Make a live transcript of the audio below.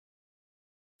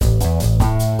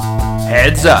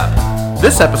Heads up!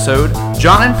 This episode,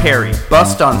 John and Perry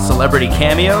bust on celebrity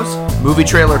cameos, movie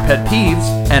trailer pet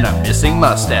peeves, and a missing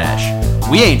mustache.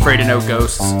 We ain't afraid of no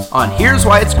ghosts on Here's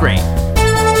Why It's Great.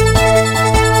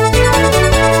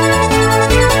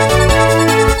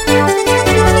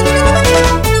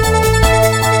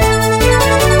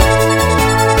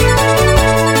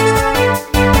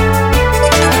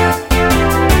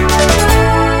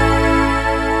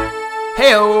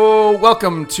 Heyo!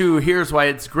 Welcome to Here's Why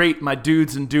It's Great, my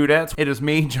dudes and dudettes. It is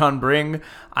me, John Bring.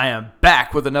 I am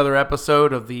back with another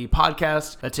episode of the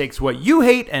podcast that takes what you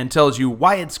hate and tells you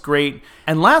why it's great.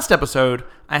 And last episode,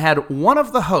 I had one half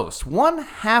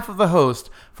of the host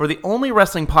for the only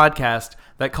wrestling podcast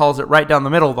that calls it right down the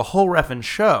middle, the whole reffin'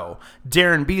 show,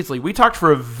 Darren Beasley. We talked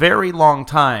for a very long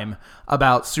time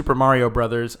about Super Mario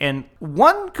Brothers, and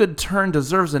one good turn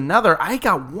deserves another. I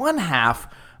got one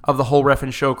half of the whole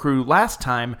reffin' show crew last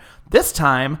time. This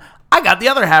time, I got the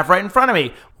other half right in front of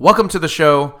me. Welcome to the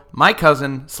show, my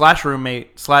cousin /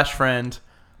 roommate / friend,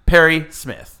 Perry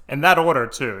Smith. In that order,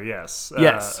 too, yes.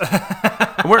 Yes.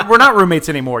 We're not roommates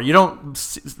anymore. You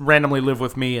don't randomly live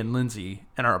with me and Lindsay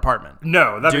in our apartment.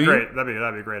 No, that'd be great.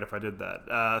 That'd be great if I did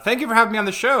that. Thank you for having me on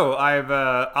the show. I've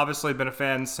obviously been a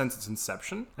fan since its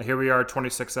inception. Here we are,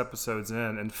 26 episodes in,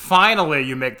 and finally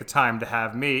you make the time to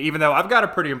have me, even though I've got a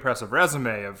pretty impressive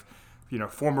resume of,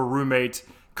 former roommate,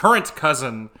 current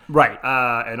cousin, right,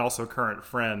 and also current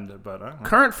friend. But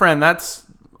current friend, that's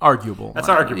arguable. That's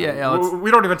arguable. Yeah, we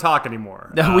don't even talk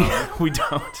anymore. No, we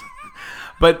don't.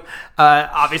 But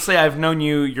obviously, I've known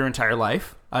you your entire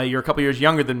life. You're a couple years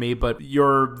younger than me, but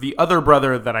you're the other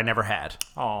brother that I never had.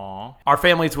 Aww. Our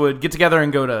families would get together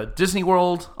and go to Disney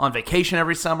World on vacation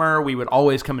every summer. We would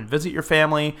always come and visit your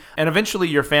family. And eventually,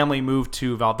 your family moved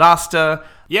to Valdosta.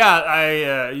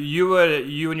 Yeah, you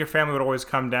and your family would always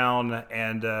come down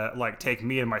and take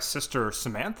me and my sister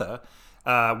Samantha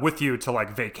with you to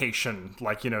vacation,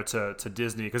 to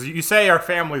Disney. Because you say our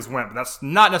families went, but that's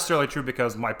not necessarily true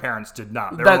because my parents did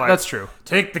not. They were that's true.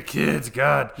 Take the kids,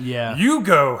 God. Yeah. You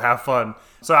go, have fun.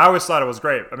 So I always thought it was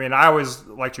great. I mean, I always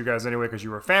liked you guys anyway because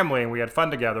you were family and we had fun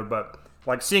together, but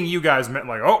seeing you guys meant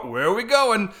oh, where are we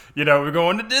going? We're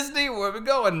going to Disney. Where are we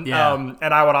going? Yeah.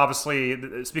 And I would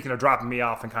obviously, speaking of dropping me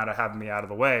off and kind of having me out of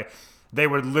the way, they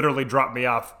would literally drop me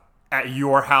off at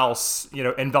your house,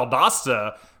 in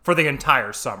Valdosta for the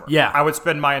entire summer. Yeah. I would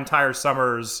spend my entire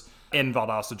summers in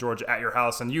Valdosta, Georgia at your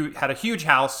house. And you had a huge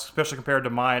house, especially compared to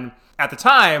mine. At the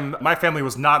time, my family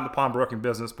was not in the pawnbroking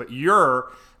business, but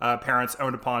your parents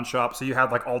owned a pawn shop. So you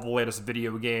had all the latest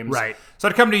video games. Right. So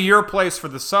I'd come to your place for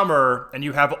the summer and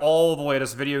you have all the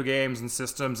latest video games and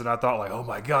systems. And I thought oh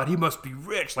my God, he must be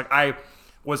rich. I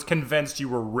was convinced you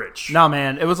were rich. No,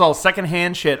 man, it was all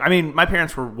secondhand shit. I mean, my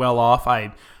parents were well off.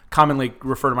 I commonly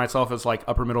refer to myself as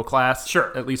upper middle class,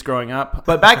 sure, at least growing up.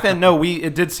 But back then, no,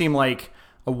 it did seem like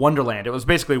a wonderland. It was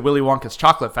basically Willy Wonka's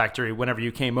chocolate factory whenever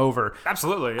you came over.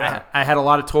 Absolutely, yeah. I had a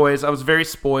lot of toys. I was very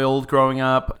spoiled growing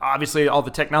up. Obviously, all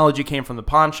the technology came from the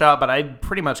pawn shop, but I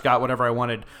pretty much got whatever I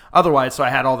wanted otherwise. So I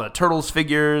had all the Turtles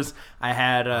figures. I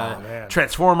had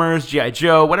Transformers, G.I.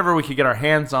 Joe, whatever we could get our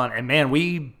hands on. And man,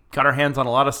 we got our hands on a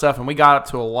lot of stuff, and we got up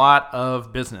to a lot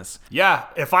of business. Yeah,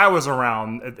 if I was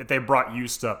around, if they brought you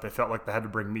stuff, it felt like they had to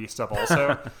bring me stuff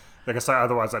also.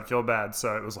 Otherwise I'd feel bad.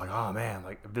 So it was oh man,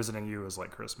 visiting you was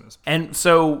like Christmas. And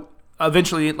so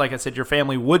eventually, like I said, your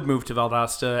family would move to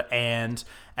Valdosta, and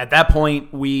at that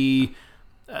point, we...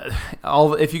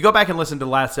 if you go back and listen to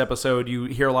the last episode, you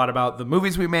hear a lot about the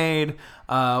movies we made.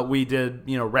 We did,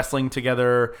 wrestling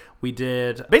together. We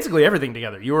did basically everything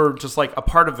together. You were just a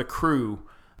part of the crew.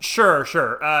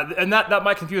 Sure. And that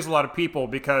might confuse a lot of people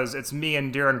because it's me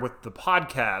and Darren with the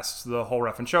podcast, the Whole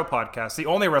Reffin' Show podcast, the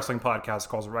only wrestling podcast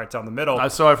calls it right down the middle.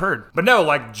 So I've heard. But no,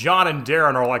 John and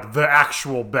Darren are the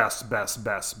actual best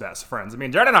friends. I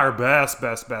mean, Darren and I are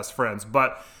best friends.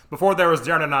 But before there was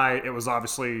Darren and I, it was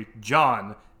obviously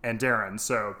John and Darren.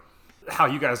 So how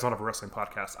you guys don't have a wrestling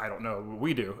podcast, I don't know.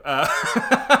 We do.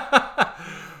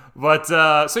 But,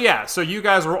 so you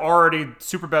guys were already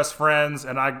super best friends,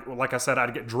 and like I said,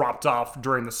 I'd get dropped off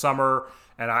during the summer,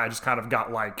 and I just kind of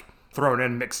got, thrown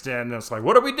in, mixed in, and it's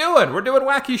what are we doing? We're doing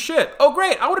wacky shit. Oh,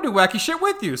 great, I want to do wacky shit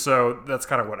with you, so that's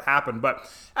kind of what happened. But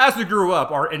as we grew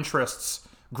up, our interests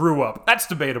grew up. That's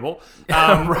debatable.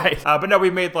 Right. But no, we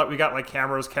got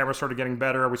cameras. Cameras started getting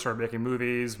better. We started making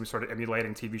movies. We started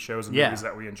emulating TV shows and movies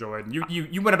that we enjoyed. And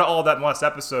you went into all of that in the last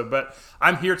episode, but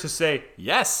I'm here to say,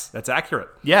 yes, that's accurate.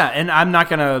 Yeah, and I'm not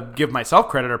going to give myself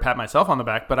credit or pat myself on the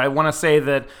back, but I want to say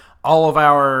that all of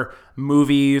our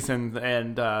movies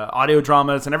and audio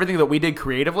dramas and everything that we did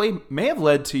creatively may have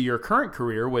led to your current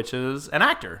career, which is an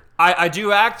actor. I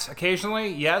do act occasionally,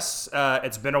 yes.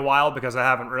 It's been a while because I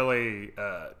haven't really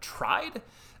tried.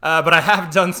 But I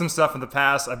have done some stuff in the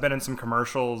past. I've been in some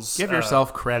commercials. Give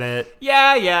yourself credit.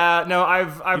 Yeah. No,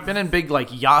 You've been in big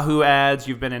Yahoo ads.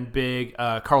 You've been in big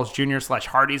Carl's Jr. /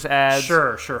 Hardee's ads.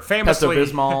 Sure. Famously,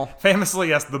 Pepto-Bismol. Famously,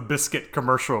 yes, the biscuit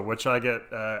commercial, which I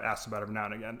get asked about every now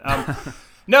and again.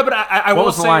 No, but I will say... What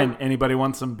was the line? Anybody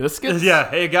want some biscuits? Yeah,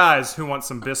 hey guys, who want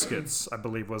some biscuits, I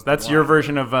believe was the That's line. your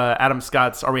version of Adam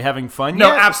Scott's Are We Having Fun No,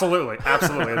 Yet? absolutely.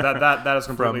 That is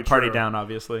completely From Party true. Down,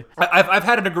 obviously. I've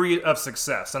had a degree of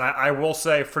success, and I will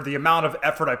say for the amount of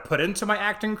effort I put into my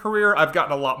acting career, I've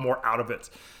gotten a lot more out of it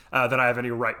than I have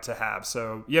any right to have.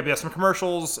 So, yeah, some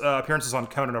commercials, appearances on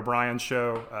Conan O'Brien's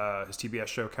show, his TBS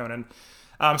show, Conan.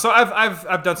 So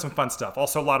I've done some fun stuff.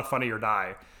 Also, a lot of Funny or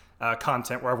Die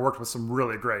content where I've worked with some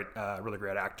really great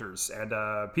actors and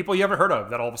people you haven't heard of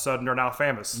that all of a sudden are now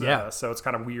famous. Yeah. So it's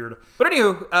kind of weird. But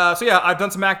anywho, so yeah, I've done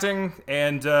some acting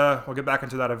and we'll get back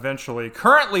into that eventually.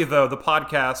 Currently, though, the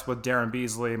podcast with Darren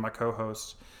Beasley, my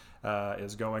co-host,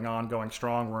 is going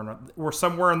strong. We're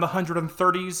somewhere in the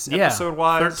 130s episode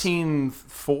wise.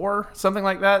 13.4, something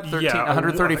like that.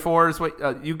 134 is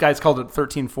what you guys called it.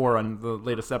 13.4 on the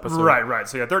latest episode. Right.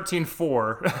 So yeah,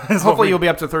 13.4. Hopefully, you'll be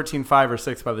up to 13.5 or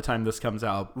 6 by the time this comes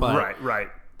out. But, Right.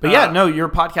 But yeah, no, your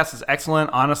podcast is excellent.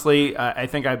 Honestly, I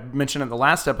think I mentioned it in the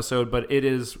last episode, but it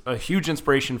is a huge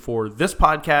inspiration for this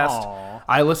podcast. Aww.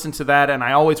 I listened to that, and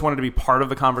I always wanted to be part of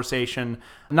the conversation.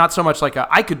 Not so much like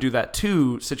I could do that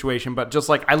too situation, but just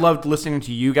like I loved listening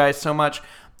to you guys so much,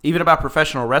 even about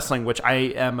professional wrestling, which I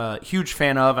am a huge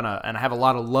fan of and I have a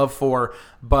lot of love for.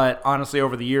 But honestly,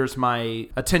 over the years, my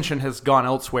attention has gone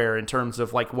elsewhere in terms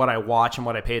of like what I watch and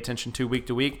what I pay attention to week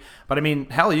to week. But I mean,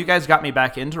 hell, you guys got me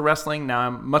back into wrestling. Now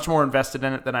I'm much more invested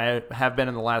in it than I have been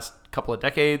in the last couple of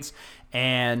decades.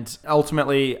 And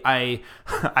ultimately, I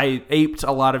aped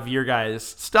a lot of your guys'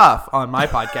 stuff on my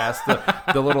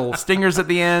podcast. The little stingers at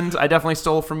the end, I definitely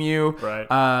stole from you. Right.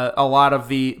 A lot of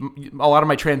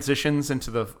my transitions into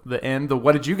the end.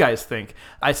 What did you guys think?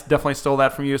 I definitely stole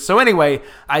that from you. So anyway,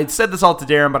 I said this all to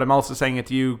Darren, but I'm also saying it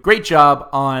to you. Great job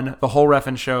on the whole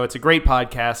Reffin' Show. It's a great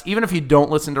podcast. Even if you don't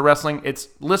listen to wrestling, it's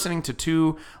listening to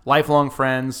two lifelong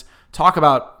friends talk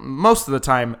about, most of the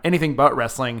time, anything but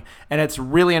wrestling, and it's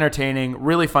really entertaining,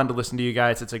 really fun to listen to you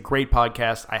guys. It's a great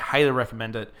podcast. I highly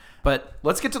recommend it. But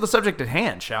let's get to the subject at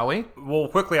hand, shall we? Well,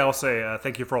 quickly, I'll say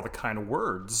thank you for all the kind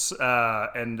words. Yeah,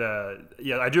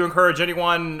 I do encourage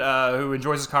anyone who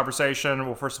enjoys this conversation,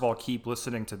 well, first of all, keep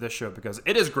listening to this show because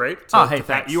it is great to pat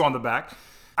thanks. you on the back.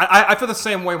 I feel the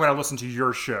same way when I listen to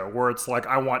your show, where it's like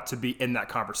I want to be in that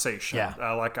conversation.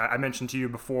 Yeah. Like I mentioned to you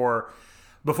before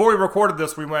we recorded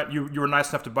this, we went. You were nice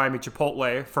enough to buy me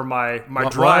Chipotle for my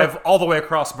drive all the way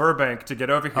across Burbank to get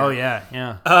over here. Oh yeah.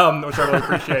 Which I really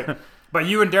appreciate. But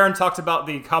you and Darren talked about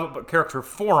the comic book character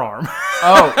Forearm.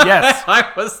 Oh, yes. I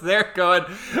was there going,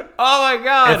 oh my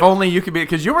God. If only you could be,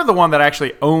 because you were the one that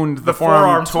actually owned the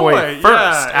Forearm toy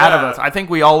first out of us. I think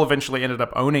we all eventually ended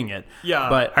up owning it. Yeah.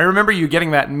 But I remember you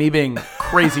getting that and me being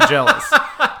crazy jealous.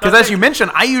 Because as you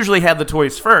mentioned, I usually had the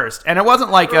toys first. And it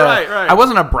wasn't like I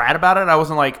wasn't a brat about it. I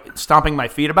wasn't like stomping my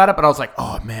feet about it. But I was like,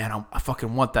 oh man, I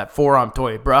fucking want that Forearm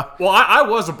toy, bruh. Well, I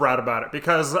was a brat about it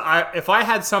because if I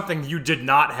had something you did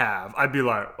not have,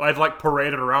 I'd like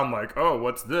parade it around like, oh,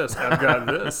 what's this? I've got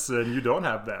this, and you don't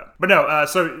have that. But no,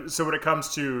 so when it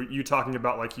comes to you talking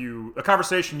about like a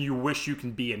conversation you wish you can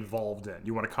be involved in,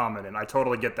 you want to comment in, I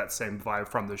totally get that same vibe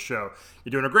from this show.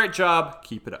 You're doing a great job.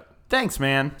 Keep it up. Thanks,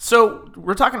 man. So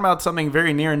we're talking about something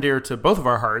very near and dear to both of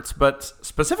our hearts, but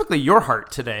specifically your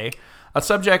heart today, a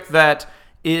subject that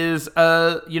is,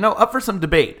 up for some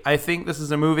debate. I think this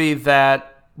is a movie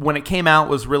that when it came out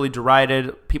was really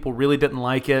derided. People really didn't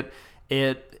like it.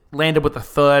 It landed with a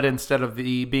thud instead of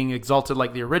being exalted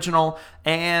like the original,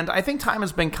 and I think time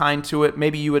has been kind to it.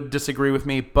 Maybe you would disagree with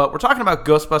me, but we're talking about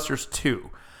Ghostbusters 2,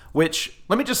 which,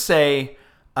 let me just say,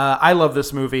 I love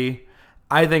this movie.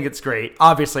 I think it's great.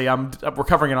 Obviously, we're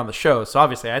covering it on the show, so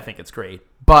obviously I think it's great,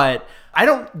 but I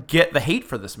don't get the hate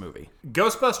for this movie.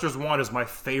 Ghostbusters 1 is my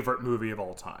favorite movie of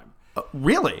all time.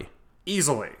 Really?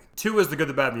 Easily. 2 is The Good,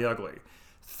 the Bad, and the Ugly.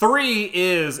 3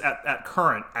 is at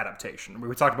current adaptation.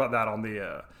 We talked about that on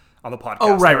the podcast.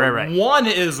 Oh, right. 1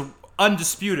 is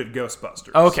undisputed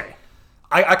Ghostbusters. Okay.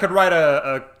 I could write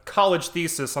a college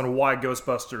thesis on why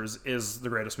Ghostbusters is the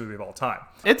greatest movie of all time.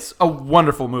 It's a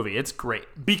wonderful movie. It's great.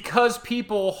 Because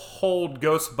people hold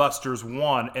Ghostbusters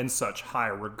 1 in such high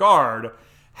regard,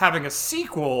 having a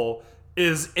sequel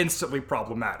is instantly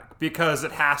problematic because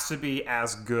it has to be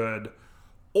as good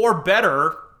or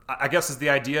better, I guess, is the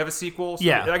idea of a sequel. So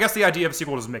Yeah. I guess the idea of a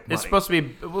sequel is make money. It's supposed to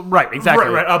be right, exactly.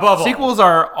 Right, above all. Sequels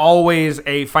are always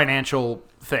a financial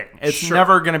thing. It's Sure.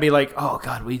 never going to be like, oh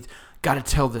god, we got to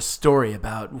tell this story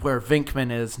about where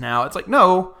Vinkman is now. It's like,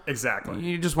 no, Exactly.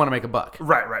 you just want to make a buck.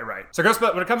 Right. So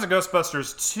when it comes to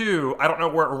Ghostbusters 2, I don't know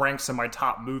where it ranks in my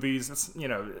top movies. It's,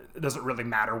 it doesn't really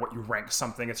matter what you rank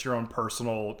something. It's your own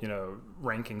personal,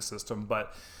 ranking system.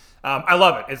 But I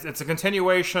love it. It's a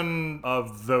continuation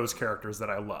of those characters that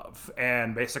I love.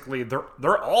 And basically,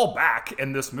 they're all back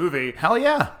in this movie. Hell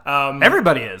yeah.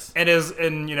 Everybody is. And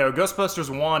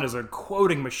Ghostbusters 1 is a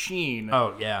quoting machine.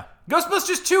 Oh yeah.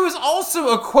 Ghostbusters 2 is also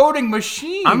a quoting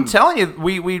machine. I'm telling you,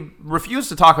 we refused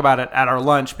to talk about it at our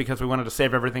lunch because we wanted to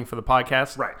save everything for the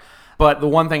podcast. Right. But the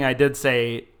one thing I did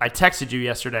say, I texted you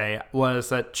yesterday, was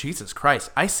that, Jesus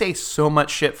Christ, I say so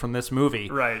much shit from this movie.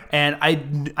 Right. And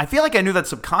I feel like I knew that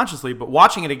subconsciously, but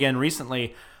watching it again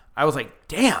recently, I was like,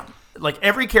 damn. Like,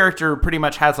 every character pretty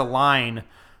much has a line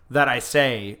that I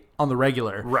say on the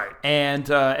regular. Right.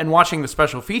 And watching the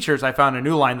special features, I found a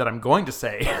new line that I'm going to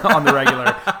say on the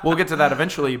regular. We'll get to that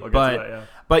eventually.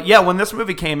 But yeah, when this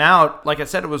movie came out, like I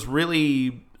said, it was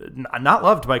really not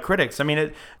loved by critics. I mean,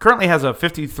 it currently has a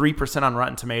 53% on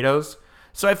Rotten Tomatoes.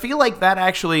 So I feel like that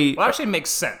actually... Well, actually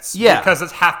makes sense. Yeah. Because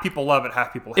it's half people love it,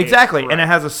 half people hate exactly. it. Right. And it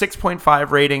has a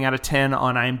 6.5 rating out of 10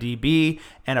 on IMDb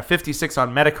and a 56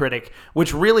 on Metacritic,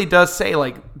 which really does say,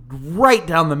 like, right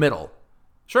down the middle.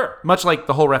 Sure. Much like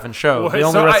the whole Reffin' Show, Well, the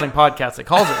only wrestling podcast that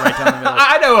calls it right down the middle.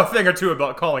 I know a thing or two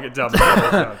about calling it down the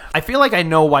middle. I feel like I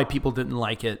know why people didn't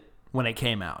like it when it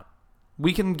came out.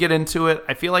 We can get into it.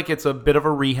 I feel like it's a bit of a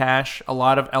rehash. A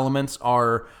lot of elements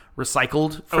are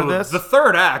recycled for this. The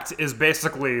third act is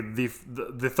basically the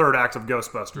third act of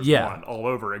Ghostbusters 1 all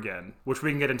over again, which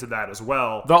we can get into that as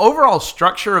well. The overall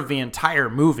structure of the entire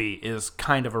movie is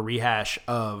kind of a rehash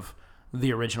of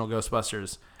the original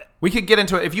Ghostbusters. We could get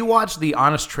into it. If you watch the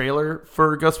honest trailer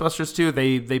for Ghostbusters 2,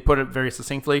 they put it very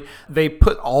succinctly. They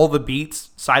put all the beats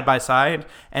side by side,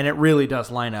 and it really does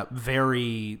line up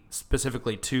very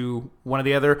specifically to one or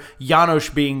the other.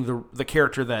 Janosch being the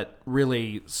character that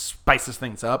really spices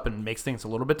things up and makes things a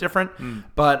little bit different.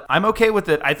 But I'm okay with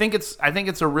it. I think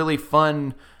it's a really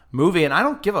fun movie, and I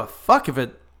don't give a fuck if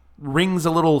it rings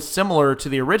a little similar to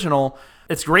the original.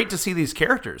 It's great to see these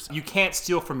characters. You can't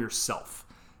steal from yourself,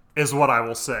 is what I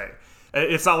will say.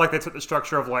 It's not like they took the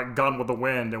structure of like Gone with the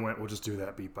Wind and went, we'll just do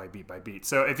that beat by beat by beat.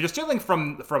 So if you're stealing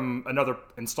from another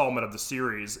installment of the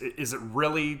series, is it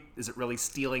really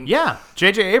stealing? Yeah,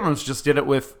 J.J. Abrams just did it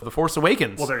with The Force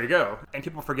Awakens. Well, there you go. And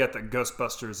people forget that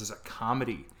Ghostbusters is a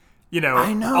comedy.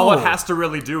 I know. All it has to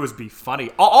really do is be funny.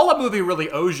 All a movie really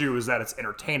owes you is that it's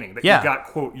entertaining. That you got,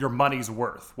 quote, your money's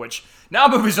worth. Which, now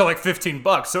movies are like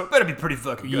 $15, so it better be pretty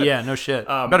fucking good. Yeah, no shit.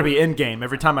 Better be in-game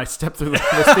every time I step through the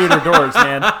theater doors,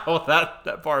 man. Well,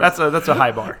 that part... That's a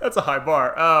high bar. That's a high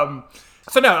bar.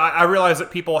 So no, I realize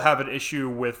that people have an issue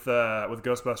with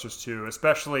Ghostbusters 2,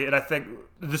 especially, and I think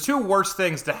the two worst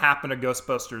things to happen to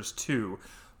Ghostbusters 2...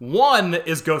 One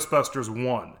is Ghostbusters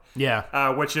 1.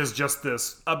 Yeah. Which is just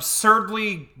this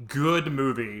absurdly good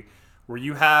movie where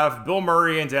you have Bill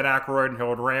Murray and Dan Aykroyd and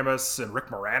Harold Ramis and Rick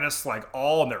Moranis like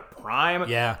all in their prime.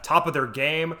 Yeah. Top of their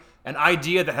game. An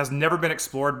idea that has never been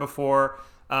explored before.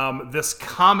 This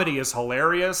comedy is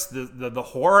hilarious. The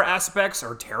horror aspects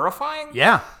are terrifying.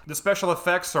 Yeah. The special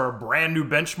effects are a brand new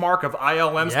benchmark of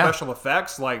ILM special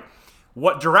effects. Like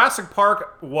what Jurassic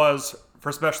Park was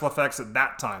for special effects at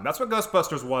that time. That's what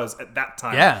Ghostbusters was at that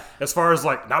time. Yeah. As far as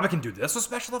like, now we can do this with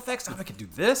special effects, now we can do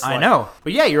this. I know.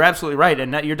 But yeah, you're absolutely right.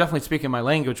 And you're definitely speaking my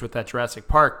language with that Jurassic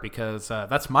Park because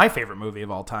that's my favorite movie of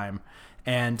all time.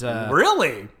 And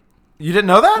really? You didn't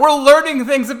know that? We're learning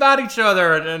things about each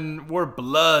other and we're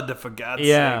blood, for God's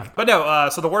sake. But no,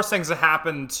 so the worst things that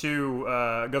happened to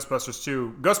Ghostbusters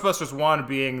 2, Ghostbusters 1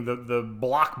 being the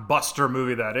blockbuster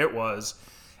movie that it was,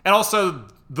 and also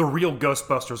the real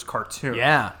Ghostbusters cartoon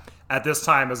at this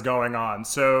time is going on.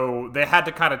 So they had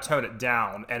to kind of tone it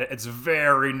down, and it's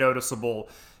very noticeable.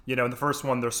 In the first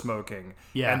one, they're smoking,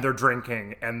 and they're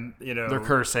drinking, and, they're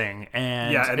cursing,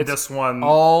 and and this one...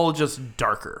 all just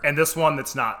darker. And this one,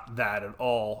 that's not that at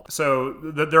all. So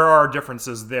there are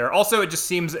differences there. Also, it just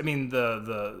seems,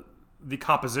 the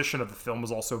composition of the film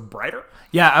was also brighter.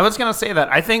 Yeah, I was going to say that.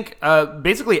 I think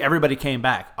basically everybody came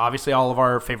back. Obviously, all of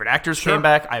our favorite actors came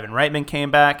back. Ivan Reitman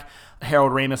came back.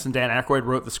 Harold Ramis and Dan Aykroyd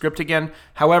wrote the script again.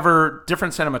 However,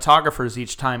 different cinematographers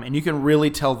each time, and you can really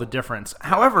tell the difference.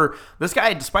 However, this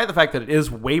guy, despite the fact that it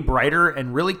is way brighter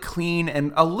and really clean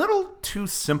and a little too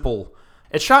simple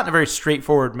It's shot in a very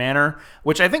straightforward manner,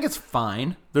 which I think is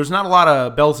fine. There's not a lot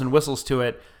of bells and whistles to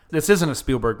it. This isn't a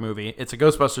Spielberg movie. It's a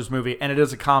Ghostbusters movie, and it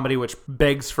is a comedy, which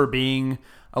begs for being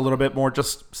a little bit more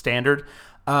just standard.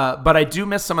 But I do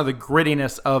miss some of the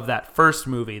grittiness of that first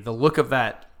movie. The look of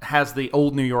that has the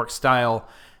old New York style.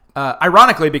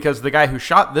 Ironically, because the guy who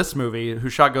shot this movie, who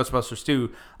shot Ghostbusters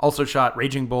 2, also shot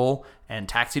Raging Bull and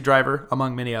Taxi Driver,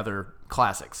 among many other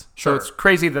classics. Sure. So it's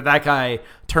crazy that guy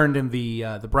turned in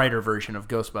the brighter version of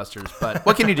Ghostbusters. But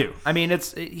what can you do? I mean,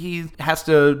 he has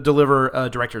to deliver a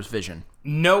director's vision.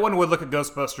 No one would look at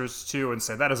Ghostbusters 2 and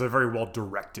say that is a very well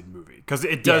directed movie, because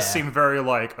it does seem very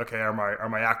like, okay, are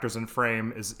my actors in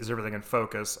frame? Is everything in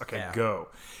focus? Okay, go.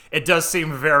 It does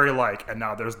seem very like, and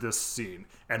now there's this scene,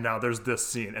 and now there's this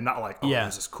scene, and not like,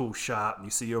 there's this cool shot, and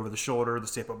you see over the shoulder the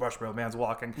Staple Marshmallow Man's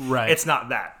walking. Right. It's not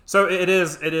that. So it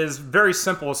is very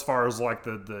simple as far as like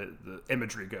the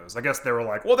imagery goes. I guess they were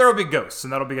like, well, there will be ghosts,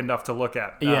 and that'll be enough to look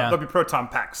at. There'll be proton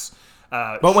packs.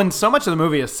 But when so much of the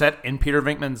movie is set in Peter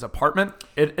Venkman's apartment,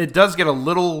 it does get a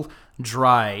little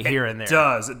dry here and there.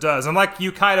 It does. And like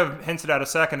you kind of hinted at a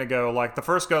second ago, like the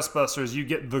first Ghostbusters, you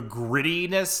get the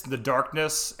grittiness, the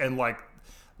darkness, and like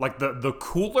the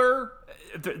cooler,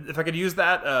 if I could use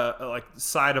that, like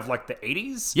side of like the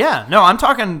 80s. Yeah, no, I'm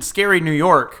talking scary New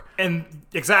York. And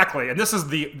exactly. And this is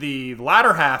the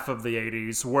latter half of the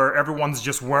 80s, where everyone's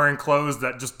just wearing clothes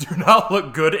that just do not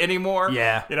look good anymore.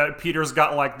 Yeah. You know, Peter's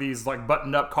got like these like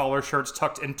buttoned up collar shirts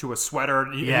tucked into a sweater.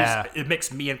 It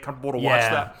makes me uncomfortable to watch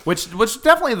that. Which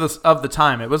definitely of the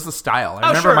time. It was the style. I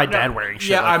remember my dad wearing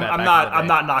shit like that. I'm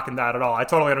not knocking that at all. I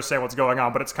totally understand what's going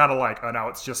on, but it's kind of like, oh no,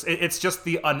 it's just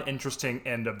the uninteresting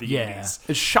end of the 80s.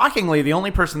 It's shockingly, the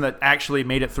only person that actually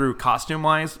made it through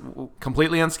costume-wise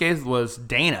completely unscathed was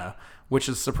Dana, which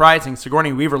is surprising.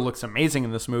 Sigourney Weaver looks amazing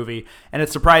in this movie, and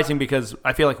it's surprising because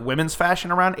I feel like women's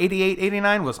fashion around 88,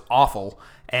 89 was awful,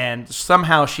 and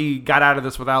somehow she got out of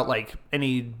this without like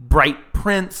any bright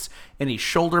prints, any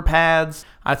shoulder pads.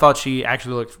 I thought she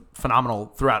actually looked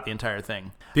phenomenal throughout the entire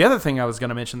thing. The other thing I was going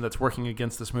to mention that's working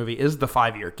against this movie is the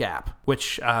 5-year gap,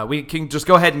 which we can just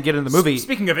go ahead and get in the movie.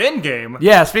 Speaking of Endgame.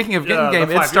 Yeah, speaking of Endgame,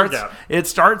 gap. it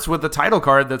starts with the title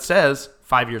card that says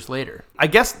 5 years later. I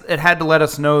guess it had to let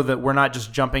us know that we're not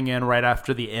just jumping in right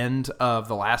after the end of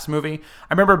the last movie.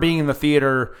 I remember being in the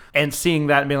theater and seeing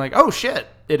that and being like, oh shit,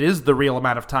 it is the real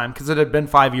amount of time, because it had been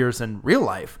 5 years in real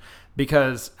life.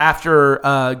 Because after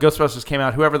Ghostbusters came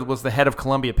out, whoever was the head of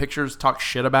Columbia Pictures talked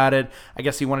shit about it. I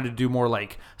guess he wanted to do more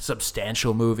like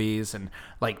substantial movies and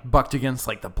like bucked against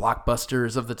like the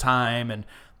blockbusters of the time,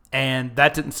 and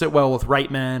that didn't sit well with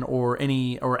Reitman or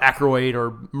Aykroyd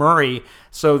or Murray.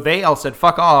 So they all said,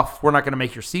 "Fuck off! We're not going to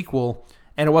make your sequel."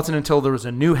 And it wasn't until there was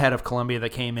a new head of Columbia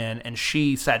that came in, and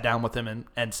she sat down with him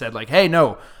and said like, "Hey,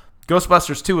 no.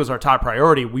 Ghostbusters 2 is our top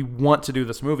priority. We want to do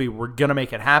this movie. We're going to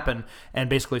make it happen," and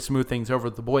basically smooth things over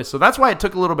with the boys. So that's why it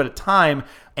took a little bit of time,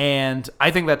 and I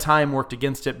think that time worked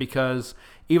against it, because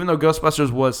even though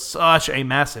Ghostbusters was such a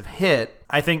massive hit,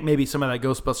 I think maybe some of that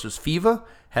Ghostbusters fever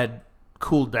had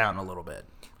cooled down a little bit.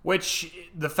 Which,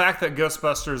 the fact that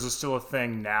Ghostbusters is still a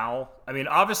thing now, I mean,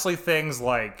 obviously things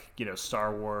like,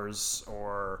 Star Wars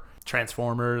or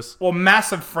Transformers. Well,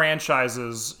 massive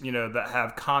franchises, that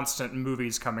have constant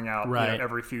movies coming out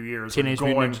every few years. Teenage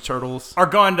Mutant Ninja Turtles. Are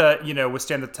going to,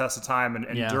 withstand the test of time and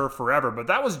endure forever. But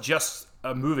that was just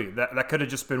a movie. That could have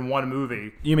just been one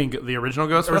movie. You mean the original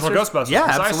Ghostbusters? The original Ghostbusters, yeah,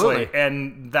 precisely. Absolutely.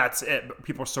 And that's it. But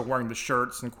people are still wearing the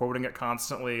shirts and quoting it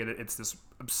constantly. And it's this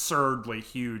absurdly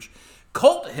huge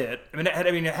cult hit.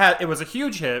 It was a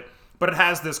huge hit. But it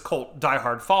has this cult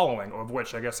diehard following, of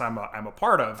which I guess I'm a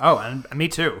part of. Oh, and me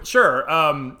too. Sure.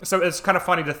 So it's kind of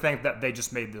funny to think that they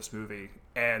just made this movie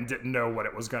and didn't know what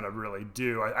it was going to really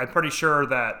do. I'm pretty sure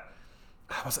that,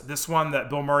 was it this one that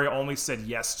Bill Murray only said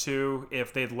yes to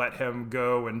if they'd let him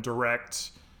go and direct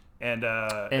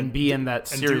and be in that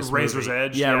series do Razor's movie.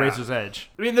 Edge? Yeah, Razor's Edge.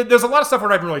 I mean, there's a lot of stuff we're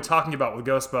not even really talking about with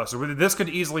Ghostbusters. This could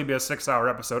easily be a 6-hour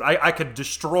episode. I could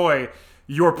destroy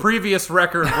your previous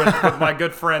record with my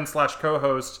good friend /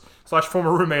 co-host /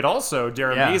 former roommate also,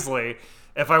 Darren Beasley,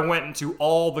 if I went into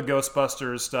all the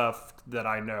Ghostbusters stuff that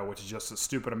I know, which is just a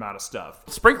stupid amount of stuff.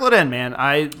 Sprinkle it in, man.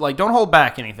 Don't hold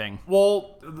back anything.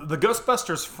 Well, the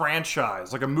Ghostbusters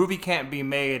franchise, like a movie can't be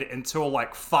made until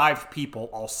like 5 people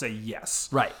all say yes.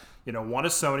 Right. One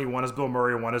is Sony, one is Bill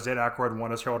Murray, one is Dan Aykroyd,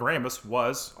 one is Harold Ramis,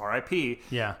 was R.I.P.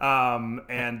 Yeah.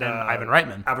 And Ivan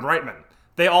Reitman. Ivan Reitman.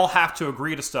 They all have to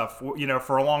agree to stuff.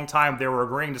 For a long time, they were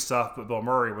agreeing to stuff, but Bill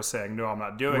Murray was saying, no, I'm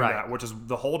not doing that, which is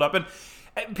the holdup. And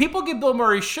people give Bill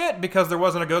Murray shit because there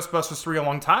wasn't a Ghostbusters 3 a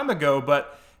long time ago,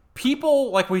 but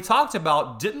people, like we talked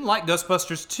about, didn't like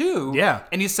Ghostbusters 2. Yeah.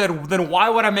 And he said, then why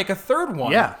would I make a third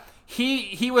one? Yeah.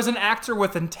 He was an actor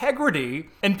with integrity,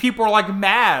 and people are like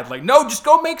mad. Like, no, just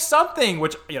go make something,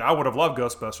 which, I would have loved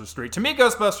Ghostbusters 3. To me,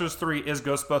 Ghostbusters 3 is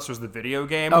Ghostbusters the video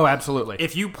game. Oh, absolutely.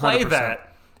 If you play 100%.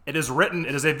 that, it is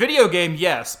a video game,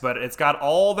 yes, but it's got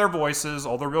all their voices,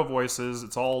 all the real voices.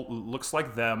 It's all looks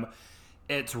like them.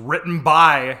 It's written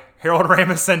by Harold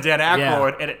Ramis and Dan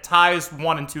Aykroyd, and it ties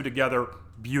 1 and 2 together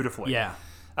beautifully. Yeah.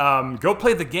 Go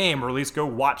play the game, or at least go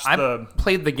watch I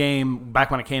played the game back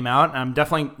when it came out, and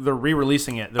they're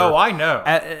re-releasing it. I know.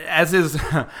 As is,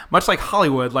 much like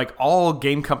Hollywood, like all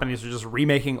game companies are just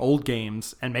remaking old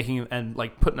games and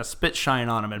putting a spit shine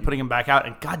on them and putting them back out.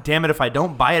 And god damn it, if I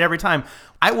don't buy it every time,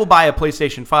 I will buy a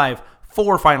PlayStation 5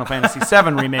 for Final Fantasy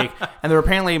VII Remake. And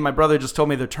apparently, my brother just told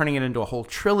me they're turning it into a whole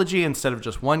trilogy instead of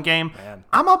just one game. Man.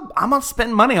 I'm gonna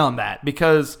spend money on that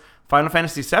because Final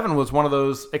Fantasy VII was one of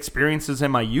those experiences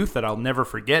in my youth that I'll never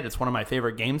forget. It's one of my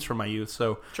favorite games from my youth.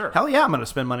 So, sure. Hell yeah, I'm going to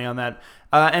spend money on that.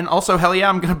 And also, hell yeah,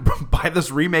 I'm going to buy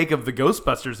this remake of the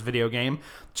Ghostbusters video game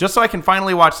just so I can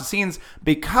finally watch the scenes,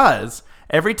 because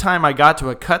every time I got to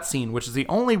a cutscene, which is the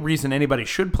only reason anybody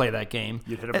should play that game,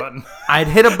 you'd hit a button. I'd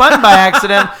hit a button by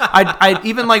accident. I'd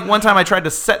even, like, one time I tried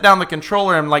to set down the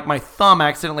controller and, like, my thumb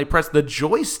accidentally pressed the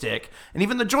joystick, and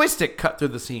even the joystick cut through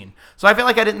the scene. So I feel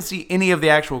like I didn't see any of the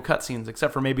actual cutscenes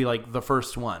except for maybe, like, the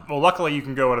first one. Well, luckily you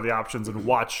can go into the options and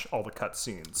watch all the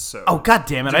cutscenes. So. Oh, god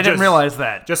damn it. I didn't realize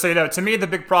that. Just so you know, to me, the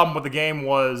big problem with the game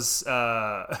was,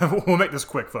 we'll make this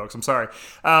quick, folks. I'm sorry.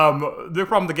 The big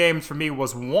problem with the game for me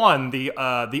was, one, the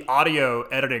audio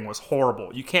editing was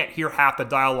horrible. You can't hear half the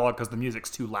dialogue because the music's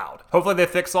too loud. Hopefully they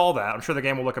fix all that. I'm sure the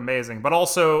game will look amazing. But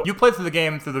also, you played through the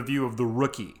game through the view of the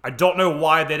rookie. I don't know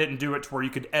why they didn't do it to where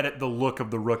you could edit the look of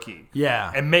the rookie.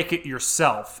 Yeah. And make it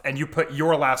yourself. And you put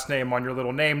your last name on your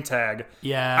little name tag.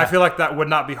 Yeah. I feel like that would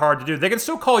not be hard to do. They can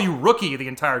still call you Rookie the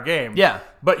entire game. Yeah.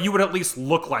 But you would at least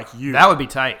look like you. That would be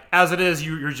tight. As it is,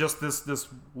 you're just this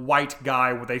white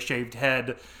guy with a shaved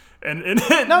head. And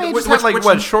no, he just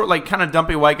had short, like kind of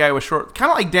dumpy white guy with short,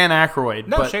 kind of like Dan Aykroyd.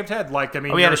 No, shaved head. Like, I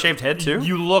mean, he had a shaved head too.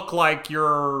 You look like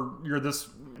you're this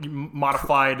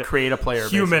modified create a player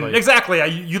human. Basically. Exactly.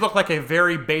 You look like a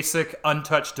very basic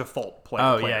untouched default player.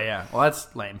 Oh yeah. Well,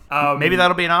 that's lame. Maybe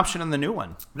that'll be an option in the new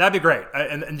one. That'd be great.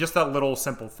 And just that little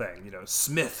simple thing,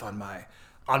 Smith on my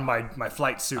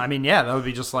flight suit. I mean, yeah, that would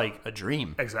be just like a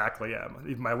dream. Exactly, yeah.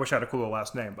 I wish I had a cooler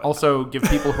last name. But also, give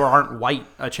people who aren't white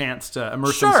a chance to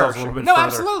immerse themselves a little bit further. No,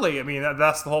 absolutely. I mean,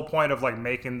 that's the whole point of like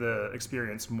making the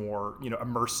experience more,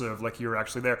 immersive, like you're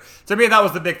actually there. To me, that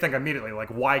was the big thing immediately. Like,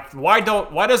 why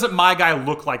doesn't my guy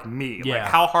look like me? Yeah.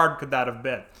 Like, how hard could that have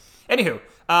been? Anywho,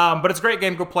 but it's a great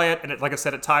game. Go play it. And like I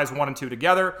said, it ties 1 and 2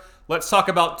 together. Let's talk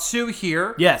about 2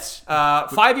 here. Yes.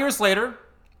 5 years later,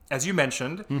 as you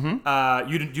mentioned,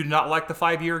 you did not like the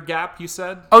 5-year gap, you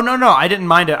said? Oh, no, I didn't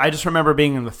mind it. I just remember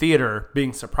being in the theater,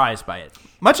 being surprised by it.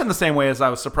 Much in the same way as I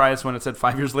was surprised when it said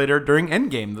 5 years later during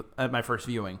Endgame at my first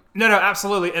viewing. No,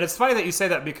 absolutely. And it's funny that you say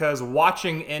that, because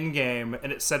watching Endgame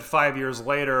and it said 5 years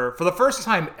later, for the first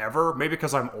time ever, maybe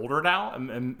because I'm older now,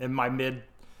 I'm in my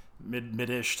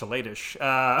mid-ish to late-ish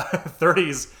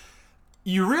 30s,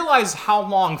 you realize how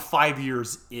long 5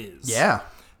 years is. Yeah.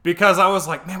 Because I was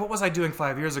like, man, what was I doing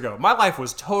 5 years ago? My life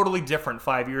was totally different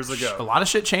 5 years ago. A lot of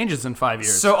shit changes in 5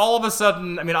 years. So all of a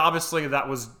sudden, I mean, obviously that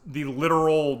was the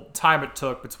literal time it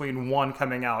took between 1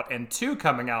 coming out and 2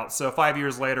 coming out. So 5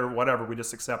 years later, whatever, we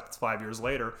just accept it's 5 years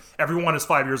later. Everyone is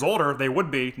 5 years older. They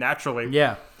would be, naturally.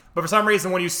 Yeah. But for some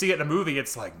reason, when you see it in a movie,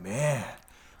 it's like, man,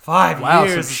 5 years. Wow,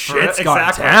 some shit's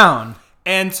gone down.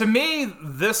 And to me,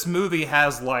 this movie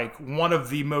has like one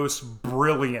of the most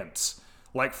brilliant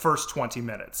first 20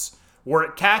 minutes, where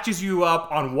it catches you up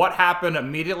on what happened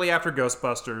immediately after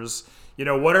Ghostbusters,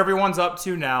 what everyone's up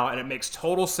to now, and it makes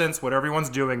total sense what everyone's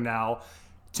doing now.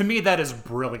 To me, that is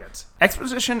brilliant.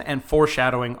 Exposition and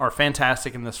foreshadowing are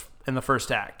fantastic in the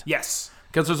first act. Yes.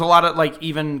 Because there's a lot of,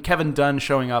 even Kevin Dunn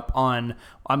showing up on,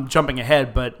 I'm jumping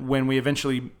ahead, but when we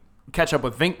eventually catch up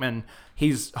with Venkman,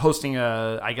 he's hosting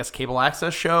a, I guess, cable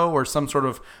access show or some sort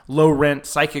of low-rent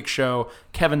psychic show.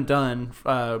 Kevin Dunn,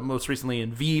 most recently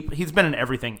in Veep. He's been in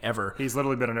everything ever. He's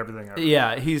literally been in everything ever.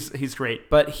 Yeah, he's great.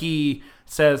 But he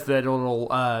says that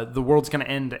the world's going to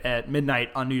end at midnight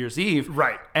on New Year's Eve.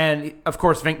 Right. And, of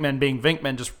course, Venkman being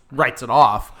Venkman just writes it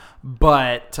off.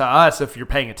 But to us, if you're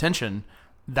paying attention,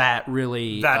 that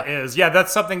really...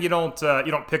 that's something you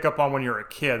don't pick up on when you're a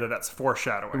kid, that's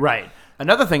foreshadowing. Right.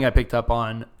 Another thing I picked up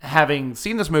on, having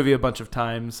seen this movie a bunch of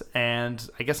times and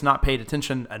I guess not paid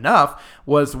attention enough,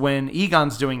 was when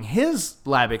Egon's doing his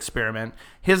lab experiment.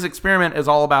 His experiment is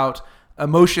all about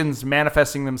emotions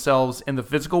manifesting themselves in the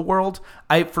physical world.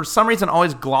 I, for some reason,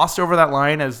 always glossed over that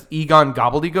line as Egon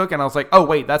Gobbledygook, and I was like, oh,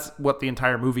 wait, that's what the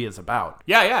entire movie is about.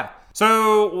 Yeah.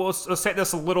 So let's take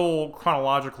this a little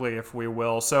chronologically, if we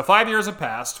will. So 5 years have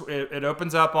passed. It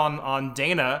opens up on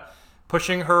Dana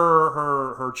pushing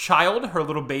her child, her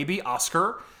little baby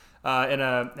Oscar, in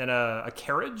a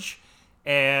carriage,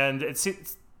 and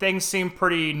things seem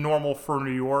pretty normal for New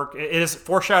York. It is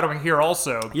foreshadowing here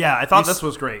also. Yeah, I thought this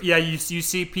was great. Yeah, you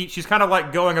see Pete. She's kind of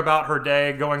like going about her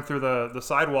day, going through the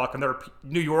sidewalk, and there are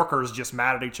New Yorkers just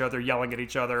mad at each other, yelling at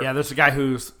each other. Yeah, there's a guy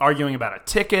who's arguing about a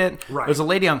ticket. Right. There's a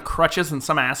lady on crutches and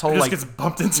some asshole Who just like gets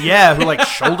bumped into. yeah, who like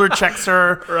shoulder checks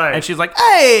her. Right. And she's like,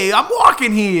 "Hey, I'm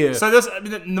walking here." So this,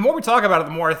 the more we talk about it,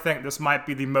 the more I think this might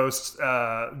be the most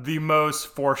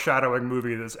foreshadowing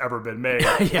movie that's ever been made.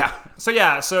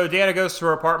 Yeah. So Dana goes to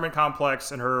her apartment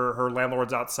complex, and her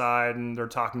landlord's outside, and they're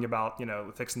talking about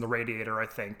fixing the radiator, I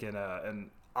think, in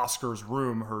Oscar's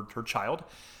room, her child,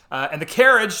 and the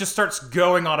carriage just starts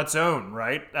going on its own,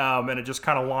 right? And it just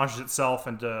kind of launches itself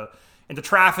into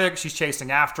traffic. She's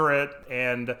chasing after it,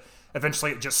 and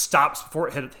eventually it just stops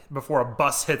before a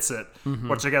bus hits it,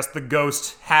 which I guess the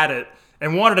ghost had it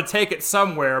and wanted to take it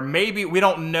somewhere. Maybe, we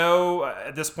don't know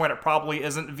at this point. It probably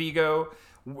isn't Vigo.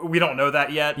 We don't know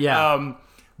that yet. Yeah.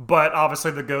 But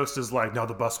obviously the ghost is like, no,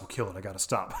 the bus will kill it. I got to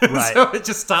stop. Right. So it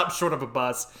just stops short of a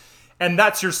bus. And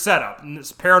that's your setup. And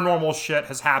this paranormal shit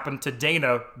has happened to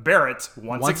Dana Barrett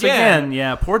once again.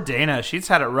 Yeah, poor Dana. She's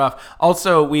had it rough.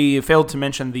 Also, we failed to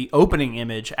mention the opening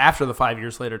image after the 5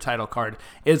 years later title card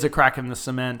is a crack in the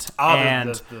cement.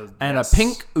 And yes. a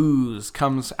pink ooze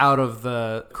comes out of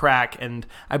the crack. And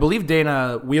I believe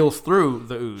Dana wheels through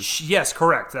the ooze. Yes,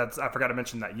 correct. I forgot to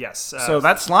mention that. Yes. So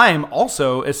that slime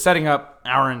also is setting up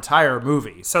our entire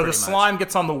movie. So the slime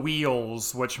gets on the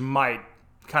wheels, which might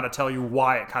kind of tell you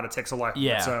why it kind of takes a life of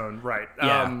its own, right?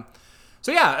 Yeah.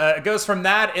 It goes from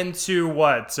that into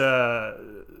what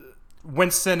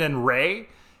Winston and Ray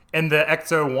in the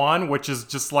Ecto-1, which is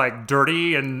just like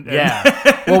dirty and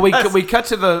yeah. Well, we cut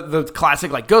to the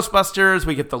classic like Ghostbusters.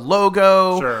 We get the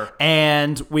logo, sure,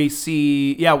 and we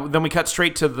see Then we cut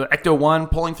straight to the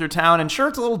Ecto-1 pulling through town, and sure,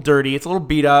 it's a little dirty, it's a little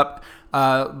beat up.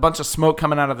 A bunch of smoke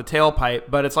coming out of the tailpipe,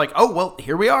 but it's like, oh, well,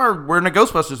 here we are. We're in a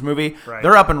Ghostbusters movie. Right.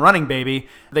 They're up and running, baby.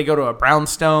 They go to a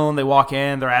brownstone. They walk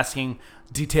in. They're asking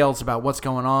details about what's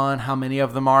going on. How many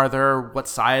of them are there? What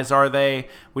size are they?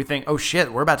 We think, oh,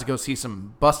 shit, we're about to go see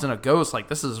some busting a ghost. Like,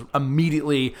 this is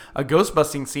immediately a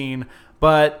ghost-busting scene.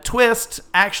 But twist,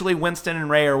 actually, Winston and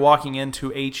Ray are walking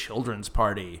into a children's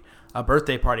party. A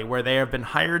birthday party where they have been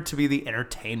hired to be the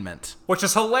entertainment. Which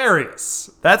is hilarious.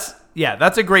 That's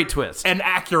a great twist. And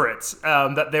accurate,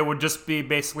 that they would just be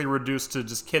basically reduced to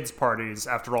just kids' parties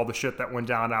after all the shit that went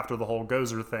down after the whole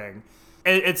Gozer thing.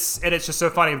 It's just so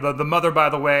funny. The mother, by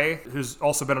the way, who's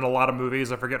also been in a lot of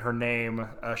movies, I forget her name,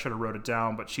 I should have wrote it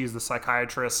down, but she's the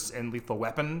psychiatrist in Lethal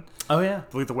Weapon. Oh, yeah.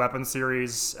 The Lethal Weapon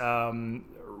series.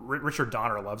 Richard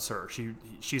Donner loves her.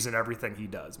 She's in everything he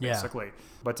does, basically. Yeah.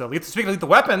 But speaking of Lethal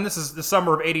Weapon, this is the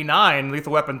summer of '89.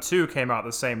 Lethal Weapon 2 came out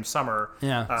the same summer.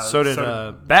 Yeah. So did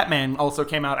Batman also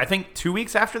came out, I think, 2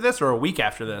 weeks after this or a week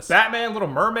after this. Little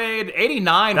Mermaid,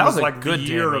 '89 was like good the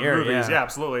year of movies. Yeah,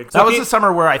 absolutely. That was the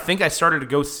summer where I think I started to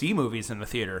go see movies in the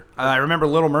theater. I remember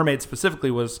Little Mermaid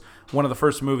specifically was one of the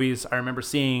first movies I remember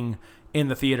seeing in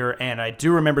the theater, and I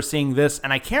do remember seeing this,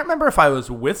 and I can't remember if I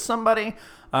was with somebody,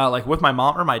 like with my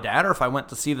mom or my dad, or if I went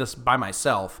to see this by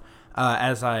myself,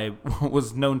 as I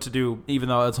was known to do, even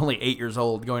though I was only 8 years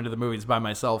old, going to the movies by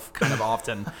myself kind of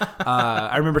often.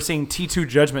 I remember seeing T2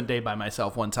 Judgment Day by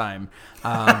myself one time.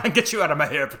 Get you out of my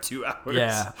hair for 2 hours.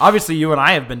 Yeah. Obviously, you and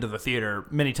I have been to the theater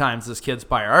many times as kids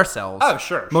by ourselves. Oh,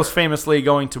 sure. Most famously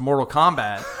going to Mortal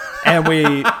Kombat. And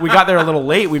we got there a little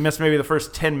late. We missed maybe the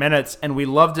first 10 minutes, and we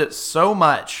loved it so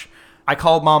much. I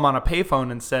called Mom on a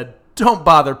payphone and said, don't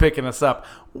bother picking us up.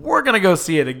 We're going to go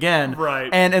see it again. Right.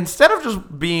 And instead of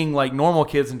just being like normal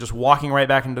kids and just walking right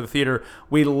back into the theater,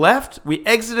 we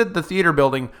exited the theater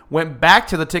building, went back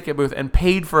to the ticket booth, and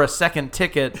paid for a second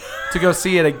ticket to go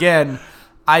see it again.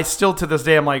 I still, to this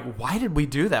day, I'm like, why did we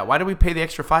do that? Why did we pay the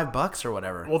extra $5 or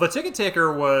whatever? Well, the ticket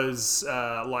taker was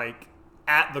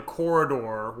at the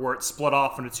corridor where it split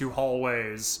off into 2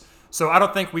 hallways. So I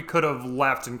don't think we could have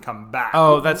left and come back.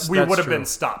 Oh, we would have true. been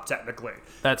stopped technically.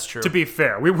 That's true. To be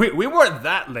fair, we weren't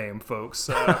that lame, folks.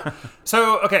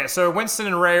 So Winston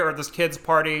and Ray are at this kids'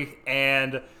 party,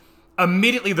 and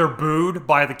immediately they're booed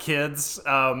by the kids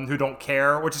who don't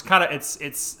care, which is kind of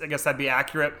it's I guess that'd be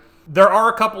accurate. There are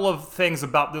a couple of things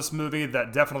about this movie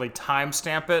that definitely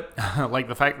timestamp it. Like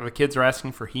the fact that the kids are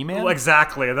asking for He-Man? Well,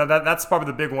 exactly. That's probably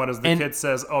the big one is the kid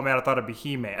says, oh man, I thought it'd be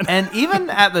He-Man. And even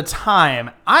at the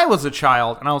time, I was a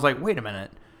child, and I was like, wait a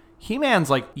minute. He-Man's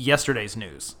like yesterday's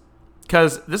news.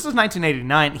 Because this is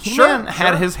 1989. He-Man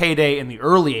had his heyday in the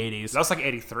early 80s. That was like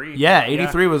 83. Yeah,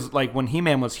 83 was like when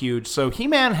He-Man was huge. So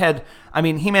He-Man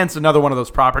He-Man's another one of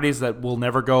those properties that will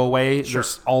never go away. Sure.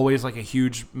 There's always like a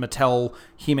huge Mattel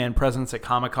He-Man presence at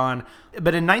Comic-Con.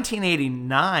 But in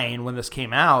 1989, when this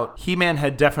came out, He-Man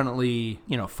had definitely,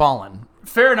 fallen.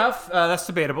 Fair enough. That's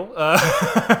debatable.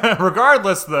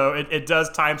 Regardless, though, it does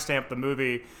timestamp the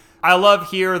movie. I love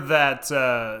here that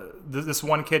this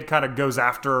one kid kind of goes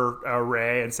after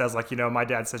Ray and says, like, my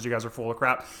dad says you guys are full of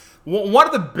crap. One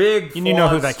of the big You know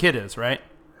who that kid is, right?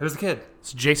 Who's the kid?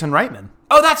 It's Jason Reitman.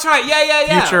 Oh, that's right.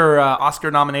 Yeah. Future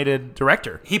Oscar-nominated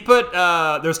director. He put,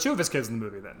 there's 2 of his kids in the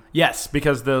movie then. Yes,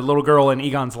 because the little girl in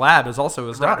Egon's lab is also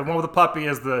his daughter. The one with the puppy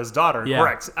is his daughter. Yeah.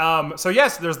 Correct. So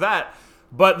yes, there's that.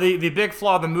 But the big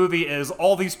flaw of the movie is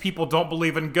all these people don't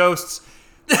believe in ghosts.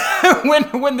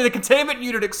 when the containment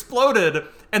unit exploded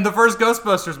in the first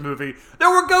Ghostbusters movie, there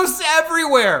were ghosts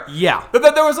everywhere. Yeah. There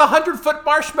was a 100-foot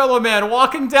marshmallow man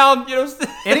walking down,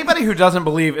 Anybody who doesn't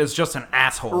believe is just an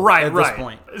asshole at this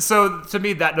point. So to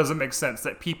me, that doesn't make sense.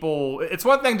 That people, it's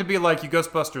one thing to be like, you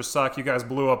Ghostbusters suck, you guys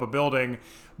blew up a building,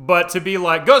 but to be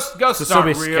like, ghosts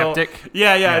aren't real. Skeptic.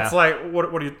 Yeah. It's like, what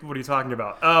are you talking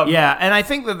about? Yeah, and I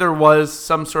think that there was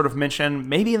some sort of mention,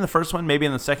 maybe in the first one, maybe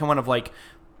in the second one, of like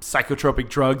psychotropic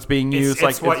drugs being used.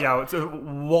 It's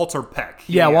Walter Peck.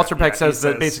 Walter Peck says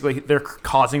that basically they're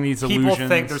causing these illusions. People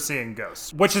think they're seeing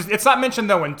ghosts, it's not mentioned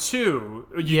though in 2.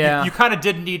 You kind of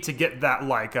did need to get that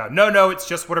no, it's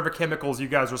just whatever chemicals you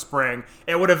guys are spraying.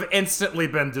 It would have instantly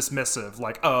been dismissive,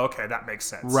 like, oh, okay, that makes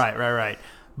sense. Right.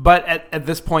 But at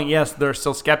this point, yes, there are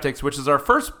still skeptics, which is our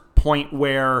first point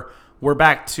where we're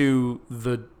back to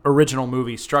the original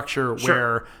movie structure,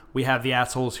 where we have the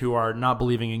assholes who are not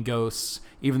believing in ghosts,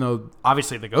 even though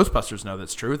obviously the Ghostbusters know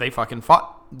that's true. They fucking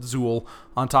fought Zool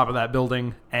on top of that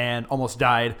building and almost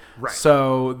died. Right.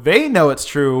 So they know it's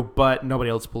true, but nobody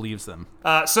else believes them.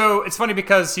 So it's funny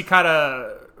because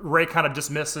Ray kind of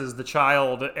dismisses the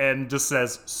child and just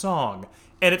says, song.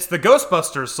 And it's the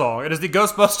Ghostbusters song. It is the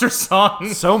Ghostbusters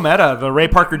song. So meta, the Ray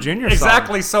Parker Jr. song.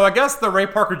 Exactly. So I guess the Ray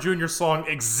Parker Jr. song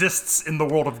exists in the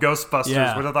world of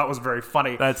Ghostbusters, which I thought was very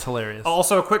funny. That's hilarious.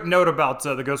 Also, a quick note about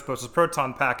the Ghostbusters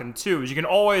Proton Pack in 2 is you can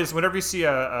always, whenever you see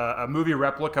a movie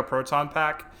replica Proton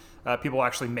Pack, people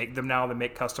actually make them now. They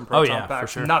make custom Proton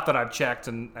Packs. For sure. Not that I've checked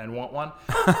and want one.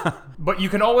 But you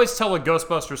can always tell a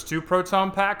Ghostbusters 2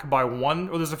 Proton Pack by one.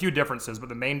 Well, there's a few differences, but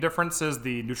the main difference is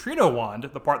the neutrino wand,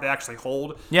 the part they actually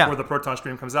hold where the proton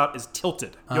stream comes out, is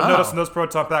tilted. You'll notice in those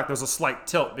Proton Pack there's a slight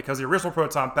tilt because the original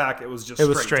Proton Pack, it was just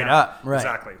straight down. Up. Right.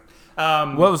 Exactly.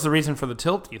 What was the reason for the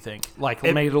tilt, do you think? Like, made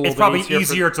it a little it's bit probably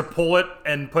easier to pull it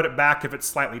and put it back if it's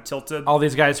slightly tilted. all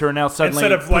these guys who are now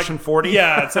suddenly pushing 40?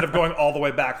 Yeah, instead of going all the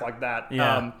way back like that.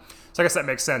 Yeah. So I guess that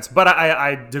makes sense. But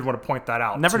I did want to point that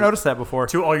out. Never noticed that before.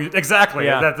 To all you, exactly.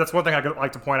 Yeah. That's one thing I'd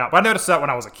like to point out. But I noticed that when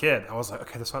I was a kid. I was like,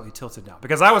 okay, they're slightly tilted now.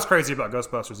 Because I was crazy about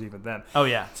Ghostbusters even then. Oh,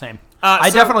 yeah, same. I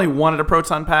definitely wanted a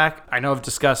Proton Pack. I know I've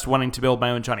discussed wanting to build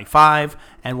my own Johnny 5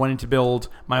 and wanting to build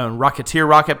my own Rocketeer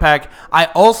rocket pack. I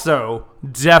also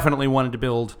definitely wanted to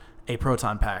build a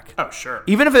Proton Pack. Oh, sure.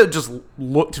 Even if it just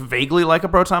looked vaguely like a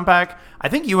Proton Pack, I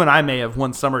think you and I may have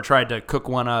one summer tried to cook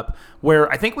one up where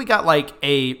I think we got like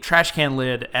a trash can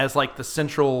lid as like the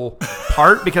central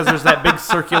part because there's that big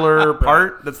circular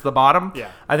part that's the bottom.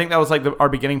 Yeah. I think that was like our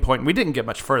beginning point. We didn't get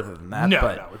much further than that.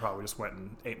 No, we probably just went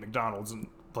and ate McDonald's and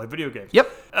played video games.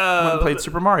 Yep. Went and played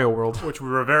Super Mario World. Which we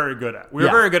were very good at. We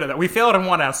were very good at that. We failed in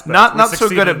one aspect. Not so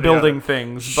good at building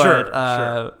things, but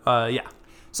Sure. yeah.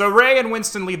 So Ray and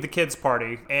Winston lead the kids'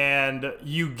 party, and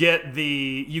you get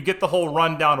the whole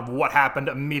rundown of what happened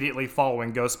immediately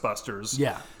following Ghostbusters.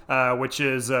 Yeah. Which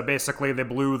is basically they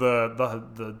blew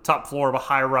the top floor of a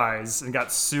high-rise and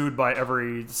got sued by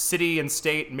every city and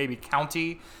state and maybe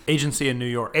county. Agency in New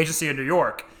York.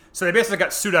 So they basically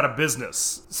got sued out of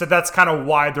business. So that's kind of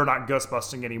why they're not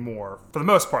ghostbusting anymore. For the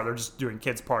most part, they're just doing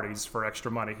kids' parties for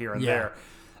extra money here and there.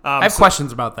 I have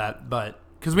questions about that, but...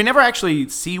 Because we never actually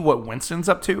see what Winston's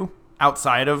up to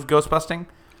outside of ghostbusting.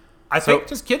 I think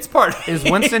just kids' parties. Is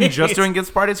Winston just doing kids'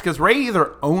 parties? Because Ray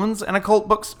either owns an occult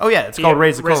bookstore. Oh, yeah, it's called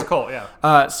Ray's Occult. Ray's Occult,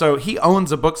 yeah. So he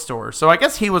owns a bookstore. So I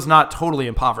guess he was not totally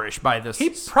impoverished by this. He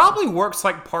probably works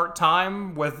like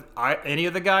part-time with any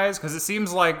of the guys because it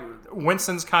seems like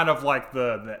Winston's kind of like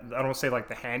the I don't want to say like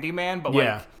the handyman, but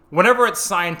Yeah. like whenever it's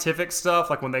scientific stuff,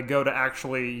 like when they go to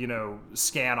actually,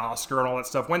 scan Oscar and all that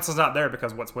stuff, Winston's not there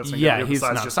because what's Winston Yeah, going to do he's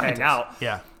besides not a just hang scientist. out?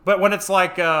 Yeah. But when it's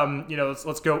like,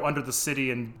 let's go under the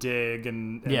city and dig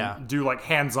and Yeah. do like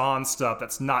hands-on stuff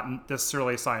that's not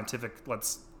necessarily scientific,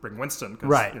 let's bring Winston. 'Cause,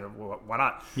 Right. Why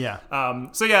not? Yeah.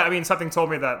 So yeah, I mean, something told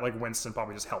me that like Winston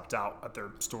probably just helped out at their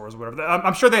stores or whatever.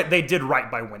 I'm sure they did right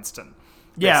by Winston.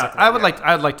 Yeah, basically,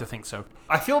 I'd like to think so.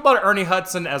 I feel about Ernie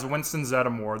Hudson as Winston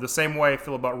Zeddemore the same way I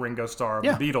feel about Ringo Starr of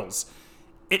Yeah. the Beatles.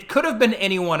 It could have been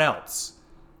anyone else,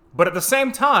 but at the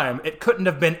same time, it couldn't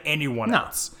have been anyone No.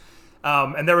 else.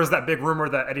 And there was that big rumor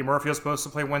that Eddie Murphy was supposed to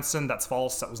play Winston. That's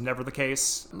false. That was never the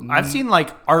case. I've seen like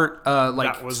art,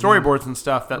 like That was storyboards and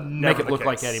stuff that make Never it the look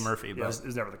like case. Eddie Murphy. Yeah, But it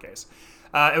was never the case.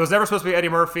 It was never supposed to be Eddie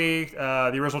Murphy.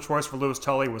 The original choice for Louis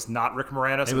Tully was not Rick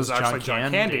Moranis. It was actually John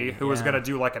Candy, who was yeah. going to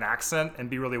do like an accent and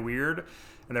be really weird.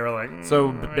 And they were like,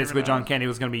 so maybe basically, not. John Candy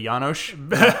was going to be Janosch.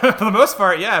 For the most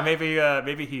part, yeah,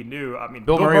 maybe he knew. I mean,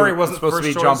 Bill Bill Murray Murray was wasn't supposed to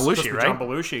first be John choice, Belushi, supposed to be right? John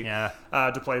Belushi,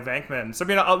 Yeah. to play Venkman. So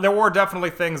there were definitely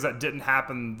things that didn't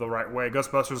happen the right way.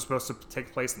 Ghostbusters was supposed to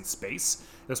take place in space.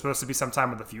 It was supposed to be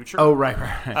sometime in the future. Oh, right.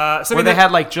 So I Where mean, they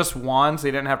had like just wands.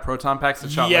 They didn't have proton packs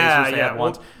that shot lasers. They had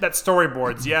wands. Well, that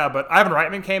storyboards, yeah. But Ivan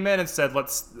Reitman came in and said,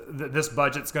 this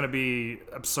budget's going to be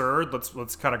absurd.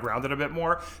 Let's kind of ground it a bit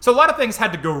more. So a lot of things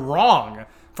had to go wrong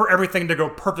for everything to go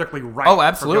perfectly right. Oh,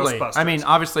 absolutely. For Ghostbusters. I mean,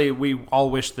 obviously, we all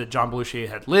wish that John Belushi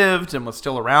had lived and was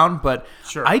still around, but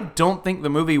Sure. I don't think the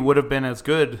movie would have been as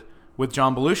good with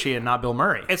John Belushi and not Bill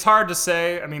Murray. it's hard to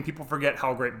say. I mean, people forget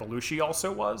how great Belushi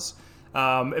also was.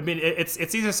 I mean, it's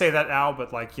easy to say that now,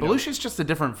 but like Belushi's just a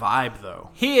different vibe, though.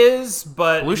 he is,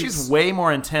 but Belushi's way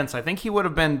more intense. I think he would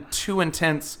have been too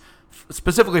intense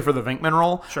specifically for the Venkman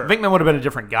role. Sure. Venkman would have been a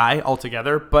different guy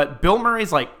altogether, but Bill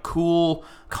Murray's like cool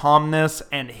calmness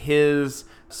and his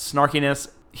snarkiness,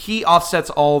 he offsets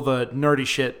all the nerdy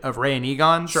shit of Ray and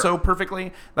Egon so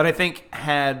perfectly that I think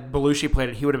had Belushi played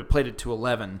it, he would have played it to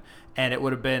 11. And it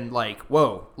would have been like,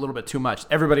 whoa, a little bit too much.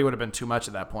 Everybody would have been too much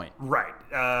at that point. Right.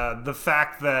 The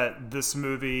fact that this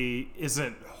movie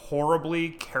isn't horribly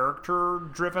character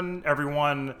driven,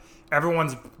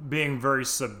 everyone's being very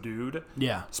subdued.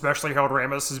 Yeah. Especially Harold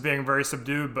Ramis is being very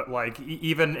subdued, but like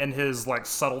even in his like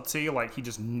subtlety, like he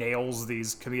just nails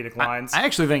these comedic lines. I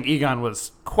actually think Egon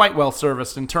was quite well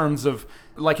serviced in terms of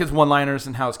like his one-liners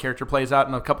and how his character plays out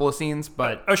in a couple of scenes,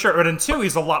 but Oh sure, but in 2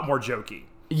 he's a lot more jokey.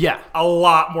 yeah. A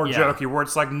lot more Yeah. jokey, where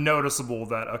it's like noticeable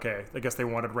that okay, I guess they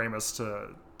wanted Ramis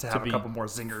to have a be couple more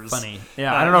zingers. Funny.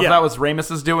 Yeah, I don't know if that was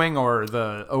Ramis's doing or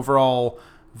the overall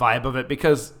vibe of it,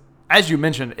 because as you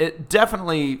mentioned, it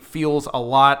definitely feels a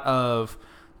lot of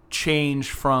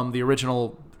change from the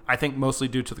original, I think mostly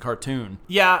due to the cartoon.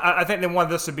 Yeah, I think they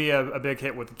wanted this to be a big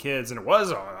hit with the kids, and it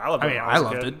was. I loved it. I mean, when I was a I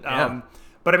loved kid. it, yeah.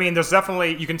 But I mean, there's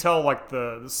definitely, you can tell like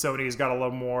the Sony's got a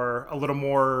little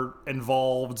more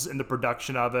involved in the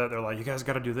production of it. They're like, you guys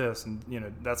got to do this, and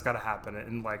that's got to happen.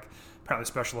 And like apparently, the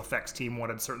special effects team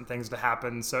wanted certain things to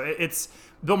happen. So it's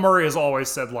Bill Murray has always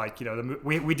said like,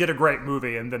 we did a great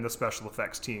movie, and then the special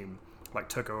effects team like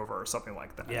took over or something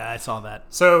like that. Yeah, I saw that.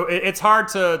 So it's hard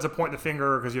to point the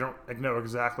finger because you don't know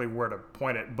exactly where to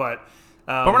point it, but.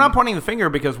 But we're not pointing the finger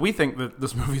because we think that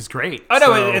this movie's great. I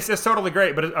know so- it's totally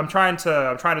great, but I'm trying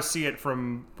to see it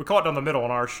from, we call it down the middle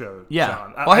on our show. Yeah.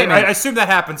 John. Well, hey, man. I assume that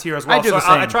happens here as well. I do so the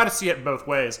same. I try to see it both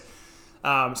ways.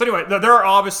 So anyway, there are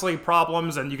obviously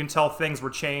problems, and you can tell things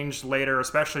were changed later,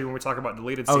 especially when we talk about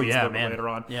deleted scenes a little bit later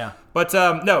on. Yeah. But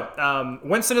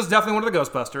Winston is definitely one of the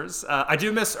Ghostbusters. I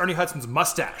do miss Ernie Hudson's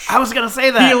mustache. I was gonna say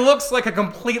that. He looks like a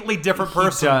completely different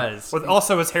person. does. With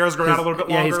also his hair's grown out a little bit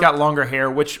longer. Yeah, he's got longer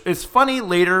hair, which is funny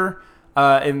later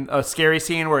in a scary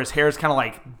scene where his hair is kind of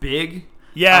like big.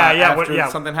 After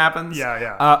something happens.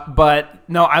 Yeah. But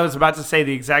no, I was about to say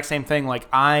the exact same thing. Like,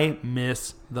 I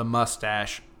miss the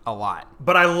mustache a lot.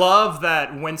 But I love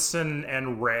that Winston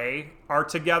and Ray are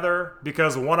together,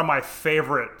 because one of my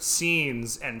favorite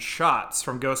scenes and shots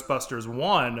from Ghostbusters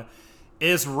 1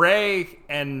 is Ray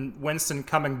and Winston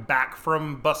coming back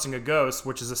from busting a ghost,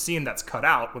 which is a scene that's cut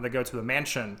out when they go to the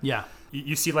mansion. Yeah.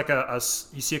 You see like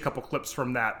you see a couple clips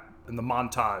from that in the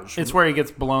montage. It's where he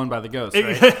gets blown by the ghost,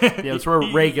 right? Yeah, it's where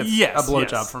Ray gets a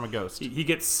blowjob from a ghost. He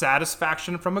gets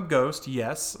satisfaction from a ghost,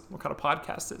 yes. What kind of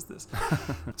podcast is this?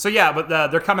 So yeah, but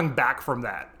they're coming back from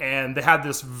that. And they had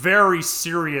this very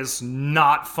serious,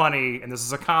 not funny, and this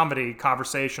is a comedy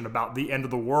conversation about the end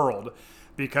of the world.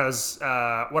 Because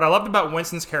what I loved about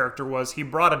Winston's character was he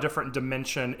brought a different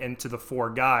dimension into the four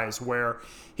guys, where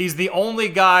he's the only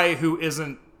guy who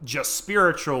isn't just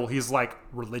spiritual, he's like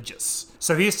religious.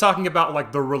 So he's talking about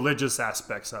like the religious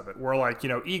aspects of it, where like,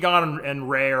 Egon and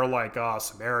Rey are like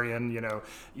Sumerian,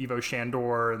 Evo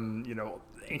Shandor and,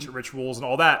 ancient rituals and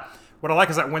all that. What I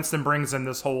like is that Winston brings in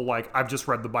this whole like, I've just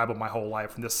read the Bible my whole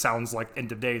life and this sounds like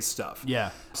end of days stuff. Yeah.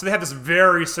 So they have this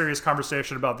very serious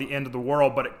conversation about the end of the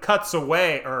world, but it cuts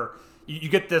away, or you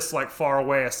get this like far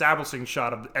away establishing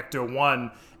shot of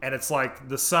Ecto-1, and it's like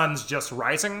the sun's just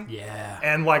rising. Yeah.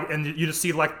 And you just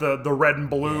see like the red and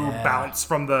blue bounce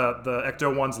from the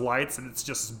Ecto-1's lights, and it's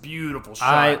just this beautiful shot.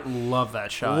 I love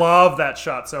that shot. Love that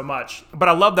shot so much. But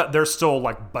I love that they're still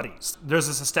like buddies. There's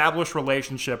this established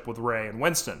relationship with Rey and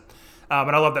Winston.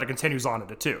 And I love that it continues on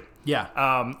into 2.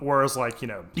 Yeah. Whereas like,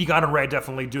 Egon and Rey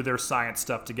definitely do their science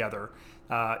stuff together.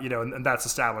 And that's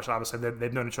established. Obviously,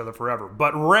 they've known each other forever.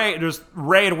 But Rey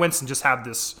and Winston just have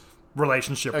this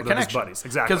relationship with his buddies.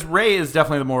 Exactly. Because Rey is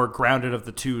definitely the more grounded of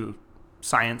the two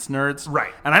science nerds.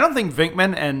 Right. And I don't think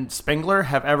Venkman and Spengler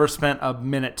have ever spent a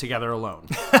minute together alone.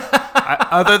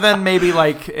 Other than maybe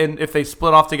like if they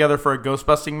split off together for a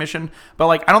ghost-busting mission. But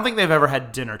like, I don't think they've ever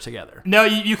had dinner together. No,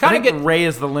 you kind of get... Rey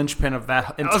is the linchpin of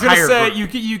that entire I was going to say, group.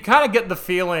 you kind of get the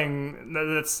feeling...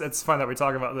 It's fun that we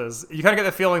talk about this. You kind of get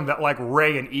the feeling that like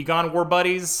Rey and Egon were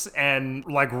buddies, and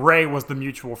like Rey was the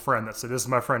mutual friend that said, this is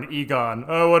my friend Egon.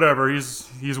 Oh, whatever.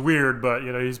 He's weird, but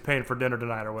he's paying for dinner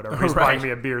tonight or whatever. He's buying me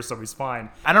a beer, so he's fine.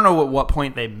 I don't know at what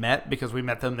point they met, because we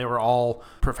met them. They were all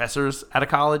professors at a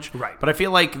college. Right. But I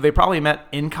feel like they probably met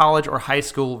in college or high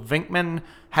school. Venkman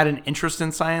had an interest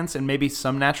in science and maybe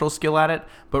some natural skill at it,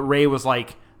 but Rey was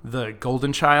like the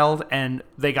golden child, and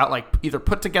they got like either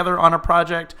put together on a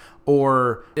project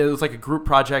or it was like a group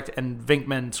project, and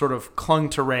Venkman sort of clung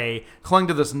to Rey, clung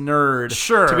to this nerd,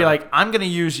 Sure, to be like, I'm going to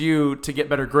use you to get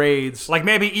better grades. Like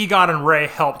maybe Egon and Rey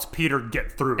helped Peter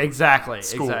get through Exactly.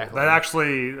 school. Exactly. That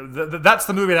actually, that's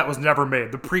the movie that was never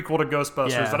made, the prequel to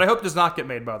Ghostbusters, Yeah. that I hope does not get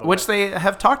made, by the way. Which they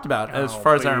have talked about, as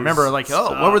far as I please remember. Like,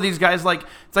 stop. what were these guys like?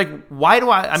 It's like, why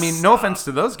do I mean, no offense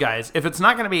to those guys. If it's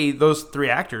not going to be those 3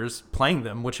 actors playing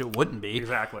them, which it wouldn't be.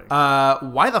 Exactly.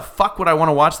 Why the fuck would I want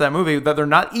to watch that movie that they're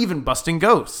not even busting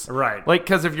ghosts? Right. Like,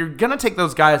 because if you're going to take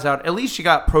those guys out, at least you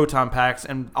got proton packs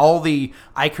and all the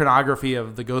iconography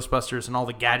of the Ghostbusters and all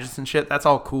the gadgets and shit. That's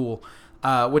all cool.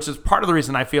 Which is part of the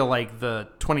reason I feel like the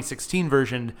 2016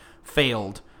 version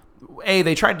failed.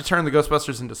 They tried to turn the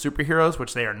Ghostbusters into superheroes,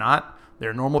 which they are not.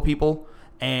 They're normal people,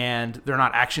 and they're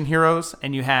not action heroes.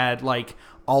 And you had, like,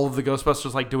 all of the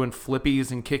Ghostbusters, like, doing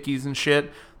flippies and kickies and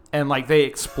shit. And, like, they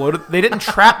exploded. They didn't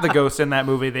trap the ghosts in that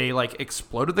movie. They, like,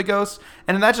 exploded the ghosts.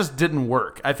 And that just didn't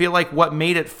work. I feel like what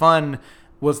made it fun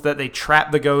was that they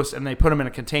trapped the ghosts and they put them in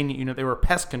a containment unit. They were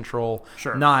pest control,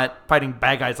 Sure. not fighting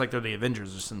bad guys like they're the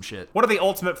Avengers or some shit. One of the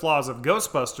ultimate flaws of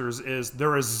Ghostbusters is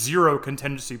there is zero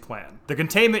contingency plan. The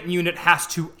containment unit has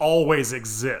to always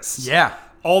exist. Yeah.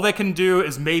 All they can do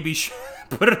is maybe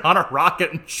put it on a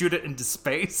rocket and shoot it into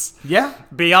space. Yeah.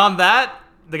 Beyond that,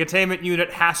 the containment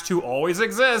unit has to always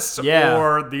exist, Yeah.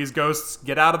 or these ghosts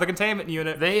get out of the containment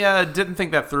unit. They didn't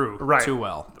think that through Right. too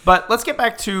well. But let's get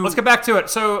back to... Let's get back to it.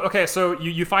 So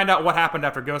you find out what happened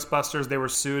after Ghostbusters. They were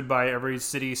sued by every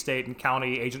city, state, and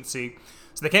county agency,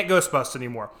 so they can't Ghostbust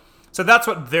anymore. So that's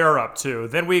what they're up to.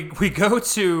 Then we go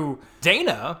to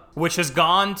Dana, which has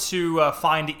gone to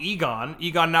find Egon.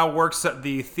 Egon now works at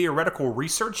the Theoretical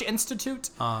Research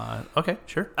Institute. Okay,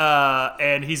 sure.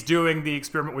 And he's doing the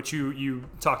experiment which you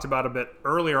talked about a bit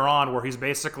earlier on, where he's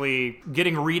basically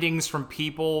getting readings from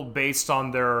people based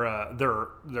on their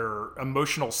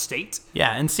emotional state.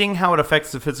 Yeah, and seeing how it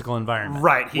affects the physical environment.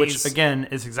 Right. Which, again,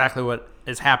 is exactly what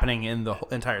is happening in the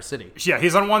entire city. Yeah,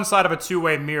 he's on one side of a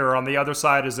two-way mirror. On the other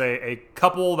side is a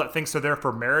couple that thinks they're there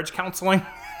for marriage counseling.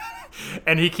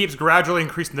 And he keeps gradually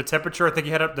increasing the temperature. I think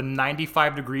he had up to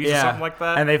 95 degrees or something like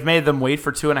that. And they've made them wait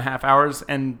for 2.5 hours.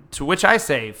 And to which I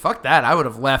say, fuck that. I would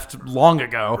have left long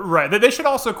ago. Right. They should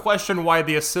also question why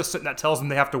the assistant that tells them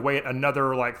they have to wait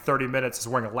another, 30 minutes is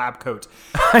wearing a lab coat.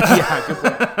 Yeah, good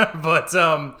point. But,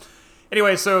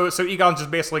 anyway, so Egon's just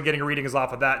basically getting readings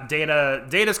off of that.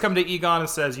 Dana's come to Egon and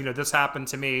says, this happened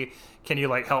to me. Can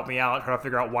you, help me out? Try to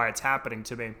figure out why it's happening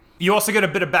to me. You also get a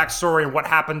bit of backstory on what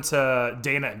happened to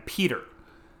Dana and Peter,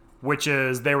 which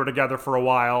is they were together for a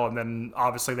while, and then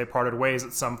obviously they parted ways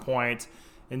at some point.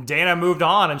 And Dana moved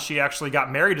on, and she actually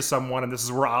got married to someone, and this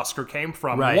is where Oscar came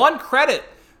from. Right. One credit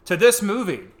to this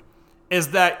movie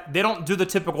is that they don't do the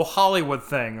typical Hollywood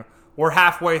thing, where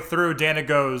halfway through Dana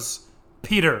goes,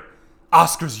 Peter,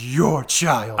 Oscar's your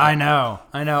child. I know.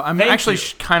 I'm Thank actually you.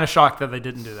 kind of shocked that they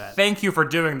didn't do that. Thank you for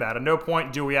doing that. At no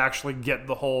point do we actually get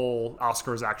the whole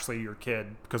Oscar's actually your kid,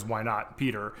 because why not,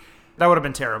 Peter? That would have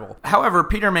been terrible. However,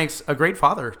 Peter makes a great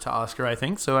father to Oscar, I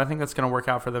think. So I think that's going to work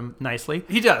out for them nicely.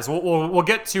 He does. We'll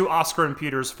get to Oscar and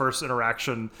Peter's first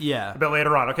interaction a bit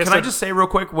later on. Okay. Can I just say real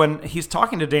quick, when he's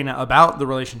talking to Dana about the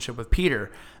relationship with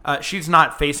Peter, she's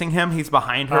not facing him. He's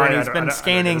behind her, and he's been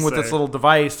scanning with this little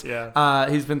device. Yeah.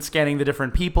 He's been scanning the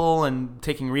different people and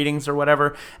taking readings or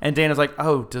whatever. And Dana's like,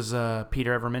 oh, does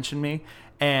Peter ever mention me?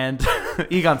 And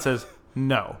Egon says,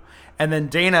 no. And then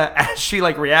Dana, as she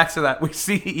like reacts to that, we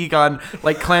see Egon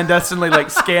like clandestinely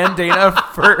like scan Dana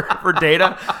for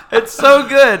data. It's so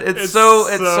good. It's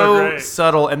so great.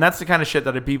 Subtle, and that's the kind of shit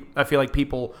that I feel like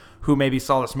people who maybe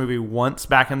saw this movie once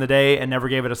back in the day and never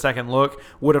gave it a second look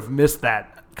would have missed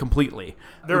that completely.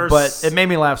 But it made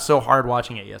me laugh so hard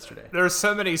watching it yesterday. There's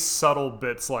so many subtle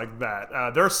bits like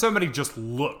that. There are so many just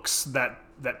looks that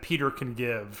Peter can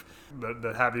give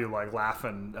that have you like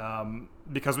laughing.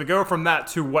 Because we go from that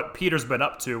to what Peter's been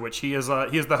up to, which he is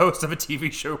the host of a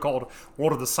TV show called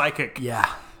World of the Psychic. Yeah.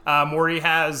 Where he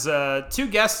has two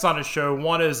guests on his show.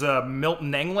 One is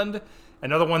Milton England.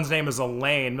 Another one's name is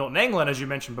Elaine. Milton England, as you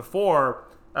mentioned before,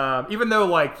 even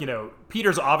though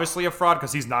Peter's obviously a fraud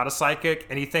because he's not a psychic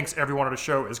and he thinks everyone on the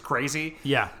show is crazy.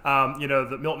 Yeah.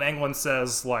 The Milton England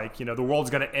says the world's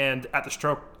going to end at the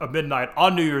stroke of midnight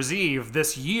on New Year's Eve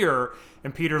this year.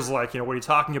 And Peter's like, what are you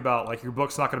talking about? Like, your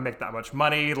book's not going to make that much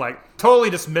money. Like, totally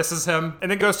dismisses him.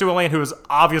 And then goes to Elaine, who is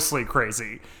obviously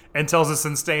crazy, and tells this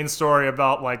insane story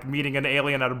about, like, meeting an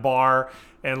alien at a bar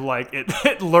and, like,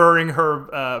 it luring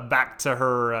her back to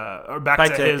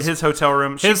his hotel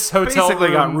room. She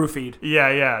basically got roofied.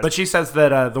 Yeah. But she says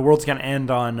that the world's going to end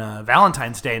on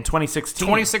Valentine's Day in 2016.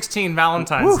 2016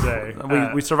 Valentine's Day.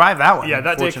 We survived that one. Yeah,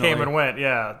 that day came and went,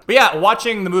 yeah. But yeah,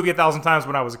 watching the movie 1,000 times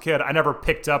when I was a kid, I never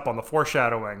picked up on the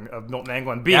foreshadowing of Milton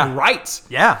England being right.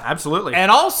 Yeah, absolutely.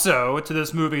 And also, to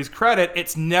this movie's credit,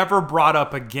 it's never brought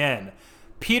up again.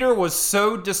 Peter was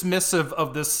so dismissive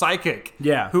of this psychic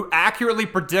who accurately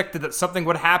predicted that something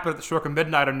would happen at the stroke of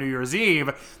midnight on New Year's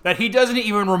Eve that he doesn't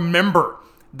even remember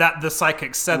that the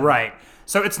psychic said that.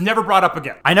 So it's never brought up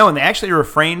again. I know, and they actually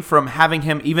refrained from having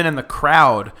him even in the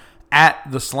crowd at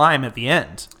the slime at the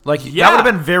end. Like, that would have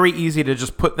been very easy to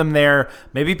just put them there.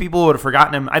 Maybe people would have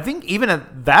forgotten him. I think even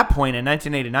at that point in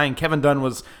 1989, Kevin Dunn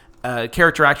was a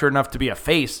character actor enough to be a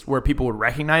face where people would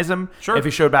recognize him if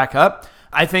he showed back up.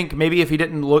 I think maybe if he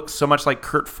didn't look so much like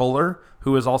Kurt Fuller,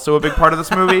 who is also a big part of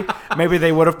this movie, maybe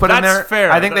they would have put him there. That's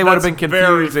fair. I think they would have been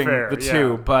confusing the two.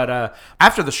 Yeah. But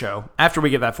after the show, after we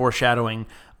get that foreshadowing,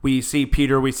 we see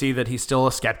Peter, we see that he's still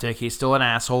a skeptic, he's still an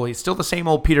asshole, he's still the same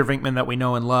old Peter Venkman that we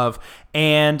know and love.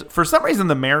 And for some reason,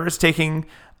 the mayor is taking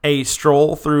a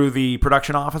stroll through the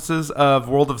production offices of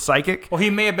World of Psychic. Well, he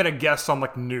may have been a guest on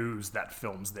like news that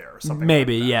films there or something.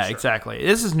 Maybe, like that. yeah, Sure. exactly.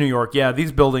 This is New York. Yeah,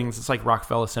 these buildings, it's like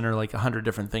Rockefeller Center, like 100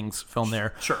 different things filmed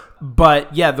there. Sure.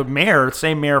 But yeah, the mayor,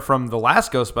 same mayor from the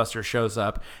last Ghostbusters shows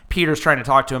up. Peter's trying to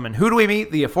talk to him, and who do we meet?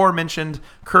 The aforementioned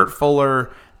Kurt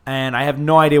Fuller. And I have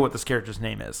no idea what this character's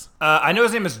name is. I know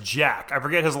his name is Jack. I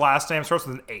forget his last name. Starts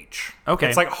with an H. Okay.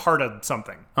 It's like Hearted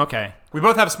something. Okay. We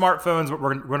both have smartphones, but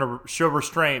we're going to show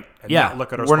restraint and not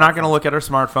look at our we're smartphones. not going to look at our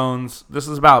smartphones. This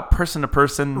is about person to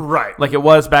person. Right. Like it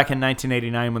was back in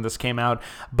 1989 when this came out.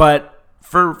 But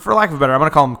for lack of a better, I'm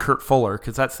going to call him Kurt Fuller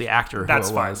because that's the actor That's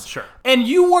who it fine. was. Sure. And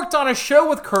you worked on a show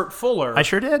with Kurt Fuller. I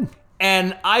sure did.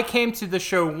 And I came to the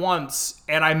show once,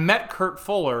 and I met Kurt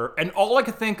Fuller, and all I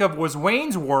could think of was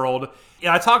Wayne's World.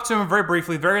 And I talked to him very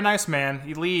briefly. Very nice man.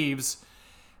 He leaves.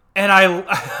 And I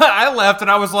I left, and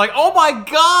I was like, oh, my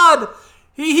God.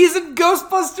 He's in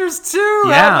Ghostbusters 2.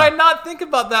 Yeah. How did I not think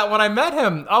about that when I met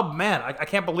him? Oh, man. I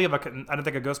can't believe I didn't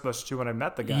think of Ghostbusters 2 when I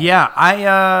met the guy. Yeah,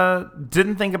 I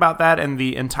didn't think about that in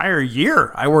the entire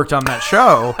year I worked on that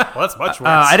show. Well, that's much worse.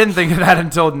 I didn't think of that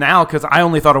until now because I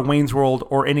only thought of Wayne's World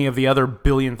or any of the other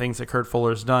billion things that Kurt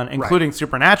Fuller's done, including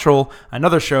Supernatural,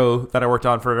 another show that I worked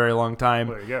on for a very long time.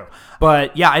 There you go.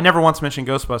 But yeah, I never once mentioned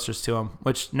Ghostbusters to him,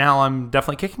 which now I'm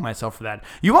definitely kicking myself for that.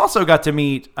 You also got to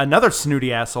meet another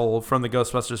snooty asshole from the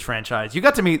Ghostbusters franchise. You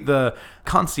got to meet the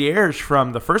concierge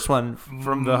from the first one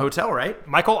from the hotel, right?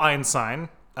 Michael Einstein.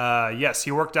 Yes,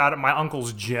 he worked out at my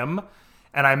uncle's gym.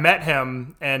 And I met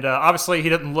him, and obviously he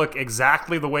didn't look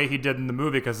exactly the way he did in the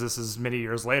movie because this is many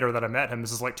years later that I met him.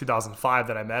 This is like 2005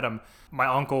 that I met him. My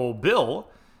uncle Bill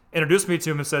introduced me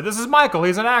to him and said, "This is Michael,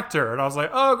 he's an actor." And I was like,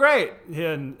 "Oh, great."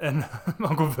 And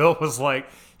Uncle Bill was like,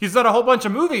 "He's done a whole bunch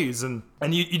of movies." And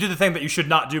you do the thing that you should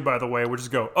not do, by the way, which is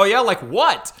go, "Oh yeah, like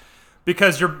what?"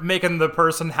 Because you're making the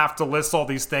person have to list all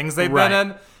these things they've been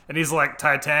in. And he's like,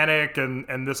 Titanic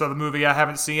and this other movie I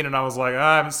haven't seen. And I was like,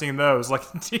 I haven't seen those. Like,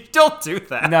 don't do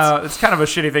that. No, it's kind of a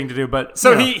shitty thing to do, but...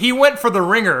 So he went for the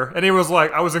ringer, and he was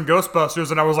like, I was in Ghostbusters,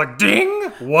 and I was like, ding?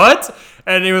 What?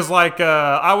 And he was like,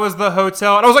 I was the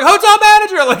hotel, and I was like, hotel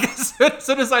manager! Like, as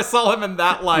soon as I saw him in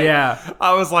that light,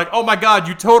 I was like, oh my god,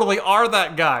 you totally are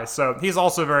that guy. So he's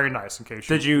also very nice, in case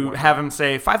Did you have him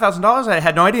say $5,000? I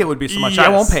had no idea it would be so much. Yes, I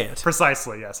won't pay it.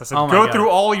 Precisely, yes. I said, Oh my go God. through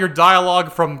all your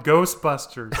dialogue from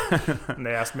Ghostbusters. And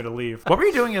they asked me to leave. What were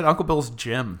you doing at Uncle Bill's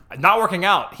gym? Not working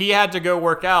out. He had to go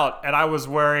work out, and I was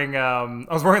wearing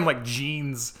like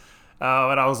jeans.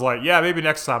 And I was like, yeah, maybe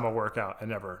next time I'll work out. I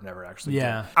never actually did.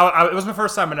 It was my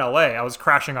first time in LA. I was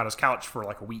crashing on his couch for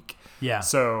like a week. Yeah.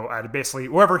 So I had basically,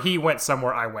 wherever he went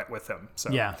somewhere, I went with him.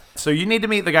 So Yeah. So you need to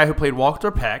meet the guy who played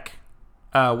Walter Peck,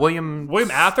 William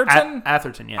Atherton?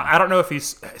 Atherton, yeah. I don't know if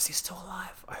is he still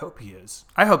alive? I hope he is.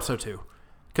 I hope so too.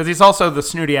 Because he's also the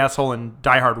snooty asshole in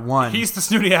Die Hard 1. He's the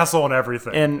snooty asshole in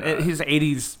everything. And he's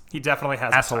 80s he definitely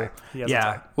has asshole. a type. He has a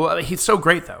type. Well, he's so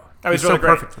great, though. Oh, he's really so great.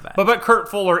 perfect for that. But Kurt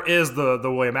Fuller is the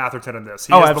William Atherton in this.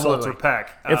 He is absolutely. the Walter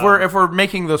Peck. If we're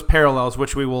making those parallels,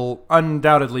 which we will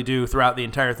undoubtedly do throughout the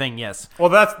entire thing, yes. Well,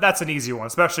 that's an easy one,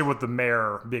 especially with the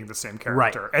mayor being the same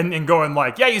character. Right. And going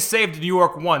like, yeah, you saved New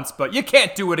York once, but you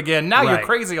can't do it again. Now you're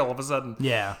crazy all of a sudden.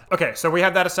 Yeah. Okay, so we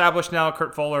have that established now.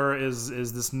 Kurt Fuller is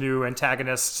this new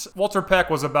antagonist. Walter Peck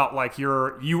was about like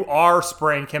you are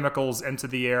spraying chemicals into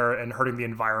the air and hurting the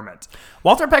environment.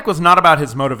 Walter Peck was not about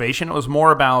his motivation. It was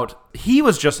more about he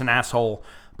was just an asshole.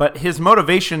 But his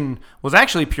motivation was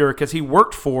actually pure because he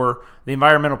worked for the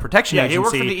Environmental Protection Agency. Yeah, he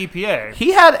worked for the EPA.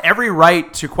 He had every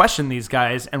right to question these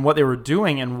guys and what they were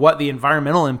doing and what the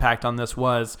environmental impact on this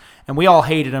was. And we all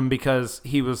hated him because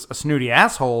he was a snooty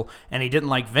asshole and he didn't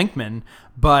like Venkman.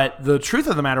 But the truth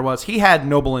of the matter was he had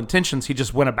noble intentions. He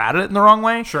just went about it in the wrong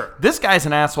way. Sure. This guy's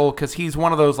an asshole because he's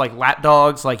one of those like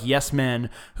lapdogs, like yes men,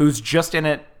 who's just in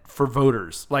it for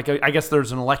voters. Like I guess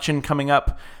there's an election coming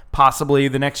up possibly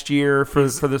the next year for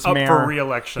this mayor. He's up for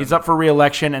re-election. He's up for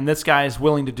re-election, and this guy is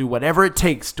willing to do whatever it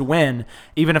takes to win,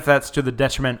 even if that's to the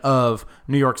detriment of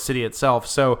New York City itself.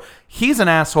 So he's an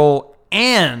asshole,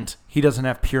 and he doesn't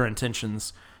have pure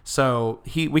intentions. So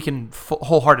we can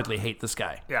wholeheartedly hate this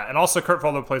guy. Yeah, and also Kurt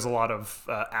Fuller plays a lot of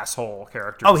asshole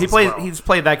characters. Oh, he's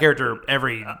played that character a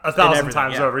 1,000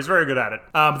 times over. He's very good at it.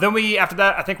 Then after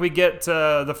that, I think we get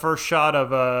the first shot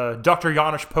of Dr.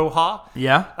 Janusz Poha.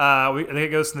 Yeah. I think it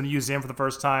goes to the museum for the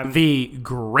first time. The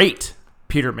great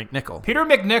Peter MacNicol. Peter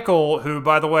MacNicol, who,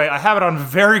 by the way, I have it on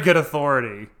very good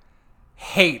authority,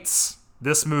 hates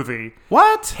this movie.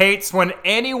 What? Hates when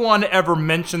anyone ever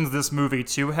mentions this movie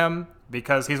to him.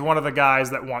 Because he's one of the guys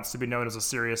that wants to be known as a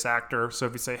serious actor. So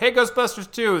if you say, hey, Ghostbusters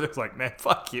 2, it's like, man,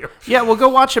 fuck you. Yeah, well, go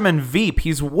watch him in Veep.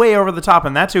 He's way over the top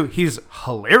in that, too. He's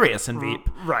hilarious in Veep.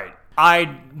 Right.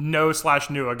 I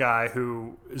knew a guy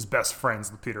who is best friends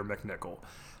with Peter MacNicol.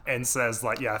 And says,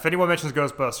 like, yeah, if anyone mentions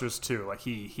Ghostbusters 2, like,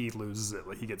 he loses it.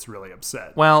 Like, he gets really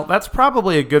upset. Well, that's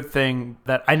probably a good thing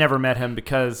that I never met him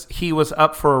because he was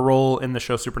up for a role in the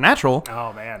show Supernatural.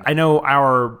 Oh, man. I know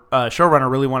our showrunner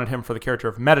really wanted him for the character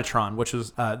of Metatron, which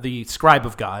is the scribe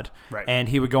of God. Right. And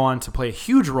he would go on to play a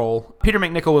huge role. Peter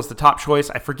MacNicol was the top choice.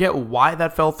 I forget why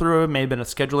that fell through. It may have been a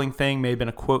scheduling thing, may have been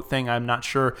a quote thing. I'm not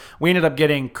sure. We ended up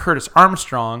getting Curtis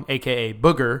Armstrong, a.k.a.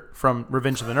 Booger, from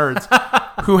Revenge of the Nerds,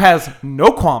 who has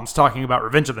no qualms talking about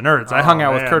Revenge of the Nerds. I hung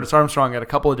out with Curtis Armstrong at a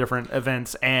couple of different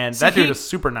events, and that dude is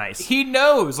super nice. He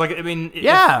knows. Like, I mean,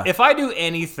 yeah. If I do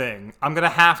anything, I'm going to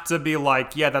have to be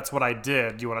like, yeah, that's what I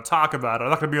did. Do you want to talk about it? I'm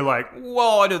not going to be like,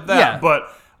 well, I did that,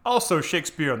 but also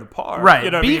Shakespeare in the Park. Right. You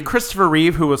know be Christopher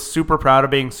Reeve, who was super proud of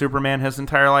being Superman his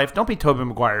entire life. Don't be Tobey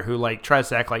Maguire, who like tries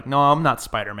to act like, no, I'm not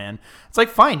Spider-Man. It's like,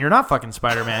 fine, you're not fucking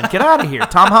Spider-Man. Get out of here.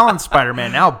 Tom Holland's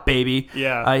Spider-Man now, baby.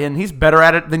 Yeah. And he's better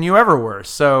at it than you ever were.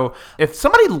 So if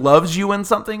somebody loves you in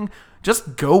something,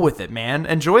 just go with it, man.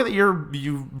 Enjoy that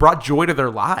you brought joy to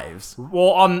their lives.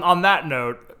 Well, on that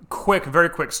note, very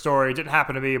quick story. It didn't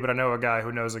happen to me, but I know a guy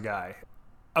who knows a guy.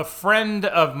 A friend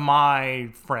of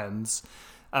my friends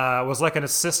was like an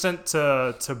assistant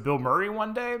to Bill Murray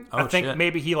one day. I think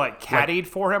maybe he like caddied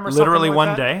for him or something. Literally like one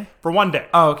that. day? For one day.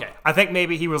 Oh, okay. I think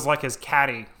maybe he was like his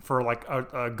caddy for like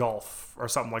a golf or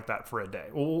something like that for a day.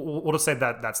 We'll just say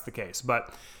that's the case.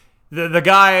 But the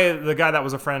guy that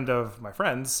was a friend of my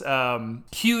friend's,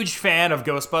 huge fan of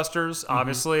Ghostbusters,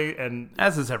 obviously, and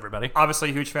as is everybody.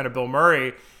 Obviously, a huge fan of Bill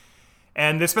Murray.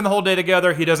 And they spend the whole day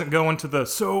together. He doesn't go into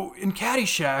in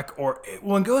Caddyshack or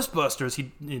in Ghostbusters.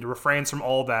 He refrains from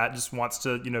all that. Just wants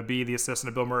to be the assistant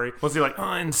of Bill Murray. Was he like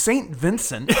in St.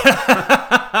 Vincent?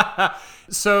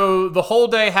 So the whole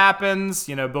day happens.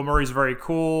 You know, Bill Murray's very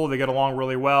cool. They get along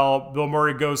really well. Bill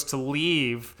Murray goes to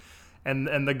leave,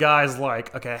 and the guy's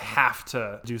like, okay, I have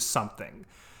to do something.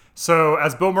 So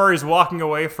as Bill Murray's walking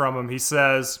away from him, he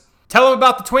says, tell him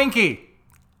about the Twinkie.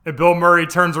 And Bill Murray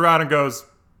turns around and goes,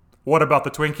 what about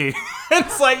the Twinkie?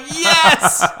 It's like,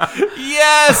 yes!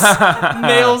 Yes!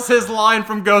 Nails his line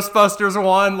from Ghostbusters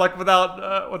 1, like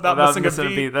without missing a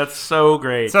beat. That's so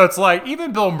great. So it's like,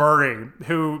 even Bill Murray,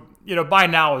 who, you know, by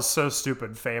now is so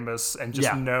stupid famous and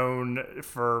just known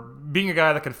for being a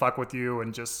guy that can fuck with you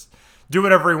and just do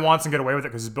whatever he wants and get away with it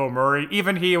because he's Bill Murray.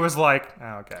 Even he was like,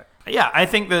 oh, okay. Yeah, I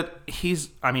think that he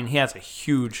has a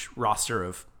huge roster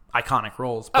of iconic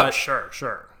roles. But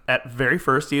sure. At very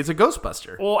first, he is a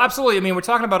Ghostbuster. Well, absolutely. I mean, we're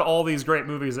talking about all these great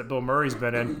movies that Bill Murray's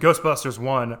been in. Ghostbusters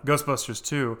 1, Ghostbusters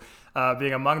 2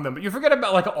 being among them. But you forget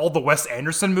about like all the Wes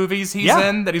Anderson movies he's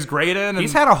in that he's great in. And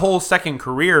he's had a whole second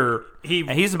career,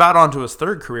 and he's about on to his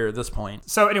third career at this point.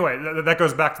 So anyway, that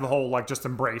goes back to the whole like just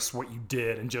embrace what you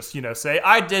did and just, you know, say,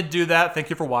 I did do that. Thank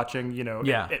you for watching. You know,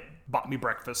 it bought me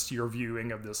breakfast, your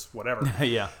viewing of this, whatever.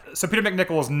 Yeah. So Peter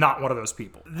McNichol is not one of those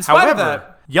people.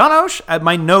 However, Janosz,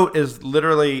 my note is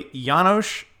literally,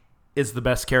 Janosz is the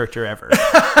best character ever.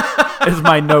 Is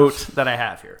my note that I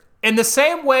have here. In the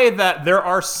same way that there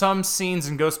are some scenes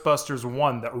in Ghostbusters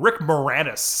 1 that Rick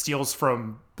Moranis steals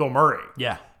from Bill Murray.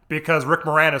 Yeah. Because Rick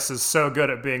Moranis is so good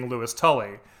at being Louis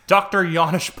Tully. Dr.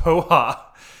 Janusz Poha,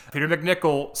 Peter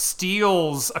McNichol,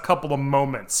 steals a couple of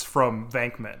moments from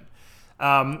Venkman.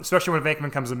 Especially when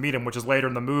Venkman comes to meet him, which is later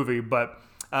in the movie, but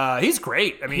he's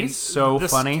great. I mean, he's so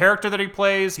funny. This character that he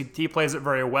plays, he plays it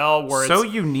very well. Where so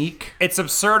unique. It's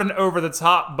absurd and over the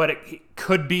top, but it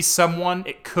could be someone.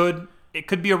 It could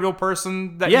be a real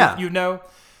person that you know.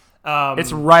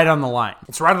 It's right on the line.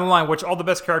 It's right on the line, which all the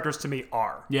best characters to me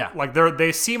are. Yeah. Like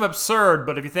they seem absurd,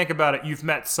 but if you think about it, you've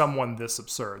met someone this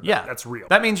absurd. That's real.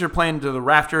 That means you're playing to the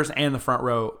rafters and the front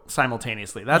row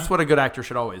simultaneously. That's what a good actor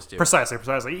should always do.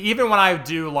 Precisely. Even when I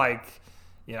do like,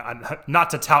 you know, not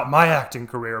to tout my acting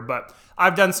career, but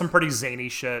I've done some pretty zany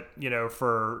shit, you know,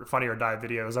 for Funny or Die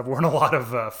videos. I've worn a lot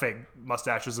of fake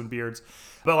mustaches and beards.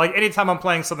 But like anytime I'm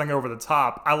playing something over the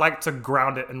top, I like to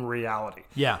ground it in reality.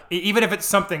 Yeah. Even if it's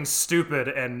something stupid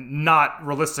and not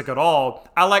realistic at all,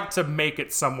 I like to make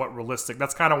it somewhat realistic.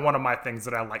 That's kind of one of my things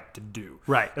that I like to do.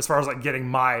 Right. As far as like getting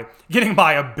my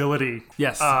ability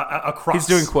across. He's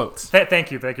doing quotes.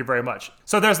 Thank you very much.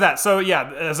 So there's that. So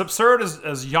yeah, as absurd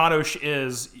as Janosz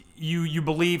is, you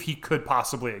believe he could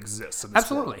possibly exist in this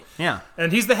Absolutely, world. yeah.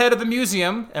 And he's the head of the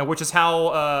museum, which is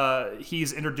how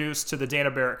he's introduced to the Dana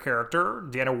Barrett character.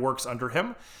 Dana works under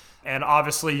him. And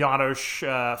obviously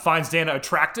Janosz finds Dana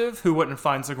attractive. Who wouldn't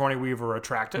find Sigourney Weaver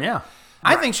attractive? Yeah.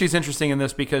 I think she's interesting in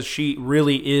this because she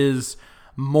really is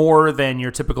more than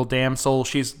your typical damsel.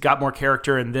 She's got more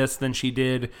character in this than she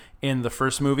did in the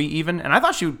first movie even. And I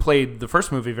thought she played the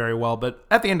first movie very well, but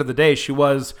at the end of the day, she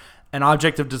was an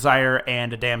object of desire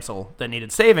and a damsel that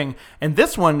needed saving. And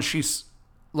this one, she's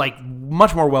like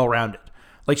much more well-rounded.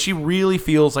 Like she really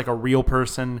feels like a real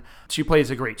person. She plays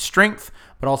a great strength,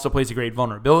 but also plays a great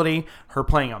vulnerability. Her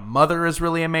playing a mother is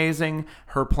really amazing.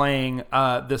 Her playing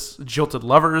this jilted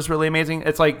lover is really amazing.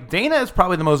 It's like Dana is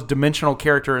probably the most dimensional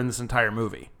character in this entire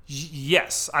movie.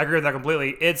 Yes, I agree with that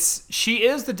completely. She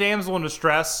is the damsel in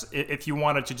distress if you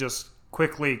wanted to just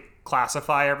quickly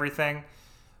classify everything.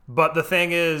 But the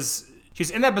thing is,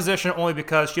 she's in that position only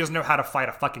because she doesn't know how to fight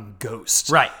a fucking ghost.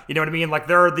 Right. You know what I mean? Like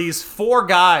there are these 4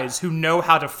 guys who know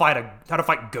how to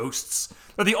fight ghosts.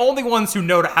 They're the only ones who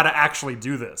know how to actually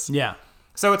do this. Yeah.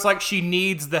 So it's like she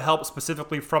needs the help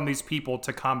specifically from these people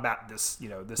to combat this, you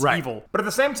know, this evil. But at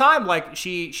the same time, like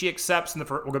she accepts we'll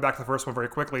go back to the first one very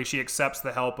quickly. She accepts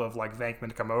the help of like Venkman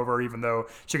to come over, even though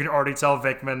she can already tell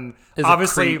Venkman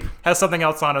obviously has something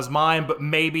else on his mind, but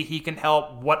maybe he can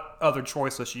help. What other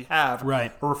choice does she have?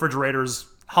 Right. Her refrigerator's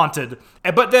haunted.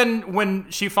 But then when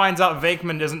she finds out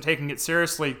Venkman isn't taking it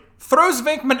seriously, throws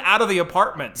Venkman out of the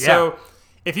apartment. Yeah. So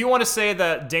if you want to say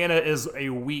that Dana is a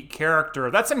weak character,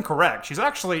 that's incorrect. She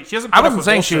doesn't put up with I wasn't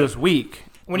saying bullshit. she was weak.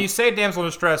 When you say damsel in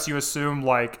distress, you assume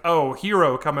like, oh,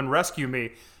 hero, come and rescue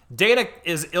me. Dana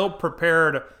is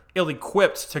ill-prepared,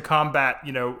 ill-equipped to combat,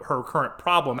 you know, her current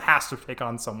problem, has to take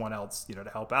on someone else, you know, to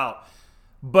help out.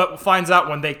 But finds out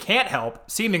when they can't help,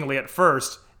 seemingly at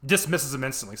first, dismisses him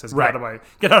instantly, says,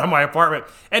 get out of my apartment.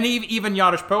 And even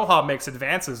Janusz Poha makes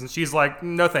advances, and she's like,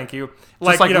 no, thank you.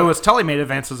 Just like Louis Tully made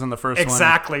advances in the first one.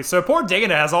 Exactly. So poor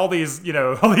Dana has all these, you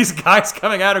know, all these guys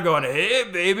coming at her going, hey,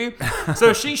 baby.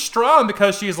 So she's strong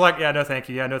because she's like, yeah, no, thank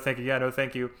you. Yeah, no, thank you. Yeah, no,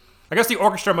 thank you. I guess the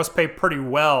orchestra must pay pretty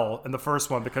well in the first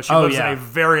one because she Oh, lives yeah. in a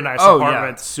very nice Oh,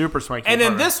 apartment. yeah. Super swanky And in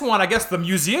apartment. this one, I guess the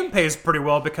museum pays pretty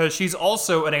well because she's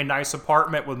also in a nice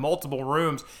apartment with multiple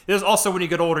rooms. It is also when you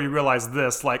get older, you realize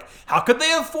this. Like, how could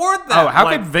they afford that? Oh, how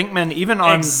like, could Venkman, even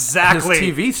on Exactly.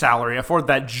 his TV salary, afford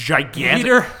that gigantic?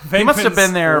 Peter He must have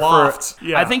been there Venkman's for. loft.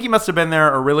 Yeah. I think he must have been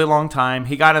there a really long time.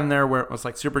 He got in there where it was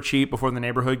like super cheap before the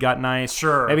neighborhood got nice.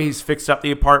 Sure. Maybe he's fixed up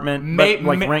the apartment, but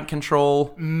like rent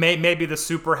control. Maybe the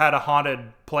super had a haunted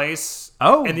place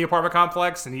in the apartment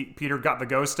complex, and Peter got the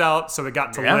ghost out, so they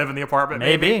got to live in the apartment.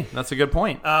 Maybe that's a good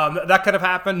point. That could have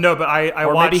happened. No, but I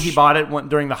Or watched, maybe he bought it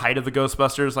during the height of the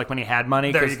Ghostbusters, like when he had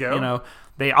money. There you go. You know,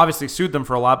 they obviously sued them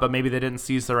for a lot, but maybe they didn't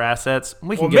seize their assets.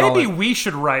 We can Well, get all maybe that. we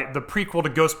should write the prequel to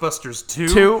Ghostbusters 2.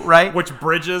 2, right? Which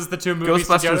bridges the two movies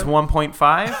Ghostbusters together.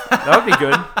 1.5. That would be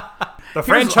good. The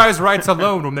franchise rights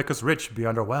alone will make us rich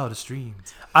beyond our wildest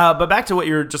dreams. But back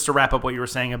to just to wrap up what you were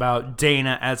saying about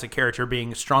Dana as a character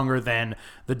being stronger than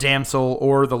the damsel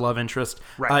or the love interest.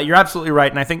 Right. You're absolutely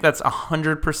right, and I think that's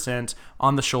 100%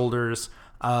 on the shoulders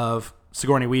of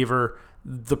Sigourney Weaver,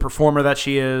 the performer that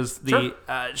she is. Sure.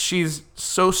 She's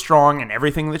so strong in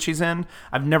everything that she's in.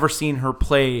 I've never seen her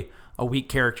play a weak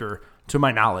character. To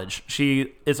my knowledge,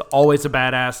 she is always a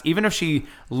badass. Even if she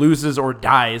loses or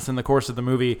dies in the course of the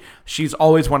movie, she's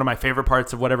always one of my favorite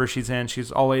parts of whatever she's in. She's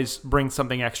always brings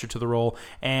something extra to the role.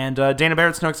 And Dana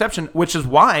Barrett's no exception, which is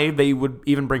why they would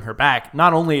even bring her back.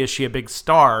 Not only is she a big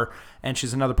star, and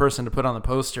she's another person to put on the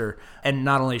poster, and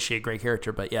not only is she a great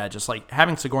character, but yeah, just like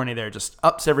having Sigourney there just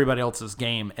ups everybody else's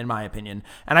game, in my opinion.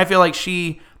 And I feel like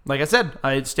she, like I said,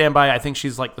 I stand by, I think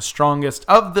she's like the strongest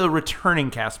of the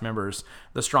returning cast members,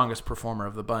 the strongest performer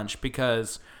of the bunch,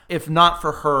 because if not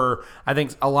for her, I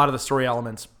think a lot of the story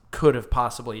elements could have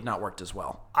possibly not worked as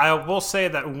well. I will say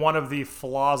that one of the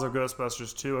flaws of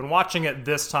Ghostbusters 2, and watching it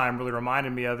this time really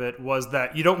reminded me of it, was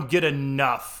that you don't get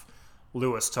enough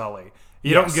Louis Tully.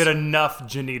 You don't get enough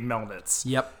Janine Melnitz.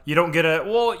 Yep. You don't get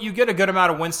you get a good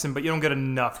amount of Winston, but you don't get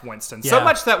enough Winston. Yeah. So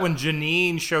much that when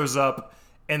Janine shows up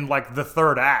in like the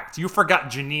third act, you forgot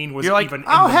Janine was You're like, even in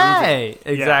oh, the hey!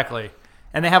 movie. Exactly.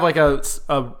 And they have like a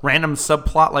random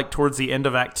subplot like towards the end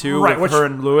of Act 2 Right, with her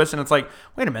and Lewis, and it's like,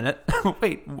 wait a minute,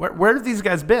 wait, where have these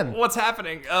guys been? What's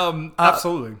happening?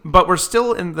 Absolutely. But we're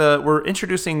still we're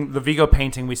introducing the Vigo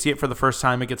painting. We see it for the first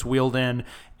time. It gets wheeled in,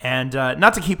 and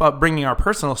not to keep up bringing our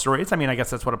personal stories. I mean, I guess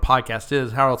that's what a podcast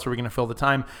is. How else are we going to fill the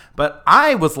time? But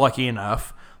I was lucky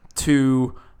enough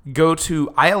to go to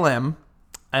ILM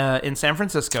in San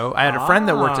Francisco. I had a friend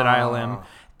that worked at ILM.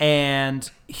 And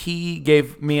he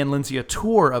gave me and Lindsay a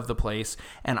tour of the place,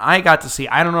 and I got to see,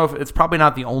 I don't know if it's probably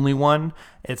not the only one,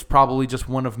 it's probably just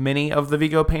one of many of the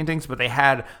Vigo paintings, but they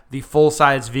had the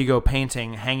full-size Vigo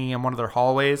painting hanging in one of their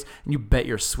hallways, and you bet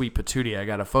your sweet patootie I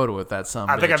got a photo with that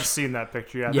I think I've seen that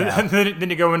picture, yeah. Yeah. Then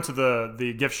you go into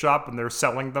the gift shop, and they're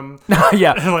selling them.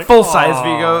 Yeah, Like, full-size "Aw,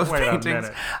 Vigo wait a paintings.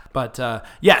 minute." But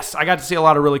yes, I got to see a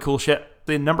lot of really cool shit.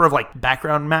 The number of like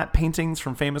background matte paintings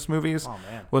from famous movies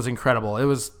was incredible. It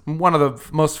was one of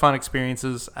the most fun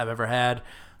experiences I've ever had.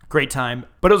 Great time.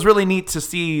 But it was really neat to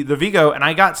see the Vigo, and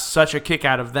I got such a kick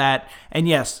out of that. And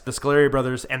yes, the Scoleri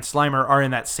brothers and Slimer are in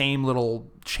that same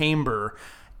little chamber,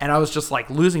 and I was just like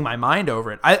losing my mind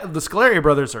over it. The Scoleri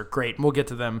brothers are great, and we'll get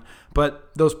to them,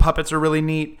 but those puppets are really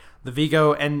neat. The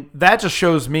Vigo, and that just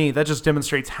shows me, that just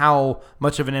demonstrates how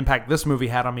much of an impact this movie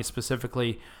had on me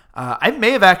specifically. I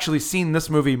may have actually seen this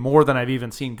movie more than I've even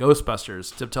seen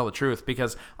Ghostbusters, to tell the truth,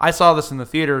 because I saw this in the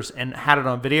theaters and had it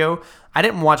on video. I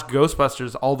didn't watch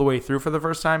Ghostbusters all the way through for the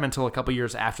first time until a couple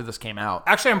years after this came out.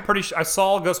 Actually, I'm pretty sure I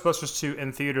saw Ghostbusters 2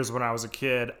 in theaters when I was a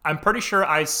kid. I'm pretty sure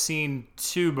I seen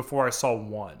 2 before I saw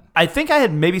 1. I think I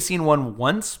had maybe seen 1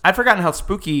 once. I'd forgotten how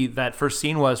spooky that first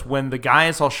scene was when the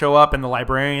guys all show up and the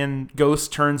librarian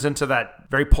ghost turns into that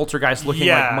very poltergeist-looking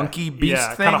like monkey beast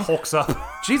thing. kind of hulks up.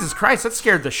 Jesus Christ, that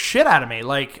scared the shit out of me.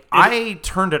 Like, I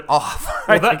turned it off,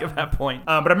 I think, at that point.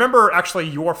 But I remember actually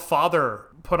your father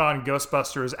put on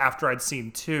Ghostbusters after I'd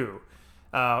seen 2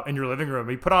 in your living room.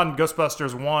 He put on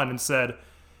Ghostbusters 1 and said,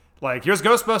 like, here's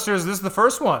Ghostbusters, this is the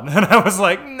first one. And I was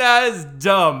like, nah, it's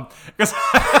dumb. Because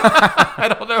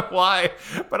I don't know why,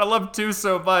 but I love 2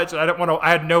 so much. And I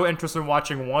had no interest in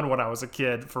watching 1 when I was a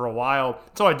kid for a while.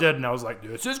 So I did, and I was like,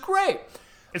 this is great.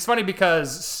 It's funny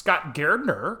because Scott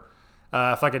Gardner,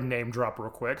 if I could name drop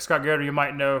real quick, Scott Gardner you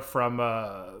might know from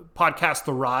podcast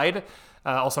The Ride.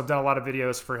 Also, I've done a lot of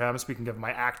videos for him, speaking of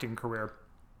my acting career.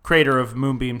 Creator of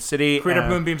Moonbeam City. Creator of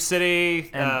Moonbeam City.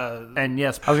 And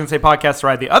yes, I was going to say Podcast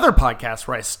Ride, the other podcast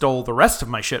where I stole the rest of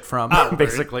my shit from,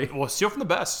 basically. Well, steal from the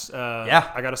best.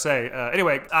 Yeah. I got to say.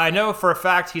 Anyway, I know for a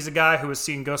fact he's a guy who has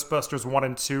seen Ghostbusters 1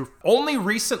 and 2 only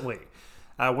recently.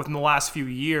 within the last few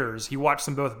years. He watched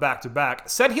them both back to back.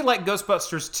 Said he liked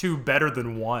Ghostbusters 2 better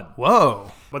than 1.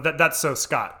 Whoa. But that's so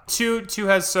Scott. 2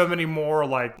 has so many more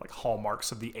like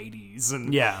hallmarks of the 80s,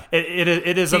 and Yeah.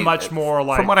 it is a much more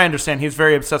like. From what I understand, he's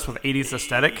very obsessed with 80s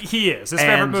aesthetic. He is. His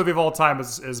favorite movie of all time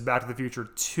is Back to the Future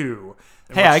 2.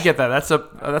 Hey, I get that.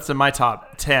 That's in my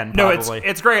top 10. No, Probably.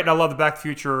 it's great, and I love the Back to the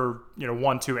Future,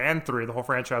 1, 2, and 3. The whole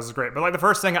franchise is great. But like the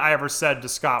first thing I ever said to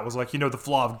Scott was like, the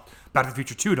flaw of Back to the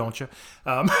Future 2, don't you?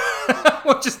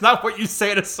 Which is not what you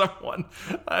say to someone.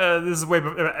 This is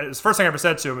the first thing I ever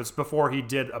said to him. It's before he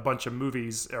did a bunch of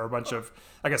movies or a bunch of,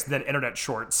 I guess, then internet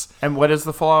shorts. And what is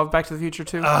the flaw of Back to the Future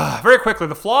 2? Very quickly,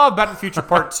 the flaw of Back to the Future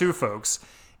Part 2, folks,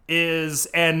 is,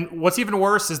 and what's even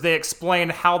worse is they explain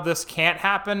how this can't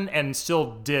happen and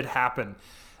still did happen.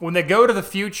 When they go to the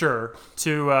future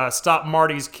to stop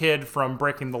Marty's kid from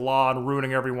breaking the law and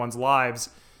ruining everyone's lives,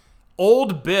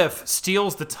 old Biff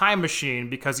steals the time machine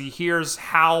because he hears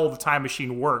how the time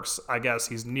machine works. I guess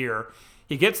he's near.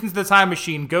 He gets into the time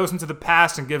machine, goes into the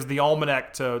past, and gives the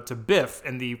almanac to Biff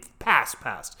in the past.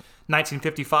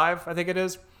 1955, I think it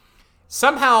is.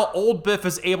 Somehow, old Biff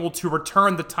is able to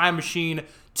return the time machine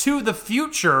to the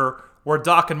future where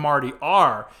Doc and Marty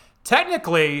are.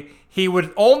 Technically, he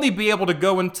would only be able to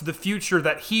go into the future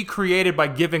that he created by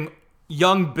giving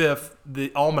young Biff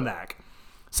the almanac.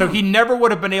 So he never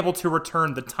would have been able to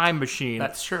return the time machine.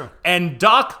 That's true. And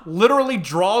Doc literally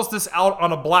draws this out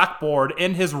on a blackboard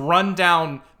in his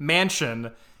rundown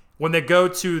mansion when they go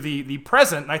to the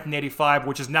present, 1985,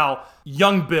 which is now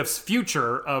young Biff's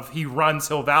future of he runs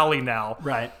Hill Valley now.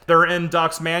 Right. They're in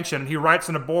Doc's mansion, and he writes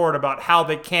on a board about how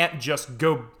they can't just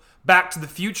go back to the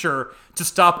future to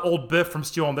stop old Biff from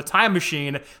stealing the time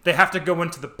machine. They have to go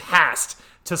into the past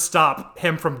to stop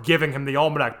him from giving him the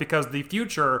almanac because the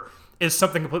future is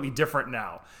something completely different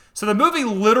now. So the movie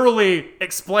literally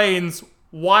explains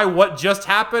why what just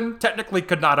happened technically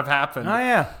could not have happened. Oh,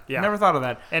 yeah. Never thought of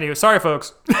that. Anyway, sorry,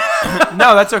 folks.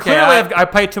 No, that's okay. Clearly, I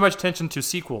pay too much attention to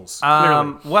sequels.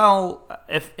 Clearly. Well,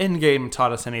 if Endgame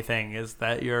taught us anything, is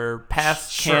that your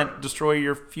past Sure. can't destroy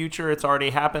your future. It's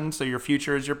already happened, so your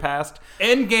future is your past.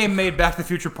 Endgame made Back to the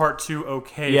Future Part 2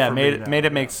 okay. Yeah, for made me it made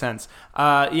it make sense.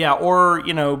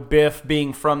 Or Biff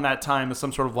being from that time is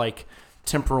some sort of like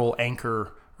temporal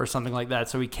anchor or something like that,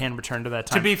 so he can return to that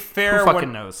time. To be fair, who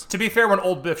fucking knows? To be fair, when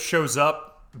old Biff shows up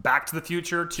Back to the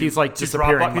Future, He's, like, to drop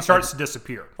disappearing. off, he starts to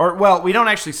disappear. Or well, we don't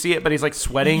actually see it, but he's like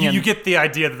sweating. You get the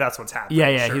idea that that's what's happening.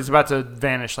 Yeah, sure. he's about to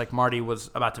vanish, like Marty was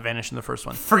about to vanish in the first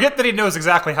one. Forget that he knows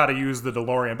exactly how to use the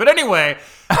DeLorean. But anyway,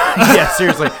 Yeah,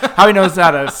 seriously, how he knows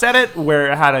how to set it,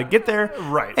 how to get there.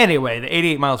 Right. Anyway, the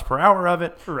 88 miles per hour of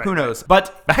it. Right, Who knows?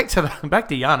 But back to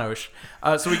Janosch.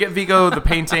 So we get Vigo the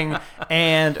painting,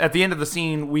 and at the end of the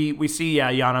scene, we see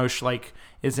Janosch like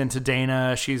is into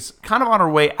Dana. She's kind of on her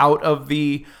way out of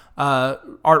the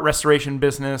art restoration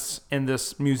business in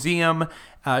this museum.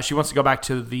 She wants to go back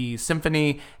to the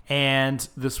symphony, and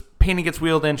this painting gets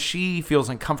wheeled in. She feels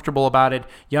uncomfortable about it.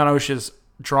 Janosch is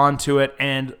drawn to it,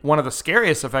 and one of the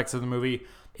scariest effects of the movie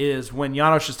is when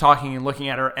Janosch is talking and looking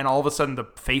at her, and all of a sudden the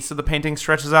face of the painting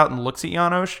stretches out and looks at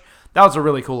Janosch. That was a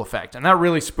really cool effect, and that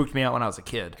really spooked me out when I was a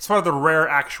kid. it's one of the rare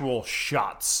actual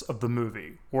shots of the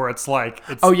movie where it's like...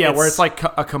 where it's like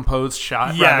a composed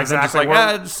shot. Yeah, rather than exactly. just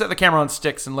like, just set the camera on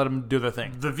sticks and let them do their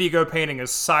thing. The Vigo painting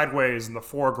is sideways in the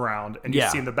foreground, and you Yeah.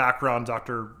 see in the background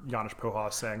Dr. Janusz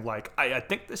Poha saying, like, I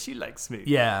think that she likes me.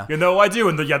 Yeah. I do.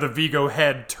 And the Vigo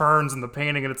head turns in the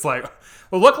painting, and it's like,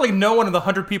 well, luckily no one of the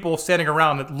 100 people standing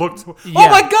around that looked, oh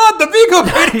my God, the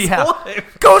Vigo painting's Yeah.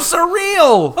 alive. Ghosts are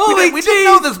real! Holy we didn't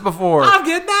know this before. I'm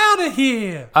getting out of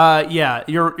here. Yeah,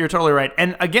 you're totally right.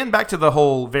 And again, back to the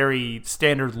whole very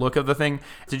standard look of the thing.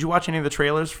 Did you watch any of the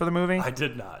trailers for the movie? I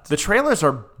did not. The trailers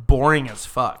are boring as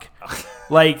fuck.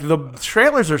 Like, the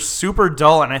trailers are super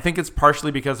dull, and I think it's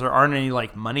partially because there aren't any,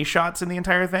 like, money shots in the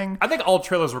entire thing. I think all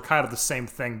trailers were kind of the same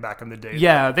thing back in the day.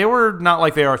 Yeah, they were not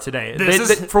like they are today. This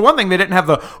is- For one thing, they didn't have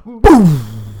the boom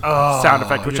sound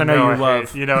effect, which I know you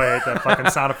love. I hate that fucking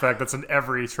sound effect that's in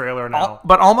every trailer now.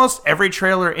 But almost every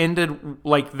trailer ended,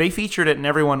 like, they featured it in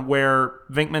everyone where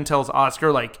Venkman tells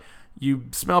Oscar, like, you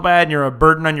smell bad and you're a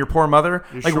burden on your poor mother.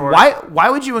 Like, sure? why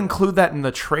would you include that in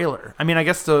the trailer? I mean, I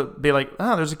guess to be like,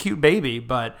 oh, there's a cute baby,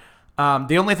 but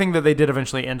the only thing that they did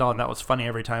eventually end on that was funny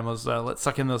every time was, let's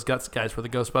suck in those guts, guys, for the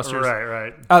Ghostbusters.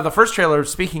 Right. The first trailer,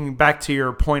 speaking back to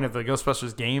your point of the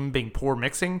Ghostbusters game being poor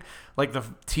mixing, like the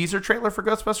teaser trailer for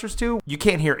Ghostbusters 2, you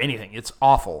can't hear anything. It's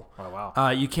awful. Oh, wow.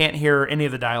 You can't hear any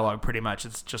of the dialogue pretty much.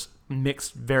 It's just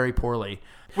mixed very poorly.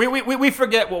 We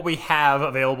forget what we have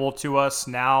available to us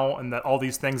now, and that all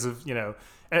these things have,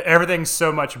 Everything's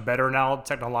so much better now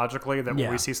technologically that when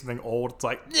Yeah. we see something old, it's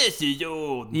like, this is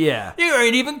old. Yeah. There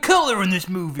ain't even color in this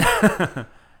movie.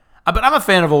 But I'm a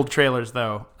fan of old trailers,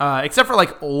 though. Except for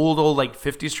like old like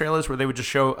 50s trailers where they would just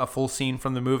show a full scene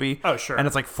from the movie. Oh, sure. And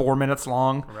it's like 4 minutes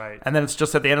long. Right. And then it's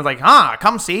just at the end, it's like,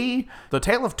 come see The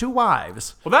Tale of Two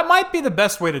Wives. Well, that might be the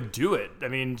best way to do it. I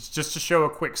mean, just to show a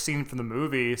quick scene from the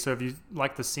movie. So if you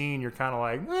like the scene, you're kind of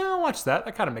like, I'll watch that.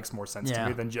 That kind of makes more sense to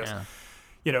me than just,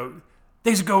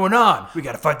 things are going on. We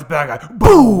got to fight the bad guy.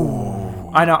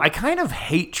 Boom! I know. I kind of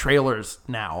hate trailers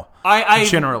now.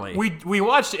 Generally. We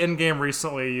watched Endgame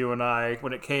recently, you and I,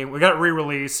 when it came. We got it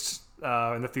re-released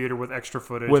in the theater with extra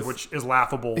footage, which is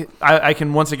laughable. I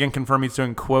can once again confirm he's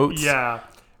doing quotes. Yeah,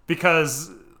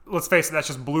 because let's face it, that's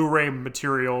just Blu-ray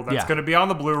material that's Yeah. going to be on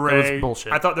the Blu-ray. It was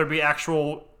bullshit. I thought there'd be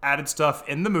actual added stuff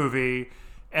in the movie.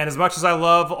 And as much as I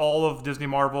love all of Disney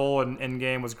Marvel and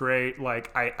Endgame was great,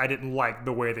 like I didn't like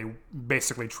the way they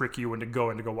basically trick you into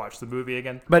going to go watch the movie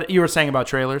again. But you were saying about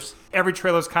trailers? Every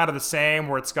trailer's kind of the same,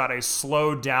 where it's got a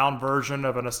slowed down version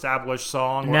of an established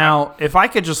song. Now, if I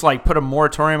could just like put a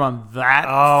moratorium on that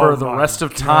Oh for the my rest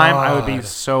of time, I would be God.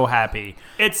 so happy.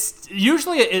 It's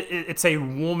usually it's a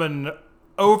woman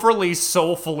overly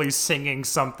soulfully singing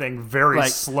something very Like,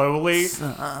 slowly.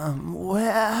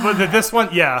 Well, But this one,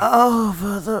 yeah.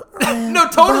 over the No,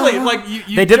 totally. Like you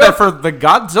They did that for the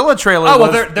Godzilla trailer. Oh,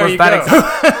 well, was there you that go.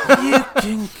 You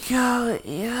can go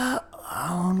your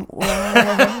own way.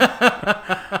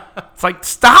 It's like,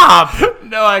 stop!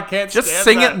 No, I can't Just stand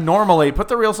sing that. it normally. Put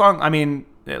the real song. I mean,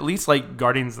 at least like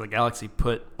Guardians of the Galaxy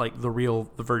put like the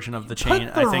version of the chain.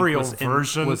 Put the I think real was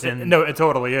version. was in. No, it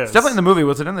totally is. It's definitely in the movie.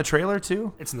 Was it in the trailer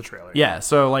too? It's in the trailer. Yeah.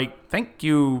 So like, thank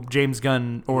you, James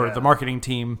Gunn, or Yeah. the marketing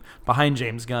team behind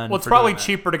James Gunn. Well, it's for probably doing that.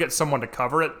 cheaper to get someone to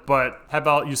cover it, but how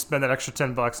about you spend that extra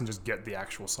 $10 and just get the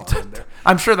actual song in there?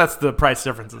 I'm sure that's the price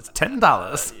difference. It's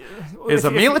 $10. Is a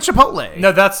If- meal at Chipotle.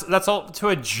 No, that's all to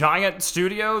a giant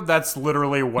studio. That's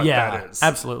literally what that is.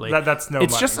 Absolutely. That's no.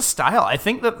 It's money. just a style. I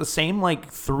think that the same like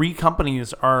 3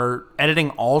 companies are editing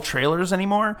all trailers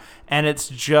anymore, and it's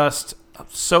just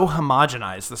so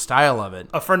homogenized, the style of it.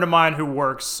 A friend of mine who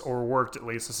works or worked at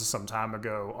least this is some time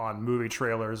ago on movie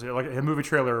trailers, like a movie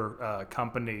trailer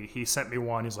company. He sent me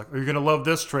one. He's like, "Are you gonna love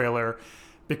this trailer?"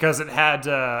 Because it had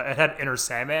Enter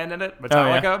Sandman in it,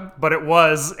 Metallica, but it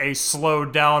was a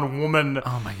slowed down woman.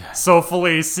 Oh my God.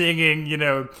 Soulfully singing,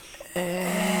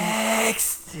 Exit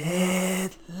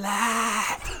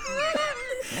light.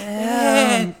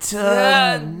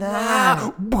 Enter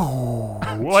now.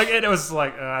 like it was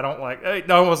like I don't like.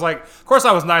 No one was like. Of course,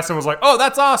 I was nice and was like, "Oh,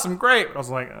 that's awesome, great." But I was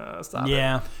like, "Stop it."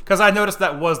 Yeah. Because I noticed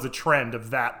that was the trend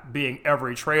of that being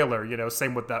every trailer.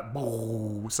 Same with that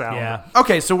boo sound. Yeah.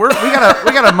 Okay, so we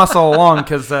gotta muscle along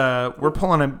because we're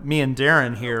pulling me and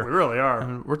Darren We here. really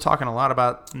are. We're talking a lot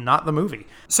about not the movie.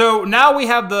 So now we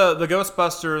have the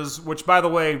Ghostbusters, which, by the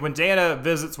way, when Dana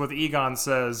visits with Egon,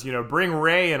 says, bring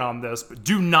Ray in on this, but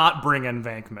do not bring in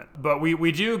Venkman. But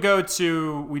we do go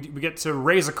to, we get to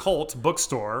Ray's Occult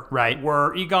bookstore. Right.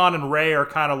 Where Egon and Ray are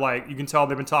kind of like, you can tell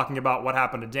they've been talking about what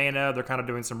happened to Dana. They're kind of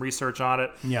doing some research on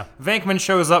it. Yeah. Venkman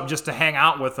shows up just to hang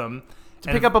out with them.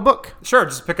 Pick up a book. Sure,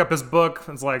 just pick up his book.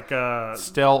 It's like...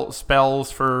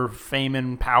 Spells for fame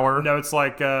and power. No, it's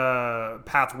like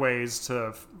pathways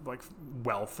to like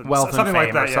wealth and Wealth and something like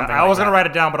fame or that. Yeah, something I like was gonna that. write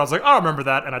it down, but I was like, oh, I remember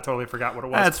that, and I totally forgot what it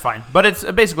was. That's fine. But it's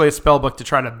basically a spell book to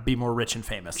try to be more rich and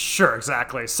famous. Sure,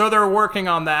 exactly. So they're working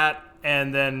on that,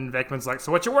 and then Venkman's like,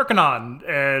 "So what you working on?"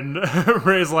 And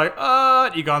Ray's like,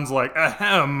 Egon's like,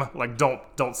 ahem. Like,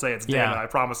 don't say it's Dana. Yeah. I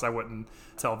promise I wouldn't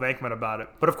tell Venkman about it.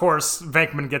 But of course,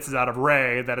 Venkman gets it out of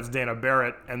Ray that it's Dana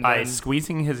Barrett, and By then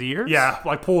squeezing his ears? yeah,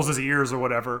 like pulls his ears or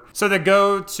whatever. So they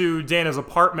go to Dana's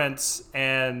apartment,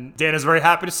 and Dana's very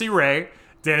happy to see Ray.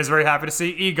 Dana's very happy to see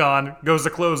Egon. Goes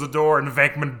to close the door, and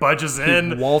Venkman budges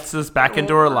in. Waltzes back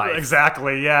into her life.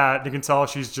 Exactly, yeah. You can tell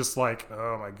she's just like,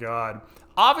 oh my God.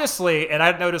 Obviously, and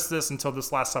I didn't notice this until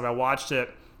this last time I watched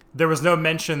it, there was no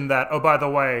mention that, oh, by the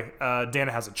way,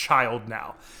 Dana has a child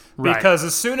now. Right. Because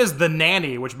as soon as the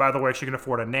nanny, which by the way, she can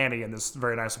afford a nanny in this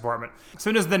very nice apartment. As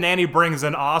soon as the nanny brings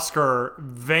in Oscar,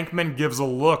 Venkman gives a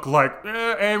look like,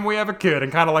 and we have a kid,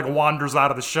 and kind of like wanders out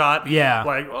of the shot. Yeah.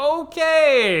 Like,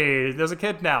 okay, there's a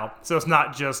kid now. So it's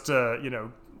not just,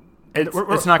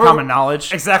 It's not common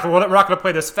knowledge. Exactly. We're not going to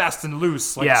play this fast and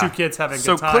loose, like two kids having a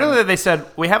good time. So clearly they said,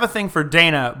 we have a thing for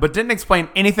Dana, but didn't explain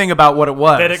anything about what it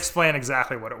was. They didn't explain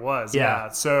exactly what it was. Yeah.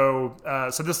 So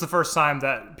this is the first time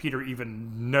that Peter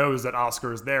even knows that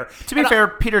Oscar is there. To be fair,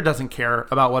 Peter doesn't care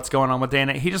about what's going on with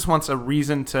Dana. He just wants a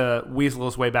reason to weasel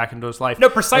his way back into his life. No,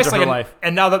 precisely. Into her life.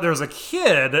 And now that there's a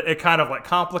kid, it kind of like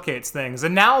complicates things.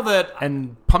 And now that...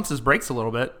 And pumps his brakes a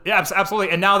little bit. Yeah,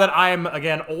 absolutely. And now that I'm,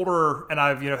 again, older and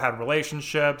I've, had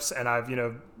relationships and I've,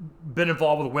 been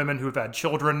involved with women who've had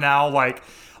children now, like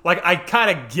I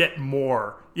kind of get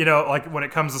more, like when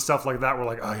it comes to stuff like that, we're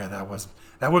like, oh yeah,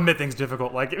 that would make things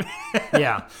difficult. Like,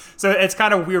 yeah. So it's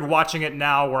kind of weird watching it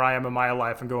now where I am in my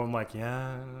life and going like,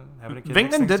 yeah, having a kid.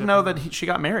 Vinkman didn't know that she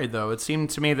got married, though. It seemed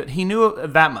to me that he knew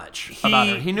that much about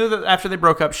her. He knew that after they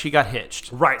broke up, she got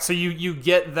hitched. Right. So you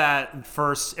get that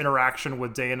first interaction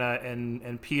with Dana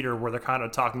and Peter where they're kind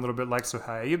of talking a little bit like, so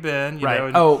how you been? You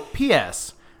know, oh,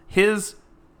 P.S. His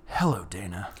hello,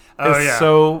 Dana. Oh, yeah.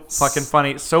 So fucking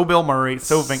funny. So Bill Murray.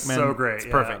 So Vinkman. So great. It's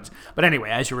perfect. But anyway,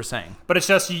 as you were saying. But it's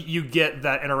just you get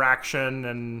that interaction,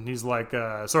 and he's like,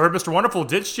 so I heard Mr. Wonderful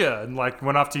ditched you and like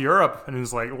went off to Europe. And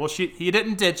he's like, well, he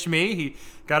didn't ditch me. He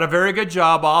got a very good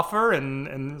job offer,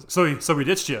 and so we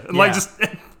ditched you. And like just...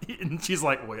 And she's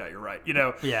like, well, yeah, you're right.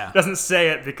 Yeah. Doesn't say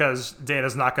it because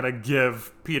Dana's not going to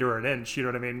give Peter an inch. You know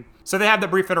what I mean? So they have that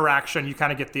brief interaction. You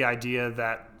kind of get the idea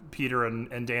that Peter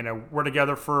and Dana were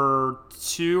together for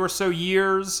 2 or so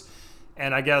years.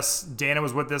 And I guess Dana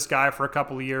was with this guy for a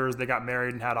couple of years. They got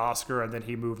married and had Oscar, and then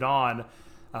he moved on,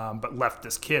 but left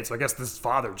this kid. So I guess this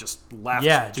father just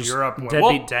left to Europe. And went,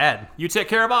 deadbeat dad. You take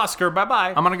care of Oscar.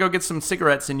 Bye-bye. I'm going to go get some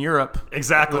cigarettes in Europe.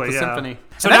 Exactly, with the symphony.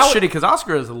 So and that's shitty because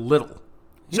Oscar is little.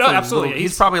 Absolutely.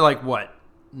 He's probably like, what,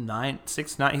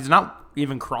 6, 9? He's not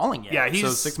even crawling yet. Yeah, he's so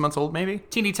 6 months old, maybe?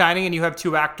 Teeny tiny, and you have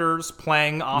 2 actors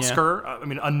playing Oscar.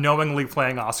 Yeah. Unknowingly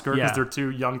playing Oscar because they're too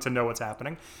young to know what's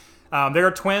happening. They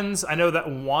are twins. I know that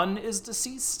one is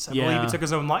deceased. I believe he took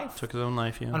his own life. Took his own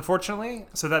life, yeah. Unfortunately.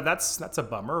 So that's a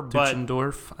bummer.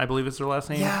 Duchendorf, I believe is their last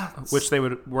name. Yeah. Which they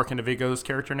would work into Viggo's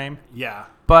character name. Yeah.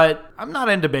 But I'm not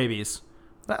into babies.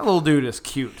 That little dude is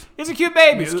cute. He's a cute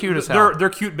baby. He's cute as hell. They're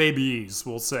cute babies,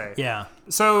 we'll say. Yeah.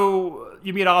 So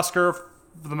you meet Oscar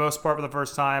for the most part for the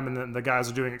first time, and then the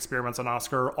guys are doing experiments on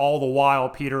Oscar. All the while,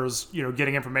 Peter's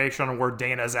getting information on where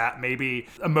Dana's at, maybe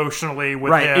emotionally with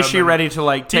him. Right? Is she ready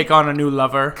to take on a new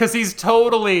lover? Because he's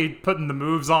totally putting the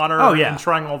moves on her. Oh yeah. And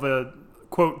trying all the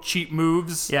quote cheap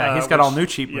moves. Yeah, he's got all new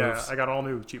cheap moves. Yeah, I got all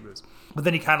new cheap moves. But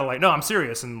then he kind of no, I'm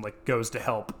serious, and goes to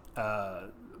help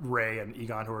Ray and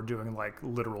Egon, who are doing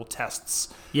literal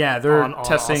tests. Yeah, they're on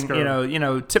testing.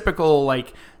 Oscar. Typical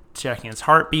checking his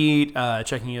heartbeat,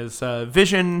 checking his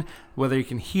vision, whether he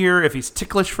can hear, if he's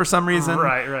ticklish for some reason.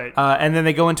 Right. And then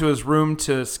they go into his room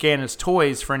to scan his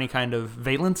toys for any kind of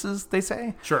valences, they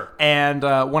say. Sure. And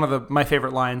one of my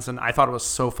favorite lines, and I thought it was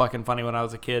so fucking funny when I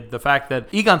was a kid, the fact that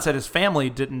Egon said his family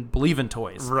didn't believe in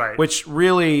toys. Right. Which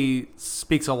really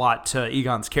speaks a lot to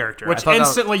Egon's character. Which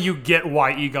instantly you get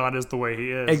why Egon is the way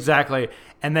he is. Exactly.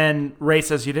 And then Ray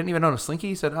says, you didn't even own a Slinky?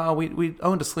 He said, oh, we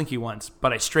owned a Slinky once,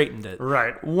 but I straightened it.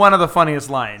 Right. One of the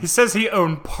funniest lines. He says he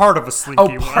owned part of a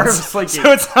Slinky once. Part of a Slinky.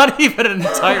 So it's not even an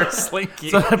entire Slinky.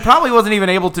 So it probably wasn't even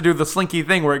able to do the Slinky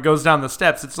thing where it goes down the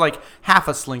steps. It's like half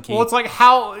a Slinky. Well, it's like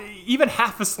how even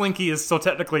half a Slinky is still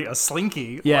technically a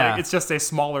Slinky. Yeah. It's just a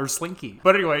smaller Slinky.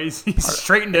 But anyway, he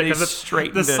straightened it because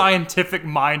the scientific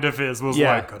mind of his was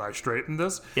could I straighten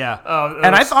this? Yeah.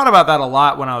 And I thought about that a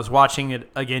lot when I was watching it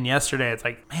again yesterday. It's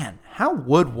like, man, how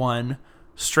would one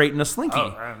straighten a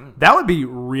Slinky? That would be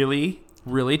really,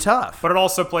 really tough. But it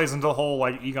also plays into the whole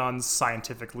Egon's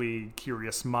scientifically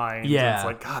curious mind. Yeah.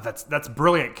 And it's God, that's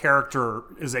brilliant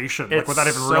characterization without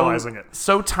even realizing it.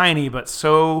 So tiny, but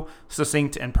so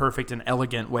succinct and perfect and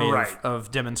elegant way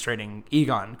of demonstrating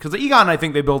Egon. Because Egon, I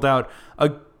think they build out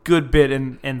a good bit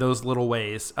in those little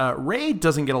ways. Ray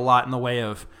doesn't get a lot in the way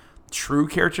of true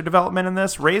character development in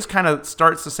this. Ray's kind of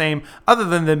starts the same, other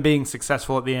than them being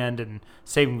successful at the end and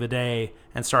saving the day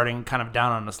and starting kind of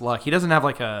down on his luck. He doesn't have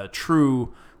a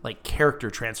true character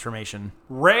transformation.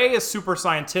 Ray is super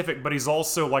scientific, but he's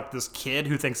also this kid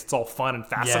who thinks it's all fun and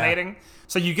fascinating. Yeah.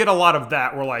 So you get a lot of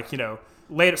that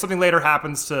where something later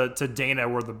happens to Dana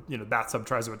where the bathtub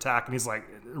tries to attack, and he's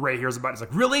Ray hears about it. He's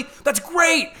like, really? That's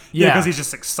great! Yeah. Because he's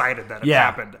just excited that it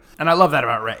happened. And I love that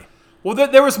about Ray. Well,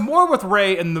 there was more with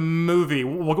Ray in the movie.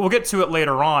 We'll get to it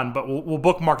later on, but we'll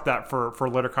bookmark that for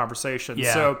later conversation.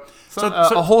 Yeah. So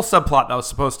a whole subplot that was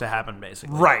supposed to happen,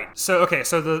 basically. Right. So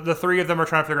the three of them are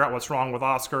trying to figure out what's wrong with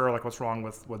Oscar, like what's wrong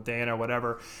with Dana,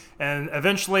 whatever. And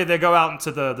eventually they go out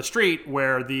into the street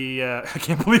where the I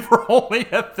can't believe we're only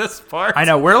at this part. I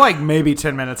know, we're like maybe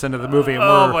 10 minutes into the movie. And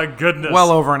Oh we're my goodness. well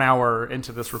over an hour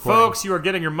into this recording. Folks, you are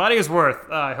getting your money's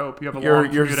worth. I hope you have a Your long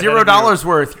commute ahead of $0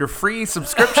 worth, your free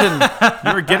subscription.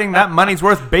 You're getting that money's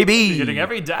worth, baby. You're getting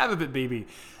every dab of it, baby.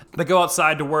 They go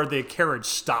outside to where the carriage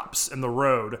stops in the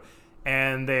road,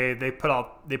 and they pull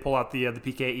out the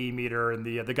PKE meter and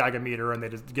the Geiger meter, and they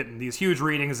just get these huge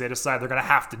readings. They decide they're going to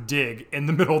have to dig in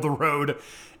the middle of the road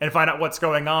and find out what's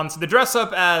going on. So they dress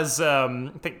up as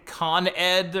I think Con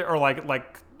Ed, or like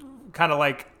kind of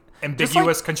like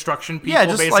ambiguous construction people. Yeah,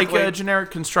 just basically. like a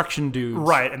generic construction dudes.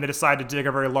 Right, and they decide to dig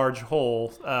a very large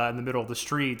hole in the middle of the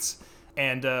streets.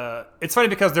 And it's funny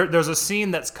because there's a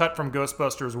scene that's cut from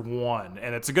Ghostbusters 1,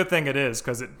 and it's a good thing it is,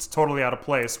 because it's totally out of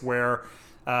place, where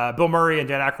Bill Murray and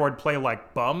Dan Aykroyd play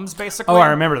like bums, basically. Oh,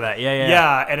 I remember that. Yeah.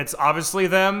 Yeah, and it's obviously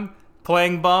them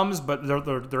playing bums, but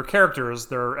they're characters.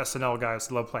 They're SNL guys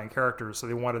who love playing characters, so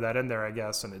they wanted that in there, I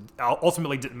guess, and it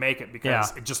ultimately didn't make it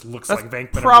because it just looks like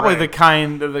Venkman. Probably and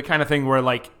Ray. the kind of thing where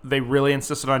like they really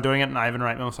insisted on doing it, and Ivan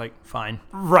Reitman was like, "Fine,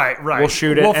 Right. we'll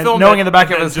shoot it." We'll and film knowing it in the back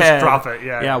and of then his just head, drop it.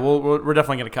 Yeah. we're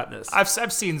definitely gonna cut this.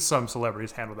 I've seen some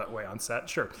celebrities handle that way on set,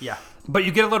 sure. Yeah. But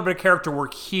you get a little bit of character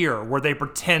work here, where they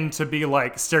pretend to be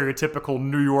like stereotypical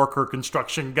New Yorker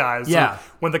construction guys. Yeah. So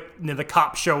when the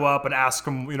cops show up and ask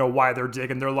them, why they're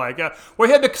digging, they're like, "We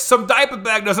had some diaper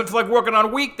bag doesn't feel like working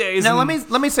on weekdays." Now and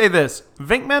let me say this: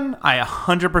 Venkman, I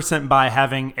 100% buy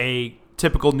having a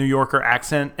typical New Yorker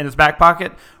accent in his back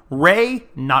pocket. Ray,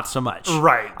 not so much.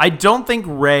 Right. I don't think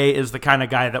Ray is the kind of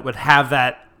guy that would have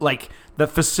that, like, the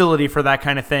facility for that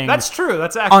kind of thing. That's true.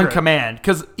 That's accurate. On command.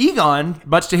 Because Egon,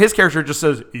 much to his character, just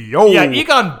says, "Yo." Yeah,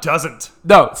 Egon doesn't.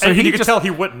 No, so And he you could just, tell he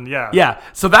wouldn't. Yeah. yeah,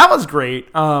 so that was great.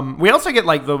 We also get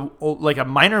like a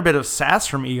minor bit of sass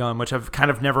from Egon, which I've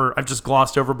just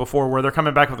glossed over before, where they're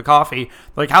coming back with the coffee. They're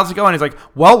like, "How's it going?" He's like,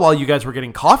 "Well, while you guys were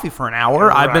getting coffee for an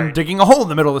hour, I've been Right. digging a hole in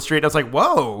the middle of the street." I was like,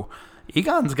 "Whoa,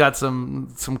 Egon's got some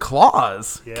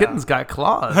claws. Yeah. Kitten's got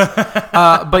claws."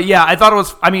 But yeah, I've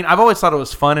always thought it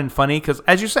was fun and funny because,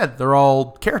 as you said, they're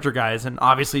all character guys, and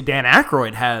obviously Dan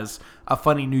Aykroyd has a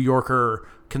funny New Yorker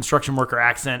construction worker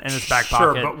accent in his back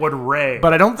Sure, pocket. but would Ray?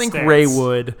 But I don't think stance. Ray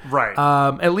would. Right.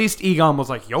 At least Egon was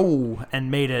like, "Yo,"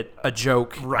 and made it a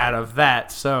joke Right. out of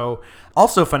that. So,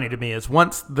 also funny to me is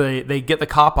once they get the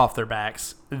cop off their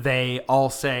backs, they all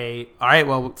say, "All right,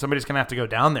 well, somebody's going to have to go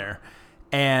down there."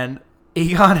 And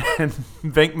Egon and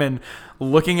Venkman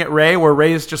looking at Ray, where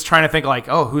Ray's just trying to think like,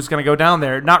 "Oh, who's going to go down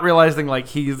there?" Not realizing like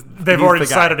They've already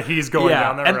decided he's going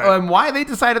down there. And, right. and why they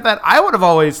decided that, I would have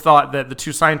always thought that the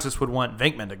two scientists would want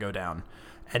Venkman to go down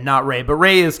and not Ray. But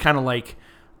Ray is kind of like,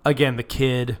 again, the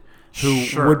kid who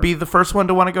Sure. would be the first one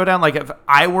to want to go down. Like, if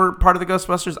I were part of the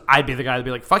Ghostbusters, I'd be the guy to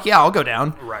be like, "Fuck yeah, I'll go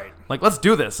down." Right. Like, let's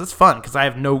do this. It's fun because I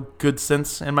have no good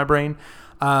sense in my brain.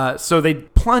 So they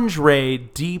plunge Ray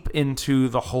deep into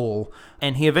the hole,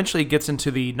 and he eventually gets into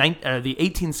the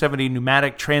 1870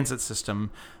 pneumatic transit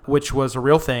system, which was a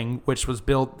real thing, which was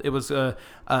built. It was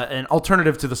an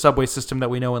alternative to the subway system that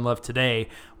we know and love today,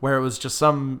 where it was just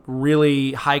some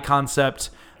really high concept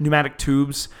pneumatic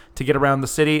tubes to get around the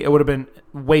city. It would have been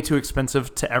way too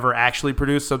expensive to ever actually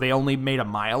produce, so they only made a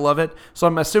mile of it. So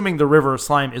I'm assuming the River of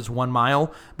Slime is 1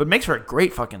 mile, but makes for a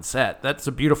great fucking set. That's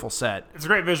a beautiful set. It's a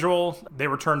great visual. They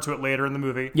return to it later in the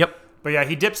movie. Yep. But yeah,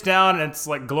 he dips down and it's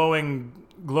like glowing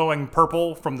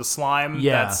purple from the slime.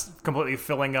 Yeah. That's completely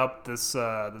filling up this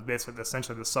basically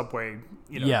essentially the subway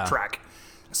Yeah. track.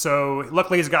 So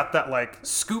luckily he's got that like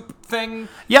scoop thing.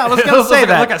 Yeah, I was It gonna looks say like,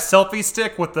 that. like a selfie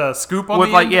stick with the scoop on With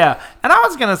the like, end. yeah. And I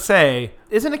was going to say,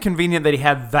 isn't it convenient that he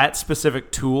had that specific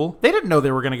tool? They didn't know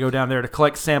they were going to go down there to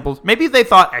collect samples. Maybe they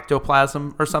thought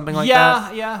ectoplasm or something like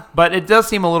that. Yeah. But it does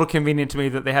seem a little convenient to me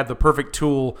that they had the perfect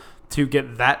tool to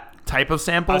get that type of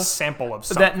sample. A sample of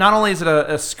something. That not only is it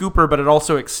a scooper, but it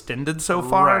also extended so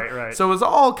far. Right. So it was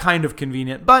all kind of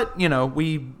convenient. But,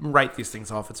 we write these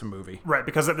things off. It's a movie. Right,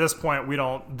 because at this point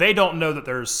they don't know that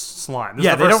there's slime. This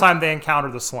Yeah, is they the first don't- time they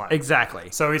encounter the slime. Exactly.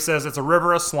 So he says it's a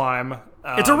river of slime.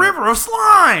 It's a river of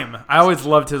slime! I always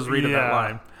loved his read of that Yeah.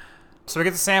 line. So he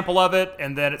gets a sample of it,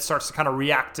 and then it starts to kind of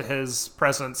react to his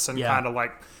presence and Yeah. kind of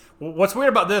like. What's weird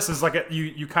about this is like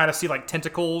you kind of see like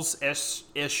tentacles ish.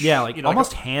 Yeah, like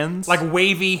almost like hands. like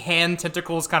wavy hand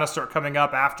tentacles kind of start coming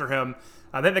up after him.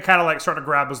 Then they kind of like start to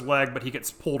grab his leg, but he gets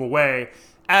pulled away.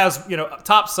 as you know,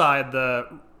 topside, the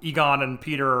Egon and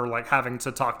Peter are like having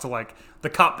to talk to like the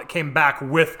cop that came back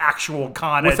with actual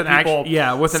Con Ed people.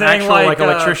 With an saying, actual like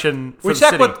electrician. For we the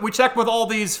checked city. with all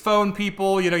these phone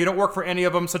people. You know, you don't work for any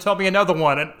of them, so tell me another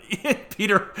one. And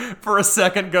Peter, for a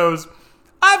second, goes,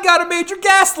 "I've got a major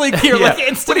gas leak here." Yeah. Like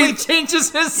instantly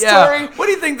changes his story. Yeah. What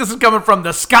do you think this is coming from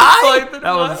the sky? Like,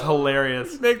 that was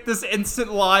hilarious. Make this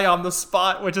instant lie on the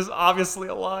spot, which is obviously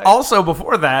a lie. Also,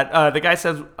 before that, the guy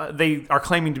says they are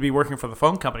claiming to be working for the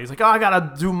phone company. He's like, "Oh, I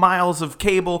gotta do miles of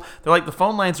cable." They're like, "The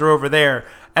phone lines are over there."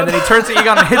 And then he turns to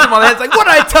Egon and hits him on the head. It's like, "What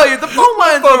did I tell you? The phone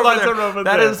lines are over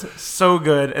there." That is so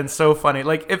good and so funny.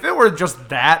 Like, if it were just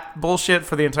that bullshit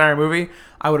for the entire movie,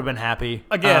 I would have been happy.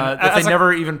 Again, if they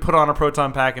never even put on a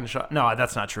proton pack and shot. No,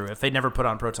 that's not true. If they never put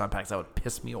on proton packs, that would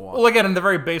piss me off. Well, again, in the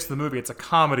very base of the movie, it's a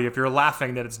comedy. If you're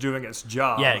laughing, that it's doing its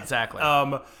job. Yeah, exactly.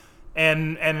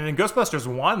 And in Ghostbusters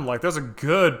 1, like, there's a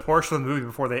good portion of the movie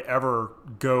before they ever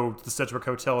go to the Sedgwick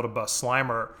Hotel to bust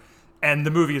Slimer. And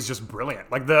the movie is just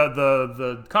brilliant. Like,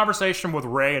 the conversation with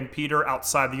Ray and Peter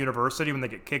outside the university when they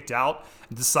get kicked out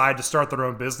and decide to start their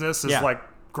own business is, like,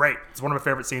 great. It's one of my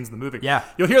favorite scenes in the movie. Yeah.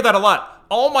 You'll hear that a lot.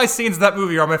 All my scenes in that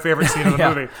movie are my favorite scene in the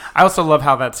movie. I also love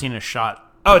how that scene is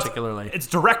shot, particularly. It's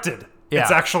directed. Yeah.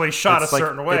 It's actually shot It's a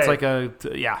certain way. It's like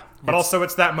But also,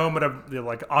 it's that moment of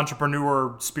like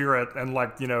entrepreneur spirit and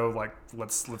like, you know, like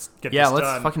let's get this done.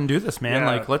 Let's fucking do this, man.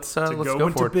 Yeah, like let's go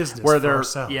into for it. business where for they're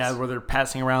ourselves. where they're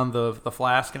passing around the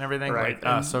flask and everything. Right.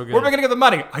 Like, so good. Where are we gonna get the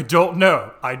money? I don't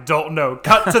know.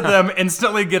 Cut to them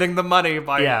instantly getting the money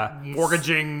by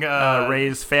mortgaging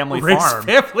Ray's family Ray's farm.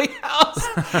 family house.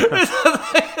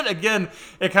 Again,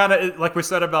 it kind of like we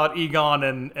said about Egon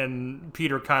and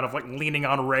Peter kind of like leaning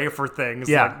on Ray for things.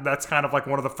 Yeah. Like, that's kind of like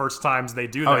one of the first times they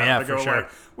do that. Oh, yeah, they for go sure. like,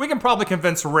 we can probably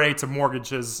convince Ray to mortgage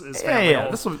his family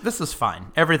home. This is fine.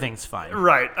 Everything's fine.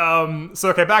 Right. So,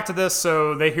 okay, back to this.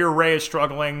 So they hear Ray is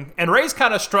struggling. And Ray's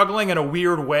kind of struggling in a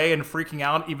weird way and freaking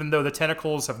out, even though the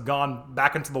tentacles have gone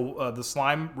back into the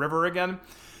slime river again.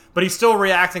 But he's still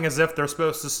reacting as if they're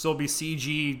supposed to still be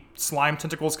CG slime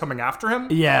tentacles coming after him.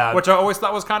 Yeah. Which I always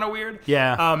thought was kind of weird.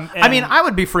 Yeah. I mean, I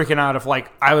would be freaking out if, like,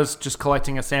 I was just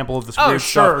collecting a sample of this weird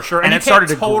stuff. Sure. And it started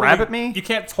to grab at me. You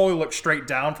can't totally look straight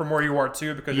down from where you are,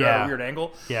 too, because you're at a weird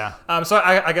angle. Yeah. So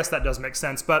I guess that does make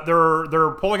sense. But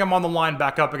they're pulling him on the line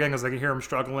back up again because they can hear him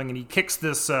struggling. And he kicks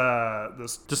this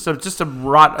just a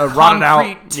rotted out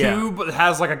concrete tube that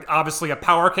has, like, obviously a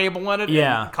power cable in it.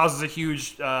 Yeah. And causes a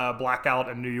huge blackout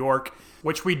in New York,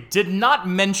 which we did not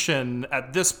mention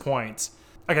at this point.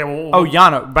 Okay, well...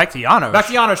 back to Janos. Back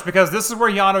to Janos, because this is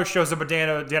where Janos shows up at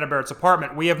Dana Barrett's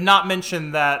apartment. We have not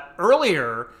mentioned that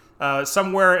earlier,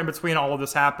 somewhere in between all of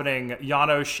this happening,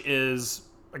 Janos is,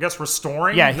 I guess,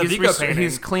 restoring the Vigo painting.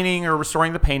 He's cleaning or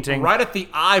restoring the painting. Right at the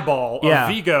eyeball of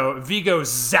Vigo. Vigo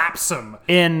zaps him.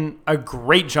 In a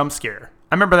great jump scare.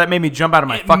 I remember that made me jump out of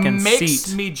my fucking seat. It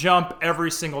makes me jump every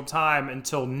single time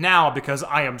until now because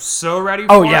I am so ready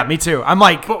for it. Oh, yeah, me too. I'm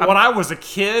like... But when I was a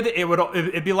kid,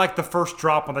 it'd be like the first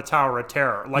drop on the Tower of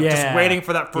Terror. Like, just waiting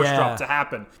for that first drop to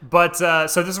happen. But,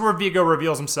 so this is where Vigo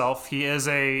reveals himself. He is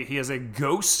a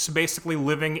ghost, basically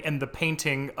living in the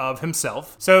painting of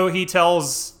himself. So he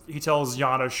tells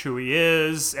Janos who he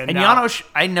is. And Janos,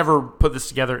 I never put this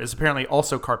together, is apparently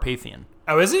also Carpathian.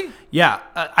 Oh, is he? Yeah.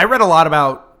 I read a lot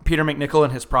about Peter McNichol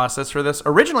and his process for this.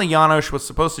 Originally, Janos was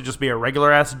supposed to just be a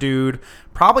regular-ass dude,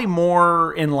 probably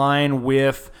more in line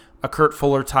with a Kurt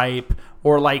Fuller type,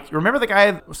 or like, remember the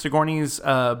guy, Sigourney's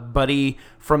buddy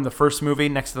from the first movie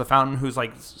next to the fountain who's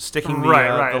like sticking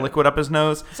the liquid up his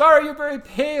nose? Sorry, you're very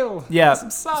pale. Yeah, some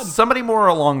sun. Somebody more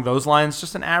along those lines,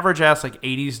 just an average-ass, like,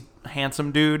 80s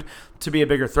handsome dude to be a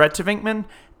bigger threat to Venkman.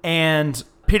 And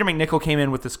Peter McNichol came in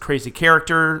with this crazy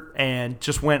character and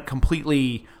just went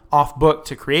completely off book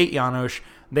to create Janos.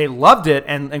 They loved it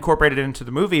and incorporated it into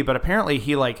the movie, but apparently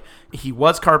he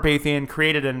was Carpathian,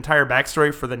 created an entire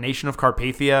backstory for the nation of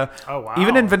Carpathia. Oh, wow.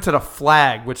 Even invented a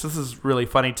flag, which this is really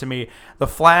funny to me. The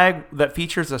flag that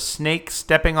features a snake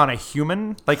stepping on a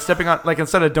human, like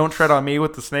instead of "Don't tread on me"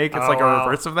 with the snake, it's a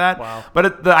reverse of that. Wow.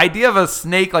 But the idea of a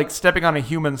snake like stepping on a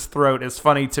human's throat is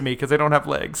funny to me because they don't have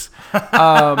legs.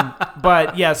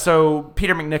 But yeah, so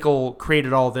Peter McNichol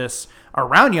created all this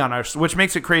around Janos, which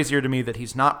makes it crazier to me that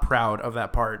he's not proud of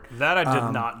that part. That I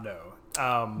did not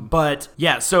know. But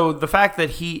yeah, so the fact that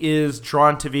he is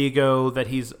drawn to Vigo, that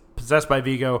he's possessed by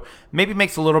Vigo, maybe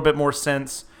makes a little bit more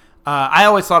sense. I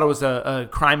always thought it was a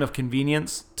crime of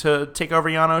convenience to take over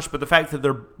Janosch, but the fact that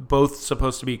they're both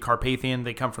supposed to be Carpathian,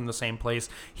 they come from the same place.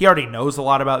 He already knows a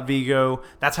lot about Vigo.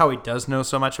 That's how he does know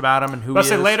so much about him and who he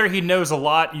is. Later he knows a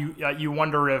lot. You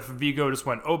wonder if Vigo just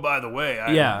went, oh, by the way,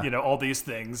 all these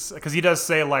things. Because he does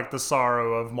say, like, the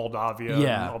sorrow of Moldavia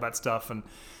and all that stuff. And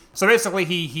so basically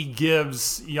he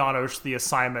gives Janosch the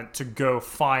assignment to go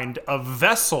find a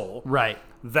vessel. Right.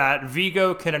 That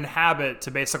Vigo can inhabit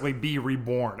to basically be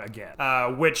reborn again,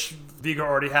 which Vigo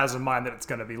already has in mind that it's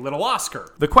going to be little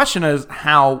Oscar. The question is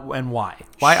how and why.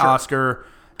 Why Sure. Oscar?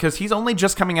 Because he's only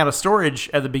just coming out of storage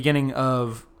at the beginning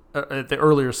of the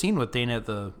earlier scene with Dana at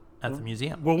the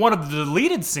museum. Well, one of the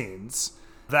deleted scenes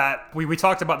that we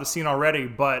talked about the scene already,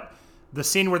 but the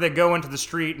scene where they go into the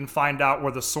street and find out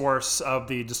where the source of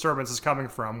the disturbance is coming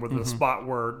from, where the spot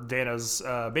where Dana's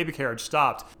baby carriage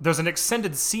stopped, there's an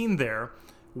extended scene there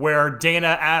where Dana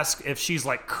asks if she's,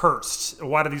 like, cursed.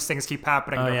 Why do these things keep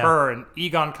happening to her? And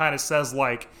Egon kind of says,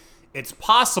 like, it's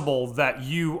possible that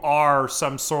you are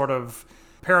some sort of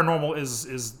paranormal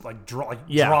is like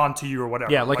drawn to you or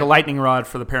whatever. Yeah, like a lightning rod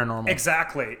for the paranormal.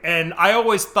 Exactly. And I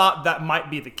always thought that might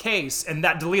be the case, and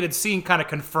that deleted scene kind of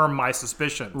confirmed my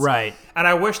suspicions. Right. And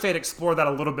I wish they'd explore that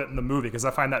a little bit in the movie, because I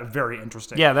find that very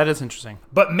interesting. Yeah, that is interesting.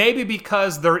 But maybe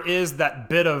because there is that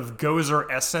bit of Gozer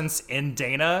essence in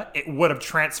Dana, it would have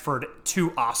transferred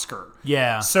to Oscar.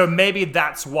 Yeah. So maybe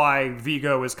that's why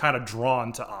Vigo is kind of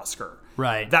drawn to Oscar.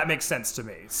 Right. That makes sense to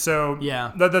me. So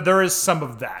yeah, there is some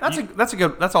of that.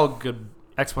 That's all good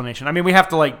explanation. I mean, we have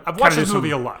to I've watched this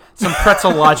movie a lot. Some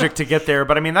pretzel logic to get there,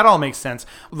 but I mean that all makes sense.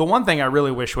 The one thing I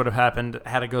really wish would have happened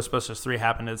had a Ghostbusters 3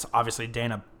 happened is obviously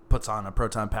Dana puts on a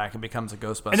proton pack and becomes a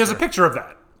Ghostbuster. And there's a picture of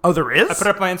that. Oh, there is? I put it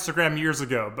up on my Instagram years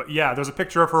ago, but yeah, there's a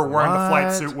picture of her wearing the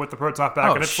flight suit with the proton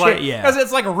pack, Oh, and it's shit, like yeah.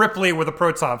 it's like a Ripley with a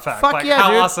proton pack. Fuck like, yeah, how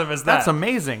dude. awesome is that? That's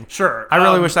amazing. Sure. I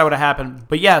really wish that would have happened.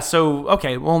 But yeah, so,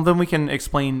 okay, well, then we can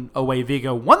explain away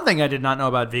Vigo. One thing I did not know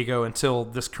about Vigo until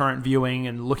this current viewing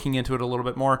and looking into it a little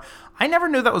bit more, I never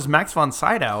knew that was Max von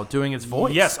Sydow doing his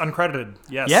voice. Yes, uncredited.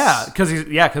 Yes. Yeah, because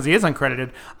he is uncredited.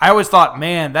 I always thought,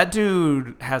 man, that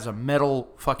dude has a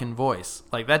metal fucking voice.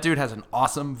 Like, that dude has an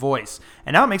awesome voice.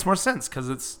 And now it makes more sense because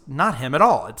it's not him at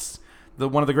all. It's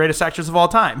one of the greatest actors of all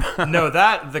time. No,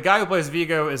 the guy who plays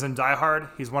Vigo is in Die Hard.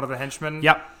 He's one of the henchmen.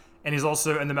 Yep. And he's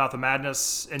also in The Mouth of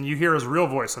Madness, and you hear his real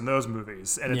voice in those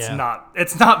movies, and it's Yeah. not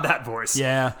that voice.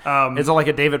 Yeah. Is it like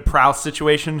a David Prowse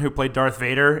situation who played Darth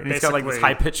Vader? And he's got like this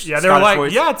high pitched Yeah, they were like,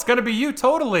 voice. yeah, it's gonna be you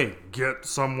totally. Get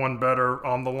someone better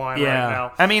on the line right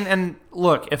now. I mean, and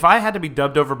look, if I had to be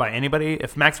dubbed over by anybody,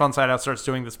 if Max von Sydow starts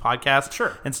doing this podcast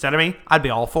Sure. instead of me, I'd be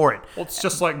all for it. Well, it's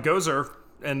just like Gozer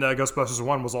and Ghostbusters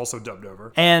 1 was also dubbed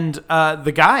over. And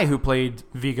the guy who played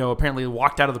Vigo apparently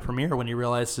walked out of the premiere when he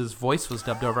realized his voice was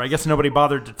dubbed over. I guess nobody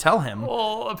bothered to tell him.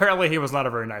 Well, apparently he was not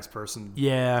a very nice person.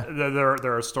 Yeah.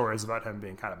 There are stories about him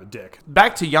being kind of a dick.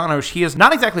 Back to Janosch, he is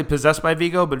not exactly possessed by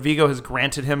Vigo, but Vigo has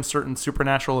granted him certain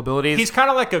supernatural abilities. He's kind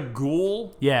of like a ghoul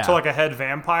to like a head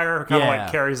vampire who kind of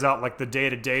like carries out like the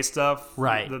day-to-day stuff.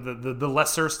 Right. The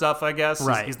lesser stuff, I guess.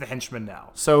 Right. He's the henchman now.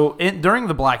 So during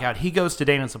the blackout, he goes to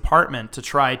Dana's apartment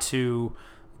to try to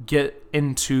get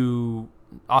into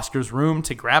Oscar's room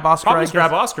to grab Oscar. Probably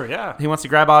grab Oscar, yeah. He wants to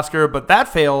grab Oscar, but that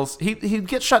fails. He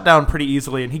gets shut down pretty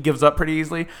easily, and he gives up pretty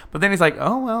easily. But then he's like,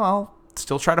 oh, well, I'll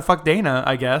still try to fuck Dana,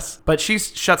 I guess. But she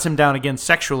shuts him down again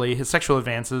sexually, his sexual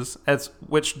advances,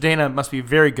 which Dana must be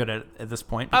very good at this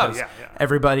point. Because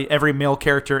every male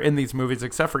character in these movies,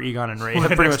 except for Egon and Ray,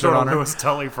 have pretty much on her. Lewis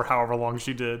Tully for however long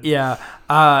she did.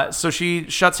 Yeah. So she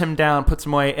shuts him down, puts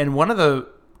him away, and one of the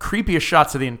creepiest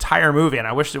shots of the entire movie, and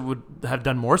I wish it would have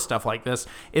done more stuff like this,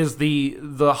 is the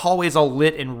hallways all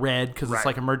lit in red because it's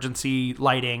like emergency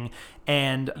lighting,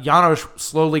 and Janosch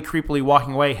slowly, creepily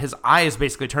walking away, his eyes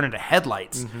basically turn into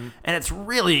headlights. Mm-hmm. And it's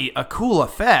really a cool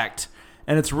effect,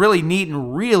 and it's really neat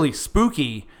and really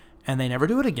spooky. And they never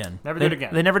do it again.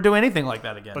 They never do anything like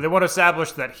that again. But they want to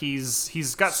establish that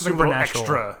he's got something a little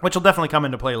extra, which will definitely come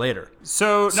into play later.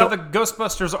 So now the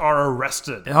Ghostbusters are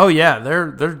arrested. Oh yeah,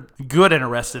 they're good and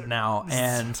arrested now,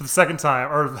 and for the second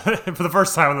time, or for the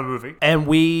first time in the movie. And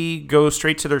we go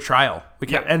straight to their trial.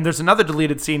 And there's another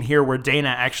deleted scene here where Dana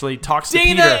actually talks to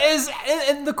Peter. Dana is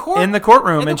in the courtroom. In the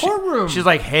courtroom. She's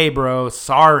like, hey, bro,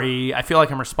 sorry. I feel like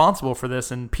I'm responsible for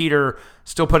this. And Peter,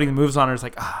 still putting the moves on her, is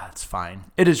like, it's fine.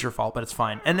 It is your fault, but it's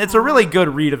fine. And it's a really good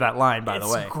read of that line, by the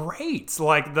way. It's great.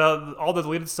 Like, all the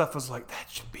deleted stuff was like, that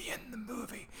should be in the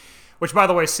movie. Which, by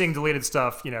the way, seeing deleted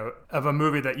stuff, of a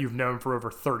movie that you've known for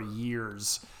over 30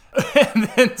 years, and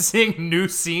then seeing new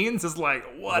scenes is like,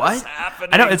 what is happening?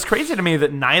 I know, it's crazy to me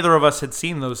that neither of us had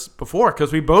seen those before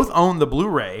because we both own the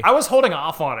Blu-ray. I was holding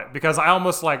off on it because I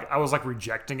was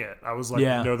rejecting it. I was like,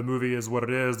 Yeah. the movie is what it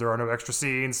is. There are no extra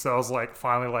scenes. So I was like,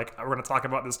 finally, like, we're going to talk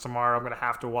about this tomorrow. I'm going to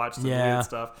have to watch the movie and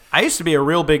stuff. I used to be a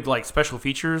real big like special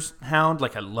features hound.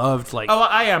 Like I loved like Oh,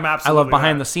 I am I absolutely. love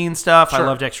behind the scenes stuff. Sure. I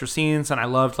loved extra scenes, and I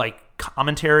loved like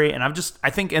commentary. And I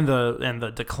think in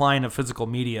the decline of physical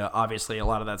media, obviously a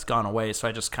lot of that's gone away. So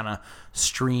I just kind of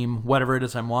stream whatever it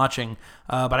is I'm watching.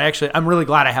 But I'm really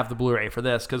glad I have the Blu-ray for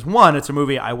this because one, it's a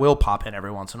movie I will pop in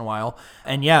every once in a while,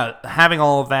 and yeah, having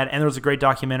all of that. And there was a great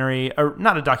documentary, or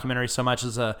not a documentary so much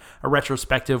as a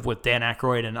retrospective with Dan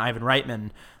Aykroyd and Ivan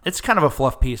Reitman. It's kind of a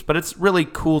fluff piece, but it's really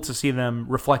cool to see them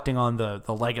reflecting on the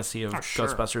legacy of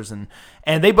Ghostbusters.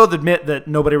 And they both admit that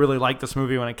nobody really liked this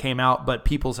movie when it came out, but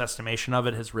people's estimation of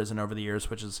it has risen over the years,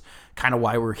 which is kind of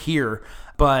why we're here.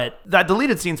 But that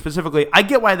deleted scene specifically, I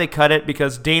get why they cut it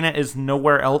because Dana is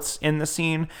nowhere else in the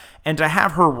scene. And to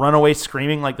have her run away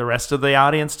screaming like the rest of the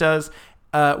audience does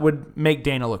would make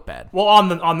Dana look bad. Well,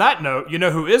 on that note, you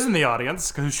know who is in the audience,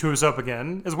 who shows up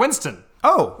again, is Winston.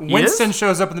 Oh, Winston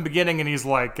shows up in the beginning, and he's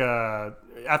like,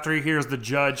 after he hears the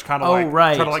judge kind of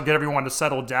try to like get everyone to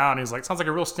settle down, he's like, sounds like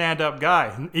a real stand-up guy.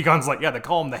 And Egon's like, yeah, they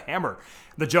call him the Hammer.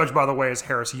 The judge, by the way, is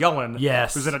Harris Yellen.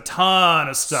 Yes. Who's in a ton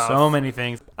of stuff. So many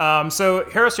things. So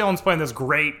Harris Yellen's playing this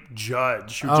great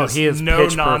judge who he is no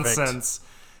pitch nonsense.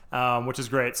 Which is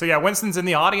great. So yeah, Winston's in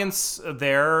the audience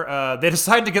there. They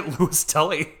decide to get Louis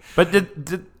Tully. But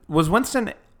was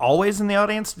Winston always in the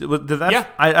audience? Did that? Yeah.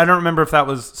 I don't remember if that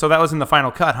was. So that was in the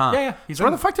final cut, huh? Yeah. So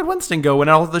where the fuck did Winston go when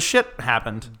all the shit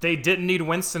happened? They didn't need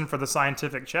Winston for the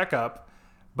scientific checkup.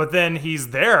 But then he's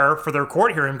there for their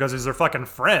court hearing because he's their fucking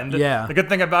friend. Yeah. The good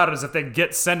thing about it is if they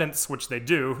get sentenced, which they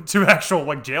do, to actual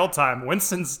like jail time,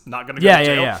 Winston's not going to go to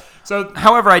jail. Yeah. So,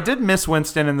 however, I did miss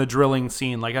Winston in the drilling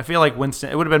scene. Like, I feel like Winston.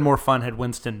 It would have been more fun had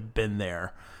Winston been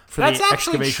there for that's the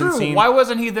actually excavation true. scene. Why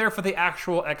wasn't he there for the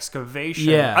actual excavation?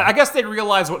 Yeah. I guess they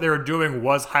realized what they were doing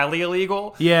was highly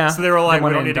illegal. Yeah. So they were like, They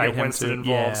we wanted don't need to to indict get him Winston too.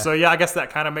 involved. Yeah. So yeah, I guess that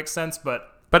kind of makes sense. But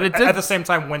it did. At the same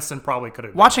time, Winston probably could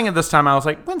have. Watching it this time, I was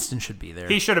like, Winston should be there.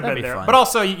 He should have That'd been be there. fun. But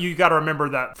also, you got to remember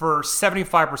that for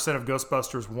 75% of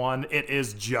Ghostbusters 1, it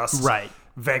is just Right.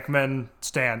 Venkman,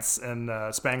 Stantz, and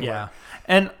Spangler. Yeah.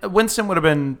 And Winston would have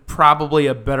been probably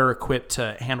a better equipped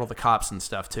to handle the cops and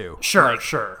stuff, too.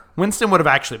 Sure. Winston would have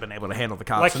actually been able to handle the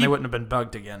cops, Like and they wouldn't have been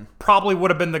bugged again. Probably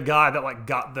would have been the guy that like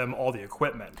got them all the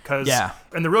equipment. Because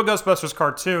in the real Ghostbusters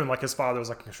cartoon, like his father was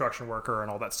like a construction worker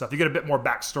and all that stuff. You get a bit more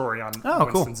backstory on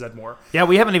Winston Zedmore. Yeah,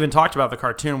 we haven't even talked about the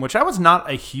cartoon, which I was not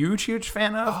a huge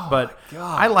fan of, but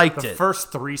I liked The it.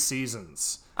 first 3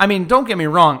 seasons. I mean, don't get me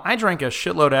wrong. I drank a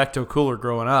shitload of Ecto Cooler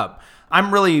growing up.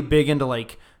 I'm really big into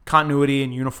like continuity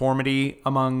and uniformity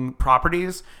among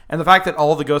properties, and the fact that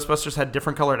all the Ghostbusters had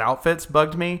different colored outfits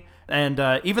bugged me. And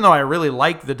even though I really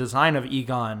liked the design of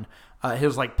Egon,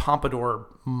 his like pompadour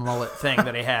mullet thing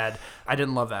that he had, I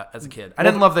didn't love that as a kid. I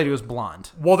didn't love that he was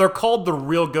blonde. Well, they're called the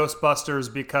real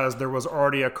Ghostbusters because there was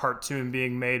already a cartoon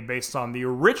being made based on the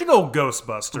original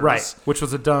Ghostbusters. Right, which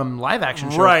was a dumb live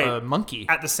action show Right. with a monkey.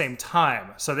 At the same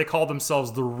time. So they called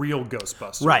themselves the real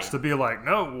Ghostbusters. Right. To be like,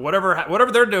 no,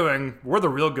 whatever they're doing, we're the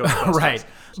real Ghostbusters. Right.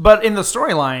 But in the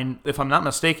storyline, if I'm not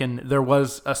mistaken, there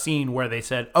was a scene where they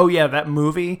said, oh yeah, that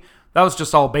movie, that was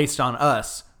just all based on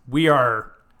us. We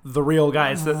are the real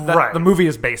guys that Right. the movie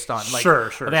is based on. Like,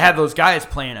 Sure. They had those guys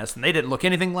playing us, and they didn't look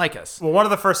anything like us. Well, one of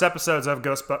the first episodes of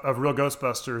Real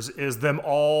Ghostbusters is them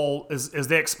all is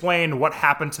they explain what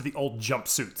happened to the old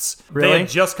jumpsuits. Really? They had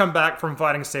just come back from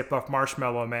fighting Stay Puft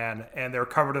Marshmallow Man, and they're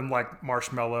covered in like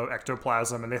marshmallow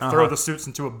ectoplasm, and they throw the suits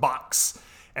into a box,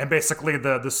 and basically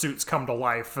the suits come to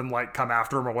life and like come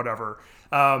after them or whatever.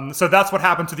 So that's what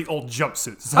happened to the old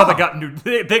jumpsuits. That's how they got new.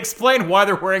 They explain why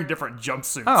they're wearing different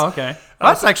jumpsuits. Oh, okay.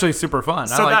 Well, that's actually super fun.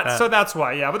 I like that. So that's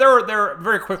why, yeah. But they're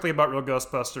very quickly about Real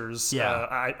Ghostbusters.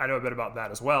 Yeah. I know a bit about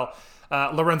that as well.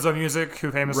 Lorenzo Music,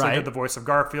 who famously Right. did the voice of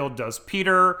Garfield, does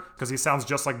Peter because he sounds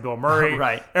just like Bill Murray.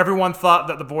 Right. Everyone thought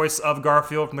that the voice of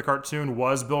Garfield from the cartoon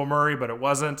was Bill Murray, but it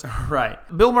wasn't. Right.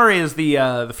 Bill Murray is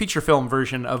the feature film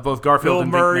version of both Garfield Bill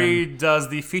and Murray Venkman. does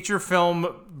the feature film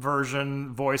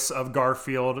version voice of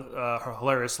Garfield,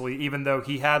 hilariously, even though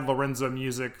he had Lorenzo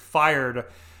Music fired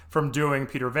from doing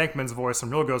Peter Venkman's voice in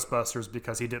Real Ghostbusters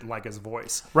because he didn't like his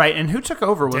voice. Right, and who took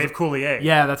over? Was Dave it? Coulier.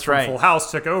 Yeah, that's from right. Full House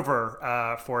took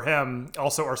over for him.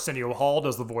 Also, Arsenio Hall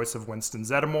does the voice of Winston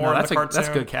Zeddemore No, in that's the cartoon. that's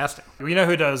good casting. You know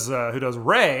who does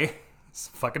Ray? It's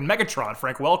fucking Megatron,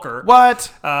 Frank Welker.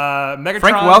 What? Megatron.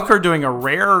 Frank Welker doing a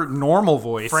rare normal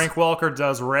voice. Frank Welker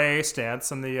does Ray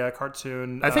Stantz in the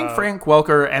cartoon. I think Frank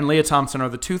Welker and Leah Thompson are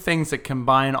the two things that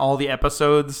combine all the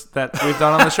episodes that we've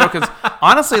done on the show. Because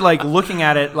honestly, like looking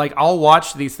at it, like I'll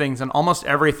watch these things and almost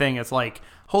everything is like,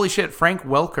 holy shit, Frank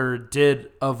Welker did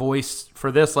a voice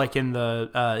for this. Like in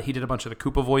the, he did a bunch of the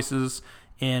Koopa voices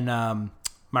in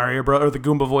Mario Bros. Or the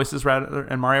Goomba voices rather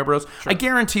in Mario Bros. Sure. I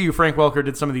guarantee you Frank Welker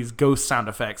did some of these ghost sound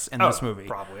effects in this movie.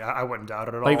 Probably. I wouldn't doubt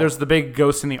it at all. Like there's the big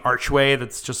ghost in the archway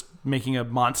that's just making a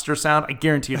monster sound. I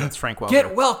guarantee you that's Frank Welker.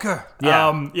 Get Welker!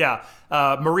 Yeah.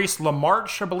 Maurice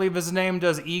LaMarche, I believe his name,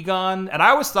 does Egon. And I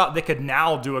always thought they could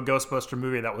now do a Ghostbuster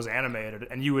movie that was animated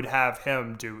and you would have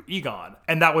him do Egon.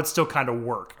 And that would still kind of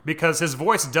work because his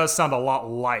voice does sound a lot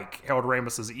like Harold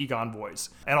Ramis's Egon voice.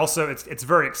 And also it's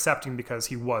very accepting because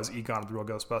he was Egon of the real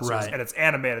Ghostbusters. Right. And it's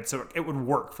animated, so it would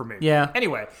work for me. Yeah.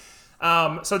 Anyway.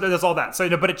 So there's all that.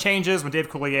 So, but it changes when Dave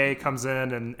Coulier comes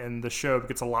in and the show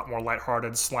gets a lot more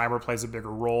lighthearted. Slimer plays a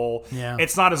bigger role. Yeah.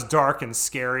 It's not as dark and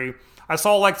scary. I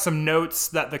saw like some notes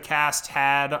that the cast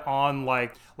had on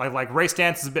like Ray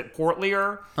Stantz is a bit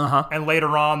portlier. And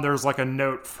later on there's like a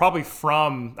note probably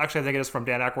from, actually I think it is from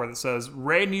Dan Aykroyd that says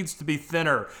Ray needs to be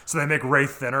thinner. So they make Ray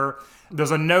thinner.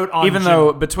 There's a note on even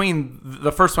though between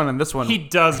the first one and this one he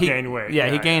does gain weight. Yeah,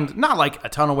 he gained not like a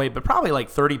ton of weight, but probably like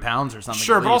 30 pounds or something.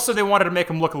 Sure, but also they wanted to make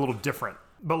him look a little different.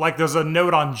 But like there's a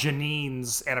note on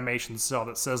Janine's animation cell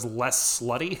that says less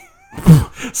slutty.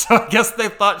 So I guess they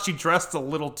thought she dressed a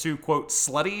little too, quote,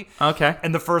 slutty. Okay.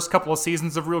 In the first couple of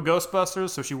seasons of Real Ghostbusters,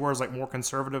 so she wears like more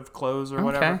conservative clothes or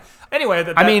whatever. Anyway,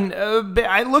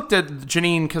 I looked at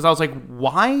Janine because I was like,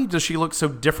 why does she look so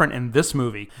different in this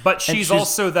movie? But she's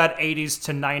also that 80s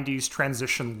to 90s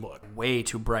transition look. Way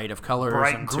too bright of colors.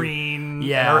 Bright green.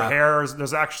 Yeah. And her hair,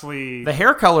 there's actually... The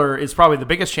hair color is probably the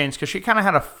biggest change because she kind of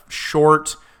had a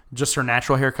short... just her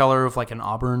natural hair color of like an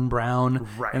auburn brown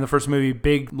in the first movie,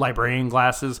 big librarian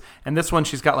glasses. And this one,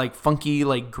 she's got like funky,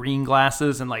 like green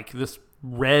glasses and like this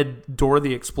red Dora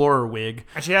the Explorer wig.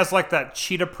 And she has like that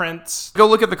cheetah print. Go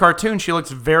look at the cartoon. She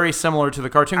looks very similar to the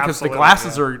cartoon because the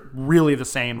glasses are really the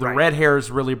same. The red hair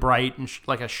is really bright and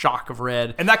like a shock of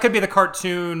red. And that could be the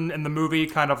cartoon and the movie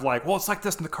kind of like, well, it's like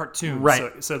this in the cartoon.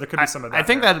 Right. So there could be some of that. I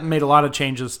think that made a lot of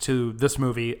changes to this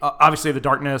movie. Obviously, the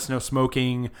darkness, no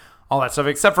smoking, all that stuff,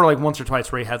 except for like once or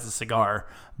twice Ray has a cigar.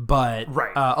 But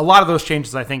a lot of those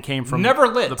changes, I think, came from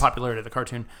the popularity of the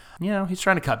cartoon. You know, he's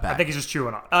trying to cut back. I think he's just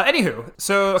chewing on. Anywho,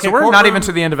 so we're not even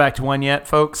to the end of Act 1 yet,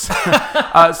 folks.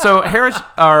 So Harris,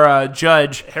 our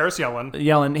judge, Harris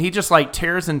Yellen, he just like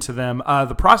tears into them.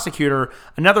 The prosecutor,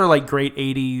 another like great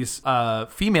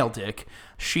 80s female dick.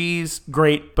 She's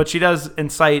great, but she does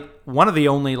incite one of the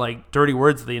only like dirty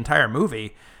words of the entire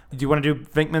movie. Do you want to do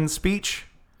Venkman's speech?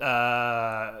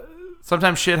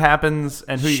 Sometimes shit happens,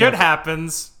 and shit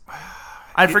happens.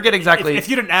 I forget exactly. If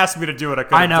you didn't ask me to do it, I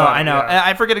could. I know. Yeah.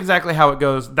 I forget exactly how it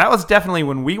goes. That was definitely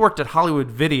when we worked at Hollywood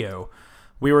Video.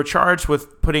 We were charged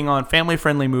with putting on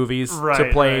family-friendly movies to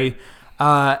play,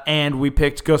 and we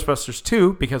picked Ghostbusters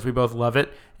 2 because we both love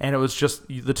it, and it was just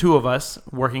the two of us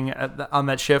working on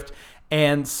that shift.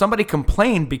 And somebody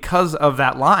complained because of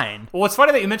that line. Well, it's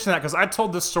funny that you mentioned that because I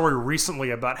told this story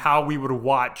recently about how we would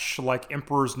watch like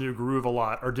Emperor's New Groove a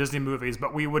lot or Disney movies,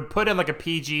 but we would put in like a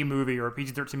PG movie or a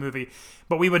PG-13 movie,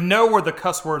 but we would know where the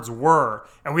cuss words were,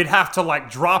 and we'd have to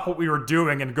like drop what we were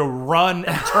doing and go run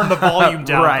and turn the volume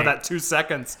down for that 2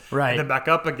 seconds, and then back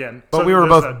up again. But we were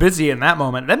both busy in that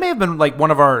moment. That may have been like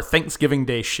one of our Thanksgiving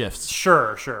Day shifts.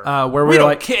 Sure. Where we don't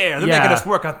like, care. They're making us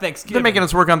work on Thanksgiving. They're making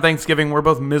us work on Thanksgiving. We're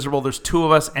both miserable. There's two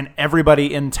of us, and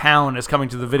everybody in town is coming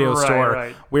to the video store.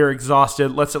 Right. We're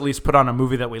exhausted. Let's at least put on a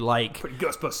movie that we like. Put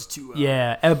Ghostbusters 2 out.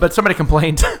 Yeah, but somebody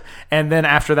complained, and then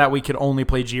after that, we could only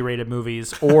play G-rated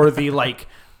movies or the like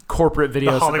corporate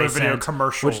videos, the Hollywood that they Video sent,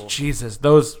 commercial. Which Jesus,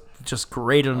 those just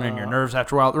grated on your nerves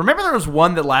after a while. Remember, there was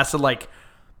one that lasted like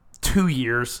 2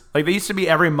 years. Like they used to be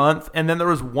every month, and then there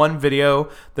was one video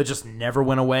that just never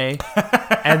went away,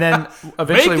 and then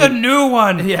eventually make a new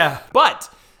one. Yeah, but.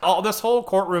 This whole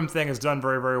courtroom thing is done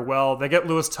very, very well. They get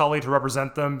Louis Tully to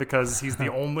represent them because he's the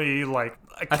only like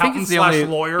accountant slash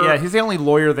lawyer. Yeah, he's the only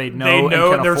lawyer they know. They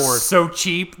know and can they're afford. So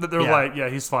cheap that they're like, yeah,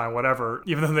 he's fine, whatever.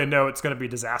 Even though they know it's going to be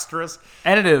disastrous.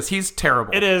 And it is. He's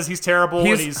terrible. It is. He's terrible.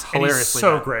 He's hilariously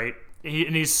so bad. great.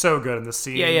 He's so good in the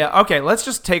scene. Yeah. Okay, let's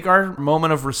just take our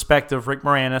moment of respect of Rick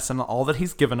Moranis and all that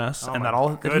he's given us and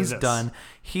that he's done.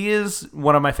 He is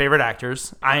one of my favorite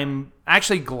actors. I'm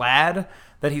actually glad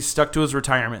that he stuck to his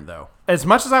retirement, though. As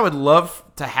much as I would love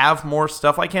to have more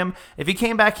stuff like him, if he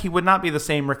came back, he would not be the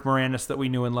same Rick Moranis that we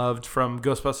knew and loved from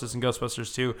Ghostbusters and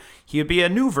Ghostbusters 2. He would be a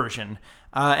new version.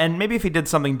 And maybe if he did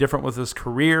something different with his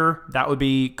career, that would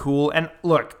be cool. And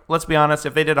look, let's be honest,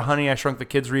 if they did a Honey, I Shrunk the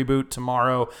Kids reboot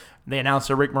tomorrow, they announced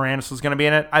that Rick Moranis was going to be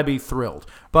in it, I'd be thrilled.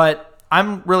 But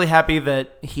I'm really happy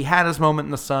that he had his moment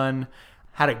in the sun,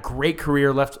 had a great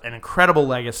career, left an incredible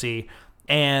legacy,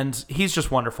 and he's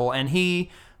just wonderful. And he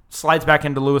slides back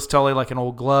into Louis Tully like an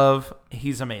old glove.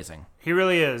 He's amazing. He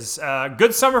really is.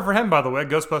 Good summer for him, by the way.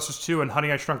 Ghostbusters 2 and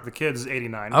Honey, I Shrunk the Kids is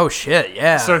 89. Oh, shit,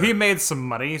 yeah. So he made some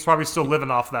money. He's probably still living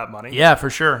off that money. Yeah, for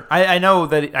sure. I know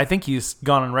that I think he's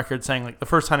gone on record saying, like, the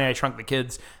first Honey, I Shrunk the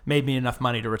Kids made me enough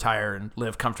money to retire and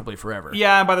live comfortably forever.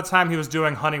 Yeah, and by the time he was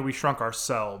doing Honey, We Shrunk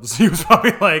Ourselves, he was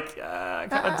probably like,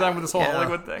 kind of done with this whole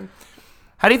Hollywood thing.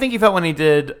 How do you think he felt when he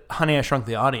did Honey, I Shrunk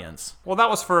the Audience? Well, that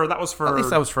was for At least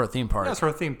that was for a theme park. That was for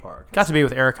a theme park. Got to be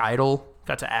with Eric Idle.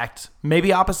 Got to act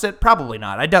maybe opposite. Probably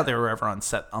not. I doubt they were ever on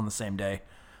set on the same day.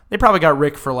 They probably got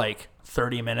Rick for like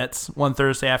 30 minutes one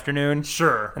Thursday afternoon.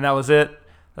 Sure. And that was it.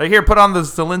 Like, here, put on the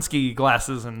Zelensky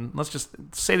glasses and let's just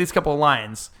say these couple of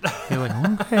lines. You're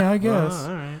like, okay, I guess.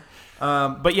 All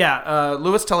right. But yeah,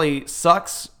 Louis Tully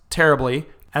sucks terribly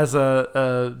as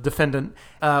a defendant.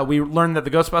 We learned that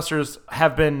the Ghostbusters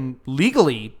have been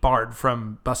legally barred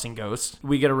from busing ghosts.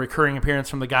 We get a recurring appearance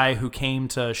from the guy who came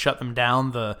to shut them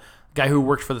down, the guy who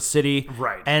worked for the city.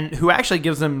 Right. And who actually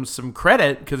gives them some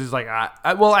credit because he's like,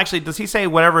 well, actually, does he say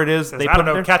whatever it is they I put don't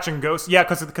know, there? catching ghosts. Yeah,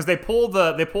 because they pull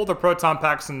the proton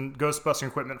packs and ghostbusting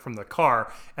equipment from the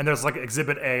car, and there's like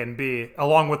Exhibit A and B,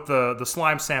 along with the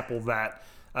slime sample that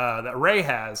Ray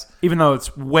has. Even though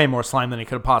it's way more slime than he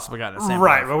could have possibly gotten at the same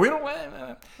Right, time. but we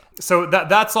don't. So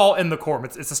that's all in the core.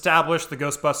 It's established. The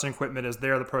ghostbusting equipment is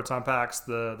there. The proton packs,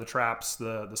 the traps,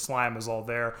 the slime is all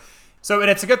there. So,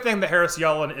 and it's a good thing that Harris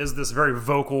Yellen is this very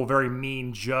vocal, very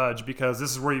mean judge, because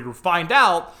this is where you find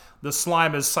out the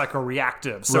slime is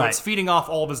psychoreactive. So it's feeding off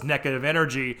all of his negative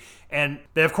energy. And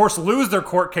they, of course, lose their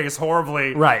court case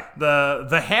horribly. Right.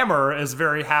 The Hammer is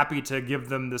very happy to give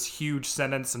them this huge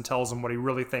sentence and tells them what he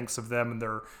really thinks of them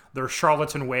and their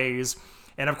charlatan ways.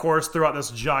 And, of course, throughout this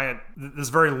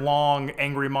very long,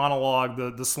 angry monologue,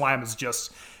 the slime is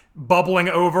just bubbling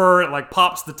over. It like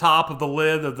pops the top of the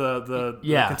lid of the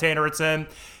container it's in,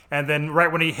 and then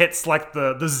right when he hits like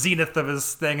the zenith of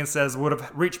his thing and says, would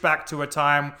have reached back to a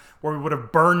time where we would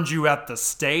have burned you at the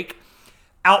stake,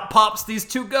 out pops these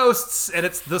two ghosts, and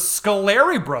it's the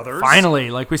Scoleri brothers.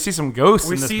 Finally, like we see some ghosts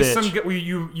in this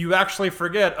bitch. You actually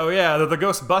forget, oh yeah, they're the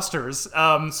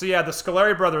Ghostbusters. So yeah, the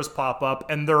Scoleri brothers pop up,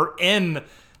 and they're in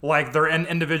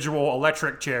individual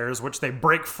electric chairs, which they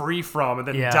break free from and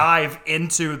then dive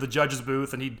into the judge's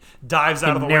booth, and he dives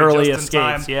out of the way just in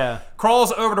time. Yeah.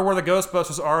 Crawls over to where the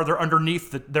Ghostbusters are. They're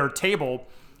underneath their table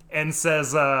and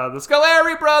says, the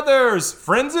Scoleri brothers,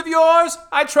 friends of yours?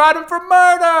 I tried them for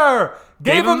murder.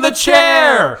 Gave them the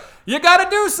chair. You gotta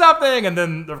do something. And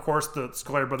then, of course, the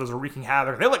Scoleri brothers are wreaking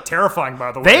havoc. They look terrifying,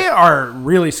 by the way. They are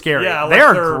really scary. Yeah, they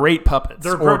are great puppets.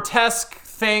 They're grotesque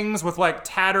things with like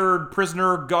tattered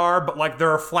prisoner garb, but like there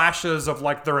are flashes of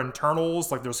like their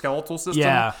internals, like their skeletal system.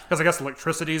 Yeah, because I guess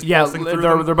electricity is pulsing through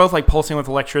them. They're both like pulsing with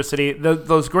electricity.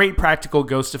 Those great practical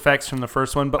ghost effects from the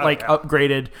first one, but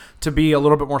upgraded to be a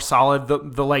little bit more solid.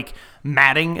 The like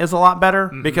matting is a lot better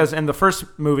because in the first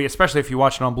movie, especially if you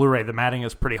watch it on Blu-ray, the matting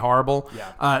is pretty horrible.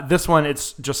 Yeah. This one,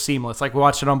 it's just seamless. Like we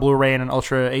watched it on Blu-ray and an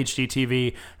Ultra HD TV.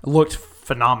 It looked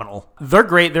phenomenal. They're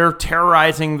great. They're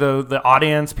terrorizing the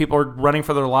audience. People are running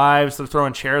for their lives. They're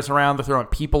throwing chairs around. They're throwing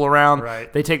people around.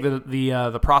 Right. They take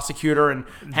the prosecutor and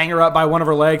hang her up by one of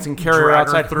her legs and carry her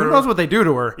outside. Who knows what they do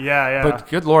to her? Yeah. But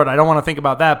good Lord, I don't want to think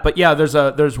about that. But yeah,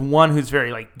 there's one who's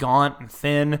very like gaunt and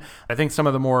thin. I think some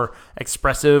of the more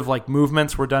expressive like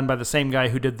movements were done by the same guy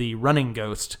who did the running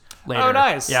ghost later. Oh,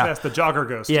 nice. Yeah. That's the jogger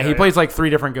ghost. Yeah, he plays like 3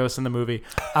 different ghosts in the movie.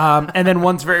 And then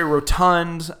one's very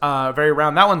rotund, very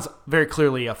round. That one's very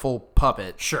clearly a full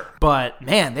puppet. Sure. But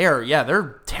man,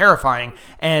 they're terrifying.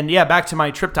 And yeah, back to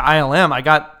my trip to ILM, I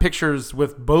got pictures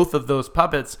with both of those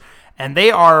puppets, and they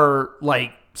are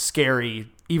like scary.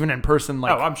 Even in person,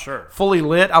 like I'm sure. Fully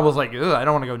lit, I was like, ugh, I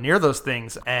don't want to go near those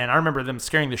things. And I remember them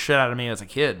scaring the shit out of me as a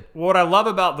kid. What I love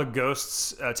about the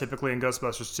ghosts, typically in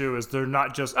Ghostbusters 2, is they're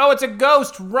not just, oh, it's a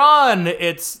ghost, run!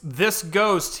 It's this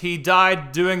ghost, he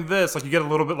died doing this. Like, you get a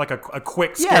little bit like a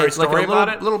quick, scary story about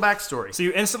it. Little backstory. So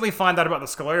you instantly find out about the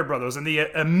Scoleri brothers and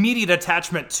the immediate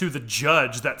attachment to the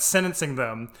judge that's sentencing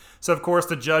them. So, of course,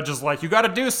 the judge is like, you got to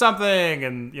do something.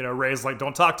 And, Ray's like,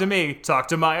 don't talk to me. Talk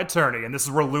to my attorney. And this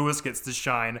is where Lewis gets to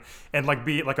shine and,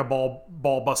 be like a ball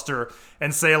buster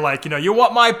and say, like, you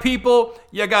want my people?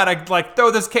 You got to, like, throw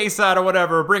this case out or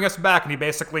whatever. Bring us back. And he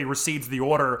basically recedes the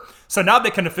order. So now they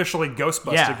can officially ghost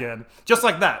bust again. Just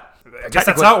like that. I guess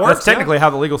that's how it works. That's technically how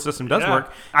the legal system does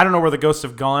work. I don't know where the ghosts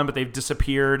have gone, but they've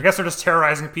disappeared. I guess they're just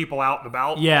terrorizing people out and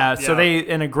about. Yeah, so they,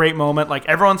 in a great moment, like,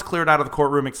 everyone's cleared out of the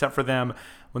courtroom except for them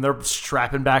when they're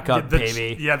strapping back up,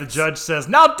 baby. Yeah, the judge says,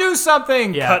 now do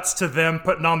something! Yeah. Cuts to them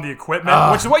putting on the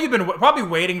equipment, which is what you've been probably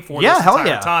waiting for this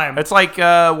entire time. It's like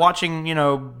watching,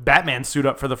 Batman suit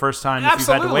up for the first time if you've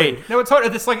had to wait. No,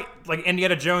 it's like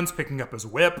Indiana Jones picking up his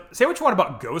whip. Say what you want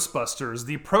about Ghostbusters.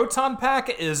 The Proton Pack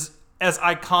is as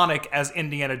iconic as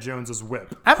Indiana Jones's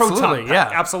whip. Absolutely,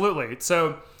 absolutely.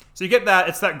 So you get that.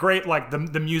 It's that great, like,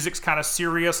 the music's kind of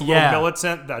serious, a little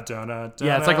militant. That it's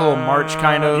like a little march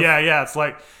kind of. Yeah. It's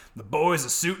like the boys are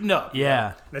suiting up.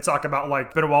 Yeah. They talk about, like,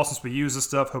 it's been a while since we used this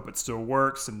stuff. Hope it still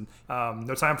works. And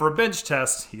no time for a bench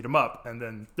test. Heat them up. And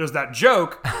then there's that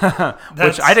joke.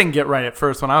 Which I didn't get right at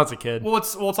first when I was a kid. Well,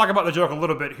 we'll talk about the joke a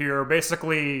little bit here.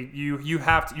 Basically, you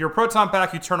have to, your proton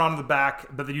pack, you turn on to the back,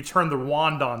 but then you turn the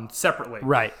wand on separately.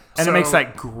 Right. And it makes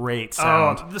that great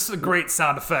sound. Oh, this is great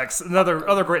sound effects.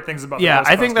 Other great things about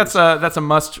I think that's a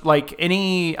must. Like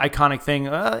any iconic thing,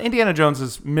 Indiana Jones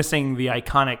is missing the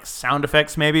iconic sound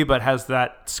effects maybe, but has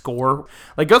that score.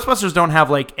 Like Ghostbusters don't have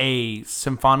like a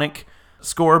symphonic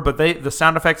score, but the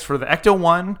sound effects for the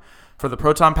Ecto-1, for the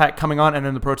proton pack coming on, and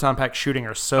then the proton pack shooting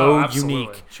are so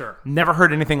unique. Sure. Never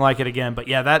heard anything like it again. But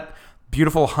yeah, that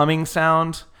beautiful humming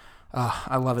sound.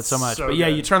 I love it so much. But yeah,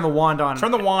 you turn the wand on.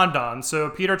 Turn the wand on. So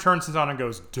Peter turns his on and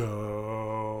goes,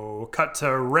 "Do." Cut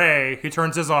to Ray. He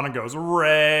turns his on and goes,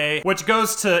 "Ray." Which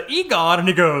goes to Egon, and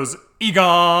he goes,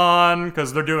 "Egon,"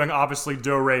 because they're doing obviously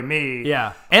Do, Re, Mi.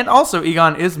 Yeah, and also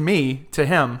Egon is me to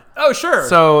him. Oh, sure.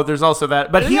 So there's also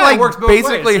that. But he works both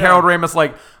basically ways, Harold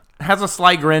Ramis has a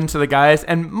sly grin to the guys,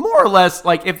 and more or less,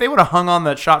 like, if they would have hung on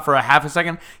that shot for a half a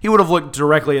second, he would have looked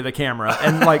directly at the camera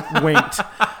and, winked.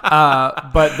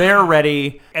 But they're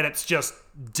ready. And it's just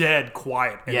dead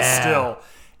quiet and still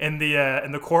in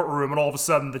the courtroom, and all of a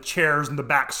sudden the chairs in the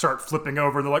back start flipping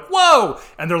over, and they're like, whoa!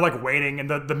 And they're, waiting, and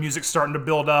the music's starting to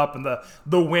build up, and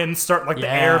the wind the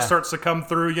air starts to come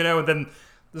through, and then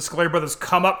the Scalia brothers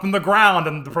come up from the ground,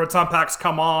 and the proton packs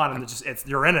come on, and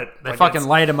you're in it. They fucking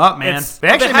light them up, man. They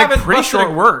actually make pretty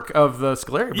short work of the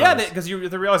Scalia brothers. Yeah, because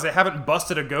they realize they haven't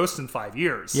busted a ghost in 5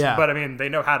 years. Yeah. But, I mean, they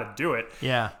know how to do it.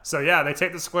 Yeah. So, yeah, they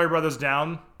take the Scalia brothers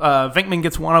down. Venkman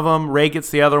gets one of them, Ray gets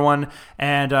the other one,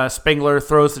 and Spengler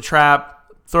throws the trap,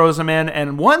 throws them in,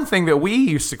 and one thing that we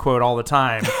used to quote all the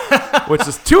time, which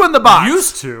is 2 in the box.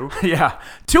 Used to? Yeah.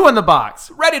 2 in the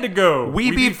box. Ready to go.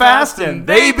 We be fast and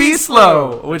they be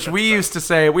slow, which we used to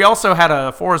say. We also had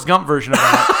a Forrest Gump version of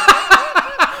that.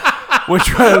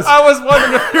 Which was... I was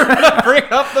wondering if you were going to bring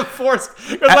up the Forrest...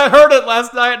 Because I heard it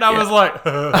last night, and I was like...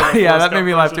 yeah, that made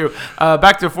me laugh, too.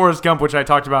 Back to Forrest Gump, which I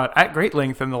talked about at great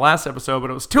length in the last episode, but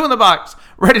it was 2 in the box,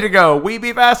 ready to go. We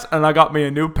be fast, and I got me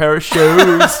a new pair of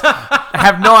shoes. I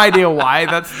have no idea why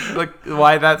that's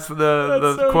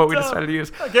the so quote we dumb. decided to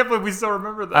use. I can't believe we still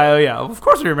remember that. Oh, yeah. Of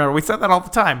course we remember. We said that all the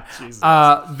time. Jesus.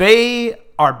 They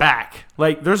are back.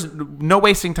 There's no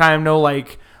wasting time, no,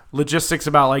 logistics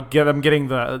about them getting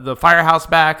the firehouse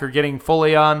back or getting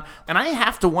fully on. And I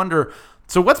have to wonder,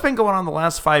 so what's been going on the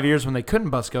last 5 years when they couldn't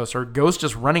bust ghosts? Are ghosts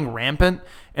just running rampant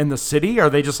in the city? Are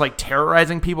they just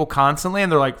terrorizing people constantly? And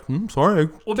they're like, sorry.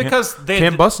 Well, because they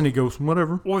can't bust any ghosts,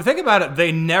 whatever. Well, think about it.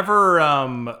 They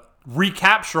never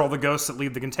recapture all the ghosts that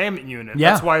leave the containment unit. Yeah.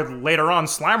 That's why later on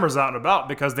Slimer's out and about,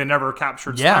 because they never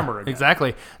captured Slimer again.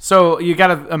 Exactly. So you got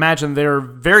to imagine they're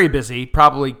very busy,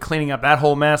 probably cleaning up that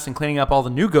whole mess and cleaning up all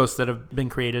the new ghosts that have been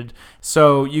created.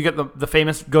 So you get the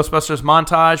famous Ghostbusters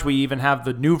montage. We even have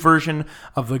the new version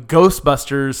of the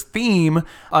Ghostbusters theme.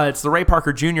 It's the Ray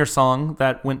Parker Jr. song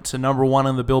that went to #1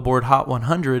 on the Billboard Hot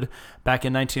 100 back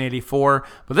in 1984.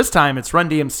 But this time it's Run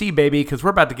DMC, baby, because we're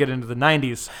about to get into the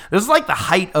 90s. This is the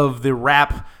height of the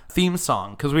rap theme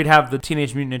song, because we'd have the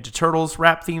Teenage Mutant Ninja Turtles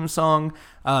rap theme song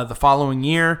the following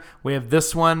year. We have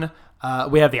this one.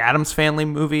 We have the Addams Family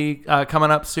movie coming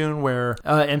up soon, where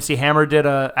MC Hammer did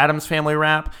a Addams Family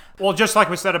rap. Well, just like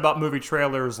we said about movie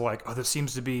trailers, this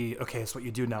seems to be, okay, so what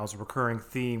you do now is a recurring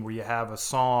theme where you have a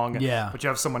song, but you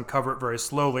have someone cover it very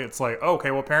slowly. It's okay,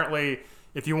 well, apparently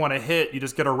if you want to hit, you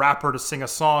just get a rapper to sing a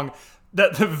song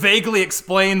that vaguely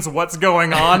explains what's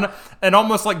going on, and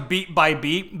almost beat by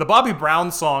beat. The Bobby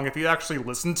Brown song, if you actually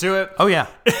listen to it. Oh, yeah.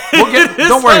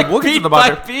 Don't worry, we'll get to the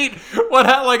Bobby. Beat by beat.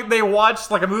 What, they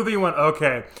watched a movie and went,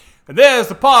 okay, And there's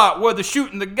the part where they're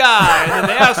shooting the guy, and then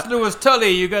they ask Lewis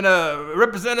Tully, "You're gonna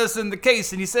represent us in the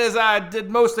case?" And he says, "I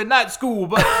did mostly night school,"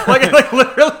 but like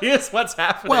literally is what's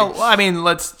happening. Well, I mean,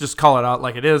 let's just call it out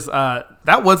like it is.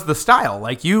 That was the style.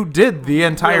 Like, you did the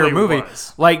entire Really movie.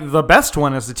 was. Like, the best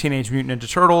one is the Teenage Mutant Ninja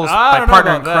Turtles I by don't know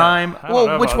Partner in about that. Crime. I don't Well,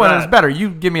 know which about one that. is better? You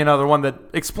give me another one that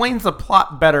explains the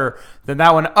plot better than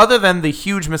that one, other than the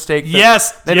huge mistake. That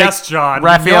Yes, they yes, make. John. You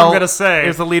know Raphael I'm gonna say.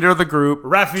 is the leader of the group.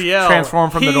 Raphael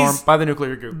Transformed from the dorm he's by the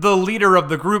nuclear group. the leader of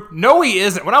the group. No, he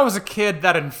isn't. When I was a kid,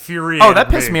 that infuriated Oh, that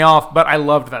pissed me off, but I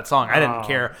loved that song. I didn't Oh.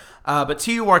 care. But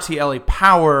Turtle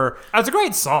Power It's a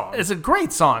great song. is a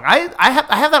great song. I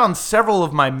have that on several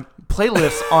of my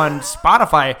playlists on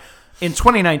Spotify. In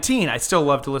 2019, I still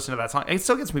love to listen to that song. It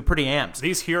still gets me pretty amped.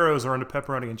 These heroes are into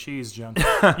pepperoni and cheese, John.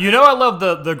 You know I love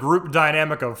the group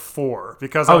dynamic of 4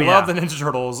 because I love the Ninja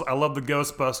Turtles, I love the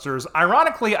Ghostbusters.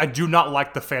 Ironically, I do not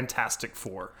like the Fantastic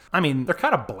Four. I mean, They're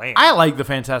kind of bland. I like the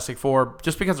Fantastic Four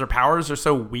just because their powers are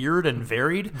so weird and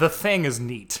varied. The Thing is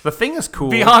neat. The Thing is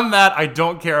cool. Beyond that, I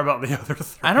don't care about the other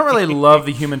 3. I don't really love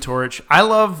the Human Torch. I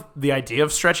love the idea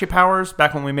of stretchy powers.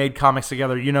 Back when we made comics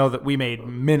together, you know that we made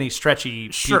many stretchy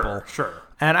people. Sure.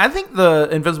 And I think the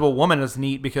Invisible Woman is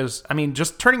neat because, I mean,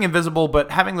 just turning invisible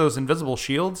but having those invisible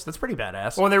shields, that's pretty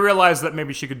badass. When they realized that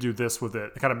maybe she could do this with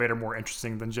it, it kind of made her more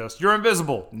interesting than just, you're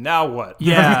invisible, now what?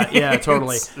 Yeah,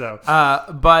 totally. So.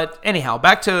 But anyhow,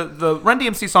 back to the Run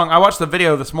DMC song. I watched the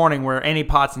video this morning where Annie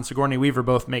Potts and Sigourney Weaver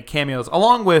both make cameos,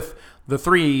 along with the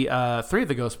three of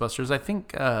the Ghostbusters. I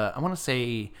think, I want to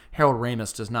say Harold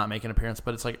Ramis does not make an appearance,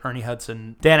 but it's like Ernie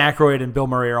Hudson, Dan Aykroyd, and Bill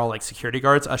Murray are all like security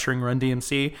guards ushering Run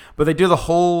DMC. But they do the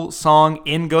whole song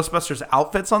in Ghostbusters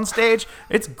outfits on stage.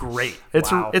 It's great.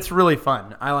 It's really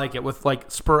fun. I like it with like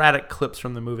sporadic clips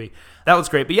from the movie. That was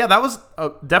great. But yeah, that was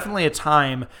definitely a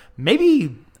time,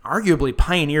 maybe arguably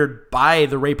pioneered by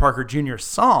the Ray Parker Jr.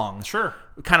 song. Sure.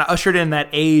 Kind of ushered in that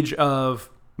age of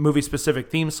movie-specific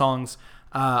theme songs.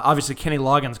 Obviously, Kenny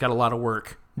Loggins got a lot of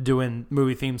work doing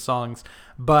movie theme songs,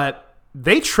 but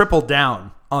they tripled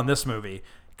down on this movie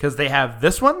because they have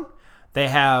this one, they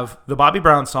have the Bobby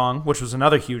Brown song, which was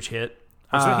another huge hit.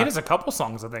 So he does a couple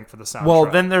songs, I think, for the soundtrack. Well,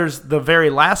 then there's the very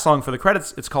last song for the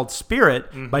credits. It's called Spirit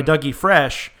by Dougie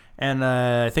Fresh and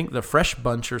I think the Fresh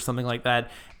Bunch or something like that.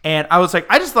 And I was like,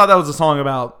 I just thought that was a song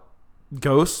about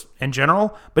ghosts in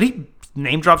general, but he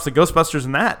name drops the Ghostbusters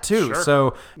in that too. Sure.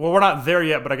 So, well, we're not there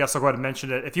yet, but I guess I'll go ahead and mention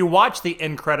it. If you watch the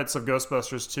end credits of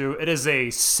Ghostbusters 2, it is a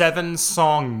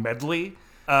 7-song medley.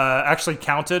 Actually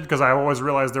counted because I always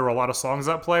realized there were a lot of songs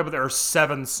that play, but there are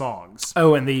 7 songs.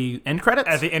 Oh, and the end credits?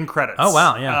 At the end credits. Oh,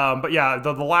 wow, yeah. But yeah,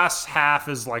 the last half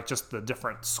is like just the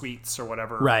different suites or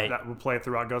whatever that will play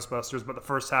throughout Ghostbusters, but the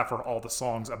first half are all the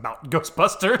songs about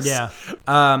Ghostbusters.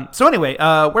 Yeah. So anyway,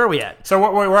 where are we at? So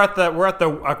we're at the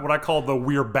what I call the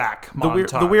 "We're Back"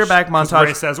 montage. The We're Back montage.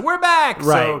 Ray says, "We're back!"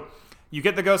 Right. So you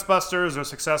get the Ghostbusters, they're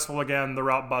successful again. They're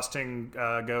out busting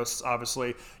ghosts,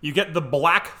 obviously. You get the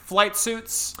black flight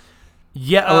suits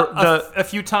Yeah, a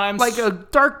few times. like a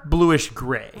dark bluish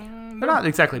gray. They're not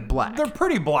exactly black. They're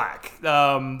pretty black.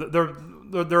 They're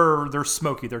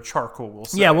smoky. They're charcoal, we'll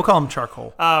say. Yeah, we'll call them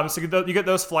charcoal. So you get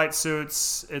those flight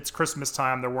suits. It's Christmas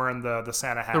time. They're wearing the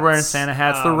Santa hats. They're wearing Santa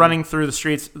hats. They're running through the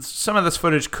streets. Some of this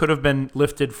footage could have been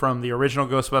lifted from the original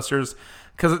Ghostbusters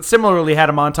because it similarly had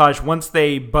a montage once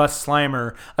they bust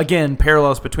Slimer. Again,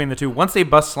 parallels between the two. Once they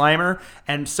bust Slimer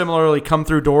and similarly come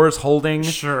through doors holding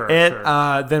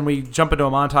then we jump into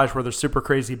a montage where they're super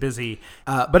crazy busy.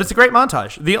 But it's a great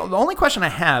montage. The only question I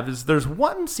have is there's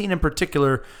one scene in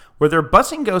particular where they're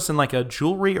busting ghosts in like a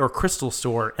jewelry or crystal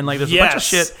store, and like there's a bunch of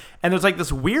shit, and there's like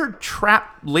this weird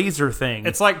trap laser thing.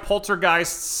 It's like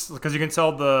poltergeists because you can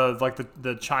tell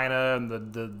the china and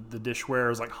the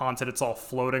dishware is like haunted. It's all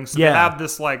floating. So they have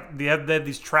this they have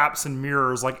these traps and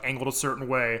mirrors like angled a certain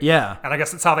way. Yeah, and I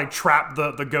guess it's how they trap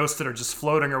the ghosts that are just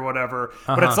floating or whatever.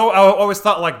 But it's so I always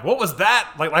thought like, what was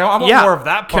that? Like I want more of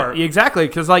that part. Exactly,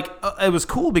 because like it was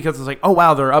cool because it's like, oh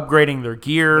wow, they're upgrading their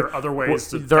gear. There are other ways.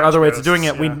 There are other ways of doing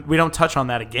it. Yeah. We don't touch on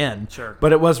that again. Sure.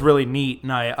 But it was really neat,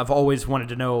 and I've always wanted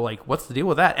to know like what's the deal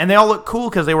with that. And they all look cool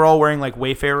because they were all wearing like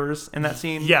Wayfarers in that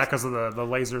scene. Yeah, because of the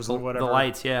lasers and whatever. The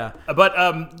lights, yeah. But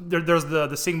there's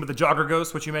the scene with the jogger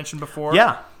ghost, which you mentioned before.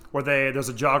 Yeah. Where there's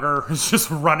a jogger who's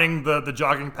just running the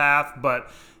jogging path,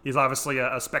 but he's obviously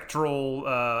a spectral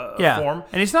form.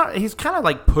 And he's kind of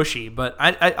like pushy, but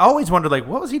I always wondered like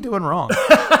what was he doing wrong?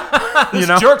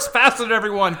 This jerk's faster than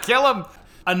everyone. Kill him.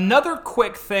 Another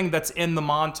quick thing that's in the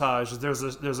montage is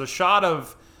there's a shot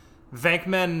of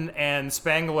Venkman and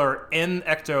Spangler in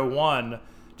Ecto-1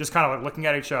 just kind of like looking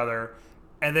at each other.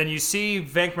 And then you see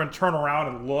Venkman turn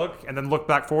around and then look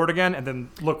back forward again, and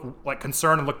then look like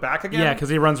concerned and look back again. Yeah,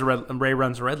 because Ray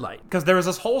runs a red light. Because there was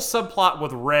this whole subplot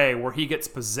with Ray where he gets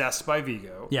possessed by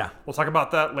Vigo. Yeah. We'll talk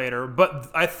about that later. But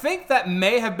I think that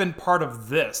may have been part of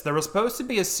this. There was supposed to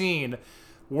be a scene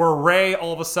where Ray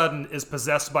all of a sudden is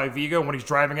possessed by Vigo when he's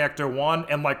driving Ecto-1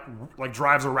 and like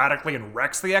drives erratically and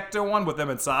wrecks the Ecto-1 with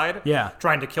them inside. Yeah.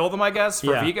 Trying to kill them, I guess,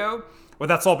 for Vigo. Well,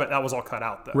 that was all cut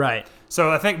out, though. Right. So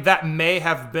I think that may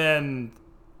have been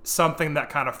something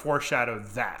that kind of foreshadowed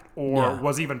that, or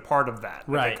was even part of that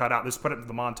they cut out. Just put it in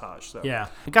the montage. So. Yeah.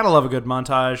 You gotta love a good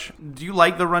montage. Do you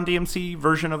like the Run DMC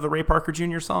version of the Ray Parker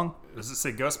Jr. song? Does it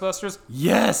say Ghostbusters?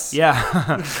 Yes! Yeah.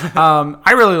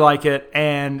 I really like it,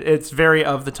 and it's very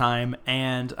of the time,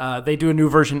 and they do a new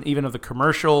version even of the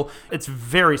commercial. It's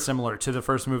very similar to the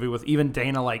first movie, with even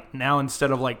Dana, like, now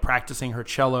instead of, like, practicing her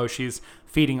cello, she's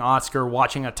feeding Oscar,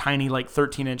 watching a tiny, like,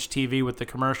 13-inch TV with the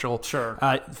commercial. Sure.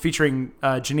 Featuring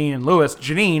Janine and Lewis.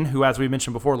 Janine, who, as we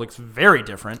mentioned before, looks very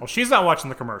different. Well, she's not watching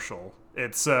the commercial.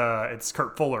 It's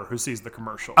Kurt Fuller who sees the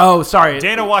commercial. Oh, sorry.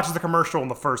 Dana watches the commercial in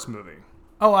the first movie.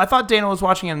 Oh, I thought Dana was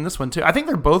watching it in this one, too. I think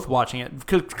they're both watching it.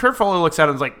 Because Kurt Fuller looks at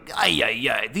it and is like,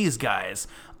 ay, these guys.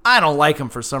 I don't like them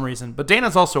for some reason. But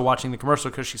Dana's also watching the commercial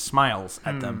because she smiles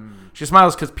at them. She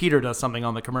smiles because Peter does something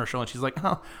on the commercial, and she's like,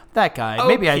 oh, that guy. Oh,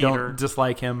 Maybe Peter. I don't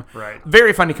dislike him. Right.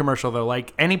 Very funny commercial, though.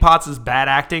 Like, Annie Potts' bad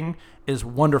acting is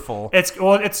wonderful. It's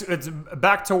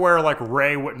back to where, like,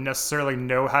 Ray wouldn't necessarily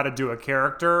know how to do a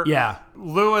character. Yeah.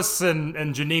 Lewis and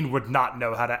Janine would not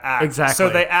know how to act. Exactly. So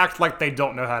they act like they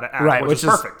don't know how to act, Right, which is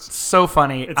perfect. So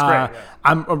funny. It's great, yeah.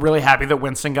 I'm really happy that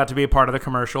Winston got to be a part of the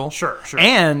commercial. Sure.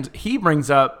 And he brings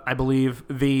up, I believe,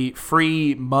 the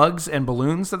free mugs and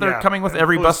balloons that they're coming with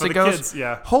every balloons bus for that the goes. kids,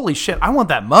 yeah. Holy shit, I want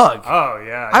that mug. Oh,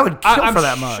 yeah. I would kill for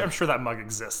that mug. I'm sure that mug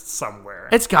exists somewhere.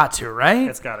 It's got to, right?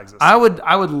 It's got to exist. I'm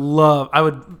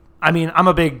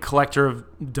a big collector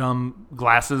of dumb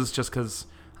glasses just because,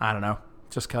 I don't know.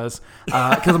 Just because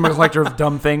I'm a collector of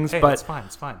dumb things. Hey, but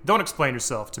it's fine. Don't explain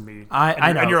yourself to me.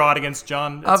 I know. And your audience,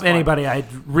 John. It's of fine. anybody, I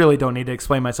really don't need to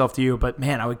explain myself to you, but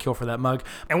man, I would kill for that mug.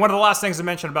 And one of the last things to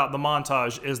mention about the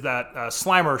montage is that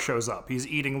Slimer shows up. He's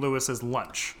eating Lewis's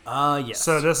lunch. Yes.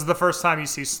 So this is the first time you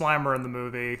see Slimer in the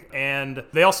movie. And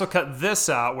they also cut this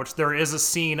out, which there is a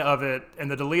scene of it in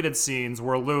the deleted scenes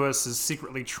where Lewis is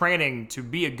secretly training to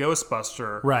be a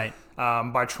Ghostbuster. Right.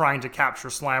 By trying to capture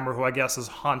Slimer, who I guess is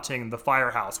haunting the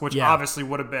firehouse, which obviously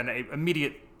would have been an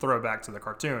immediate throwback to the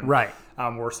cartoon. Right.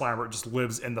 Where Slimer just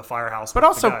lives in the firehouse. But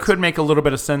also could make a little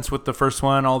bit of sense with the first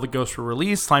one. All the ghosts were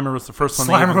released. Slimer was the first one.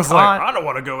 Slimer was caught. like, I don't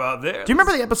want to go out there. Do you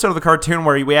remember the episode of the cartoon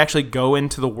where we actually go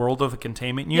into the world of the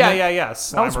containment unit? Yeah.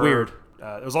 Slimer, that was weird.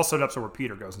 There was also an episode where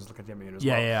Peter goes into the containment unit as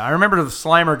well. Yeah. I remember the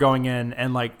Slimer going in,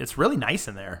 and like it's really nice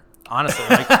in there. Honestly,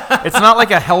 like it's not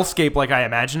like a hellscape like I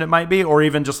imagined it might be, or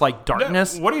even just like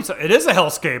darkness. What are you? It is a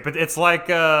hellscape. It's like.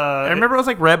 I remember it was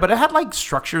like red, but it had like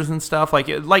structures and stuff. Like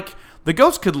the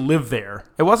ghosts could live there.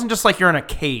 It wasn't just like you're in a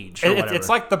cage. Or whatever. It's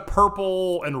like the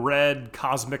purple and red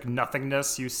cosmic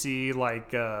nothingness you see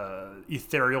like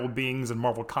ethereal beings in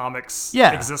Marvel Comics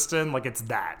exist in. Like it's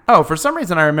that. Oh, for some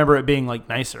reason I remember it being like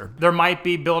nicer. There might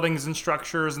be buildings and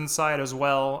structures inside as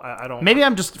well. I don't. Maybe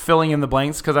I'm just filling in the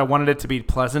blanks because I wanted it to be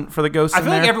pleasant for the ghosts. I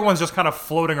feel like everyone's just kind of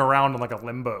floating around in like a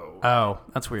limbo. Oh,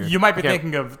 that's weird. You might be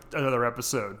thinking of another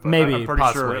episode. But maybe, I'm pretty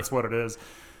possibly. sure that's what it is.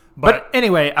 But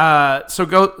anyway,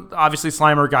 obviously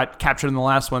Slimer got captured in the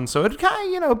last one, so it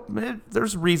kind of,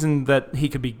 there's reason that he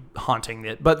could be haunting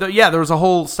it. But there was a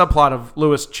whole subplot of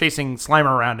Lewis chasing Slimer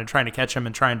around and trying to catch him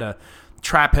and trying to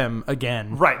trap him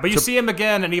again. Right, but you see him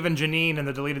again, and even Janine in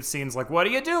the deleted scenes like, what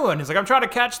are you doing? He's like, I'm trying to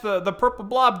catch the purple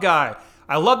blob guy.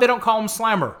 I love they don't call him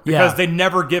Slimer because they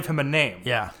never give him a name.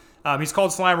 Yeah. He's called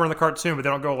Slimer in the cartoon, but they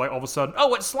don't go like all of a sudden,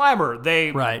 oh, it's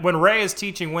Slimer. When Ray is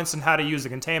teaching Winston how to use the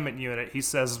containment unit, he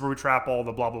says, where we trap all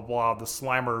the blah, blah, blah, the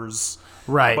Slimers.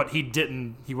 Right. But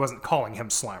he wasn't calling him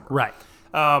Slimer. Right.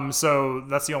 So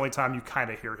that's the only time you kind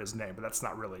of hear his name, but that's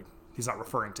not really, he's not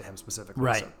referring to him specifically.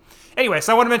 Right. So. Anyway,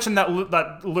 so I want to mention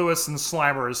that Lewis and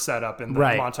Slimer is set up in the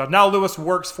montage. Now Lewis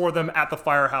works for them at the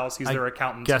firehouse. He's their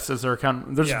accountant. Guess as their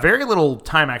accountant. There's very little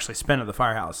time actually spent at the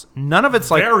firehouse. None of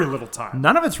it's like very little time.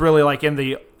 None of it's really like in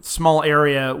the small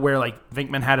area where like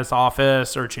Venkman had his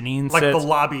office or Janine like sits. the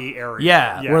lobby area.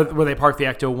 Yeah. Where they park the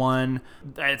Ecto-1.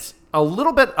 It's a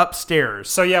little bit upstairs.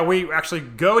 So we actually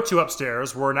go to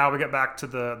upstairs where now we get back to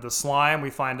the slime.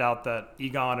 We find out that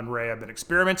Egon and Ray have been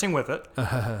experimenting with it.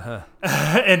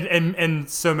 in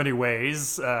so many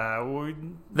ways.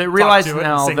 They realize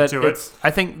now that it's, I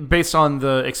think based on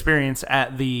the experience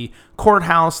at the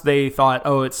courthouse, they thought,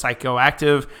 oh, it's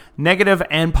psychoactive. Negative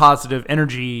and positive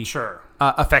energy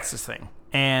affects this thing.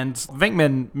 And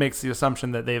Venkman makes the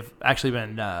assumption that they've actually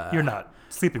been... You're not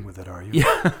sleeping with it, are you?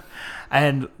 Yeah.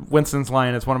 And Winston's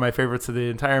line is one of my favorites of the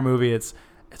entire movie. It's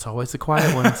always the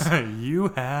quiet ones. You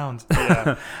hound.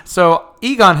 Yeah. So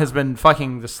Egon has been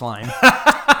fucking the slime,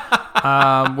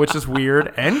 which is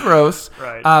weird and gross.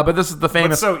 Right. But this is the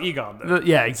famous... But so Egon, though.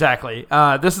 Yeah, exactly.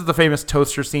 This is the famous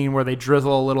toaster scene where they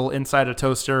drizzle a little inside a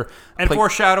toaster. And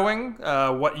foreshadowing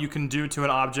what you can do to an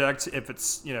object if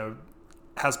it's,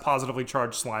 has positively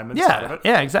charged slime inside of it.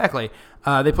 Yeah, exactly.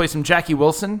 They play some Jackie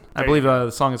Wilson. I believe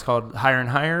the song is called Higher and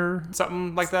Higher.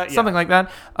 Something like that, yeah. Something like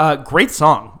that. Great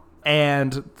song.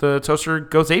 And the toaster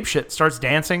goes apeshit, starts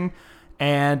dancing,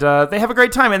 and they have a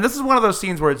great time. And this is one of those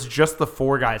scenes where it's just the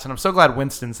four guys, and I'm so glad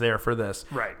Winston's there for this.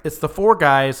 Right. It's the four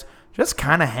guys just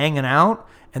kind of hanging out,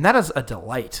 and that is a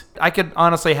delight. I could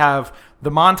honestly have the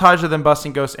montage of them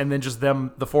busting ghosts and then just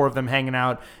the four of them hanging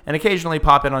out, and occasionally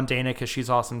pop in on Dana because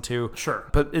she's awesome too. Sure.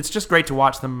 But it's just great to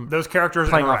watch them. Those characters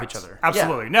playing interact. off each other.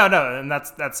 Absolutely. Yeah. No, and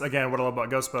that's again what I love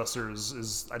about Ghostbusters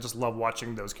is I just love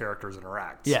watching those characters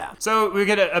interact. Yeah. So we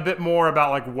get a bit more about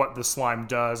like what the slime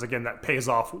does. Again, that pays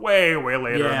off way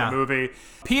later in the movie.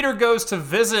 Peter goes to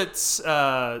visit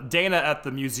Dana at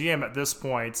the museum at this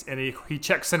point, and he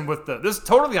checks in with this is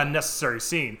totally unnecessary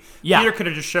scene. Yeah. Peter could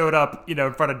have just showed up,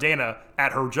 in front of Dana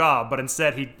at her job, but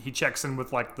instead he checks in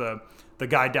with like the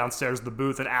guy downstairs in the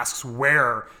booth and asks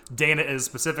where Dana is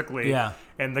specifically. Yeah.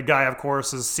 And the guy, of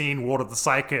course, has seen World of the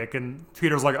Psychic, and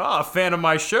Peter's like, a fan of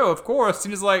my show, of course.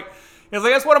 And he's like,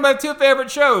 that's one of my two favorite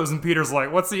shows. And Peter's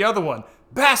like, what's the other one?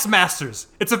 Bassmasters.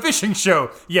 It's a fishing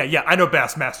show. Yeah, I know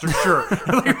Bassmasters, sure.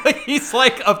 He's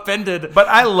like offended. But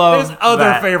I love his other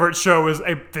that. favorite show is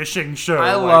a fishing show.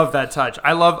 I love that touch.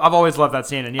 I've always loved that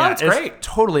scene, and it's great.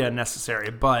 Totally unnecessary,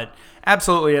 but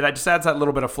absolutely, it just adds that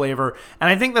little bit of flavor. And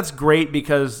I think that's great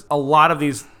because a lot of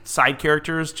these side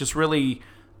characters just really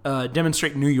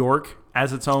demonstrate New York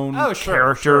as its own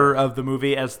character of the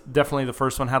movie, as definitely the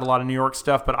first one had a lot of New York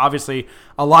stuff, but obviously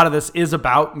a lot of this is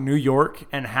about New York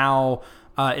and how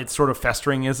it's sort of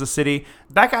festering as a city.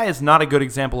 That guy is not a good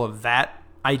example of that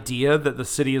idea that the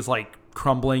city is like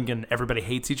crumbling and everybody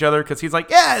hates each other, because he's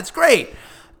like, yeah, it's great.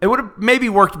 It would have maybe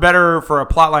worked better for a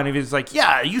plot line if he's like,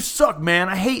 yeah, you suck, man,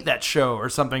 I hate that show or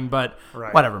something, but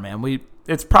whatever, man.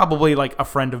 It's probably like a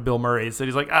friend of Bill Murray's that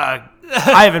he's like, I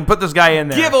haven't put this guy in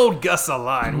there. Give old Gus a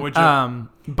line, would you?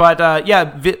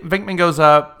 Venkman goes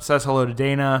up, says hello to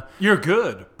Dana. You're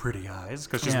good, pretty eyes,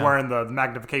 because she's wearing the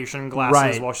magnification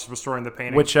glasses while she's restoring the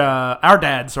painting. Which our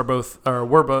dads were both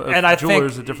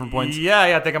jewelers at different points. Yeah,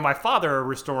 I think of my father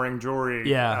restoring jewelry.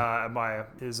 Yeah,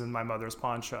 is in my mother's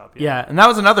pawn shop. Yeah, and that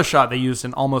was another shot they used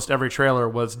in almost every trailer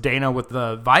was Dana with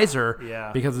the visor.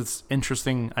 Yeah, because it's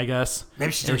interesting, I guess.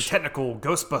 Maybe she's doing technical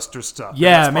Ghostbuster stuff.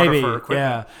 Yeah, maybe.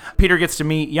 Yeah, Peter gets to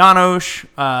meet Janosch.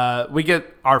 We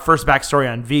get our first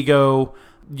backstory on Vigo.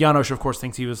 Janosch, of course,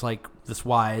 thinks he was like this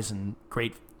wise and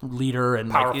great leader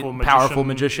and powerful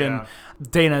magician. Yeah.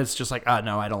 Dana is just like,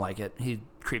 no, I don't like it. He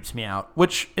creeps me out,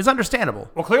 which is understandable.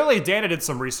 Well, clearly Dana did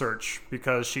some research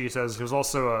because she says he was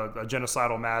also a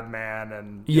genocidal madman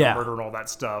and murder and all that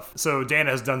stuff. So Dana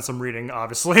has done some reading,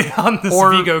 obviously, on this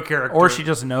Vigo character. Or she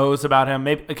just knows about him,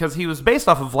 maybe because he was based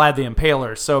off of Vlad the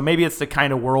Impaler. So maybe it's the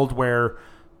kind of world where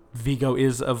Vigo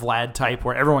is a Vlad type,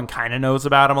 where everyone kind of knows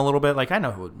about him a little bit. Like, I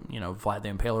know who Vlad the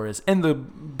Impaler is in the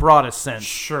broadest sense.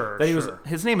 Sure,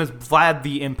 his name is Vlad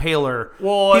the Impaler.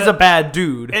 Well, he's a bad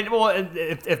dude.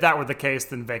 If that were the case,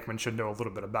 then Venkman should know a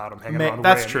little bit about him, hanging around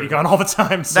with Egon all the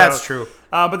time. So, that's true.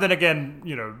 But then again,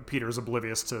 Peter's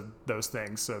oblivious to those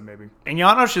things, so maybe. And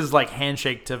Janosch's like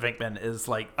handshake to Venkman is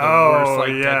like the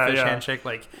worst dead fish handshake.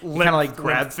 Like kind of like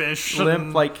grabs fish,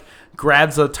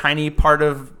 grabs a tiny part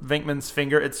of Venkman's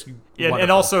finger. It's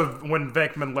and also when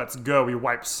Venkman lets go,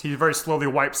 he very slowly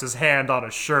wipes his hand on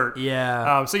his shirt.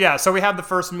 Yeah. So we have the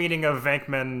first meeting of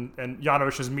Venkman and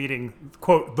Janosch's meeting,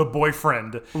 quote, the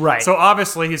boyfriend. Right. So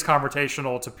obviously he's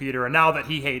confrontational to Peter, and now that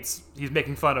he's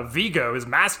making fun of Vigo, his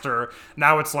master,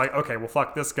 now it's like, okay, well,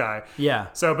 fuck this guy. Yeah.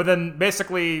 So, but then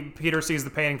basically Peter sees the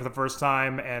painting for the first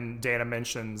time, and Dana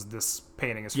mentions this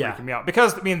painting is freaking me out.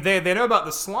 Because, they know about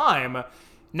the slime.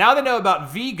 Now they know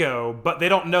about Vigo, but they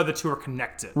don't know the two are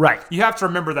connected. Right. You have to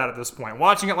remember that at this point.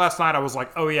 Watching it last night, I was like,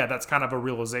 oh yeah, that's kind of a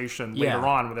realization later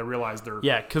on when they realize they're...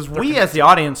 Yeah, because we as the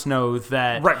audience know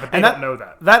that... Right, but they don't know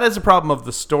that. That is a problem of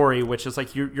the story, which is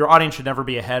like your audience should never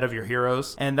be ahead of your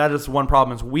heroes. And that is one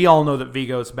problem is we all know that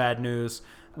Vigo is bad news.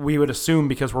 we would assume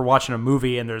because we're watching a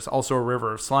movie and there's also a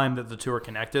river of slime that the two are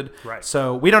connected. Right.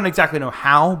 So we don't exactly know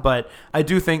how, but I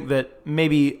do think that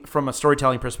maybe from a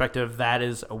storytelling perspective, that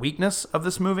is a weakness of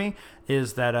this movie,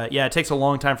 is that, it takes a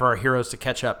long time for our heroes to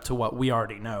catch up to what we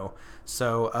already know.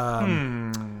 So,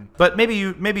 but maybe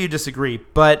you disagree.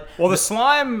 But well, the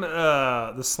slime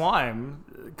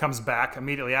comes back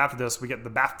immediately after this. We get the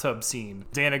bathtub scene.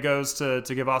 Dana goes to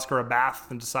give Oscar a bath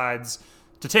and decides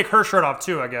to take her shirt off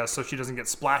too, I guess, so she doesn't get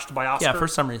splashed by Oscar. Yeah, for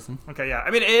some reason. Okay, yeah.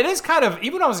 I mean, it is kind of,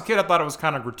 even when I was a kid, I thought it was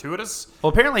kind of gratuitous.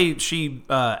 Well, apparently she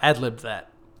ad-libbed that.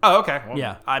 Oh, okay. Well,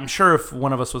 yeah, I'm sure if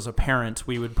one of us was a parent,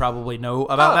 we would probably know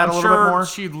about that a little bit more.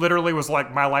 She literally was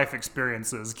like, my life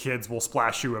experiences, kids will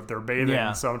splash you if they're bathing,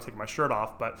 Yeah. so I'm going to take my shirt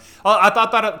off. But I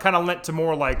thought that it kind of lent to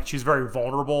more like she's very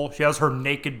vulnerable. She has her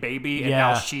naked baby, and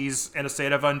now she's in a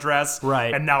state of undress.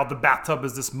 Right. And now the bathtub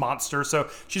is this monster.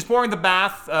 So she's pouring the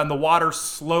bath, and the water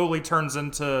slowly turns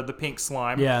into the pink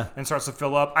slime and starts to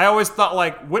fill up. I always thought,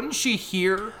 like, wouldn't she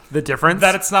hear the difference?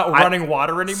 That it's not running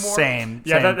water anymore? Same.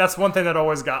 That's one thing that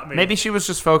always got me. Maybe she was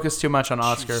just focused too much on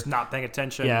Oscar. She's not paying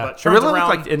attention. Yeah, but it really looked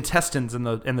like intestines in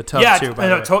the tub too. By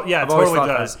the way. It totally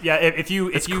does. That. Yeah, if you,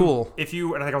 cool. If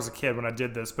you, and I think I was a kid when I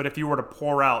did this, but if you were to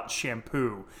pour out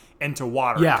shampoo into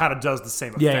water, it kind of does the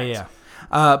same effect. Yeah.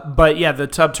 But yeah, the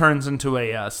tub turns into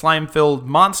a slime-filled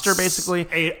monster, basically.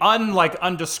 A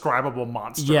undescribable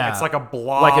monster. Yeah, it's like a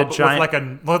blob, like a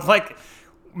giant, with like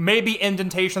maybe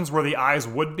indentations where the eyes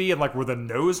would be and like where the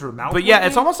nose or mouth. But yeah,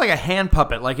 it's almost like a hand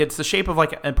puppet. Like it's the shape of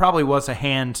like it probably was a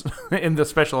hand in the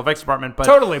special effects department. But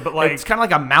totally, but like it's kind of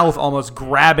like a mouth almost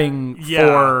grabbing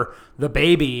for the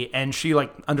baby, and she like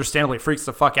understandably freaks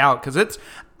the fuck out because it's.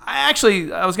 I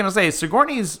was gonna say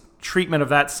Sigourney's treatment of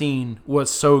that scene was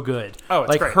so good. Oh, it's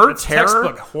like great. Her it's terror,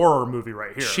 textbook horror movie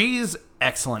right here. She's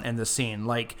excellent in this scene.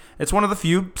 Like it's one of the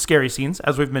few scary scenes,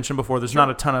 as we've mentioned before. There's not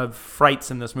a ton of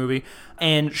frights in this movie,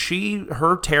 and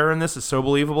her terror in this is so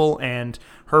believable, and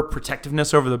her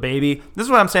protectiveness over the baby. This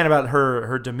is what I'm saying about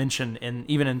her dimension, and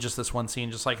even in just this one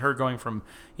scene, just like her going from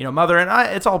mother,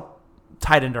 and it's all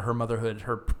tied into her motherhood,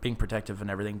 her being protective and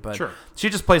everything, but she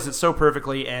just plays it so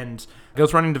perfectly and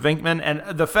goes running to Venkman,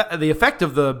 and the effect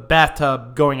of the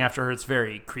bathtub going after her, it's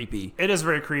very creepy. It is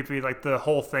very creepy. Like the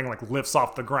whole thing like lifts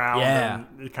off the ground and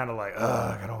it kind of like,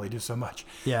 I can only do so much.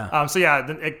 Yeah.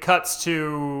 Then it cuts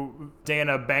to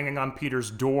Dana banging on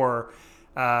Peter's door.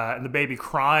 And the baby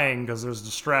crying because there's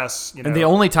distress. And the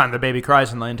only time the baby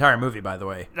cries in the entire movie, by the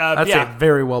way. That's a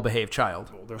very well-behaved child.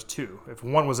 Well, there's two. If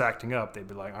one was acting up, they'd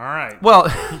be like, all right. Well,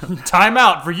 time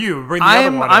out for you. Bring the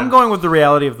other one in. I'm going with the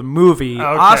reality of the movie. Okay.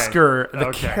 Oscar,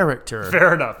 the character.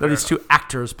 Fair enough. That these two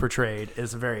actors portrayed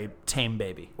is a very tame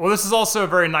baby. Well, this is also a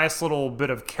very nice little bit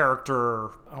of character,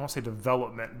 I don't want to say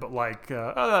development, but like,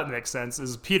 that makes sense,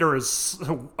 is Peter is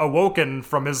awoken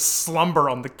from his slumber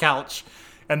on the couch.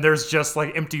 And there's just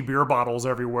like empty beer bottles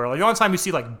everywhere. Like the only time you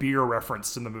see like beer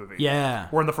referenced in the movie. Yeah.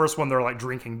 Where in the first one they're like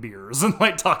drinking beers and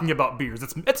like talking about beers.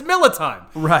 It's Miller time.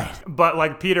 Right. But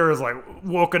like Peter is like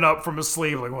woken up from his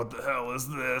sleep like, what the hell is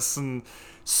this? And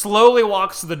slowly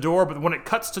walks to the door. But when it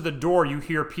cuts to the door, you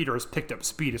hear Peter has picked up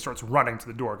speed. He starts running to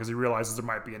the door because he realizes there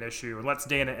might be an issue and lets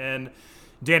Dana in.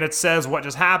 Dana says what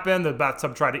just happened. The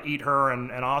bathtub tried to eat her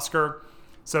and Oscar.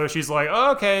 So she's like,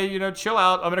 oh, okay, chill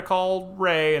out. I'm going to call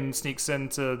Ray, and sneaks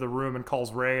into the room and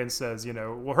calls Ray and says,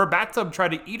 well, her bathtub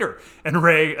tried to eat her. And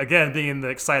Ray, again, being the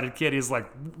excited kid, he's like,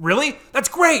 really? That's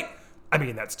great. I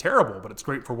mean, that's terrible, but it's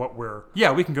great for what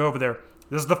we can go over there.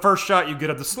 This is the first shot you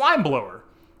get of the slime blower.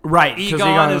 Right, because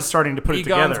Egon is starting to put it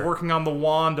together. Egon's working on the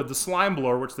wand of the slime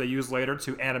blower, which they use later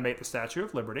to animate the Statue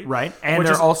of Liberty. Right, and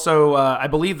they're also, I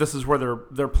believe this is where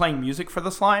they're playing music for the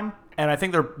slime, and I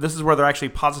think this is where they're actually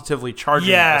positively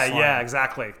charging the slime. Yeah,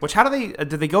 exactly. Which, how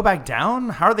did they go back down?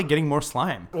 How are they getting more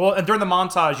slime? Well, and during the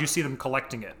montage, you see them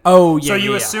collecting it. Oh, yeah, so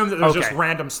you assume that there's just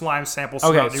random slime samples.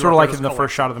 Okay, sort of like in the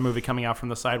first shot of the movie coming out from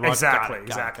the sidewalk.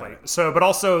 Exactly. So, but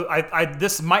also, I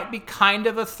this might be kind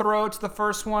of a throw to the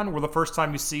first one, where the first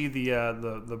time you see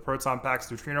the proton pack's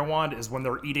neutrino wand is when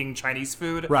they're eating Chinese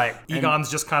food. Right.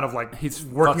 Egon's just kind of like he's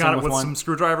working on it with some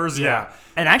screwdrivers. Yeah.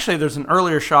 And actually, there's an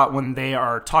earlier shot when they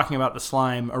are talking about the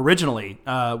slime originally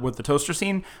with the toaster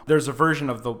scene. There's a version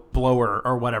of the blower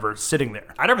or whatever sitting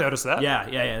there. I never noticed that. Yeah.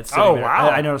 It's sitting there. Wow.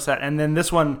 I noticed that. And then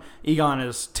this one, Egon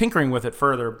is tinkering with it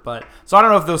further. So I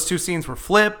don't know if those two scenes were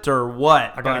flipped or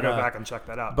what. I gotta go back and check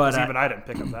that out. But even I didn't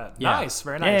pick up that. Yeah. Nice,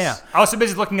 very nice. Yeah. I was so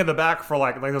busy looking at the back for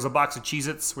like there's a box of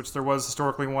Cheez-Its, which there was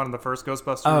historically one in the first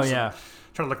Ghostbusters. Oh yeah.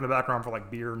 Trying to look in the background for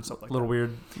like beer and stuff like that. Little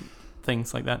weird.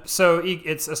 things like that. So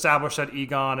it's established that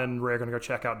Egon and Ray are going to go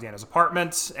check out Dana's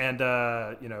apartment, and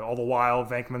all the while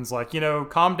Venkman's like,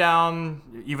 calm down,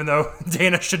 even though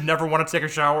Dana should never want to take a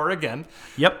shower again.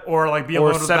 Yep. Or like be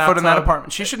alone Or in the set foot in that bathtub.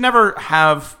 apartment. She should never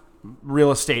have real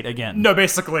estate again. No,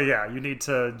 basically, yeah. You need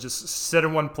to just sit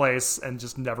in one place and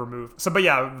just never move. So, but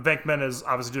yeah, Venkman is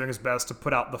obviously doing his best to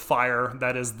put out the fire.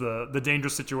 That is the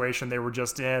dangerous situation they were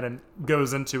just in, and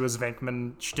goes into his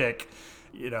Venkman shtick.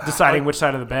 Deciding which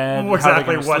side of the bed,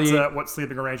 exactly how they're gonna sleep. what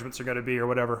sleeping arrangements are going to be or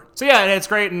whatever. So yeah, and it's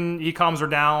great, and he calms her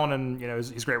down, and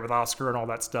he's great with Oscar and all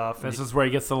that stuff. This is where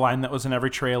he gets the line that was in every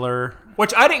trailer.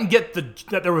 Which I didn't get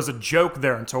that there was a joke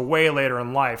there until way later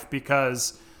in life,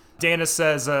 because Dana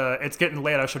says, it's getting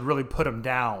late, I should really put him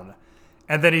down.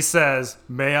 And then he says,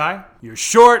 may I? You're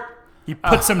short. He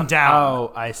puts him down.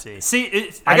 Oh, I see.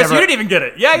 See, I guess you didn't even get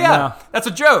it. Yeah. No. That's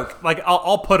a joke. Like,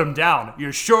 I'll put him down.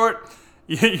 You're short.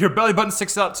 Your belly button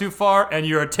sticks out too far, and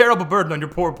you're a terrible burden on your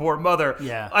poor, poor mother.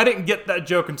 Yeah. I didn't get that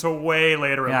joke until way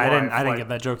later in life. I didn't get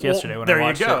that joke yesterday when I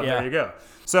watched it. There you go.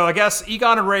 So I guess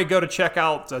Egon and Ray go to check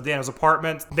out Dana's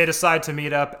apartment. They decide to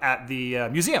meet up at the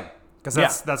museum, because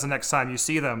that's the next time you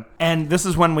see them. And this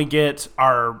is when we get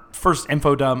our first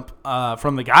info dump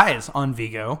from the guys on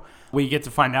Vigo. We get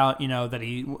to find out,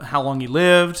 that how long he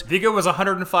lived. Vigo was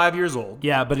 105 years old.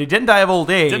 Yeah, but he didn't die of old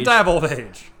age. Didn't die of old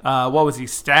age. What was he?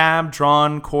 Stabbed,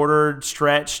 drawn, quartered,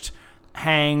 stretched,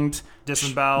 hanged,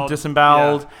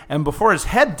 disemboweled. Yeah. And before his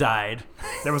head died,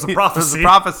 there was a prophecy. There was a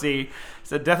prophecy. It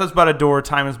said, "Death is but a door,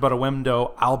 time is but a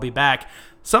window. I'll be back."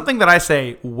 Something that I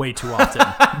say way too often,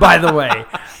 by the way.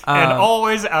 And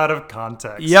always out of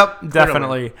context. Yep,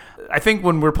 definitely. Clearly. I think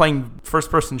when we're playing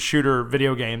first-person shooter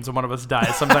video games and one of us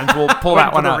dies, sometimes we'll pull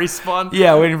that one out. Respawn?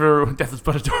 Yeah, waiting for Death is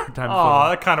but a door, time. Oh,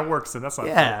 that kind of works then. That's not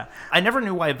cool. I never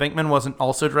knew why Venkman wasn't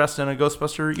also dressed in a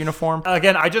Ghostbuster uniform.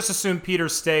 Again, I just assumed Peter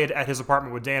stayed at his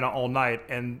apartment with Dana all night,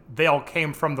 and they all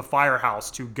came from the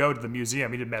firehouse to go to the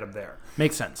museum. He didn't met him there.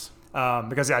 Makes sense.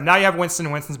 Because now you have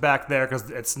Winston. Winston's back there because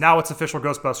it's official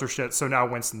Ghostbuster shit. So now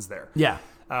Winston's there. Yeah,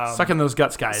 sucking those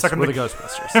guts, guys. With the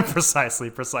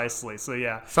Ghostbusters. precisely. So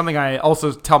yeah, something I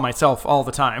also tell myself all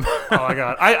the time. Oh my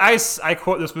god, I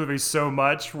quote this movie so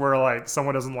much where like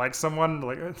someone doesn't like someone.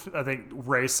 Like I think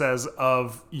Ray says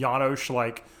of Janosch,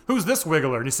 like, who's this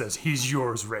wiggler? And he says, he's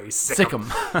yours, Ray. Sick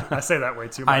him. I say that way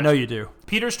too much. I know you do.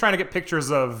 Peter's trying to get pictures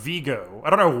of Vigo. I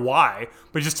don't know why,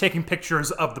 but he's just taking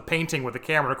pictures of the painting with the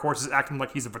camera. And of course, he's acting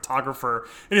like he's a photographer.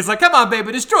 And he's like, come on,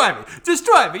 baby, destroy me.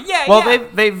 Destroy me. Yeah, well,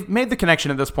 they've made the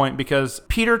connection at this point because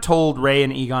Peter told Ray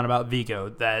and Egon about Vigo,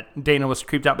 that Dana was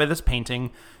creeped out by this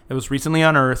painting. It was recently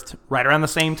unearthed right around the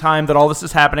same time that all this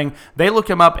is happening. They look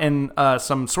him up in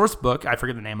some source book. I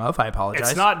forget the name of. I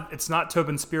apologize. It's not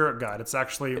Tobin's Spirit Guide. It's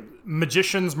actually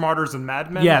Magicians, Martyrs, and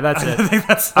Madmen. Yeah, that's it. I think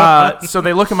that's so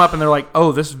they look him up and they're like,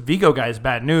 "Oh, this Vigo guy is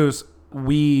bad news.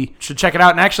 We should check it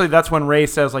out." And actually, that's when Ray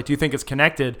says, "Like, do you think it's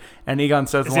connected?" And Egon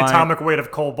says, "It's the atomic weight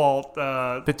of cobalt,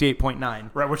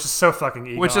 58.9." Right, which is so fucking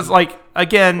Egon. Which is like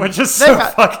again,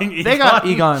 fucking Egon. They got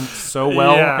Egon so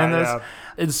well in this. Yeah.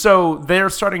 And so they're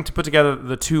starting to put together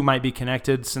the two might be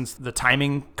connected since the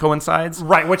timing coincides.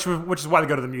 Right, which is why they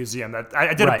go to the museum. That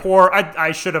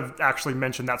I should have actually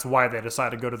mentioned that's why they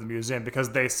decided to go to the museum, because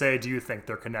they say, do you think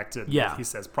they're connected? Yeah. He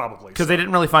says probably. Because they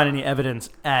didn't really find any evidence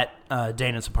at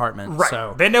Dana's apartment. Right.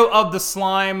 So. They know of the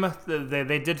slime.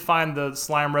 They did find the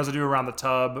slime residue around the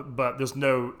tub, but there's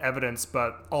no evidence.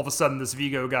 But all of a sudden, this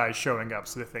Vigo guy is showing up,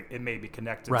 so they think it may be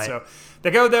connected. Right. So they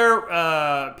go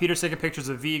there. Peter's taking pictures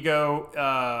of Vigo.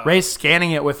 Ray's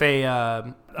scanning it with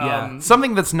a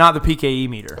something that's not the PKE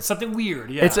meter. Something weird.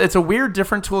 Yeah. It's a weird,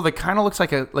 different tool that kind of looks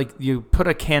like you put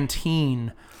a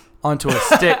canteen onto a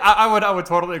stick. I would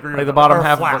totally agree. Like with the bottom or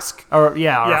half flask. Or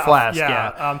a flask.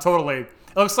 Yeah. Totally.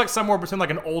 It looks like somewhere between like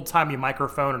an old-timey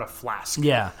microphone and a flask.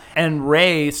 Yeah. And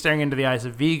Ray staring into the eyes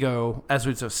of Vigo, as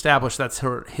we've established, that's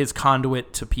his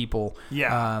conduit to people.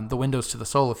 Yeah. The windows to the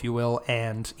soul, if you will.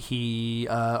 And he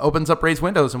opens up Ray's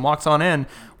windows and walks on in.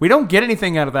 We don't get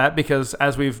anything out of that because,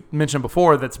 as we've mentioned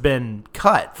before, that's been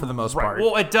cut for the most part.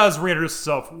 Well, it does reintroduce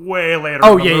itself way later in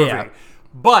the movie. Yeah.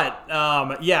 But,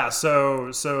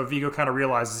 so Vigo kind of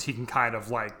realizes he can kind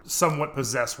of like somewhat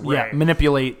possess Ray. Yeah,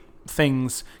 manipulate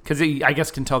things, because he, I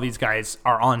guess, can tell these guys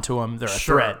are onto him. They're a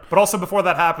threat. But also before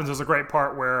that happens, there's a great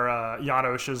part where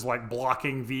Janosch is like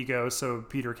blocking Vigo so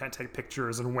Peter can't take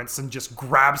pictures, and Winston just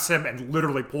grabs him and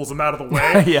literally pulls him out of the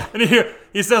way. Yeah. And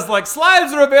he says like,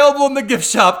 slimes are available in the gift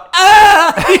shop.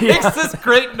 Ah! He makes this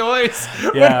great noise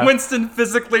when Winston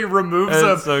physically removes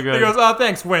him. So good. He goes, oh,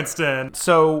 thanks, Winston.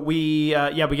 So we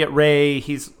get Ray.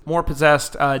 He's more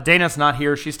possessed. Dana's not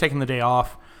here. She's taking the day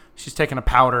off. she's taking a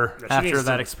powder she after needs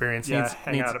that to, experience.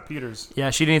 hang out at Peter's. Yeah,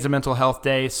 she needs a mental health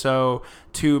day. So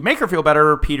to make her feel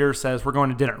better, Peter says, we're going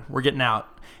to dinner. We're getting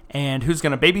out. And who's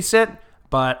going to babysit?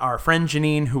 But our friend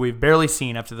Janine, who we've barely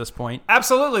seen up to this point.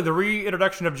 Absolutely, the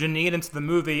reintroduction of Janine into the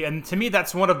movie, and to me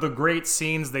that's one of the great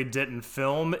scenes they didn't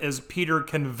film, is Peter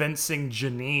convincing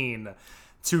Janine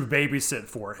to babysit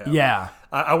for him. Yeah.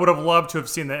 I would have loved to have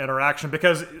seen the interaction,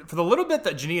 because for the little bit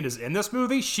that Janine is in this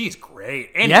movie, she's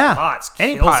great. Annie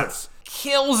Potts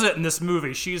kills it in this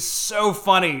movie. She's so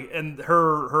funny, and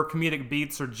her comedic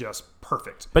beats are just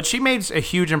perfect. But she made a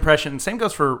huge impression. Same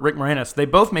goes for Rick Moranis. They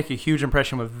both make a huge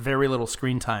impression with very little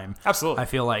screen time. Absolutely. I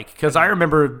feel like. Because I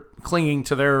remember clinging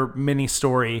to their mini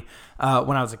story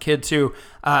when I was a kid, too.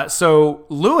 So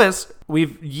Lewis,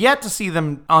 we've yet to see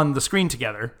them on the screen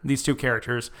together, these two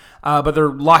characters. But they're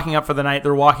locking up for the night.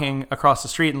 They're walking across the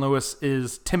street, and Lewis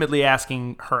is timidly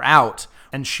asking her out.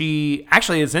 And she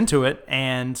actually is into it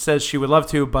and says she would love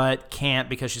to, but can't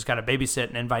because she's got to babysit,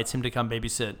 and invites him to come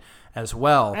babysit as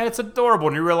well. And it's adorable,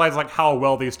 and you realize like how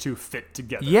well these two fit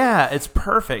together. Yeah, it's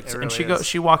perfect. It really and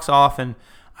she walks off, and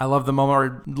I love the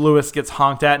moment where Lewis gets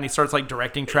honked at and he starts like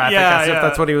directing traffic as if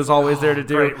that's what he was always there to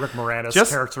do. Great Rick Moranis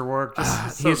character work.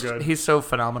 So good. He's so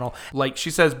phenomenal. Like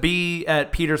she says, be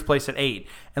at Peter's place at 8,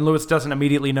 and Lewis doesn't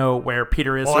immediately know where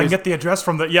Peter is. Well, so I get the address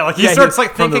from the he starts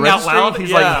like thinking out loud.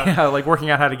 He's like working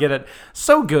out how to get it.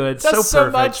 So good, Does so perfect.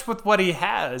 so much with what he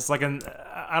has. Like, I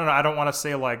don't know. I don't want to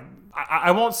say like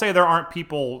I won't say there aren't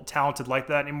people talented like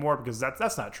that anymore, because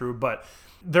that's not true. But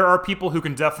there are people who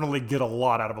can definitely get a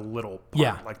lot out of a little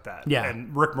part like that. Yeah.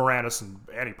 And Rick Moranis and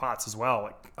Annie Potts as well.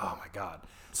 Like, oh my God. They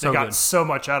So got good. so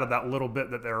much out of that little bit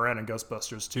that they were in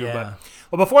Ghostbusters too. Yeah.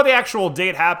 But before the actual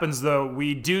date happens, though,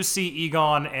 we do see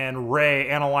Egon and Ray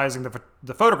analyzing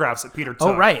the photographs that Peter took.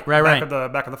 Oh, right.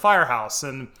 Back of the firehouse.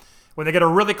 And when they get a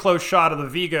really close shot of the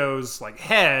Vigo's like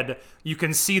head, you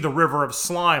can see the river of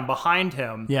slime behind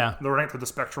him. Yeah. They're running through the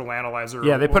spectral analyzer.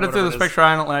 Yeah, they put it through the whatever spectral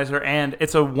analyzer, and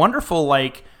it's a wonderful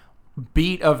like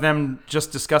beat of them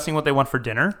just discussing what they want for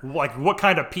dinner. Like what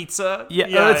kind of pizza?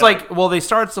 Yeah, it's like, well, they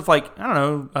start stuff like, I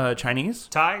don't know, Chinese,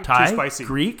 Thai, too spicy.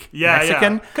 Greek, Yeah,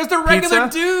 Mexican, because they're regular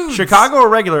pizza, dudes. Chicago or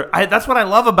regular. That's what I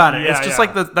love about it. Yeah, It's just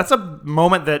like that's a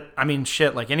moment that, I mean,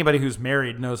 shit, like anybody who's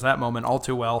married knows that moment all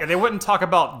too well. Yeah, they wouldn't talk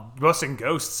about busting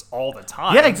ghosts all the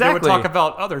time. Yeah, exactly. They would talk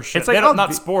about other shit. It's like,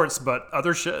 not sports, but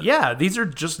other shit. Yeah, these are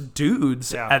just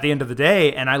dudes at the end of the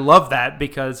day, and I love that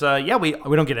because, we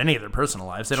don't get any of their personal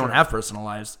lives. They don't have personal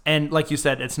lives. And like you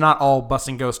said, it's not all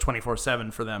busting ghosts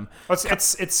 24/7 for them.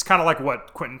 It's kind of like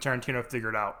what Quentin Tarantino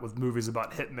figured out with movies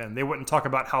about hitmen. They wouldn't talk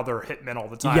about how they're hitmen all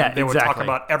the time. Yeah, they would talk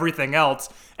about everything else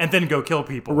and then go kill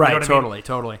people. Right, you know what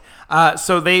totally.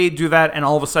 So they do that, and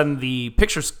all of a sudden the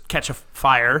pictures catch a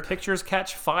fire. Pictures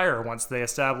catch fire once they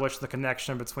establish the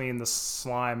connection between the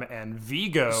slime and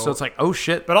Vigo. So it's like, oh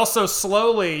shit. But also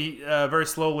slowly, very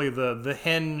slowly, the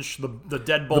hinge, the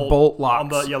deadbolt, The bolt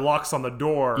locks. locks on the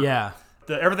door. Yeah.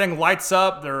 Everything lights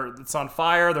up. It's on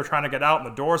fire. They're trying to get out, and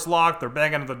the door's locked. They're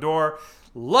banging on the door.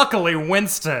 Luckily,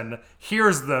 Winston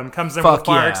hears them, comes in with a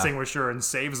fire extinguisher, and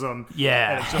saves them.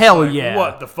 Yeah, and it's just hell like, yeah!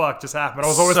 What the fuck just happened? I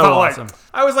was always So awesome.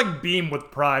 I always beam with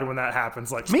pride when that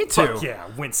happens. Like, me too. Fuck yeah,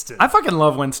 Winston. I fucking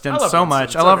love Winston so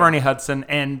much. I love Ernie Hudson,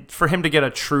 and for him to get a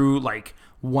true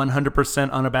 100%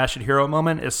 unabashed hero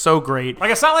moment is so great. Like,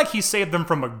 it's not like he saved them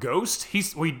from a ghost.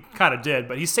 We kind of did,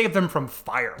 but he saved them from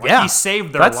fire. He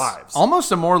saved their lives.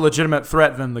 Almost a more legitimate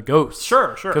threat than the ghosts.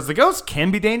 Sure. Because the ghosts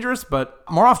can be dangerous, but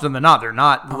more often than not, they're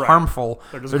not harmful.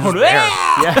 They're just there.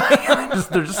 Yeah,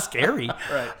 they're just scary.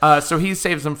 Right. So he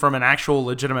saves them from an actual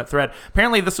legitimate threat.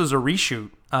 Apparently, this was a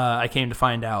reshoot. I came to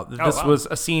find out that this was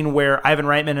a scene where Ivan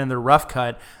Reitman in the rough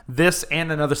cut, this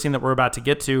and another scene that we're about to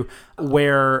get to,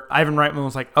 where Ivan Reitman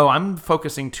was like, oh, I'm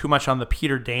focusing too much on the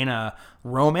Peter Dana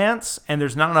romance, and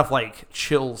there's not enough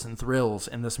chills and thrills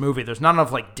in this movie. There's not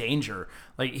enough danger.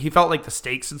 He felt like the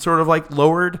stakes had sort of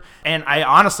lowered, and I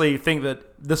honestly think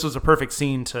that this was a perfect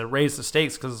scene to raise the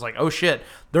stakes, because it's like, oh shit,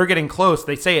 they're getting close.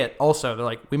 They say it also. They're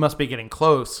like, we must be getting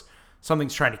close.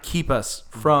 Something's trying to keep us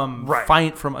from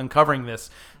from uncovering this.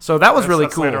 So that's really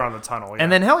cool. Later on the tunnel, yeah.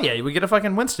 And then hell yeah, we get a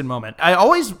fucking Winston moment. I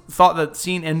always thought that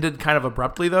scene ended kind of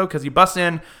abruptly though, because he busts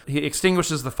in, he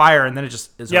extinguishes the fire, and then it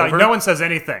just is over. Yeah, no one says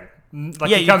anything.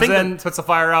 He comes in, puts the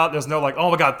fire out. There's no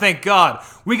oh my god, thank God.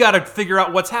 We got to figure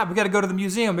out what's happened. We got to go to the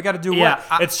museum. We got to do what?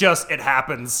 It's just, it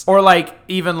happens. Or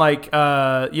even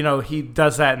he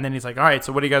does that, and then he's like, all right,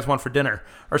 so what do you guys want for dinner?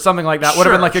 Or something like that. Would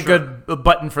have been a good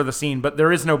button for the scene, but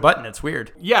there is no button. It's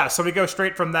weird. Yeah, so we go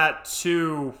straight from that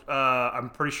to, I'm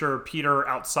pretty sure, Peter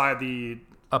outside the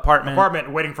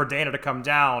apartment. waiting for Dana to come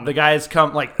down. The guys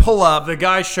come, like, pull up. The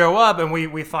guys show up, and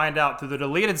we find out through the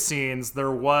deleted scenes that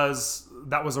was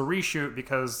a reshoot,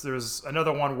 because there's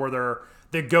another one where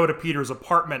they go to Peter's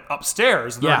apartment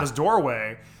upstairs. They're in his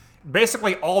doorway.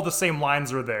 Basically, all the same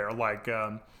lines are there, like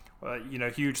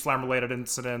huge slam-related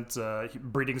incident,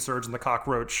 breeding surge in the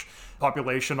cockroach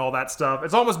population, all that stuff.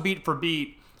 It's almost beat for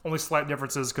beat, only slight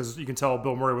differences because you can tell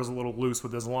Bill Murray was a little loose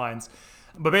with his lines.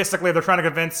 But basically, they're trying to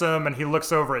convince him, and he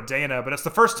looks over at Dana, but it's the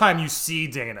first time you see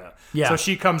Dana. Yeah. So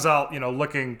she comes out,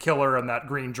 looking killer in that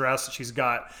green dress that she's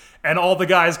got. And all the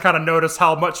guys kind of notice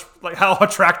how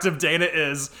attractive Dana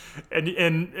is.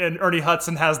 And Ernie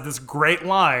Hudson has this great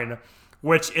line,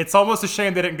 which it's almost a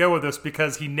shame they didn't go with this,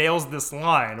 because he nails this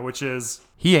line, which is,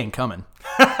 "He ain't coming."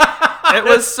 It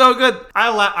was so good. I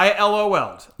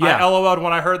LOL'd. Yeah. I LOL'd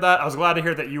when I heard that. I was glad to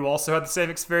hear that you also had the same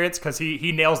experience, because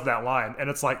he nails that line. And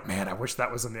it's like, man, I wish that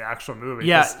was in the actual movie.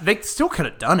 Yeah, they still could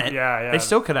have done it. Yeah. They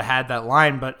still could have had that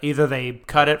line, but either they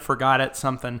cut it, forgot it,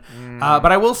 something.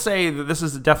 But I will say that this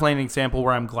is definitely an example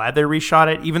where I'm glad they reshot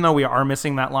it, even though we are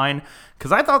missing that line.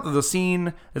 Because I thought that the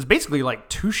scene is basically like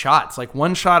two shots. Like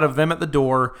one shot of them at the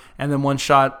door, and then one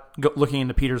shot looking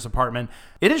into Peter's apartment.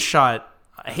 It is shot,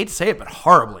 I hate to say it, but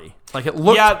horribly. Like, it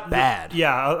looked bad. We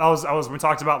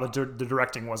talked about the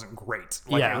directing wasn't great.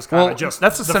 Like, yeah, it was kind of just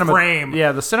that's the frame.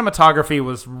 Yeah, the cinematography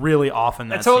was really off in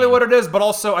that That's totally scene. what it is, but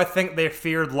also I think they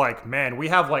feared, like, man, we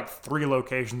have like 3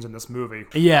 locations in this movie.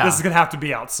 Yeah. This is going to have to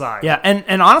be outside. Yeah,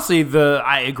 and honestly,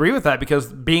 I agree with that, because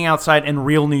being outside in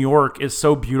real New York is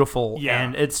so beautiful,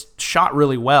 and it's shot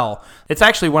really well. It's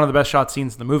actually one of the best shot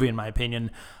scenes in the movie, in my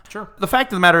opinion. Sure. The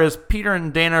fact of the matter is, Peter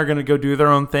and Dana are going to go do their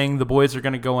own thing. The boys are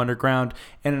going to go underground.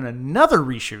 And in another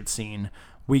reshoot scene,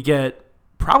 we get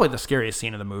probably the scariest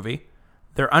scene of the movie.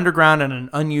 They're underground in an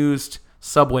unused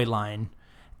subway line.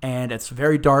 And it's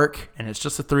very dark, and it's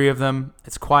just the 3 of them.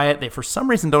 It's quiet. They, for some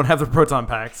reason, don't have their proton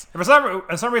packs. For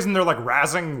some reason, they're like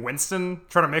razzing Winston,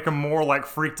 trying to make him more like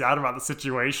freaked out about the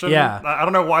situation. Yeah. I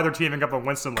don't know why they're teaming up on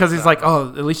Winston. Because he's like, oh,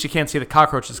 at least you can't see the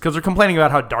cockroaches. Because they're complaining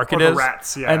about how dark it is. The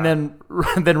rats, yeah. And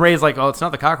then Ray's like, oh, it's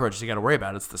not the cockroaches you got to worry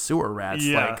about. It's the sewer rats.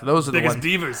 Yeah. Like, those are the biggest ones.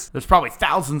 divas. There's probably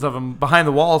thousands of them behind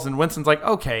the walls. And Winston's like,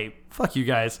 okay, fuck you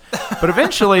guys. But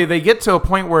eventually they get to a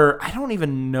point where I don't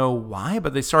even know why,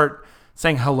 but they start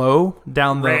saying hello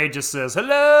down the... Ray just says,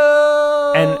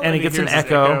 hello! And it gets an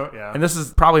echo. Yeah. And this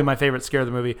is probably my favorite scare of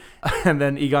the movie. And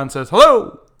then Egon says,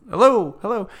 hello! Hello!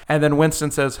 Hello! And then Winston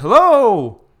says,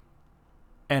 hello!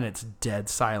 And it's dead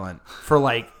silent for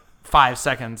like 5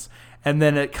 seconds. And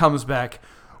then it comes back,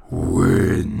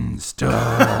 Winston.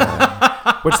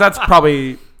 Which that's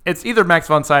probably... It's either Max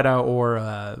von Sydow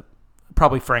or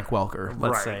probably Frank Welker,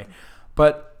 let's say.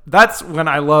 But that's when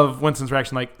I love Winston's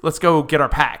reaction, like, let's go get our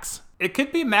packs. It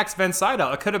could be Max von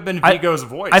Sydow. It could have been Viggo's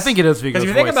voice. I think it is Viggo's voice. Because if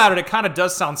you think about it, it kind of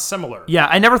does sound similar. Yeah,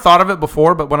 I never thought of it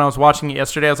before, but when I was watching it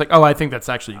yesterday, I was like, oh, I think that's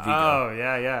actually Viggo. Oh,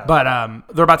 yeah. But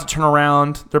they're about to turn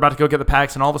around. They're about to go get the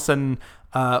packs, and all of a sudden,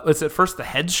 is it first the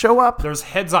heads show up? There's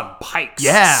heads on pikes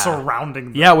surrounding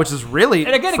them. Yeah, which is really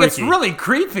And again, freaky. It gets really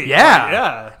creepy. Yeah. Like,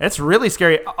 yeah. It's really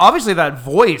scary. Obviously, that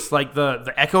voice, like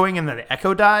the echoing, and then the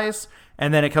echo dies,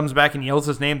 and then it comes back and yells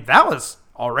his name. That was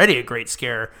already a great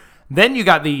scare. Then you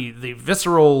got the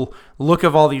visceral look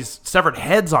of all these severed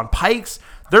heads on pikes.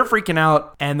 They're freaking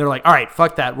out, and they're like, all right,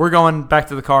 fuck that. We're going back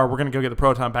to the car. We're going to go get the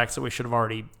proton packs that we should have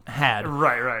already had.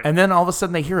 Right. And then all of a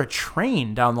sudden they hear a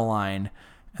train down the line,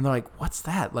 and they're like, what's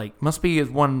that? Like, must be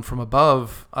one from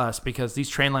above us, because these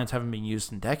train lines haven't been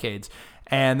used in decades.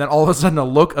 And then all of a sudden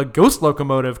a ghost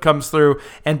locomotive comes through.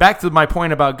 And back to my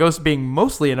point about ghosts being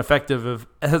mostly ineffective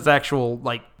as actual,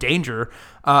 like, danger,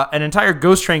 an entire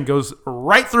ghost train goes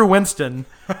right through Winston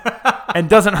and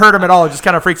doesn't hurt him at all. It just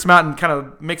kind of freaks him out and kind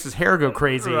of makes his hair go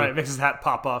crazy. Right, makes his hat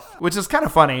pop off. Which is kind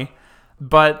of funny.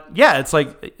 But, yeah,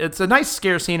 it's a nice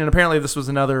scare scene. And apparently this was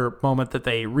another moment that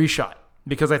they reshot.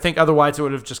 Because I think otherwise it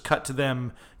would have just cut to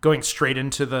them going straight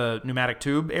into the pneumatic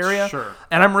tube area. Sure.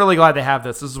 And I'm really glad they have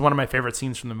this. This is one of my favorite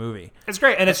scenes from the movie. It's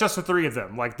great, and it's just the 3 of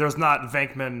them. Like, there's not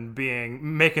Venkman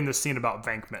making the scene about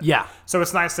Venkman. Yeah. So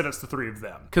it's nice that it's the 3 of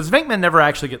them. Because Venkman never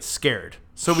actually gets scared.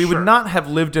 So we would not have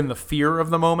lived in the fear of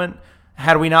the moment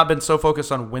had we not been so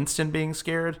focused on Winston being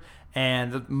scared.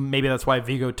 And maybe that's why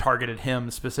Viggo targeted him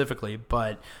specifically.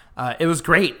 But it was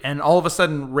great. And all of a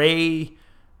sudden, Ray...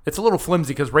 It's a little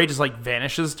flimsy because Ray just like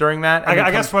vanishes during that.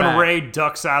 I guess when Ray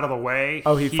ducks out of the way,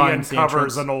 he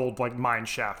uncovers an old like mine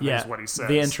shaft. Yeah, is what he says.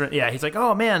 The entrance. Yeah, he's like,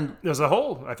 "Oh man, there's a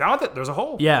hole. I found it. There's a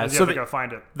hole." Yeah, so they gotta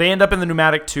find it. They end up in the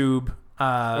pneumatic tube.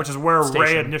 which is where station.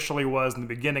 Ray initially was in the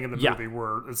beginning of the movie,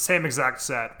 where the same exact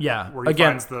set. Yeah. Where he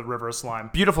Again, finds the river of slime.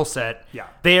 Beautiful set. Yeah.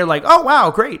 They are like, oh,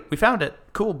 wow, great. We found it.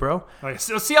 Cool, bro. Like,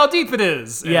 so see how deep it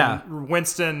is. And Yeah.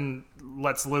 Winston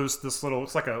lets loose this little.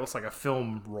 It's like a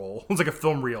film roll. It's like a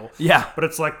film reel. Yeah. But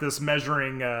it's like this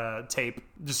measuring tape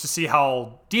just to see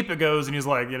how deep it goes. And he's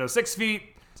like, 6 feet.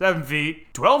 7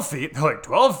 feet, 12 feet. They're like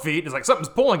 12 feet. It's like something's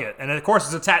pulling it, and of course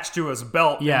it's attached to his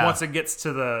belt. Yeah. And once it gets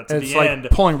to the It's like end,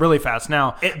 pulling really fast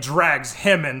now. it drags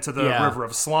him into the Yeah. river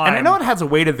of slime. And I know it has a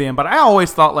weight at the end, but I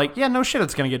always thought like, yeah, no shit,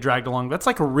 it's gonna get dragged along. That's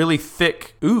like a really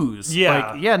thick ooze.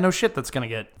 Yeah. Like, yeah, no shit, that's gonna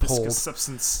get pulled. Viscous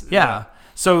substance. Yeah.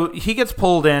 So he gets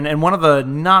pulled in, and one of the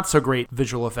not so great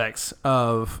visual effects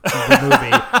of the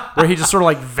movie, where he just sort of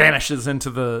like vanishes into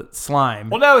the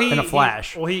slime. Well, no, in a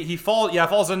flash. He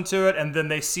falls into it, and then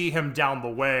they see him down the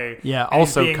way. Yeah, and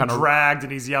also he's being kinda- dragged,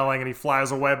 and he's yelling, and he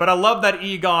flies away. But I love that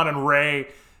Egon and Ray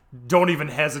don't even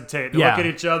hesitate. They Yeah. look at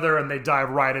each other, and they dive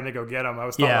right in to go get him. I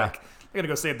was thought Yeah. like, they're gonna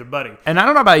go save their buddy. And I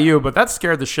don't know about you, but that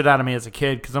scared the shit out of me as a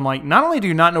kid because I'm like, not only do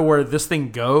you not know where this thing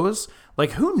goes,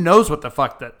 like who knows what the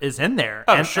fuck that is in there?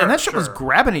 Oh, and, sure, and that shit was sure.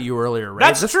 grabbing at you earlier, right?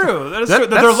 That's This- true. That is that- true.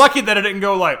 They're that's- lucky that it didn't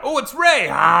go like, oh, it's Ray.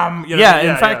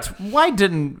 In fact, why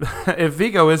didn't if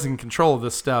Vigo is in control of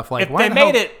this stuff? Like, If why they the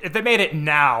hell- made it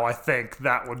now, I think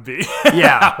that would be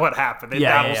Yeah. what happened. They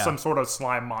Yeah, battle yeah. some sort of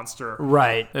slime monster.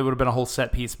 Right. It would have been a whole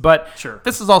set piece. But Sure.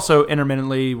 this is also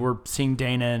intermittently, we're seeing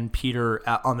Dana and Peter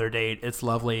on their date. It's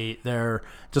lovely. They're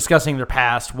discussing their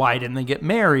past. Why didn't they get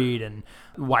married? And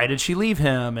why did she leave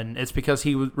him? And it's because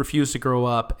he refused to grow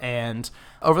up. And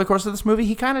over the course of this movie,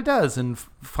 he kind of does and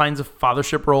finds a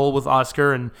fathership role with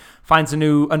Oscar and finds a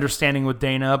new understanding with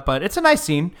Dana. But it's a nice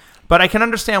scene. But I can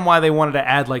understand why they wanted to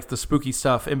add like the spooky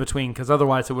stuff in between, because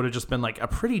otherwise it would have just been like a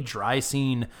pretty dry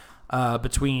scene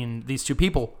between these two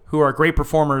people who are great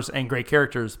performers and great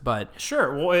characters. But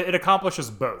Sure. Well, it accomplishes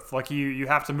both. Like you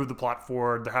have to move the plot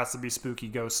forward. There has to be spooky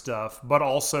ghost stuff, but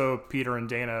also Peter and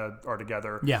Dana are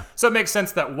together. Yeah. So it makes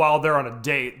sense that while they're on a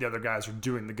date, the other guys are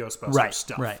doing the Ghostbusters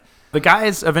stuff. Right. The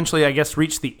guys eventually, I guess,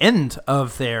 reach the end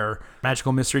of their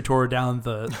magical mystery tour down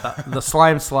the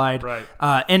slime slide. Right.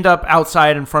 End up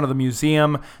outside in front of the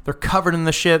museum. They're covered in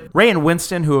the shit. Ray and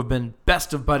Winston, who have been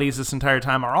best of buddies this entire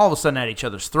time, are all of a sudden at each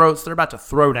other's throats. They're about to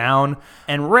throw down.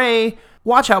 And Ray,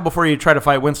 watch out before you try to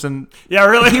fight Winston. Yeah,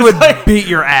 really. He would beat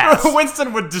your ass.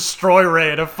 Winston would destroy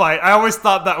Ray in a fight. I always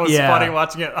thought that was Yeah. funny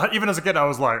watching it. Even as a kid, I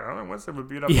was like, oh, Winston would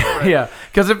beat up Ray. Yeah,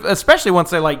 because especially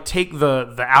once they like take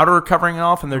the outer covering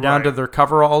off and they're down Right. to their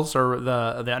coveralls or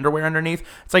the underwear underneath,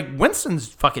 it's like Winston's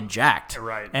fucking jacked,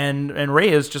 Right. And Ray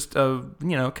is just a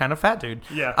kind of fat dude.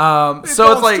 Yeah.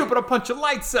 So it's like stupid, I'll punch your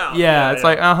lights out. yeah, it's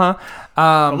like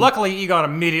But luckily, Egon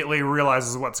immediately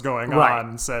realizes what's going Right. on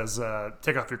and says,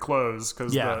 take off your clothes,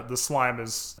 because Yeah. the slime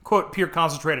is, quote, pure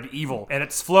concentrated evil. And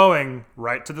it's flowing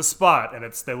right to the spot. And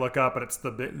they look up, and it's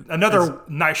another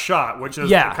nice shot, which is,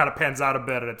 Yeah. it kind of pans out a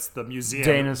bit, and it's the museum.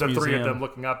 Dana's the three of museum. them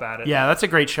looking up at it. yeah, that's a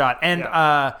great shot. And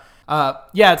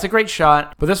Yeah. it's a great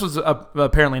shot. But this was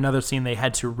apparently another scene they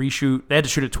had to reshoot. They had to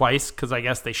shoot it twice because I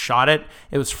guess they shot it.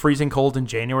 It was freezing cold in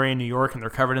January in New York, and they're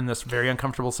covered in this very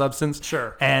uncomfortable substance.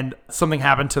 Sure. And something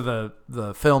happened to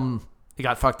the film. It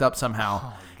got fucked up somehow. Oh,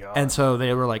 my God. And so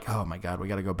they were like, oh my God, we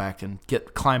got to go back and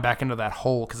climb back into that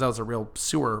hole because that was a real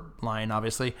sewer line,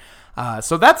 obviously.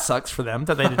 So that sucks for them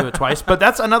that they had to do it twice. But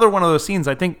that's another one of those scenes.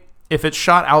 I think if it's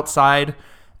shot outside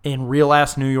in real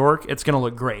ass New York, it's going to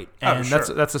look great. And sure.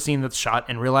 that's a scene that's shot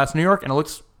in real ass New York, and it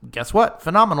looks, guess what?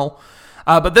 Phenomenal.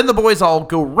 But then the boys all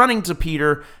go running to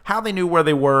Peter. How they knew where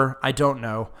they were, I don't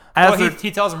know. As Well, they're-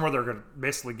 he tells them where they're going to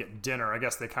basically get dinner. I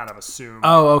guess they kind of assume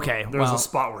oh, okay. there's well, a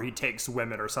spot where he takes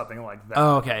women or something like that.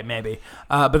 Oh, okay, maybe.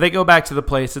 But they go back to the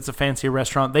place. It's a fancy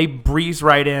restaurant. They breeze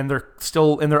right in. They're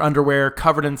still in their underwear,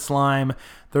 covered in slime.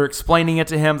 They're explaining it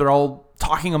to him. They're all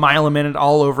talking a mile a minute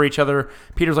all over each other.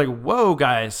 Peter's like, whoa,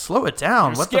 guys, slow it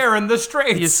down. You're scaring the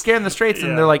straights. He's scaring the straights, Yeah.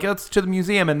 and they're like, let's to the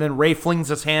museum. And then Ray flings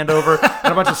his hand over,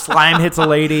 and a bunch of slime hits a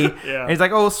lady. Yeah. And he's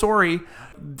like, oh, sorry.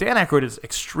 Dan Aykroyd is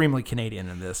extremely Canadian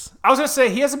in this. I was going to say,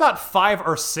 he has about 5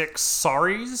 or 6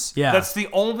 sorries. Yeah. That's the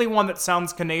only one that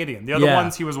sounds Canadian. The other Yeah.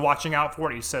 ones he was watching out for,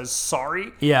 and he says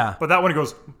sorry. Yeah. But that one he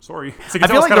goes, sorry. So I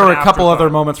feel like there were a couple other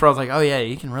moments where I was like, oh, yeah,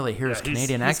 you can really hear his he's-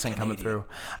 Canadian he's accent coming Canadian.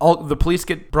 through. The police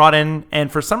get brought in,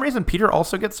 and for some reason, Peter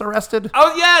also gets arrested.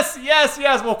 Oh, yes.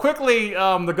 Well, quickly,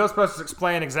 the Ghostbusters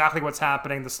explain exactly what's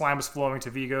happening. The slime is flowing to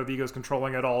Vigo. Vigo's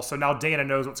controlling it all. So now Dana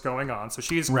knows what's going on. So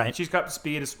she's Right. got up to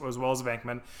speed as well as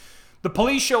Venkman. The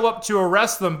police show up to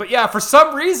arrest them. But yeah, for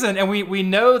some reason, and we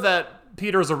know that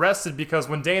Peter's arrested because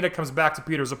when Dana comes back to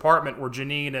Peter's apartment where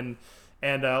Janine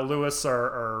and Lewis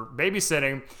are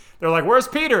babysitting. They're like, "Where's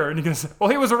Peter?" And he goes, "Well,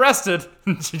 he was arrested."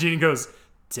 And Gene goes,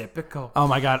 "Typical." Oh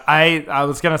my God. I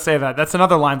was going to say that. That's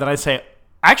another line that I say,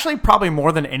 actually, probably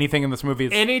more than anything in this movie.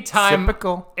 It's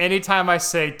typical. Anytime I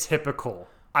say typical,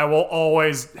 I will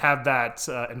always have that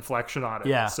inflection on it.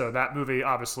 Yeah. So that movie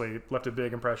obviously left a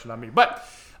big impression on me. But,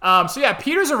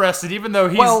 Peter's arrested even though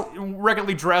he's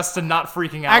regularly dressed and not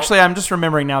freaking out. Actually, I'm just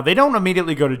remembering now. They don't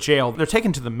immediately go to jail. They're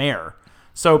taken to the mayor.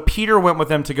 So Peter went with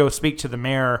them to go speak to the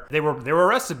mayor. They were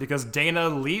arrested because Dana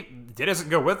doesn't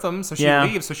go with them, so she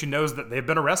leaves, so she knows that they've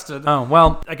been arrested. Oh,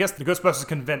 well. I guess the Ghostbusters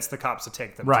convinced the cops to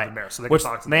take them to the mayor so they can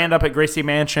talk to them. They end up at Gracie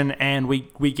Mansion, and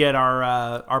we get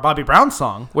our Bobby Brown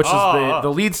song, which is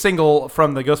the lead single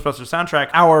from the Ghostbusters soundtrack.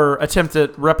 Our attempt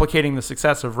at replicating the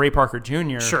success of Ray Parker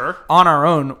Jr. On our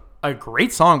own. A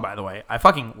great song, by the way. I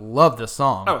fucking love this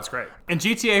song. Oh, it's great. In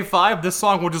GTA 5, this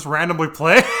song will just randomly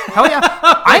play. Hell yeah.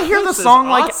 I hear this song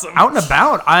awesome. Out and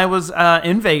about. I was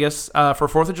in Vegas for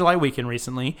 4th of July weekend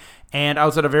recently, and I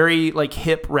was at a very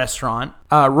hip restaurant.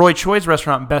 Roy Choi's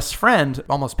restaurant, Best Friend,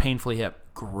 almost painfully hip.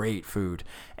 Great food.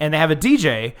 And they have a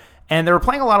DJ, and they were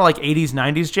playing a lot of 80s,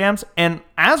 90s jams. And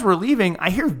as we're leaving,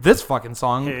 I hear this fucking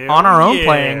song on our own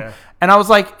playing. And I was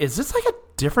like, is this a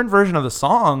different version of the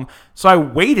song? So I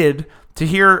waited to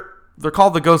hear. They're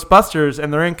called the Ghostbusters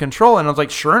and they're in control, and I was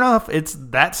like, sure enough, it's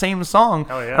that same song.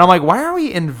 Hell yeah. And I'm like, why are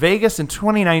we in Vegas in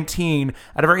 2019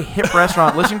 at a very hip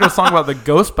restaurant listening to a song about the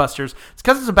Ghostbusters? It's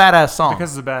because it's a badass song.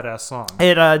 Because it's a badass song.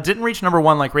 It didn't reach number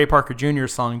 1 like Ray Parker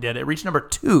Jr.'s song did. It reached number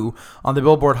 2 on the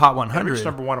Billboard Hot 100. It reached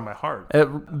number 1 in my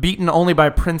heart. Beaten only by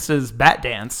Prince's Bat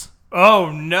Dance.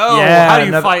 Oh no! Yeah, how do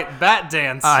you fight Bat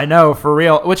Dance? I know, for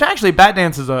real. Which actually, Bat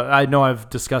Dance is I know I've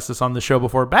discussed this on the show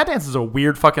before. Bat Dance is a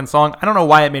weird fucking song. I don't know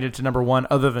why it made it to number 1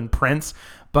 other than Prince.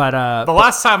 But the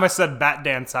last time I said Bat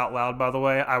Dance out loud, by the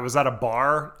way, I was at a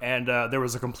bar and there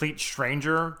was a complete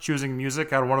stranger choosing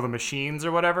music out of one of the machines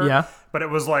or whatever. Yeah. But it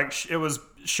was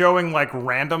showing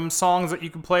random songs that you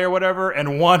could play or whatever,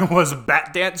 and one was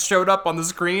Bat Dance showed up on the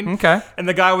screen. Okay. And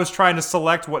the guy was trying to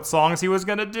select what songs he was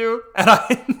gonna do, and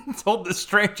I told the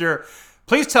stranger,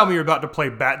 "Please tell me you're about to play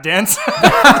Bat Dance,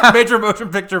 Major Motion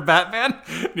Picture Batman."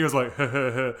 And he was like,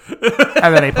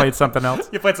 and then he played something else.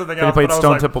 He played something else. He played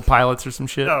Stone Temple Pilots or some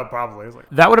shit. No, probably.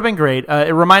 That would have been great.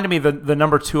 It reminded me, the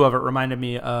number 2 of it reminded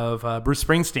me of Bruce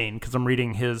Springsteen, because I'm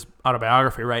reading his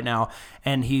autobiography right now,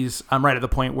 and I'm right at the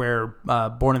point where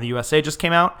Born in the USA just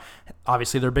came out.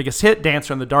 Obviously, their biggest hit,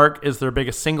 Dancer in the Dark, is their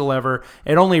biggest single ever.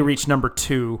 It only reached number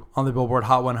 2 on the Billboard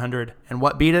Hot 100. And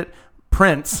what beat it?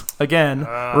 Prince, again,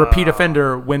 repeat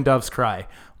offender, When Doves Cry,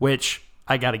 which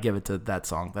I got to give it to that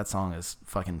song. That song is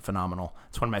fucking phenomenal.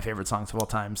 It's one of my favorite songs of all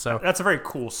time. So that's a very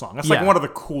cool song. That's one of the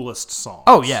coolest songs.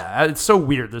 Oh, yeah. It's so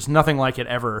weird. There's nothing like it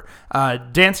ever.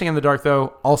 Dancing in the Dark,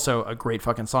 though, also a great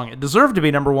fucking song. It deserved to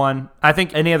be number 1. I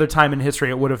think any other time in history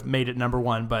it would have made it number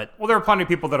 1, but... Well, there are plenty of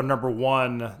people that are number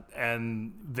 1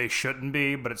 and they shouldn't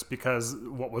be, but it's because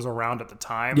what was around at the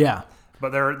time. Yeah.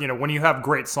 But when you have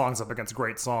great songs up against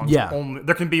great songs,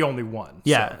 there can be only one.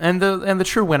 Yeah, so. and the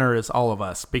true winner is All of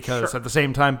Us, because at the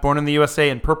same time, Born in the USA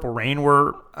and Purple Rain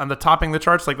were on the topping the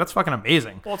charts. That's fucking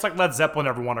amazing. Well, it's like Led Zeppelin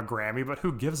never won a Grammy, but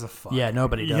who gives a fuck? Yeah,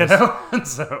 nobody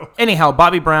does. So anyhow,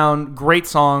 Bobby Brown, great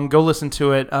song. Go listen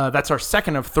to it. That's our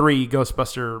second of 3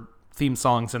 Ghostbuster theme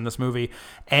songs in this movie,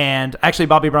 and actually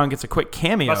Bobby Brown gets a quick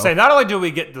cameo. I say, not only do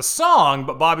we get the song,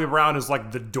 but Bobby Brown is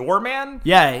like the doorman.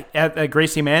 Yeah, at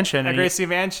Gracie Mansion. And he's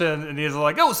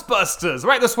like, "Ghostbusters,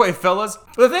 right this way, fellas."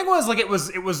 But the thing was,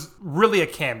 it was really a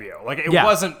cameo. It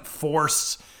wasn't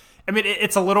forced. I mean,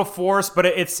 it's a little forced, but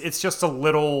it's just a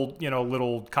little,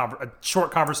 a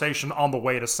short conversation on the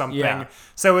way to something. Yeah.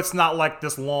 So it's not like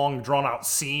this long, drawn out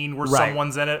scene where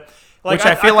someone's in it. Which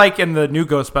I feel like in the new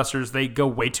Ghostbusters, they go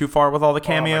way too far with all the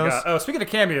cameos. Oh, speaking of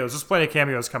cameos, there's plenty of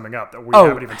cameos coming up that we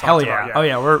haven't even talked about yet. Oh,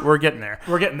 yeah, we're getting there.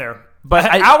 We're getting there. But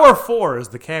hour 4 is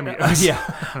the cameos. Yeah.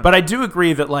 But I do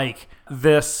agree that,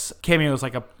 this cameo is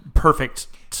a perfect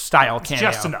style cameo.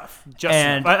 Just enough.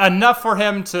 Enough for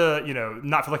him to,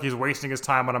 not feel like he's wasting his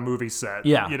time on a movie set.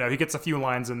 Yeah. He gets a few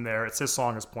lines in there. It's his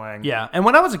song is playing. Yeah. And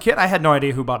when I was a kid, I had no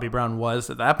idea who Bobby Brown was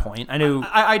at that point. I knew...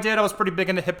 I did. I was pretty big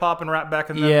into hip-hop and rap back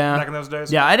in those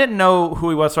days. Yeah, I didn't know who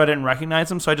he was, so I didn't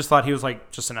recognize him. So I just thought he was,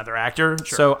 just another actor.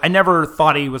 Sure. So I never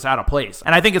thought he was out of place.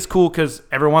 And I think it's cool because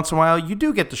every once in a while, you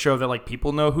do get to show that,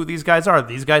 people know who these guys are.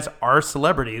 These guys are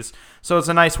celebrities. So it's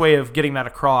a nice way of getting that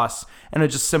across in a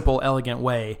just simple, elegant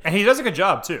way. And he does a good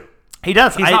job, too. He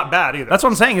does. He's not bad either. That's what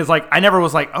I'm saying is like, I never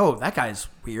was like, oh, that guy's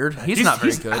weird. He's not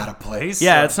very good. Out of place.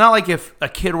 Yeah, it's not like if a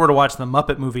kid were to watch the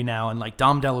Muppet movie now and like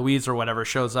Dom DeLuise or whatever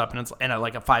shows up and it's in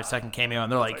like a 5-second cameo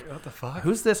and they're like, what the fuck?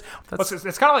 Who's this?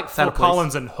 It's kind of like Phil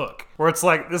Collins and Hook, where it's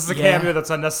like, this is a cameo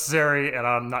that's unnecessary and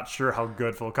I'm not sure how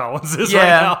good Phil Collins is right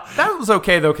now. That was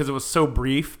okay though because it was so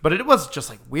brief, but it was just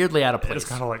like weirdly out of place. It's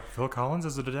kind of like Phil Collins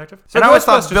as a detective. So and I always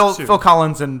thought Phil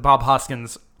Collins and Bob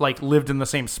Hoskins like lived in the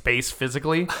same space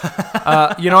physically.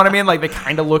 You know what I mean? Like they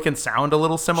kind of look and sound a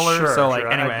little similar. Sure, so like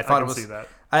sure. anyway, I thought it was. See that.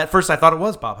 At first, I thought it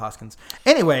was Bob Hoskins.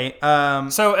 Anyway,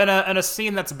 so in a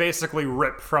scene that's basically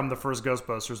ripped from the first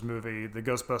Ghostbusters movie, the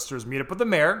Ghostbusters meet up with the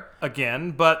mayor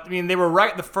again. But I mean, they were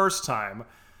right the first time.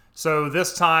 So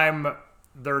this time,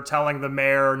 they're telling the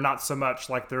mayor not so much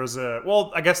like there's a.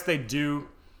 Well, I guess they do.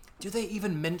 Do they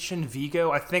even mention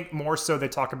Vigo? I think more so they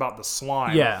talk about the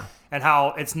slime. Yeah. And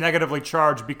how it's negatively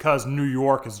charged because New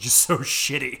York is just so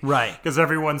shitty. Right. Because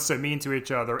everyone's so mean to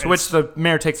each other. To which the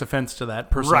mayor takes offense to that,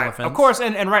 personal offense. Of course,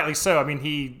 and rightly so. I mean,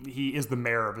 he is the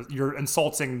mayor of it. You're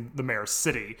insulting the mayor's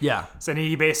city. Yeah. So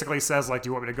he basically says, like, do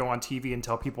you want me to go on TV and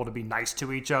tell people to be nice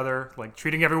to each other? Like,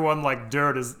 treating everyone like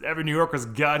dirt is every New Yorker's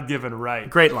God-given right.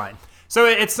 Great line. So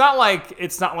it's not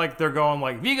like they're going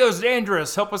like, Vigo's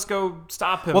dangerous, help us go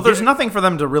stop him. Well, there's nothing for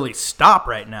them to really stop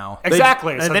right now.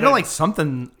 Exactly. They know like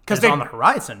something is on the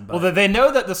horizon. But. Well, they know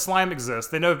that the slime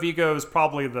exists. They know Vigo's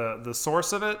probably the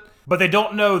source of it. But they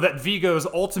don't know that Vigo's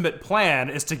ultimate plan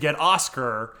is to get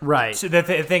Oscar. Right. So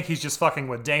they think he's just fucking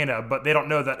with Dana, but they don't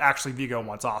know that actually Vigo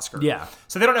wants Oscar. Yeah.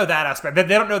 So they don't know that aspect. They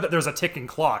don't know that there's a ticking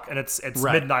clock and it's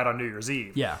midnight on New Year's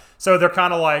Eve. Yeah. So they're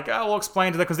kind of like, oh, we'll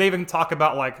explain to them, because they even talk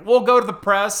about like, we'll go to the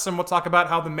press and we'll talk about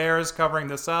how the mayor is covering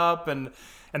this up, and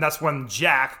that's when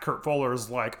Jack, Kurt Fuller, is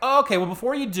like, oh, okay, well,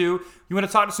 before you do, you want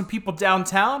to talk to some people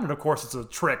downtown? And of course, it's a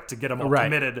trick to get them all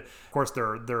committed. Of course,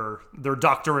 their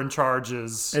doctor in charge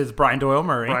is Brian Doyle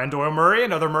Murray. Brian Doyle Murray,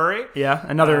 another Murray. Yeah,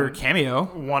 another cameo.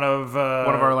 One of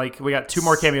our we got 2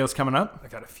 more cameos coming up. I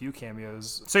got a few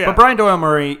cameos. So yeah, but Brian Doyle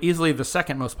Murray, easily the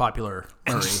second most popular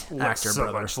Murray actor, so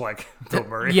brother. much like Bill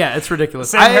Murray. Yeah, it's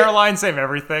ridiculous. Same hairline, same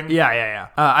everything. Yeah.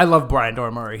 I love Brian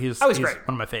Doyle Murray. He's great. One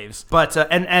of my faves. But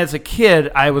and as a kid,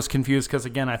 I was confused because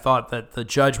again, I thought that the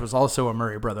judge was also a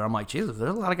Murray brother. I'm like, Jesus,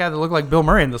 there's a lot of guys that look like Bill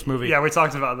Murray in this movie. Yeah, we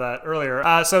talked about that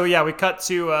earlier. So yeah, we cut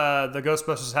to the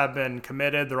Ghostbusters have been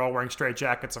committed. They're all wearing straight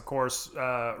jackets, of course.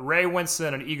 Ray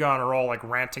Winston and Egon are all like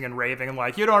ranting and raving and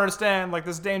like, you don't understand, like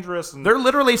this is dangerous. And they're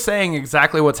literally saying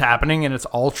exactly what's happening, and it's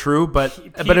all true. But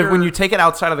when you take it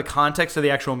outside of the context of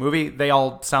the actual movie, they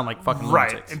all sound like fucking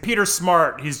lunatics. Right. And Peter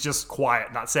Smart, he's just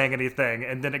quiet, not saying anything.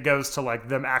 And then it goes to like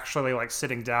them actually like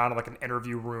sitting down in like an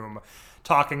interview room,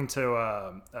 talking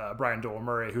to Brian Doyle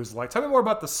Murray, who's like, tell me more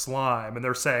about the slime. And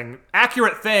they're saying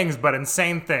accurate things, but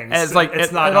insane things. And it's like,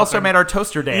 it also made our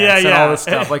toaster dance and all this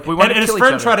stuff. Like, we want to kill each other.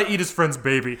 And his friend tried to eat his friend's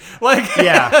baby. Like,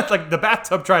 yeah. Like the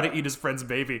bathtub tried to eat his friend's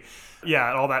baby. Yeah,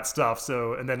 and all that stuff.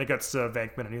 So, and then it gets to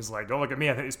Venkman, and he's like, don't look at me.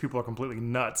 I think these people are completely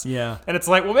nuts. Yeah. And it's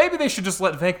like, well, maybe they should just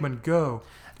let Venkman go.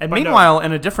 And but meanwhile,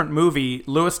 in a different movie,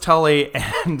 Louis Tully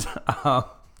and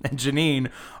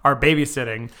Janine are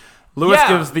babysitting. Louis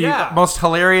gives the most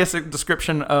hilarious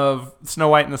description of Snow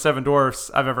White and the Seven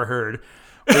Dwarfs I've ever heard.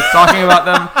 We're talking about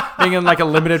them being in like a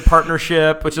limited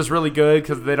partnership, which is really good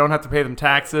because they don't have to pay them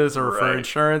taxes or for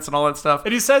insurance and all that stuff.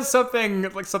 And he says something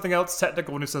else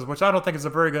technical when he says, which I don't think is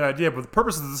a very good idea, but for the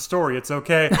purposes of the story, it's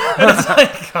okay. And it's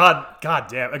like, God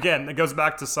damn. Again, it goes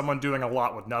back to someone doing a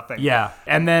lot with nothing. Yeah.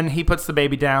 And then he puts the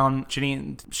baby down.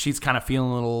 Janine, she's kind of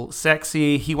feeling a little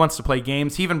sexy. He wants to play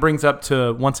games. He even brings up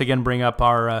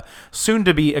our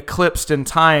soon-to-be eclipsed in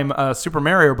time Super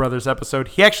Mario Brothers episode.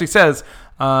 He actually says,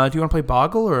 do you want to play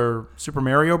Boggle or Super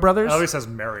Mario Brothers? Oh, he says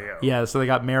Mario. Yeah, so they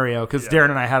got Mario because Darren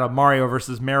and I had a Mario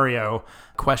versus Mario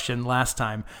question last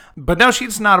time. But no,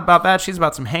 she's not about that. She's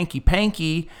about some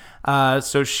hanky-panky.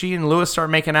 So she and Louis start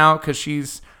making out because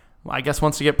she's, I guess,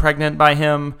 wants to get pregnant by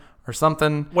him or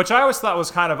something. Which I always thought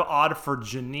was kind of odd for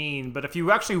Janine, but if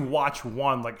you actually watch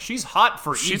one, like she's hot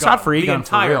for Egon the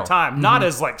entire time. Mm-hmm. Not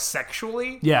as like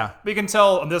sexually. Yeah. But you can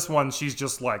tell on this one she's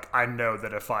just like, I know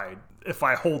that if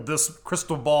I hold this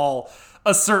crystal ball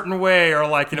a certain way or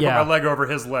like, put my leg over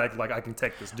his leg, like I can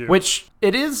take this dude. Which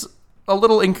it is a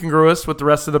little incongruous with the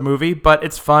rest of the movie, but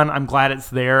it's fun. I'm glad it's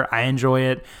there. I enjoy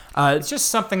it. It's just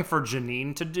something for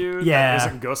Janine to do that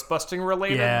isn't ghostbusting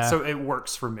related, so it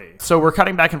works for me. So we're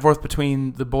cutting back and forth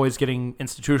between the boys getting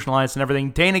institutionalized and everything.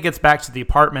 Dana gets back to the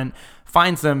apartment,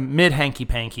 finds them mid hanky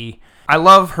panky. I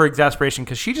love her exasperation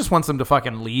because she just wants them to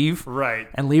fucking leave. Right.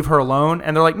 And leave her alone.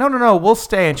 And they're like, no, we'll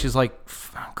stay. And she's like,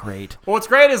 great. Well, what's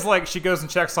great is like she goes and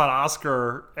checks on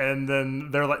Oscar, and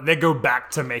then they go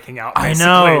back to making out. Basically. I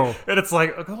know. And it's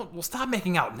like, well, stop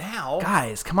making out now,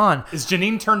 guys. Come on. Is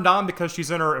Janine turned on because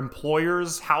she's in her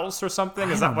employer's house or something?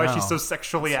 Is that why she's so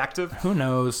sexually active? Who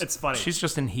knows? It's funny. She's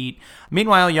just in heat.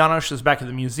 Meanwhile, Janosch is back at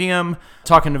the museum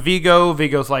talking to Vigo.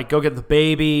 Vigo's like, go get the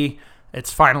baby.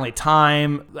 It's finally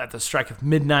time at the strike of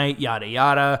midnight, yada,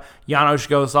 yada. Janosch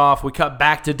goes off. We cut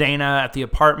back to Dana at the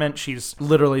apartment. She's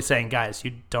literally saying, guys,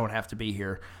 you don't have to be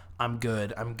here. I'm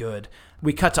good.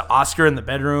 We cut to Oscar in the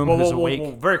bedroom, who's awake.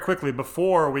 Well, very quickly,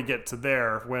 before we get to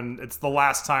there, when it's the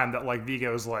last time that, like,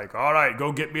 Vigo's like, all right,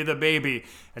 go get me the baby.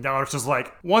 And Janosch is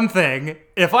like, one thing,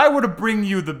 if I were to bring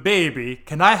you the baby,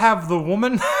 can I have the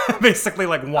woman? Basically,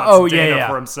 like, wants Dana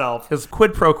for himself. His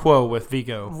quid pro quo with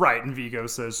Vigo. Right, and Vigo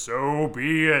says, so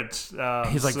be it.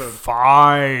 He's like,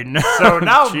 fine. So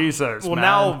now, Jesus, well,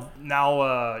 man.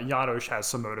 now Janosch has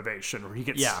some motivation, where he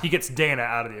gets Dana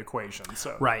out of the equation.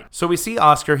 So right. So we see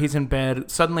Oscar. He's in bed.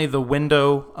 Suddenly, the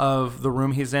window of the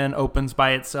room he's in opens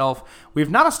by itself. We've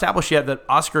not established yet that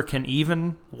Oscar can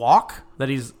even walk, that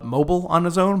he's mobile on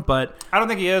his own, but I don't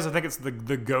think he is. I think it's the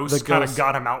ghost kind of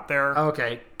got him out there.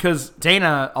 Okay. Because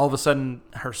Dana, all of a sudden,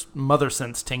 her mother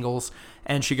sense tingles,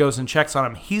 and she goes and checks on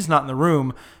him. He's not in the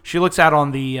room. She looks out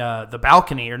on the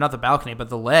balcony, or not the balcony, but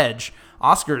the ledge.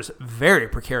 Oscar's very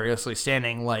precariously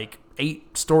standing, like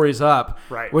 8 stories up.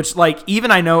 Right. Which, like,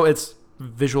 even I know it's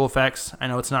visual effects. I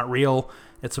know it's not real.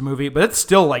 It's a movie, but it's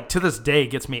still, like, to this day,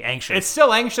 gets me anxious. It's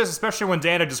still anxious, especially when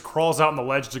Dana just crawls out on the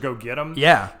ledge to go get him.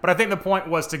 Yeah. But I think the point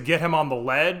was to get him on the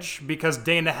ledge because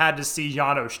Dana had to see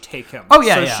Janosch take him. Oh,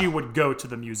 yeah, So yeah. she would go to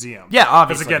the museum. Yeah,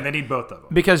 obviously. Because, again, they need both of them.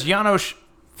 Because Janosch,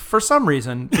 for some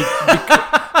reason,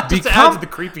 Just to add to the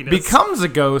creepiness. becomes a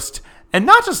ghost, and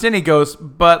not just any ghost,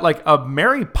 but, like, a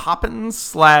Mary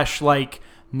Poppins / like,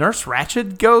 Nurse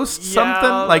Ratched ghost, something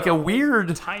like a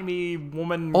weird timey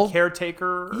woman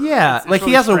caretaker. Yeah, it's like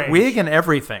really he has strange. a wig and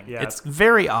everything. Yeah, it's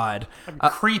very odd.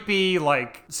 Creepy,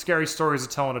 like scary stories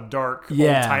to tell in a dark, old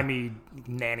timey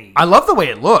nanny. I love the way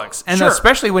it looks, and Sure.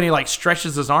 especially when he like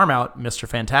stretches his arm out, Mr.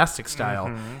 Fantastic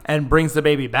style, and brings the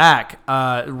baby back.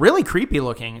 Really creepy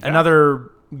looking. Yeah. Another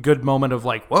good moment of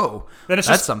like, whoa, then it's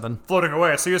that's just something floating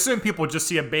away. So you assume people just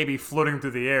see a baby floating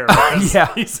through the air.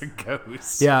 Yeah, he's a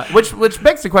ghost. Yeah, which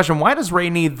begs the question: why does Ray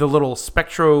need the little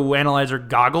spectroanalyzer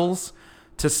goggles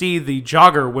to see the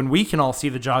jogger when we can all see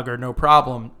the jogger no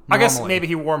problem? Normally? I guess maybe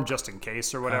he wore them just in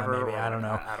case or whatever. Maybe, I don't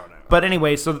know. I don't know. But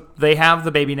anyway, so they have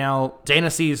the baby now.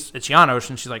 Dana sees it's Janosch,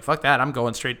 and she's like, "Fuck that! I'm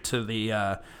going straight to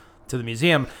the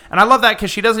museum." And I love that because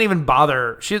she doesn't even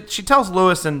bother. She tells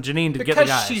Lewis and Janine to get the guys.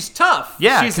 Because she's tough.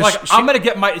 Yeah, she's like, I'm gonna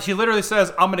get my. She literally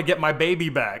says, "I'm gonna get my baby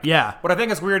back." Yeah. What I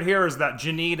think is weird here is that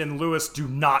Janine and Lewis do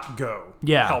not go.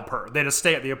 Yeah. Help her. They just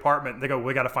stay at the apartment. They go,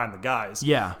 "We got to find the guys."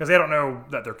 Yeah. Because they don't know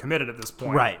that they're committed at this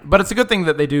point. Right. But it's a good thing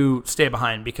that they do stay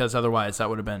behind because otherwise that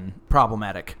would have been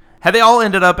problematic. Had they all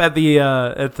ended up at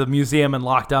the museum and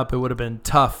locked up, it would have been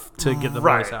tough to get the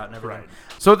boys out and everything. Right.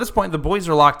 So at this point, the boys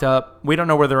are locked up. We don't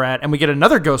know where they're at, and we get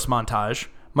another ghost montage,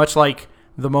 much like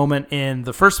the moment in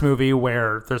the first movie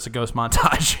where there's a ghost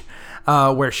montage,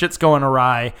 where shit's going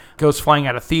awry, ghosts flying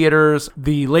out of theaters,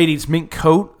 the lady's mink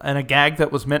coat and a gag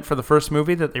that was meant for the first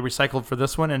movie that they recycled for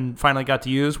this one and finally got to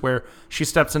use, where she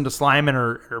steps into slime and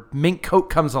her mink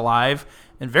coat comes alive.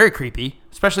 And very creepy,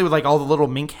 especially with like all the little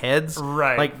mink heads,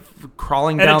 right, like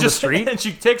crawling down the street. And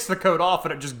she takes the coat off,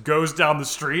 and it just goes down the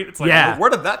street. It's like, yeah.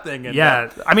 where did that thing end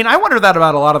up? I mean, I wonder that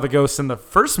about a lot of the ghosts in the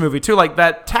first movie too, like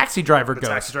that taxi driver ghost.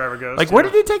 Taxi driver ghost. Like, where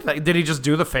did he take that? Did he just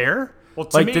do the fare? Well,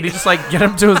 like, did he just like get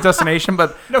him to his destination?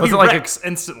 But no, was he it like wrecks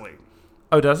instantly.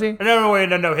 Oh, does he? No.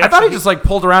 I thought he just like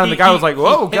pulled around and the guy was like,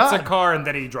 "Whoa, he God!" hits a car and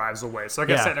then he drives away. So I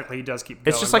guess technically he does keep going.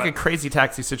 It's just like a crazy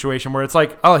taxi situation where it's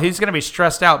like, oh, he's gonna be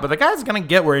stressed out, but the guy's gonna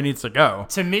get where he needs to go.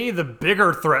 To me, the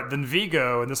bigger threat than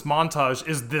Vigo in this montage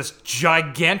is this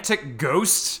gigantic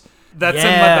ghost that's in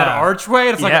like that archway.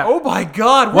 And it's like, oh my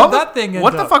God, where'd that thing end up?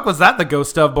 What the fuck was that the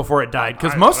ghost of before it died?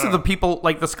 Because most of the people,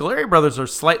 like the Scoleri brothers, are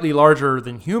slightly larger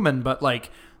than human, but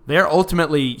like they're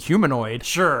ultimately humanoid.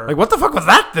 Sure. Like, what the fuck was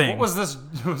that thing? What was this?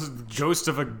 It was a ghost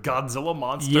of a Godzilla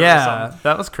monster or yeah, something.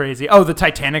 that was crazy. Oh, the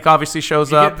Titanic obviously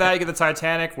shows You up. get that, you get the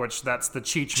Titanic, which that's the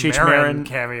Cheech Marin Marin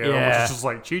cameo, yeah. which is just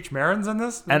like, Cheech Marin's in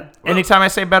this? And anytime I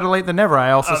say better late than never, I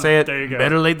also say it, there you go.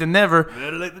 better late than never.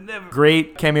 Better late than never.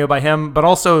 Great cameo by him, but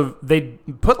also they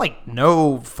put like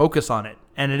no focus on it.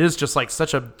 and it is just like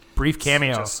such a brief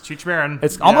cameo. Just Cheech Marin.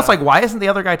 It's almost like, why isn't the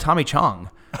other guy Tommy Chong?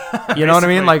 You know what I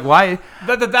mean? Like, why?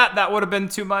 That would have been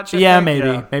too much. I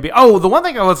think. Maybe. Oh, the one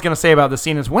thing I was going to say about this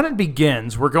scene is when it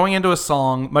begins, we're going into a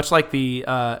song, much like the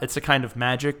It's a Kind of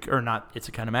Magic, or not It's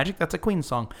a Kind of Magic, that's a Queen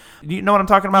song. You know what I'm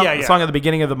talking about? Yeah, the song at the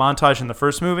beginning of the montage in the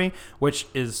first movie, which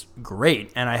is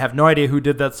great. And I have no idea who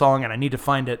did that song, and I need to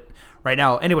find it right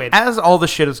now. Anyway, as all the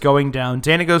shit is going down,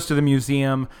 Dana goes to the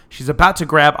museum. She's about to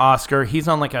grab Oscar. He's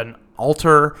on like an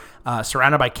altar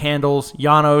surrounded by candles.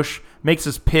 Janosch makes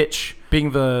his pitch,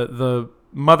 being the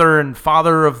mother and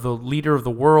father of the leader of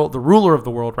the world, the ruler of the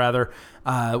world, rather,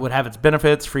 would have its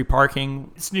benefits, free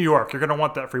parking. It's New York. You're going to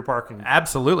want that free parking.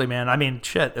 Absolutely, man. I mean,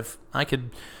 shit, if I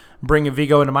could bring a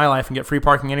Vigo into my life and get free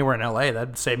parking anywhere in LA,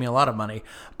 that'd save me a lot of money.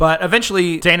 But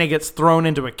eventually, Dana gets thrown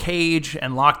into a cage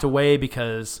and locked away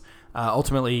because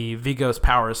ultimately Vigo's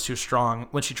power is too strong.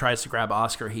 When she tries to grab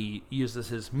Oscar, he uses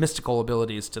his mystical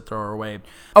abilities to throw her away.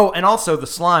 Oh, and also the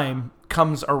slime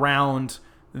comes around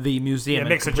the museum. Yeah, it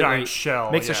makes a giant shell.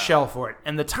 Makes a shell for it.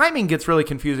 And the timing gets really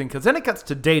confusing because then it cuts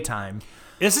to daytime.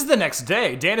 This is the next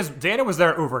day. Dana was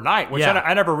there overnight, which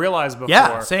I never realized before.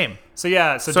 Yeah, same. So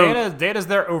Dana's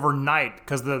there overnight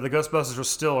because the Ghostbusters are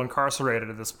still incarcerated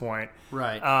at this point.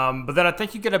 Right. But then I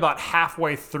think you get about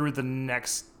halfway through the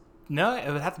next. No, it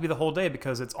would have to be the whole day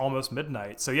because it's almost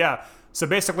midnight. So yeah. So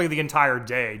basically the entire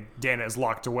day, Dana is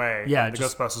locked away. Yeah. And the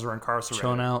Ghostbusters are incarcerated.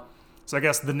 Chilling out. So I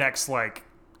guess the next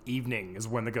evening is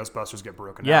when the Ghostbusters get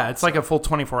broken out. Yeah, it's like a full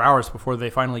 24 hours before they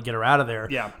finally get her out of there.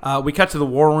 Yeah. We cut to the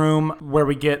war room where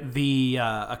we get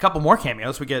a couple more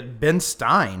cameos. We get Ben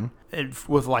Stein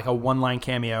with like a one-line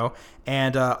cameo,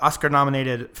 and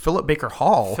Oscar-nominated Philip Baker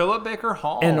Hall.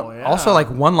 And also like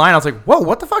one line, I was like, whoa,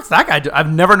 what the fuck's that guy doing?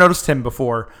 I've never noticed him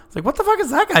before. It's like, what the fuck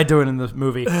is that guy doing in this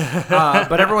movie?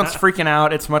 But everyone's freaking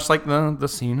out. It's much like the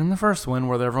scene in the first one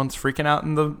where everyone's freaking out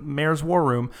in the mayor's war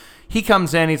room. He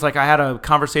comes in, he's like, I had a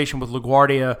conversation with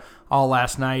LaGuardia all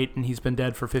last night, and he's been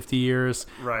dead for 50 years.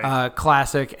 Right.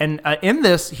 Classic. And in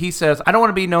this, he says, I don't want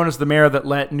to be known as the mayor that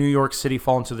let New York City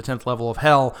fall into the 10th level of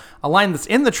hell. A line that's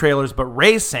in the trailers, but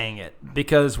Ray's saying it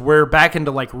because we're back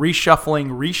into like reshuffling,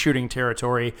 reshooting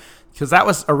territory, because that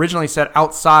was originally set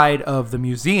outside of the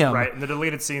museum. Right. In the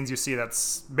deleted scenes, you see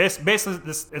that's basically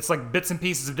this. It's like bits and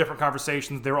pieces of different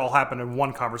conversations. They all happen in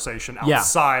one conversation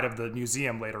outside of the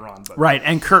museum later on. But. Right.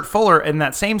 And Kurt Fuller in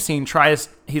that same scene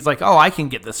he's like, oh, I can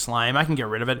get this slime. I can get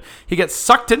rid of it. He gets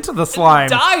sucked into the slime.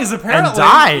 And dies, apparently. And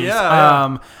dies.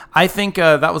 Yeah. I think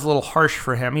that was a little harsh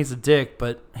for him. He's a dick,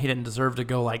 but he didn't deserve to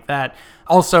go like that.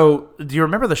 Also, do you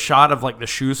remember the shot of like the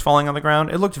shoes falling on the ground?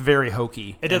 It looked very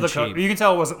hokey. It did look cheap. You can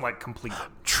tell it wasn't like completed.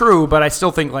 True, but I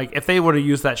still think like if they would have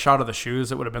used that shot of the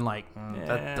shoes, it would have been like,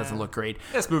 that doesn't look great.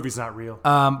 This movie's not real.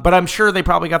 But I'm sure they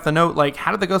probably got the note, like,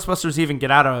 how did the Ghostbusters even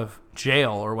get out of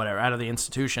jail or whatever, out of the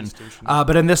institution?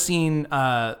 But in this scene,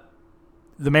 the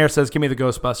mayor says, give me the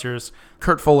Ghostbusters.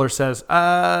 Kurt Fuller says,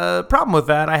 problem with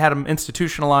that, I had them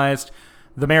institutionalized.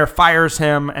 The mayor fires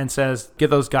him and says, get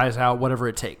those guys out, whatever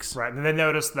it takes. Right, and they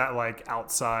notice that, like,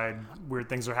 outside, weird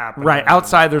things are happening. Right,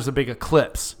 outside there's a big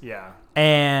eclipse. Yeah.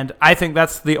 And I think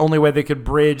that's the only way they could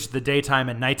bridge the daytime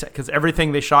and nighttime, because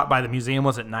everything they shot by the museum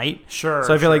was at night. Sure.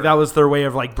 So I feel like that was their way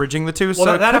of like bridging the two. Well,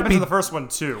 so that happens in the first one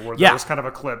too, where Yeah. there's kind of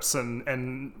eclipse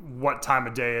and what time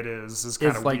of day it is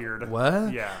kind of like, weird.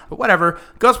 What? Yeah. But whatever.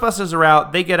 Ghostbusters are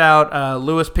out. They get out.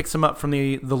 Lewis picks them up from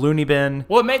the loony bin.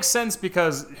 Well, it makes sense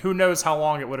because who knows how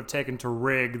long it would have taken to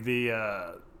rig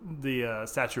the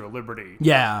Statue of Liberty.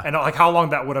 Yeah. And like how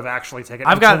long that would have actually taken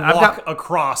I've to got- walk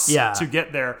across Yeah. to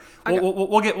get there.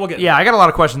 We'll get Yeah, I got a lot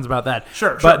of questions about that.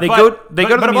 Sure, But they go to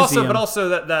the museum. But also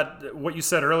that what you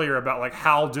said earlier about like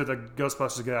how do the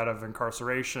Ghostbusters get out of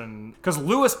incarceration? Because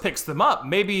Lewis picks them up.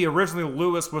 Maybe originally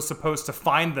Lewis was supposed to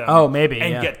find them. Oh, maybe,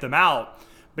 and yeah. get them out.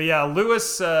 But yeah,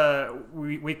 Lewis.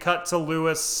 We cut to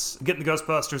Lewis getting the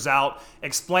Ghostbusters out,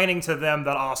 explaining to them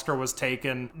that Oscar was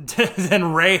taken.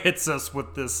 Then Ray hits us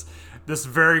with this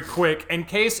very quick, in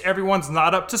case everyone's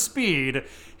not up to speed,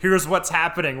 here's what's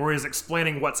happening, where he's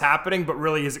explaining what's happening, but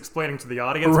really he's explaining to the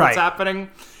audience Right. what's happening.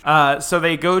 So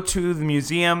they go to the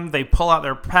museum. They pull out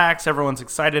their packs. Everyone's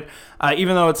excited.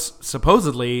 Even though it's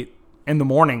supposedly in the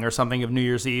morning or something of New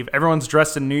Year's Eve. Everyone's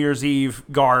dressed in New Year's Eve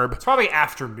garb. It's probably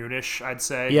afternoonish, I'd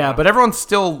say. Yeah, but everyone's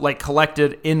still like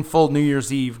collected in full New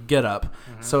Year's Eve getup.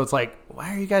 Mm-hmm. So it's like,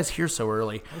 why are you guys here so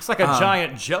early? Looks like a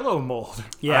giant Jell-O mold.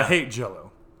 Yeah. I hate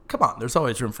Jell-O. Come on, there's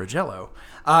always room for Jell-O.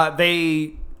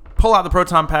 They pull out the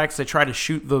proton packs. They try to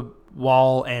shoot the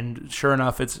wall, and sure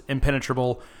enough, it's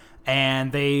impenetrable.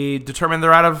 And they determine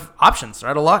they're out of options. They're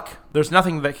out of luck. There's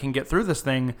nothing that can get through this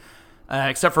thing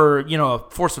except for, a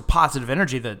force of positive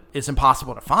energy that is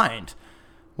impossible to find.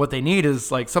 what they need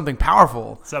is like something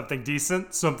powerful. Something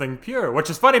decent, something pure. Which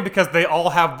is funny because they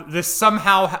all have this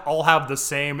somehow all have the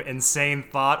same insane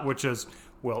thought, which is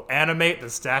we'll animate the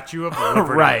Statue of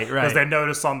Liberty. Right. Because they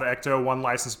noticed on the Ecto-1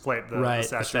 license plate the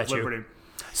Statue of Liberty.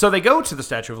 So they go to the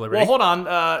Statue of Liberty. Well, hold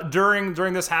on.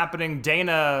 During this happening,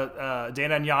 Dana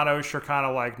and Janos are kind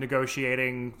of like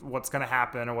negotiating what's going to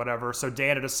happen or whatever. So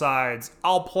Dana decides,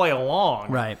 I'll play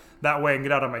along. Right. That way I can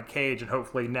get out of my cage and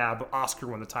hopefully nab Oscar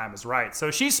when the time is right.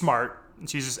 So she's smart. And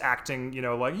she's just acting,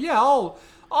 like, yeah, I'll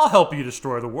help you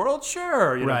destroy the world.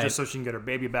 Sure. Just so she can get her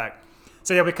baby back.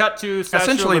 So yeah, we cut to Statue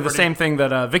essentially of the Liberty. same thing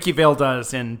that Vicky Vale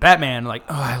does in Batman. Like,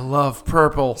 oh, I love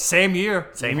purple. Same year,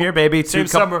 baby. Same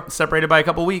summer. Separated by a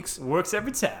couple weeks. Works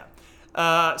every time.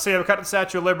 So yeah, we cut to the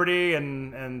Statue of Liberty,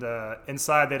 and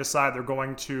inside they decide they're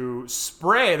going to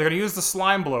spray. They're going to use the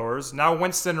slime blowers. Now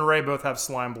Winston and Ray both have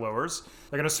slime blowers.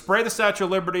 They're going to spray the Statue of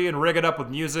Liberty and rig it up with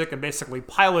music and basically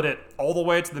pilot it all the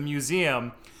way to the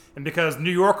museum. And because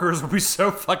New Yorkers will be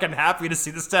so fucking happy to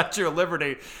see the Statue of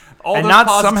Liberty,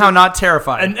 somehow not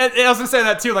terrified. And I was gonna say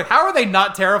that too. Like, how are they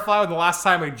not terrified when the last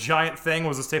time a giant thing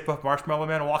was a Stay Puft Marshmallow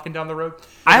Man walking down the road?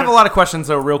 I have a lot of questions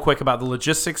though, real quick, about the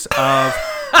logistics of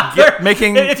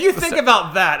making. If you think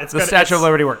about that, it's the Statue of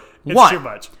Liberty work. It's too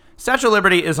much. Statue of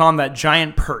Liberty is on that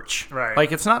giant perch. Right.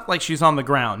 Like, it's not like she's on the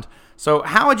ground. So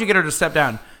how would you get her to step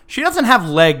down? She doesn't have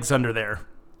legs under there.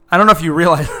 I don't know if you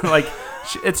realize, like,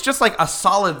 it's just like a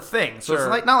solid thing. So Sure. it's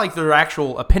like not like there are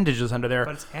actual appendages under there.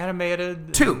 But it's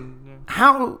animated. 2,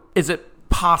 how is it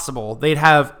possible they'd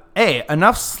have,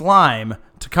 enough slime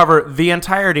to cover the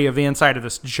entirety of the inside of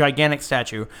this gigantic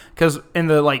statue? Because in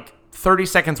the, 30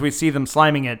 seconds we see them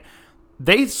sliming it,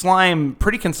 they slime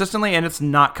pretty consistently, and it's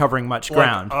not covering much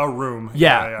ground. Like a room.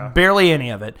 Yeah, barely any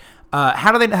of it.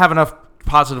 How do they have enough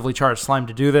positively charged slime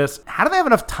to do this? How do they have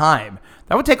enough time?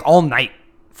 That would take all night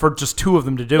for just 2 of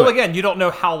them to do it. Well, again, you don't know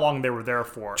how long they were there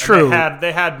for. True. And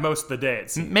they had most of the day,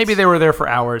 it seems. Maybe they were there for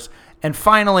hours. And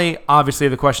finally, obviously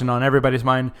the question on everybody's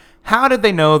mind, how did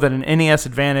they know that an NES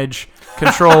Advantage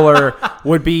controller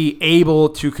would be able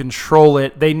to control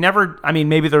it? They never,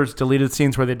 maybe there's deleted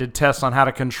scenes where they did tests on how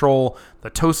to control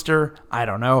the toaster. I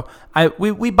don't know.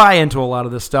 We buy into a lot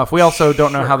of this stuff. We also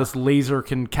don't know how this laser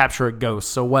can capture a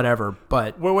ghost, so whatever.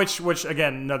 But which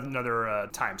again, another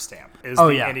timestamp is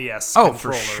the NES controller,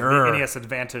 for sure. the NES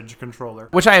Advantage controller.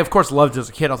 Which I, of course, loved as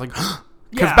a kid. I was like,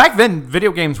 because Yeah. back then,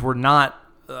 video games were not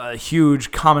a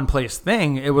huge commonplace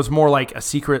thing. It was more like a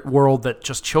secret world that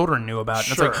just children knew about.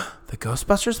 And Sure. it's like, the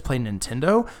Ghostbusters play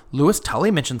Nintendo? Lewis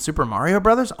Tully mentioned Super Mario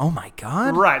Brothers? Oh my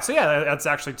god. Right, so yeah, that's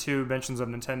actually 2 mentions of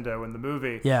Nintendo in the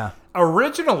movie. Yeah.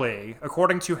 Originally,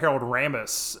 according to Harold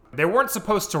Ramis, they weren't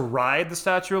supposed to ride the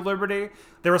Statue of Liberty.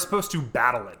 They were supposed to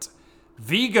battle it.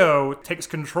 Vigo takes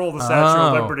control of the Statue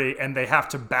of Liberty, and they have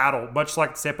to battle, much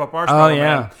like the Stay Puft Marshmallow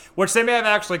Man. Which they may have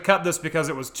actually cut this because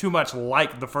it was too much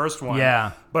like the first one.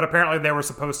 Yeah. But apparently they were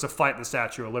supposed to fight the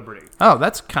Statue of Liberty. Oh,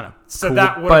 that's kind of So cool,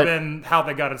 that would but- have been how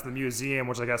they got into the museum,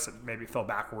 which I guess it maybe fell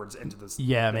backwards into this.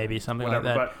 Yeah, maybe something Whatever.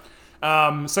 like that.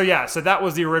 But so that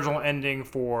was the original ending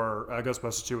for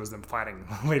Ghostbusters 2, was them fighting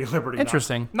Lady Liberty.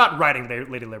 Interesting. Not riding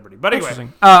Lady Liberty, but anyway.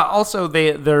 Interesting. Also,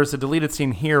 there's a deleted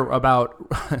scene here about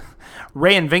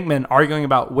Ray and Vinkman arguing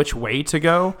about which way to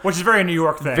go. Which is a very New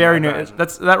York thing. Very I new. imagine.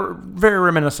 That's very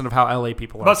reminiscent of how LA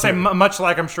people are. But say too. much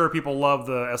like I'm sure people love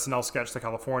the SNL sketch, The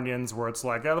Californians, where it's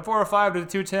like the 405 to the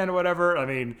 210 or whatever. I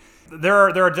mean, there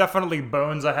are definitely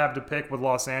bones I have to pick with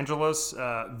Los Angeles.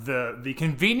 The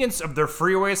convenience of their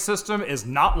freeway system is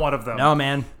not one of them. No,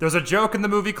 man. There's a joke in the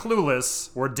movie Clueless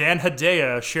where Dan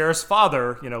Hedaya, Cher's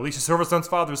father, Alicia Silverstone's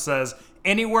father, says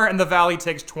anywhere in the valley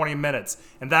takes 20 minutes,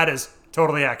 and that is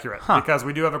totally accurate because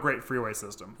we do have a great freeway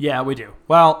system. Yeah, we do.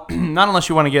 Well, not unless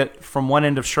you want to get from one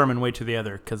end of Sherman way to the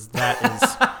other, because that is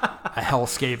a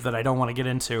hellscape that I don't want to get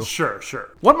into. Sure.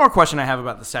 One more question I have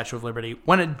about the Statue of Liberty.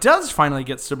 When it does finally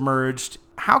get submerged,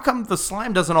 how come the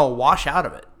slime doesn't all wash out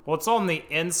of it? Well, it's on the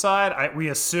inside. We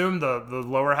assume the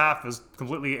lower half is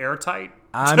completely airtight.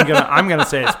 I'm gonna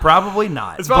say it's probably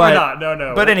not. It's probably not.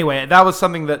 No. But anyway, that was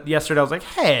something that yesterday I was like,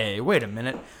 hey, wait a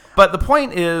minute. But the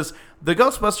point is, the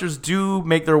Ghostbusters do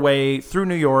make their way through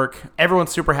New York.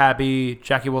 Everyone's super happy.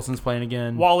 Jackie Wilson's playing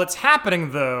again. While it's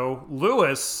happening, though,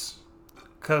 Lewis,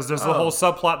 because there's the whole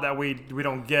subplot that we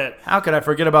don't get. How could I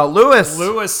forget about Lewis?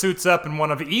 Lewis suits up in one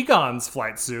of Egon's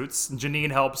flight suits.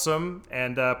 Janine helps him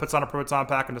and puts on a proton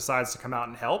pack and decides to come out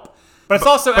and help. But it's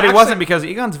also But it wasn't, because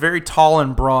Egon's very tall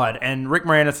and broad, and Rick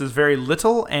Moranis is very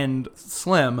little and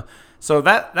slim. So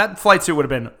that flight suit would have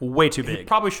been way too big.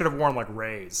 Probably should have worn like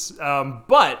Ray's.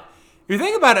 But You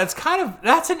think about it,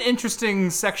 that's an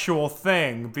interesting sexual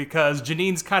thing because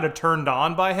Janine's kind of turned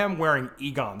on by him wearing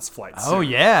Egon's flight suit. Oh,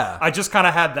 yeah. I just kind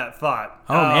of had that thought.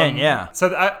 Oh, man, yeah. So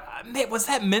was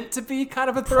that meant to be kind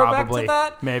of a throwback Probably. to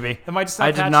that? Maybe. Am I just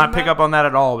I did not pick up on that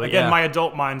at all. But Again, yeah. my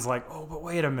adult mind's like, oh, but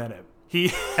wait a minute.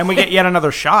 And we get yet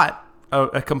another shot,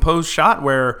 a composed shot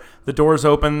where the doors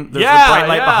open, there's Yeah, a bright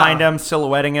light yeah. behind him,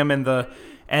 silhouetting him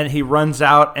and he runs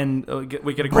out, and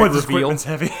we get a great this reveal. equipment's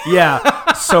heavy.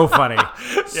 Yeah, so funny,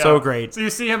 so great. So you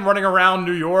see him running around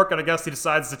New York, and I guess he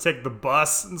decides to take the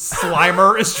bus, and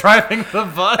Slimer is driving the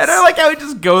bus. And I like how he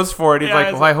just goes for it. He's Yeah, like,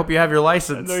 it's "Well, I hope you have your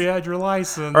license." I know you had your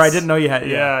license. Or I didn't know you had.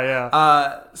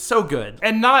 Yeah. So good.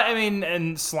 And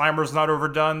Slimer's not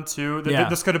overdone too. Yeah.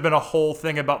 This could have been a whole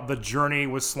thing about the journey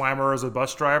with Slimer as a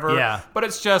bus driver. Yeah. But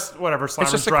it's just whatever.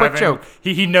 Slimer's just a driving. quick joke.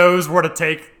 He knows where to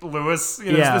take Lewis.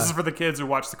 Yeah. This is for the kids who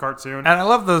watch the cartoon. And I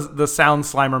love the sound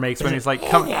Slimer makes when he's like,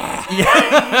 "Come."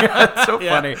 Yeah, it's so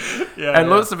funny. Yeah, And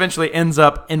Lewis eventually ends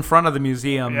up in front of the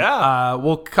museum. Yeah.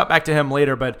 We'll cut back to him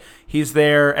later, but he's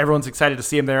there. Everyone's excited to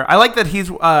see him there. I like that he's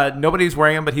nobody's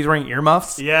wearing him, but he's wearing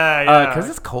earmuffs. Yeah. Because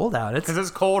it's cold out. Because it's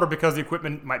cold, or because the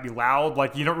equipment might be loud.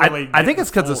 Like you don't really. I think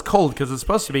it's because it's cold. Because it's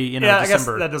supposed to be Yeah, I guess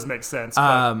December. that does make sense.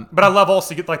 But I love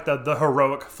also you get like the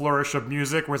heroic flourish of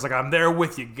music where it's like, I'm there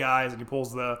with you guys, and he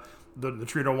pulls the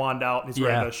Trino wand out and he's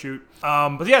ready to shoot.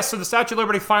 But yeah, so the Statue of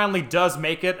Liberty finally does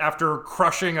make it after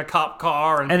crushing a cop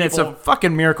car. And it's a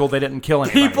fucking miracle they didn't kill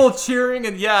anybody. people cheering.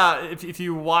 And yeah, if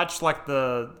you watch like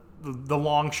the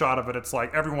long shot of it, it's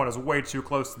like everyone is way too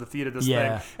close to the feet of this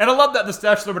Yeah. thing. And I love that the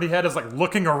Statue of Liberty head is like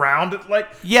looking around at like...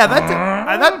 Yeah,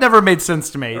 that never made sense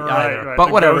to me either. Right. But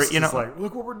The whatever, ghost is like,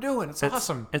 look what we're doing. It's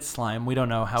awesome. It's slime. We don't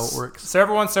know how it works. So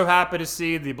everyone's so happy to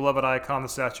see the beloved icon, the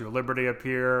Statue of Liberty,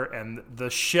 appear, and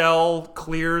the shell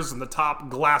clears in the top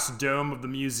glass dome of the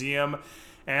museum,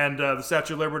 and the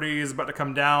Statue of Liberty is about to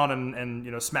come down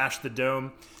and smash the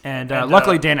dome. And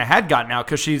luckily Dana had gotten out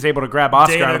because she's able to grab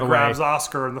Oscar Dana out of the grabs way.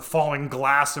 Oscar and the falling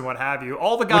glass and what have you.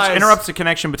 All the guys... Which interrupts the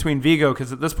connection between Vigo,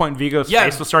 because at this point Vigo's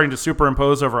face was starting to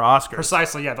superimpose over Oscar.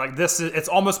 Precisely, yeah. Like it's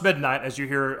almost midnight, as you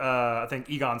hear, I think,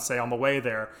 Egon say on the way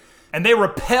there. And they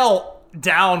rappel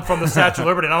down from the Statue of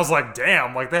Liberty, and I was like,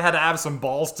 damn, like they had to have some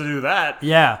balls to do that.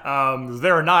 Yeah. They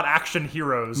are not action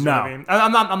heroes. You know what I mean?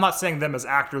 I'm not saying them as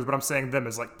actors, but I'm saying them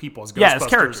as like people, as Ghostbusters. Yeah, as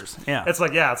characters. Yeah. It's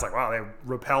like, wow, they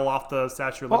rappel off the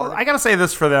Statue of Liberty. Well, I gotta say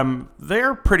this for them,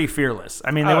 they're pretty fearless.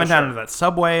 I mean, they went down into that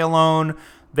subway alone.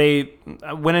 They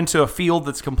went into a field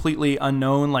that's completely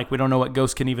unknown. Like, we don't know what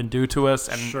ghosts can even do to us,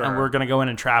 and we're going to go in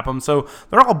and trap them. So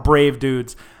they're all brave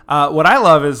dudes. What I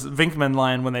love is Venkman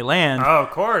line when they land. Oh, of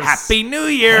course. Happy New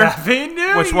Year! Happy New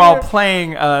Year! Which, while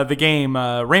playing the game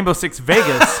Rainbow Six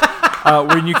Vegas,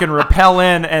 when you can rappel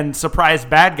in and surprise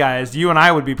bad guys, you and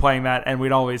I would be playing that, and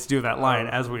we'd always do that line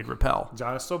as we'd rappel.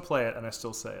 John, I still play it, and I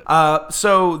still say it.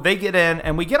 So they get in,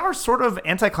 and we get our sort of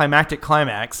anticlimactic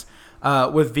climax.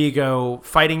 With Vigo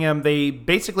fighting him. They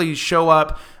basically show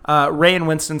up. Ray and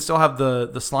Winston still have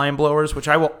the slime blowers, which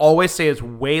I will always say is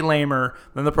way lamer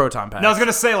than the proton packs. Now, I was going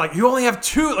to say, like, you only have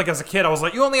two, like, as a kid, I was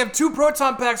like, you only have 2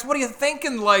 proton packs. What are you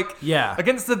thinking, like,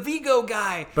 against the Vigo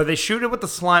guy? But they shoot it with the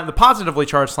slime, the positively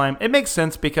charged slime. It makes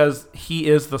sense because he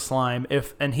is the slime,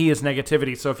 and he is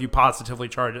negativity, so if you positively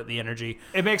charge it, the energy.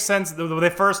 It makes sense. They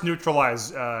first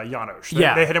neutralize Janosch.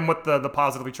 They hit him with the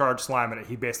positively charged slime, and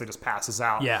he basically just passes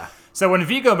out. Yeah. So when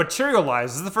Vigo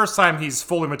materializes, this is the first time he's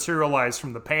fully materialized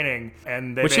from the painting.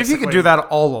 And they Which, if you could do that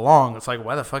all along, it's like,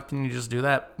 why the fuck didn't you just do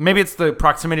that? Maybe it's the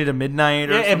proximity to midnight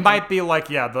or something. It might be like,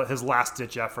 his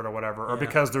last-ditch effort or whatever, or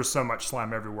because there's so much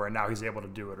slime everywhere, and now he's able to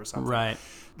do it or something. Right.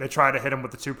 They try to hit him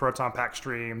with the 2 proton pack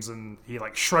streams, and he,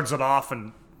 like, shrugs it off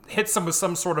and hits him with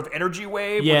some sort of energy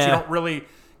wave, which you don't really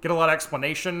get a lot of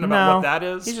explanation about what that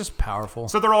is. He's just powerful.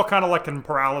 So they're all kind of like in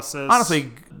paralysis.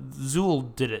 Honestly,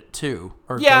 Zool did it too.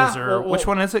 Or Yeah, Gozer. Which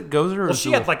one is it? Gozer or Zool?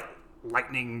 She had like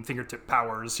lightning fingertip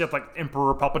powers. She had like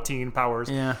Emperor Palpatine powers.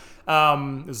 Yeah.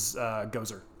 It was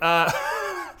Gozer.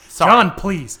 Sorry. John,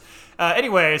 please.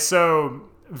 Anyway, so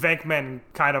Venkman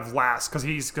kind of lasts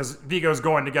because Vigo's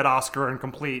going to get Oscar and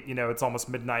complete. You know, it's almost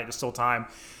midnight. There's still time.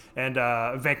 And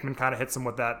Venkman kind of hits him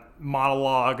with that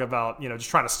monologue about, just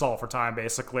trying to stall for time,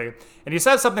 basically. And he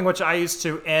says something which I used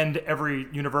to end every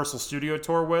Universal Studio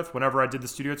Tour with whenever I did the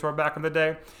studio tour back in the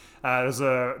day.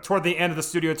 Toward the end of the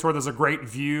studio tour, there's a great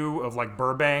view of, like,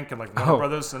 Burbank and, like, Warner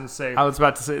Brothers. And say, I was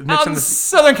about to say, mention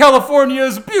Southern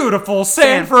California's beautiful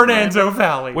San Fernando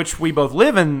Valley. Which we both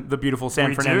live in the beautiful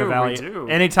San Fernando Valley. We do.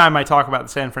 Anytime I talk about the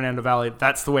San Fernando Valley,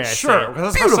 that's the way I say it. Sure,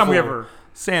 because that's the first time we ever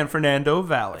San Fernando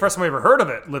Valley. First time we ever heard of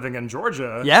it, living in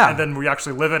Georgia. Yeah. And then we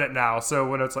actually live in it now. So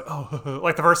when it's like, oh,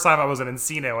 like the first time I was in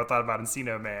Encino, I thought about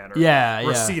Encino Man. Or Yeah,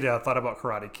 Reseda, I thought about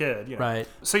Karate Kid. You know? Right.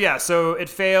 So yeah, so it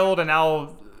failed, and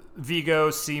now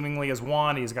Vigo seemingly has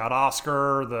won. He's got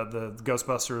Oscar. The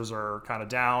Ghostbusters are kind of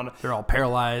down. They're all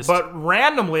paralyzed. But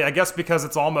randomly, I guess because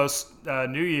it's almost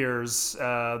New Year's,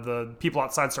 the people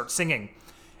outside start singing.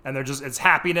 And they're just, it's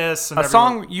happiness. And a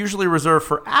song usually reserved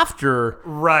for after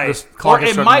right. the clock Or is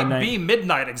it struck might midnight. be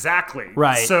midnight, exactly.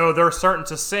 Right. So they're starting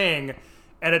to sing,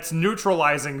 and it's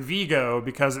neutralizing Vigo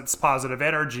because it's positive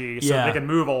energy, so Yeah. they can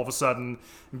move all of a sudden.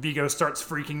 Vigo starts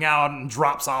freaking out and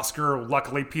drops Oscar.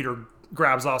 Luckily, Peter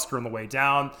grabs Oscar on the way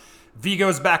down.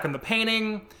 Vigo's back in the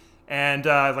painting, and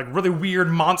like really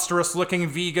weird, monstrous-looking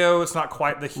Vigo. It's not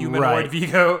quite the humanoid Right.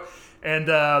 Vigo. And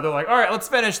they're like, all right, let's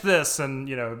finish this. And,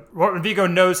 you know, when Vigo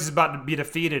knows he's about to be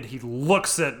defeated, he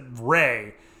looks at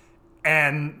Ray.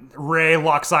 And Ray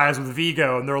locks eyes with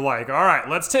Vigo, and they're like, all right,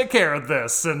 let's take care of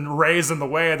this. And Ray's in the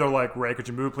way. They're like, Ray, could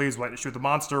you move, please? We'd like to shoot the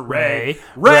monster. Ray.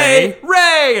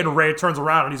 And Ray turns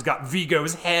around, and he's got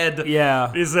Vigo's head.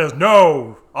 Yeah. He says,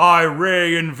 no, I,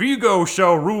 Ray, and Vigo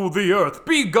shall rule the earth.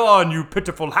 Be gone, you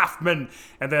pitiful half-men.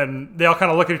 And then they all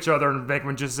kind of look at each other, and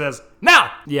Venkman just says,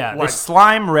 now! Yeah, they Like,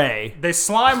 slime Ray. they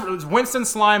slime. Winston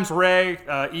slimes Ray.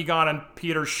 Egon and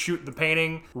Peter shoot the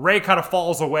painting. Ray kind of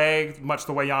falls away, much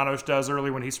the way Janos does early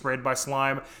when he's sprayed by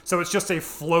slime. So it's just a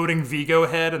floating Vigo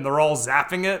head, and they're all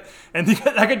zapping it. And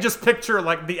I could just picture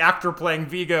like the actor playing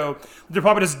Vigo. They're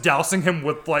probably just dousing him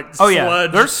with like Oh, yeah.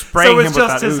 sludge. They're spraying so him it's with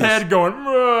just that his ooze. head going,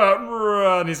 "Mrrh,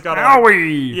 mrrh," and he's got a,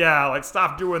 Owie! yeah, like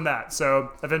stop doing that. So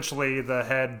eventually the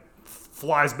head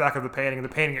flies back of the painting, and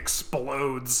the painting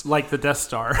explodes. Like the Death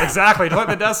Star. Exactly, just like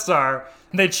the Death Star.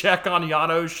 And they check on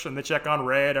Janos and they check on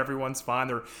Ray, and everyone's fine.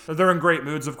 They're in great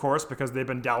moods, of course, because they've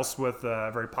been doused with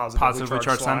very positively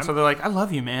charged slime. So they're like, I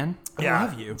love you, man. I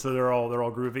love you. So they're all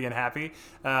groovy and happy.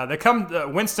 They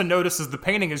come. Winston notices the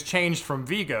painting has changed from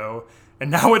Vigo, and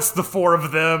now it's the four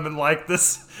of them, and like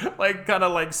this, like kind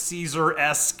of like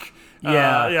Caesar-esque.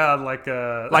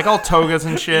 Like all togas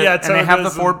and shit. Yeah, and they have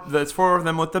togas there's four of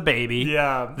them with the baby.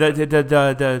 Yeah. The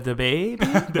baby.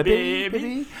 The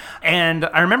baby. And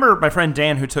I remember my friend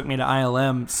Dan, who took me to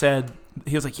ILM, said,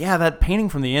 he was like, yeah, that painting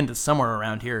from the end is somewhere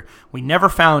around here. We never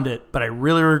found it, but I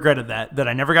really regretted that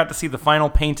I never got to see the final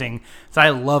painting. So I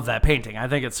love that painting. I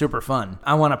think it's super fun.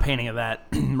 I want a painting of that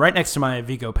right next to my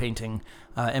Vigo painting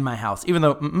in my house. Even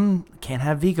though, can't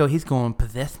have Vigo. He's going to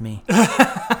possess me.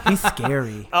 He's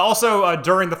scary. Also,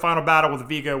 during the final battle with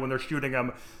Vigo, when they're shooting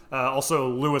him, also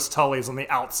Louis Tully's on the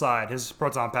outside. His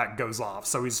proton pack goes off,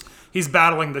 so he's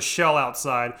battling the shell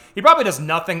outside. He probably does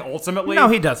nothing ultimately. No,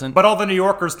 he doesn't. But all the New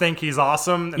Yorkers think he's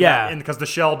awesome. Yeah. Because the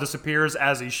shell disappears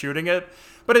as he's shooting it.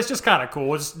 But it's just kind of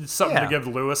cool. It's something to give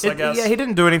Louis, I guess. Yeah, he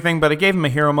didn't do anything, but it gave him a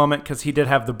hero moment because he did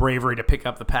have the bravery to pick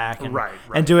up the pack and, Right.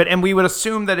 and do it. And we would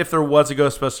assume that if there was a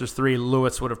Ghostbusters 3,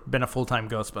 Louis would have been a full-time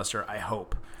Ghostbuster, I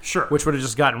hope. Sure. Which would have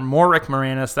just gotten more Rick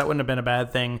Moranis. That wouldn't have been a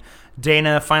bad thing.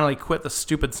 Dana finally quit the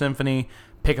stupid symphony,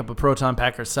 pick up a proton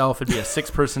pack herself. It'd be a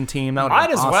 6-person team. That would Might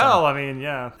be as awesome. well. I mean,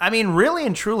 yeah. I mean, really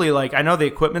and truly, like, I know the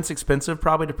equipment's expensive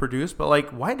probably to produce, but, like,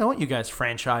 why don't you guys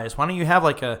franchise? Why don't you have,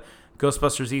 like, a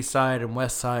Ghostbusters East Side and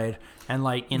West Side and,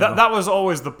 like, you know. That was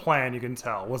always the plan, you can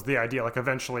tell, was the idea. Like,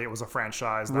 eventually it was a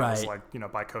franchise that was, Right. like, you know,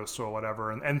 bi-coastal or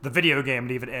whatever. And the video game,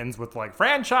 it even ends with, like,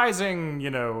 franchising, you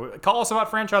know, call us about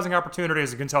franchising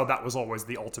opportunities. You can tell that was always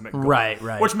the ultimate goal. Right.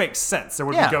 Which makes sense. There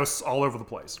would Yeah. be ghosts all over the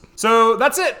place. So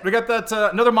that's it. We got that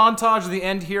another montage at the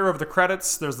end here of the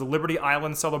credits. There's the Liberty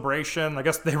Island celebration. I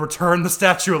guess they return the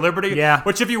Statue of Liberty. Yeah.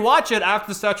 Which, if you watch it after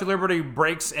the Statue of Liberty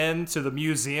breaks into the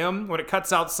museum, when it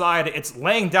cuts outside, it's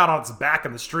laying down on its back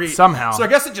in the street. Somehow. So I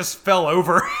guess it just fell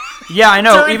over. Yeah, I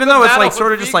know. During Even the though it's, battle like,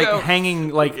 sort of with just, like, Vigo. hanging,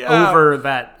 like, Yeah. over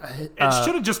that. It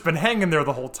should have just been hanging there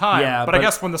the whole time. Yeah, but I but-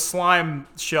 guess when the slime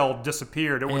shell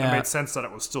disappeared, it wouldn't have Yeah. made sense that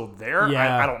it was still there.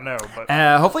 Yeah. I don't know. But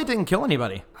Hopefully it didn't kill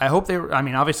anybody. I hope I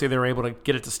mean, obviously they were able to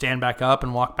get it to stand back up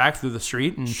and walk back through the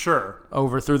street and sure.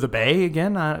 over through the bay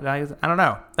again. I don't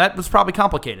know. That was probably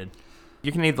complicated.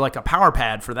 You can need like a power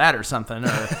pad for that or something,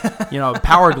 or a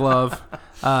power glove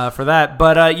for that.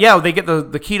 But yeah, they get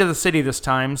the key to the city this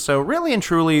time. So really and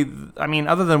truly, I mean,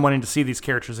 other than wanting to see these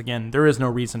characters again, there is no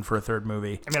reason for a third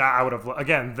movie. I mean, I would have,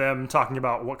 again, them talking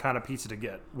about what kind of pizza to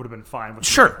get would have been fine with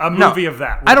Sure, a no. movie of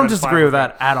that. would I have don't been disagree fine with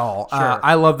that at all. Sure.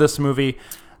 I love this movie.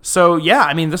 So yeah,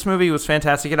 I mean, this movie was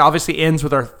fantastic. It obviously ends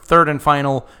with our third and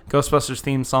final Ghostbusters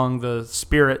theme song, the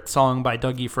Spirit song by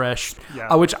Dougie Fresh,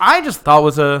 Yeah. which I just thought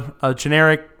was a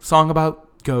generic song about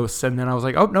ghosts. And then I was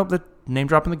like, oh, nope, the name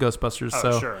dropping the Ghostbusters. Oh,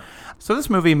 so sure. So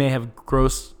this movie may have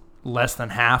grossed less than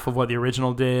half of what the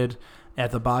original did.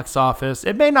 at the box office.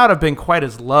 It may not have been quite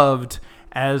as loved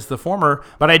as the former,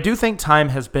 but I do think time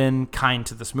has been kind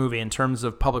to this movie in terms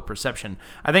of public perception.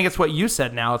 I think it's what you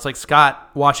said now. It's like Scott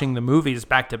watching the movies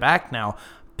back to back now.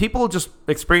 People just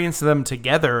experience them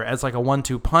together as like a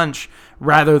 1-2 punch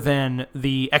rather than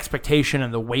the expectation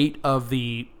and the weight of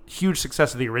the huge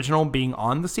success of the original being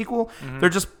on the sequel. They're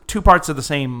just two parts of the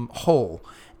same whole.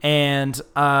 And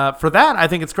for that, I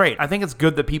think it's great. I think it's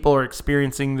good that people are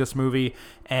experiencing this movie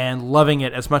and loving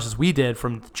it as much as we did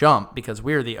from the jump, because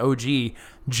we're the OG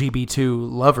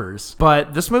GB2 lovers.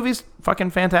 But this movie's fucking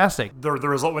fantastic. There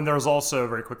was also,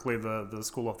 very quickly, the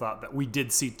school of thought that we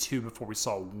did see 2 before we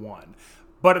saw 1.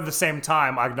 But at the same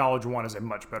time, I acknowledge 1 is a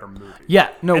much better movie. Yeah,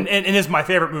 no. And is my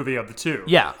favorite movie of the 2.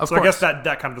 Yeah, of course. So I guess that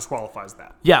kind of disqualifies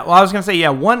that. Yeah, well, I was going to say,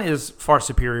 1 is far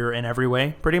superior in every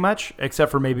way, pretty much,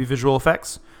 except for maybe visual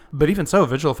effects. But even so,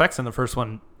 visual effects in the first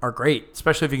one are great,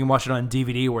 especially if you can watch it on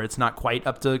DVD where it's not quite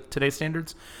up to today's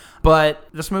standards. But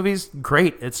this movie's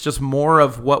great. It's just more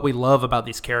of what we love about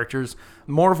these characters,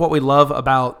 more of what we love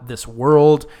about this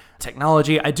world,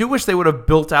 technology. I do wish they would have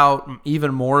built out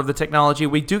even more of the technology.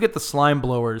 We do get the slime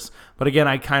blowers, but again,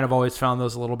 I kind of always found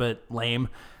those a little bit lame.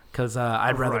 Because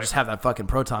I'd rather just have that fucking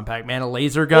proton pack, man. A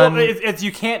laser gun. Well, it's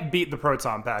you can't beat the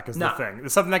proton pack is the thing.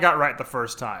 It's something they got right the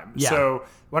first time. Yeah. So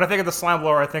when I think of the slime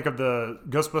blower, I think of the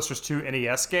Ghostbusters 2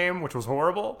 NES game, which was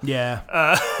horrible. Yeah.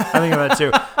 I think of that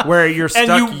too. Where you're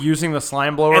stuck using the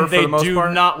slime blower for the most part. And they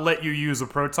do not let you use a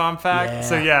proton pack. Yeah.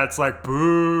 So yeah, it's like,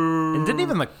 boo. And didn't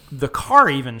even the car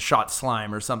even shot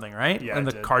slime or something, right? Yeah, and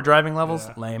the it did. car driving levels?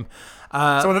 Yeah. Lame.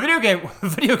 So when the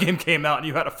video game came out and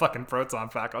you had a fucking proton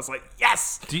pack, I was like,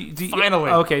 yes,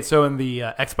 finally. Okay, so in the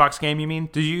Xbox game, you mean?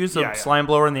 Did you use the slime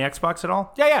blower in the Xbox at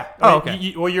all? Yeah. Okay.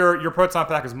 Your proton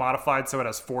pack is modified, so it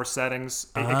has 4 settings.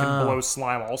 It can blow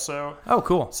slime also. Oh,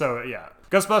 cool. So yeah,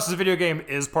 Ghostbusters video game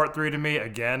is part 3 to me.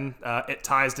 Again, it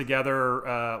ties together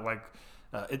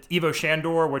Ivo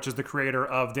Shandor, which is the creator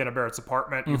of Dana Barrett's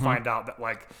apartment. You find out that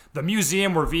like the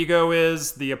museum where Vigo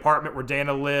is, the apartment where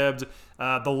Dana lived,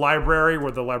 the library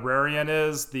where the librarian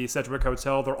is, the Sedgwick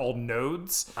Hotel, they're all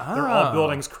nodes. They're all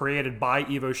buildings created by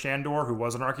Ivo Shandor, who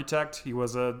was an architect. He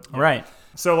was right.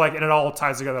 So like, and it all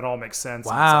ties together. It all makes sense.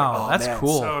 Wow, and it's like, that's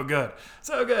cool. So good.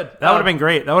 That would have been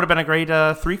great. That would have been a great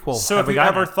threequel. So if you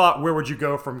ever thought, where would you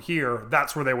go from here?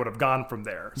 That's where they would have gone from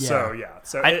there. Yeah. So yeah.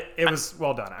 So it was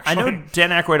well done, actually. I know Dan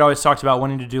Aykroyd always talked about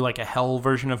wanting to do like a hell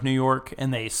version of New York,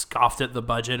 and they scoffed at the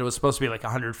budget. It was supposed to be like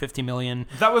 $150 million.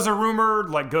 That was a rumor.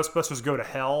 Like Ghostbusters Go to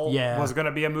Hell was going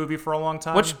to be a movie for a long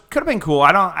time, which could have been cool.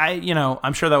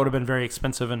 I'm sure that would have been very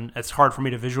expensive, and it's hard for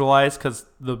me to visualize because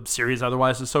the series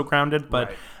otherwise is so grounded. But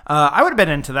right. I would have been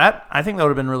into that. I think that would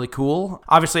have been really cool.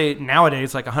 Obviously,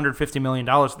 nowadays, like $150 million,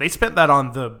 they spent that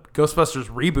on the Ghostbusters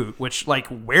reboot, which, like,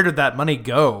 where did that money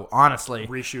go, honestly?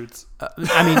 Reshoots.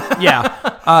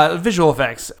 Visual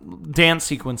effects. Dance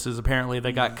sequences, apparently,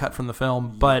 they got cut from the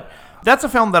film. But that's a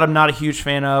film that I'm not a huge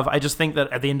fan of. I just think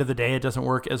that at the end of the day, it doesn't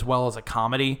work as well as a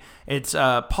comedy. It's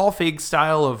Paul Feig's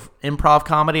style of improv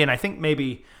comedy, and I think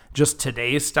maybe just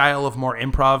today's style of more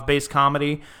improv-based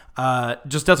comedy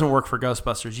just doesn't work for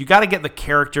Ghostbusters. You got to get the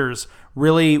characters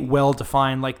really well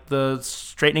defined, like the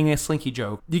straightening a slinky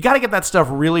joke. You got to get that stuff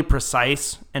really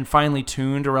precise and finely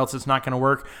tuned, or else it's not going to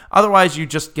work. Otherwise, you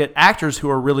just get actors who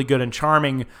are really good and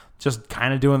charming, just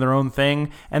kind of doing their own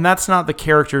thing, and that's not the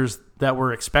characters that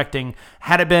we're expecting.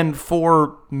 Had it been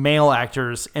 4 male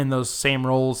actors in those same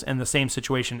roles in the same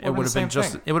situation, it would have been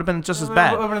just as bad. It would have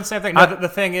been the same thing. No, the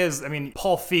thing is, I mean,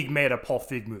 Paul Feig made a Paul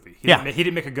Feig movie. He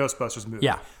didn't make a Ghostbusters movie.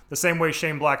 Yeah. The same way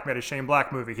Shane Black made a Shane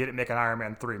Black movie, he didn't make an Iron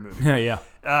Man 3 movie. Yeah.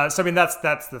 So I mean, that's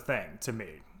the thing to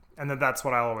me. And then that's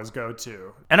what I always go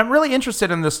to. And I'm really interested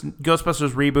in this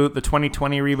Ghostbusters reboot, the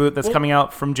 2020 reboot that's coming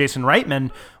out from Jason Reitman.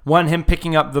 One, him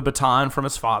picking up the baton from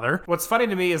his father. What's funny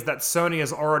to me is that Sony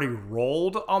has already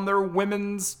rolled on their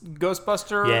women's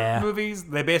Ghostbuster movies.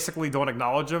 They basically don't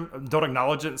acknowledge it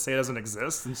and say it doesn't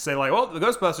exist, and say like, "Well, the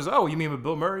Ghostbusters. Oh, you mean with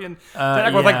Bill Murray and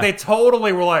Dan Aykroyd?" Like they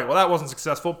totally were like, "Well, that wasn't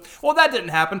successful. Well, that didn't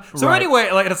happen." So anyway,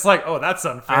 like it's like, "Oh, that's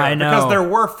unfair." I know. Because there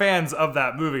were fans of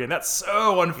that movie, and that's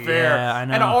so unfair. Yeah, I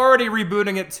know. And already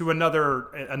rebooting it to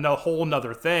a whole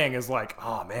nother thing is like,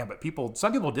 oh man, but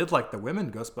some people did like the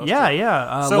women Ghostbusters.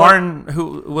 Yeah. So Lauren,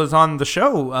 who was on the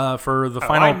show for the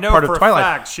final part of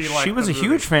Twilight, she was a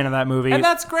huge fan of that movie, and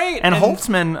that's great. And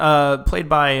Holtzman, played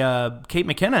by Kate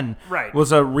McKinnon,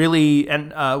 was a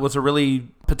really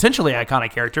potentially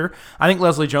iconic character. I think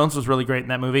Leslie Jones was really great in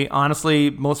that movie. Honestly,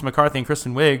 Melissa McCarthy and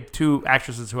Kristen Wiig, 2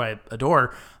 actresses who I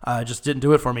adore, just didn't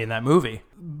do it for me in that movie.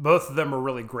 both of them are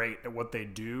really great at what they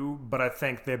do, but I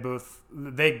think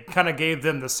they kind of gave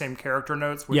them the same character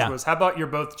notes, which was, how about you're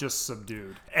both just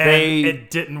subdued? And it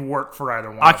didn't work for either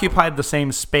one. Occupied the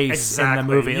same space in the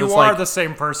movie. You are the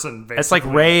same person, basically. It's like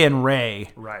Ray and Ray.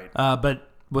 Right. But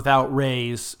without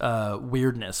Ray's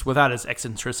weirdness, without his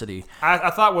eccentricity.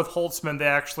 I thought with Holtzman, they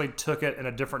actually took it in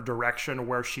a different direction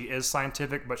where she is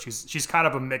scientific, but she's kind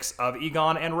of a mix of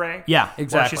Egon and Ray. Yeah,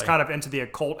 exactly. She's kind of into the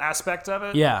occult aspect of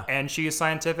it. Yeah. And she is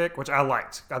scientific, which I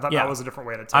liked. I thought that was a different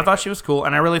way to take it. I thought she was cool,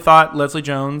 and I really thought Leslie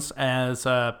Jones as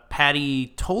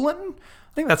Patty Tolan,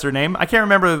 I think that's her name. I can't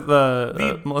remember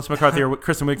the Melissa McCarthy or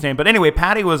Kristen Wiig's name, but anyway,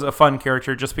 Patty was a fun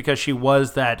character just because she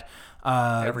was that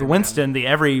the Winston, the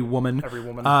every woman,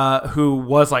 who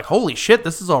was like, holy shit,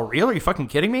 this is all real? Are you fucking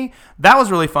kidding me? That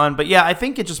was really fun. But yeah, I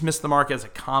think it just missed the mark as a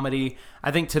comedy. I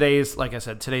think today's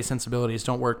sensibilities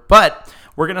don't work. But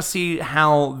we're going to see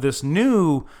how this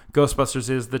new Ghostbusters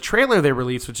is. The trailer they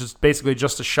released, which is basically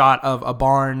just a shot of a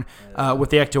barn with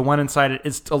the Ecto-1 inside it,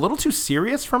 is a little too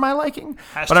serious for my liking.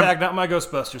 Hashtag not my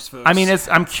Ghostbusters, folks. I mean,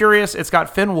 I'm curious. It's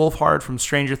got Finn Wolfhard from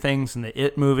Stranger Things and the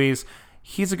It movies.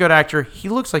 He's a good actor. He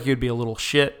looks like he would be a little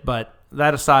shit, but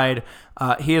that aside,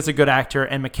 he is a good actor.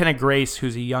 And McKenna Grace,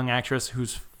 who's a young actress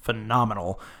who's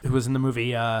phenomenal, who was in the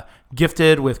movie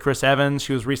Gifted with Chris Evans.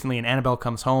 She was recently in Annabelle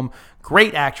Comes Home.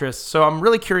 Great actress. So I'm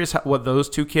really curious what those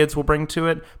two kids will bring to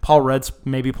it. Paul Rudd's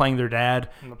maybe playing their dad.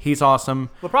 He's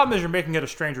awesome. The problem is you're making it a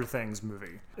Stranger Things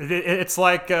movie. It's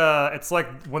like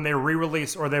when they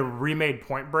re-released or they remade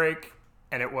Point Break.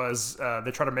 And it was,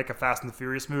 they tried to make a Fast and the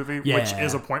Furious movie, which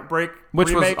is a Point Break which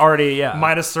remake, was already,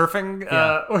 minus surfing,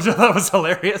 which I thought was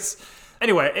hilarious.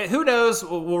 Anyway, who knows?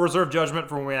 We'll reserve judgment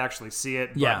for when we actually see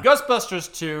it. But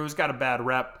Ghostbusters 2 has got a bad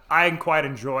rep. I quite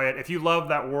enjoy it. If you love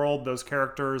that world, those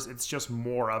characters, it's just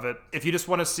more of it. If you just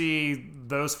want to see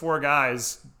those four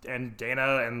guys, and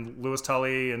Dana and Louis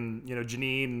Tully and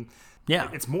Janine,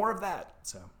 it's more of that.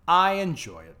 So I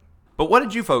enjoy it. But what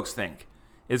did you folks think?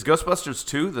 Is Ghostbusters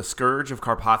 2 the scourge of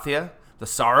Carpathia, the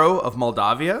sorrow of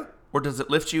Moldavia, or does it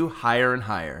lift you higher and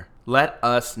higher? Let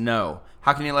us know.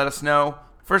 How can you let us know?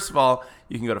 First of all,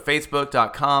 you can go to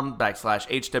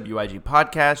facebook.com/HWIG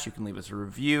podcast. You can leave us a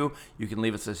review. You can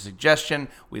leave us a suggestion.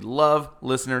 We love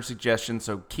listener suggestions,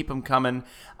 so keep them coming.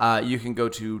 You can go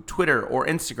to Twitter or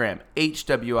Instagram,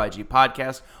 HWIG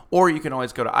podcast, or you can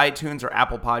always go to iTunes or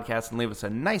Apple Podcasts and leave us a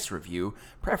nice review,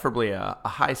 preferably a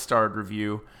high-starred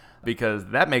review, because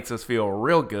that makes us feel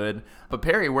real good. But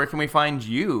Perry, where can we find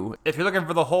you? If you're looking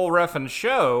for the whole Reffin'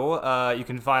 show, you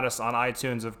can find us on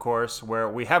iTunes, of course, where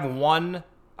we have one,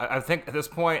 I think at this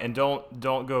point, and don't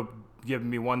go give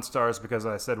me 1 stars because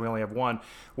I said we only have one.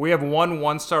 We have one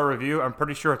 1-star review. I'm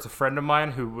pretty sure it's a friend of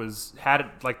mine who had it,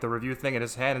 like the review thing in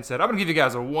his hand and said, I'm going to give you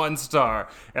guys a 1 star,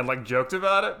 and like joked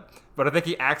about it. But I think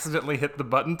he accidentally hit the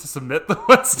button to submit the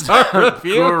 1-star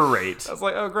review. Great. I was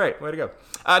like, oh, great. Way to go.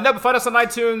 No, but find us on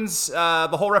iTunes,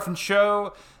 The Whole Reffin'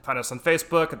 Show. Find us on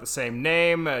Facebook at the same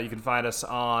name. You can find us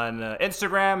on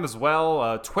Instagram as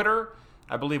well, Twitter.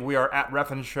 I believe we are at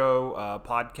Reffin' Show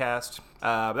podcast.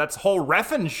 That's Whole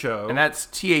Reffin' Show. And that's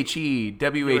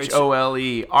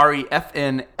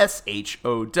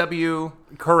THEWHOLEREFNSHOW.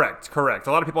 Correct.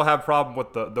 A lot of people have a problem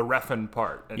with the Reffin'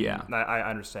 part. And yeah. I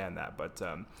understand that. But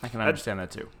I can understand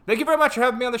that too. Thank you very much for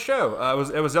having me on the show.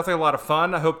 It was definitely a lot of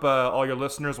fun. I hope all your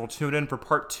listeners will tune in for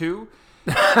part 2.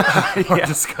 Our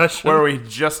discussion where we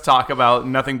just talk about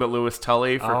nothing but Louis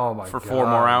Tully for 4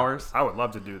 more hours. I would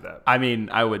love to do that. I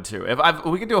mean, I would too. If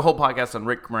we could do a whole podcast on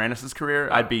Rick Moranis' career,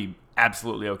 I'd be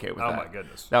absolutely okay with that. Oh my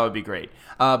goodness, that would be great.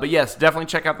 But yes, definitely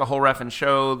check out the Whole Reffin'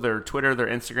 Show. Their Twitter, their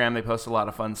Instagram, they post a lot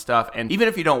of fun stuff. And even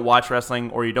if you don't watch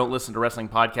wrestling or you don't listen to wrestling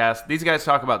podcasts, these guys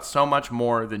talk about so much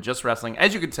more than just wrestling.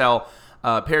 As you can tell,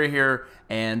 Perry here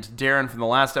and Darren from the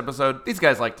last episode, these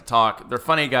guys like to talk. They're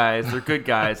funny guys. They're good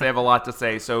guys. They have a lot to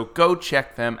say. So go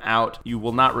check them out. You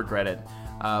will not regret it.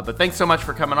 But thanks so much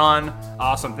for coming on.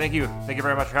 Awesome. Thank you. Thank you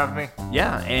very much for having me.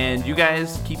 Yeah, and you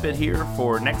guys keep it here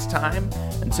for next time.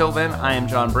 Until then, I am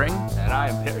John Bring. And I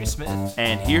am Perry Smith.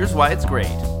 And here's why it's great.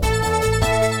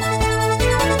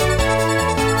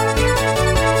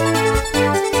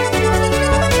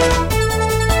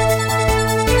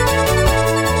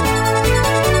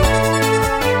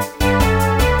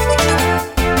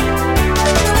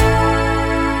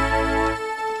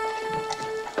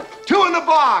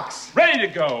 Box. Ready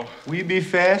to go. We be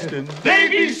fast and they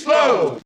be slow.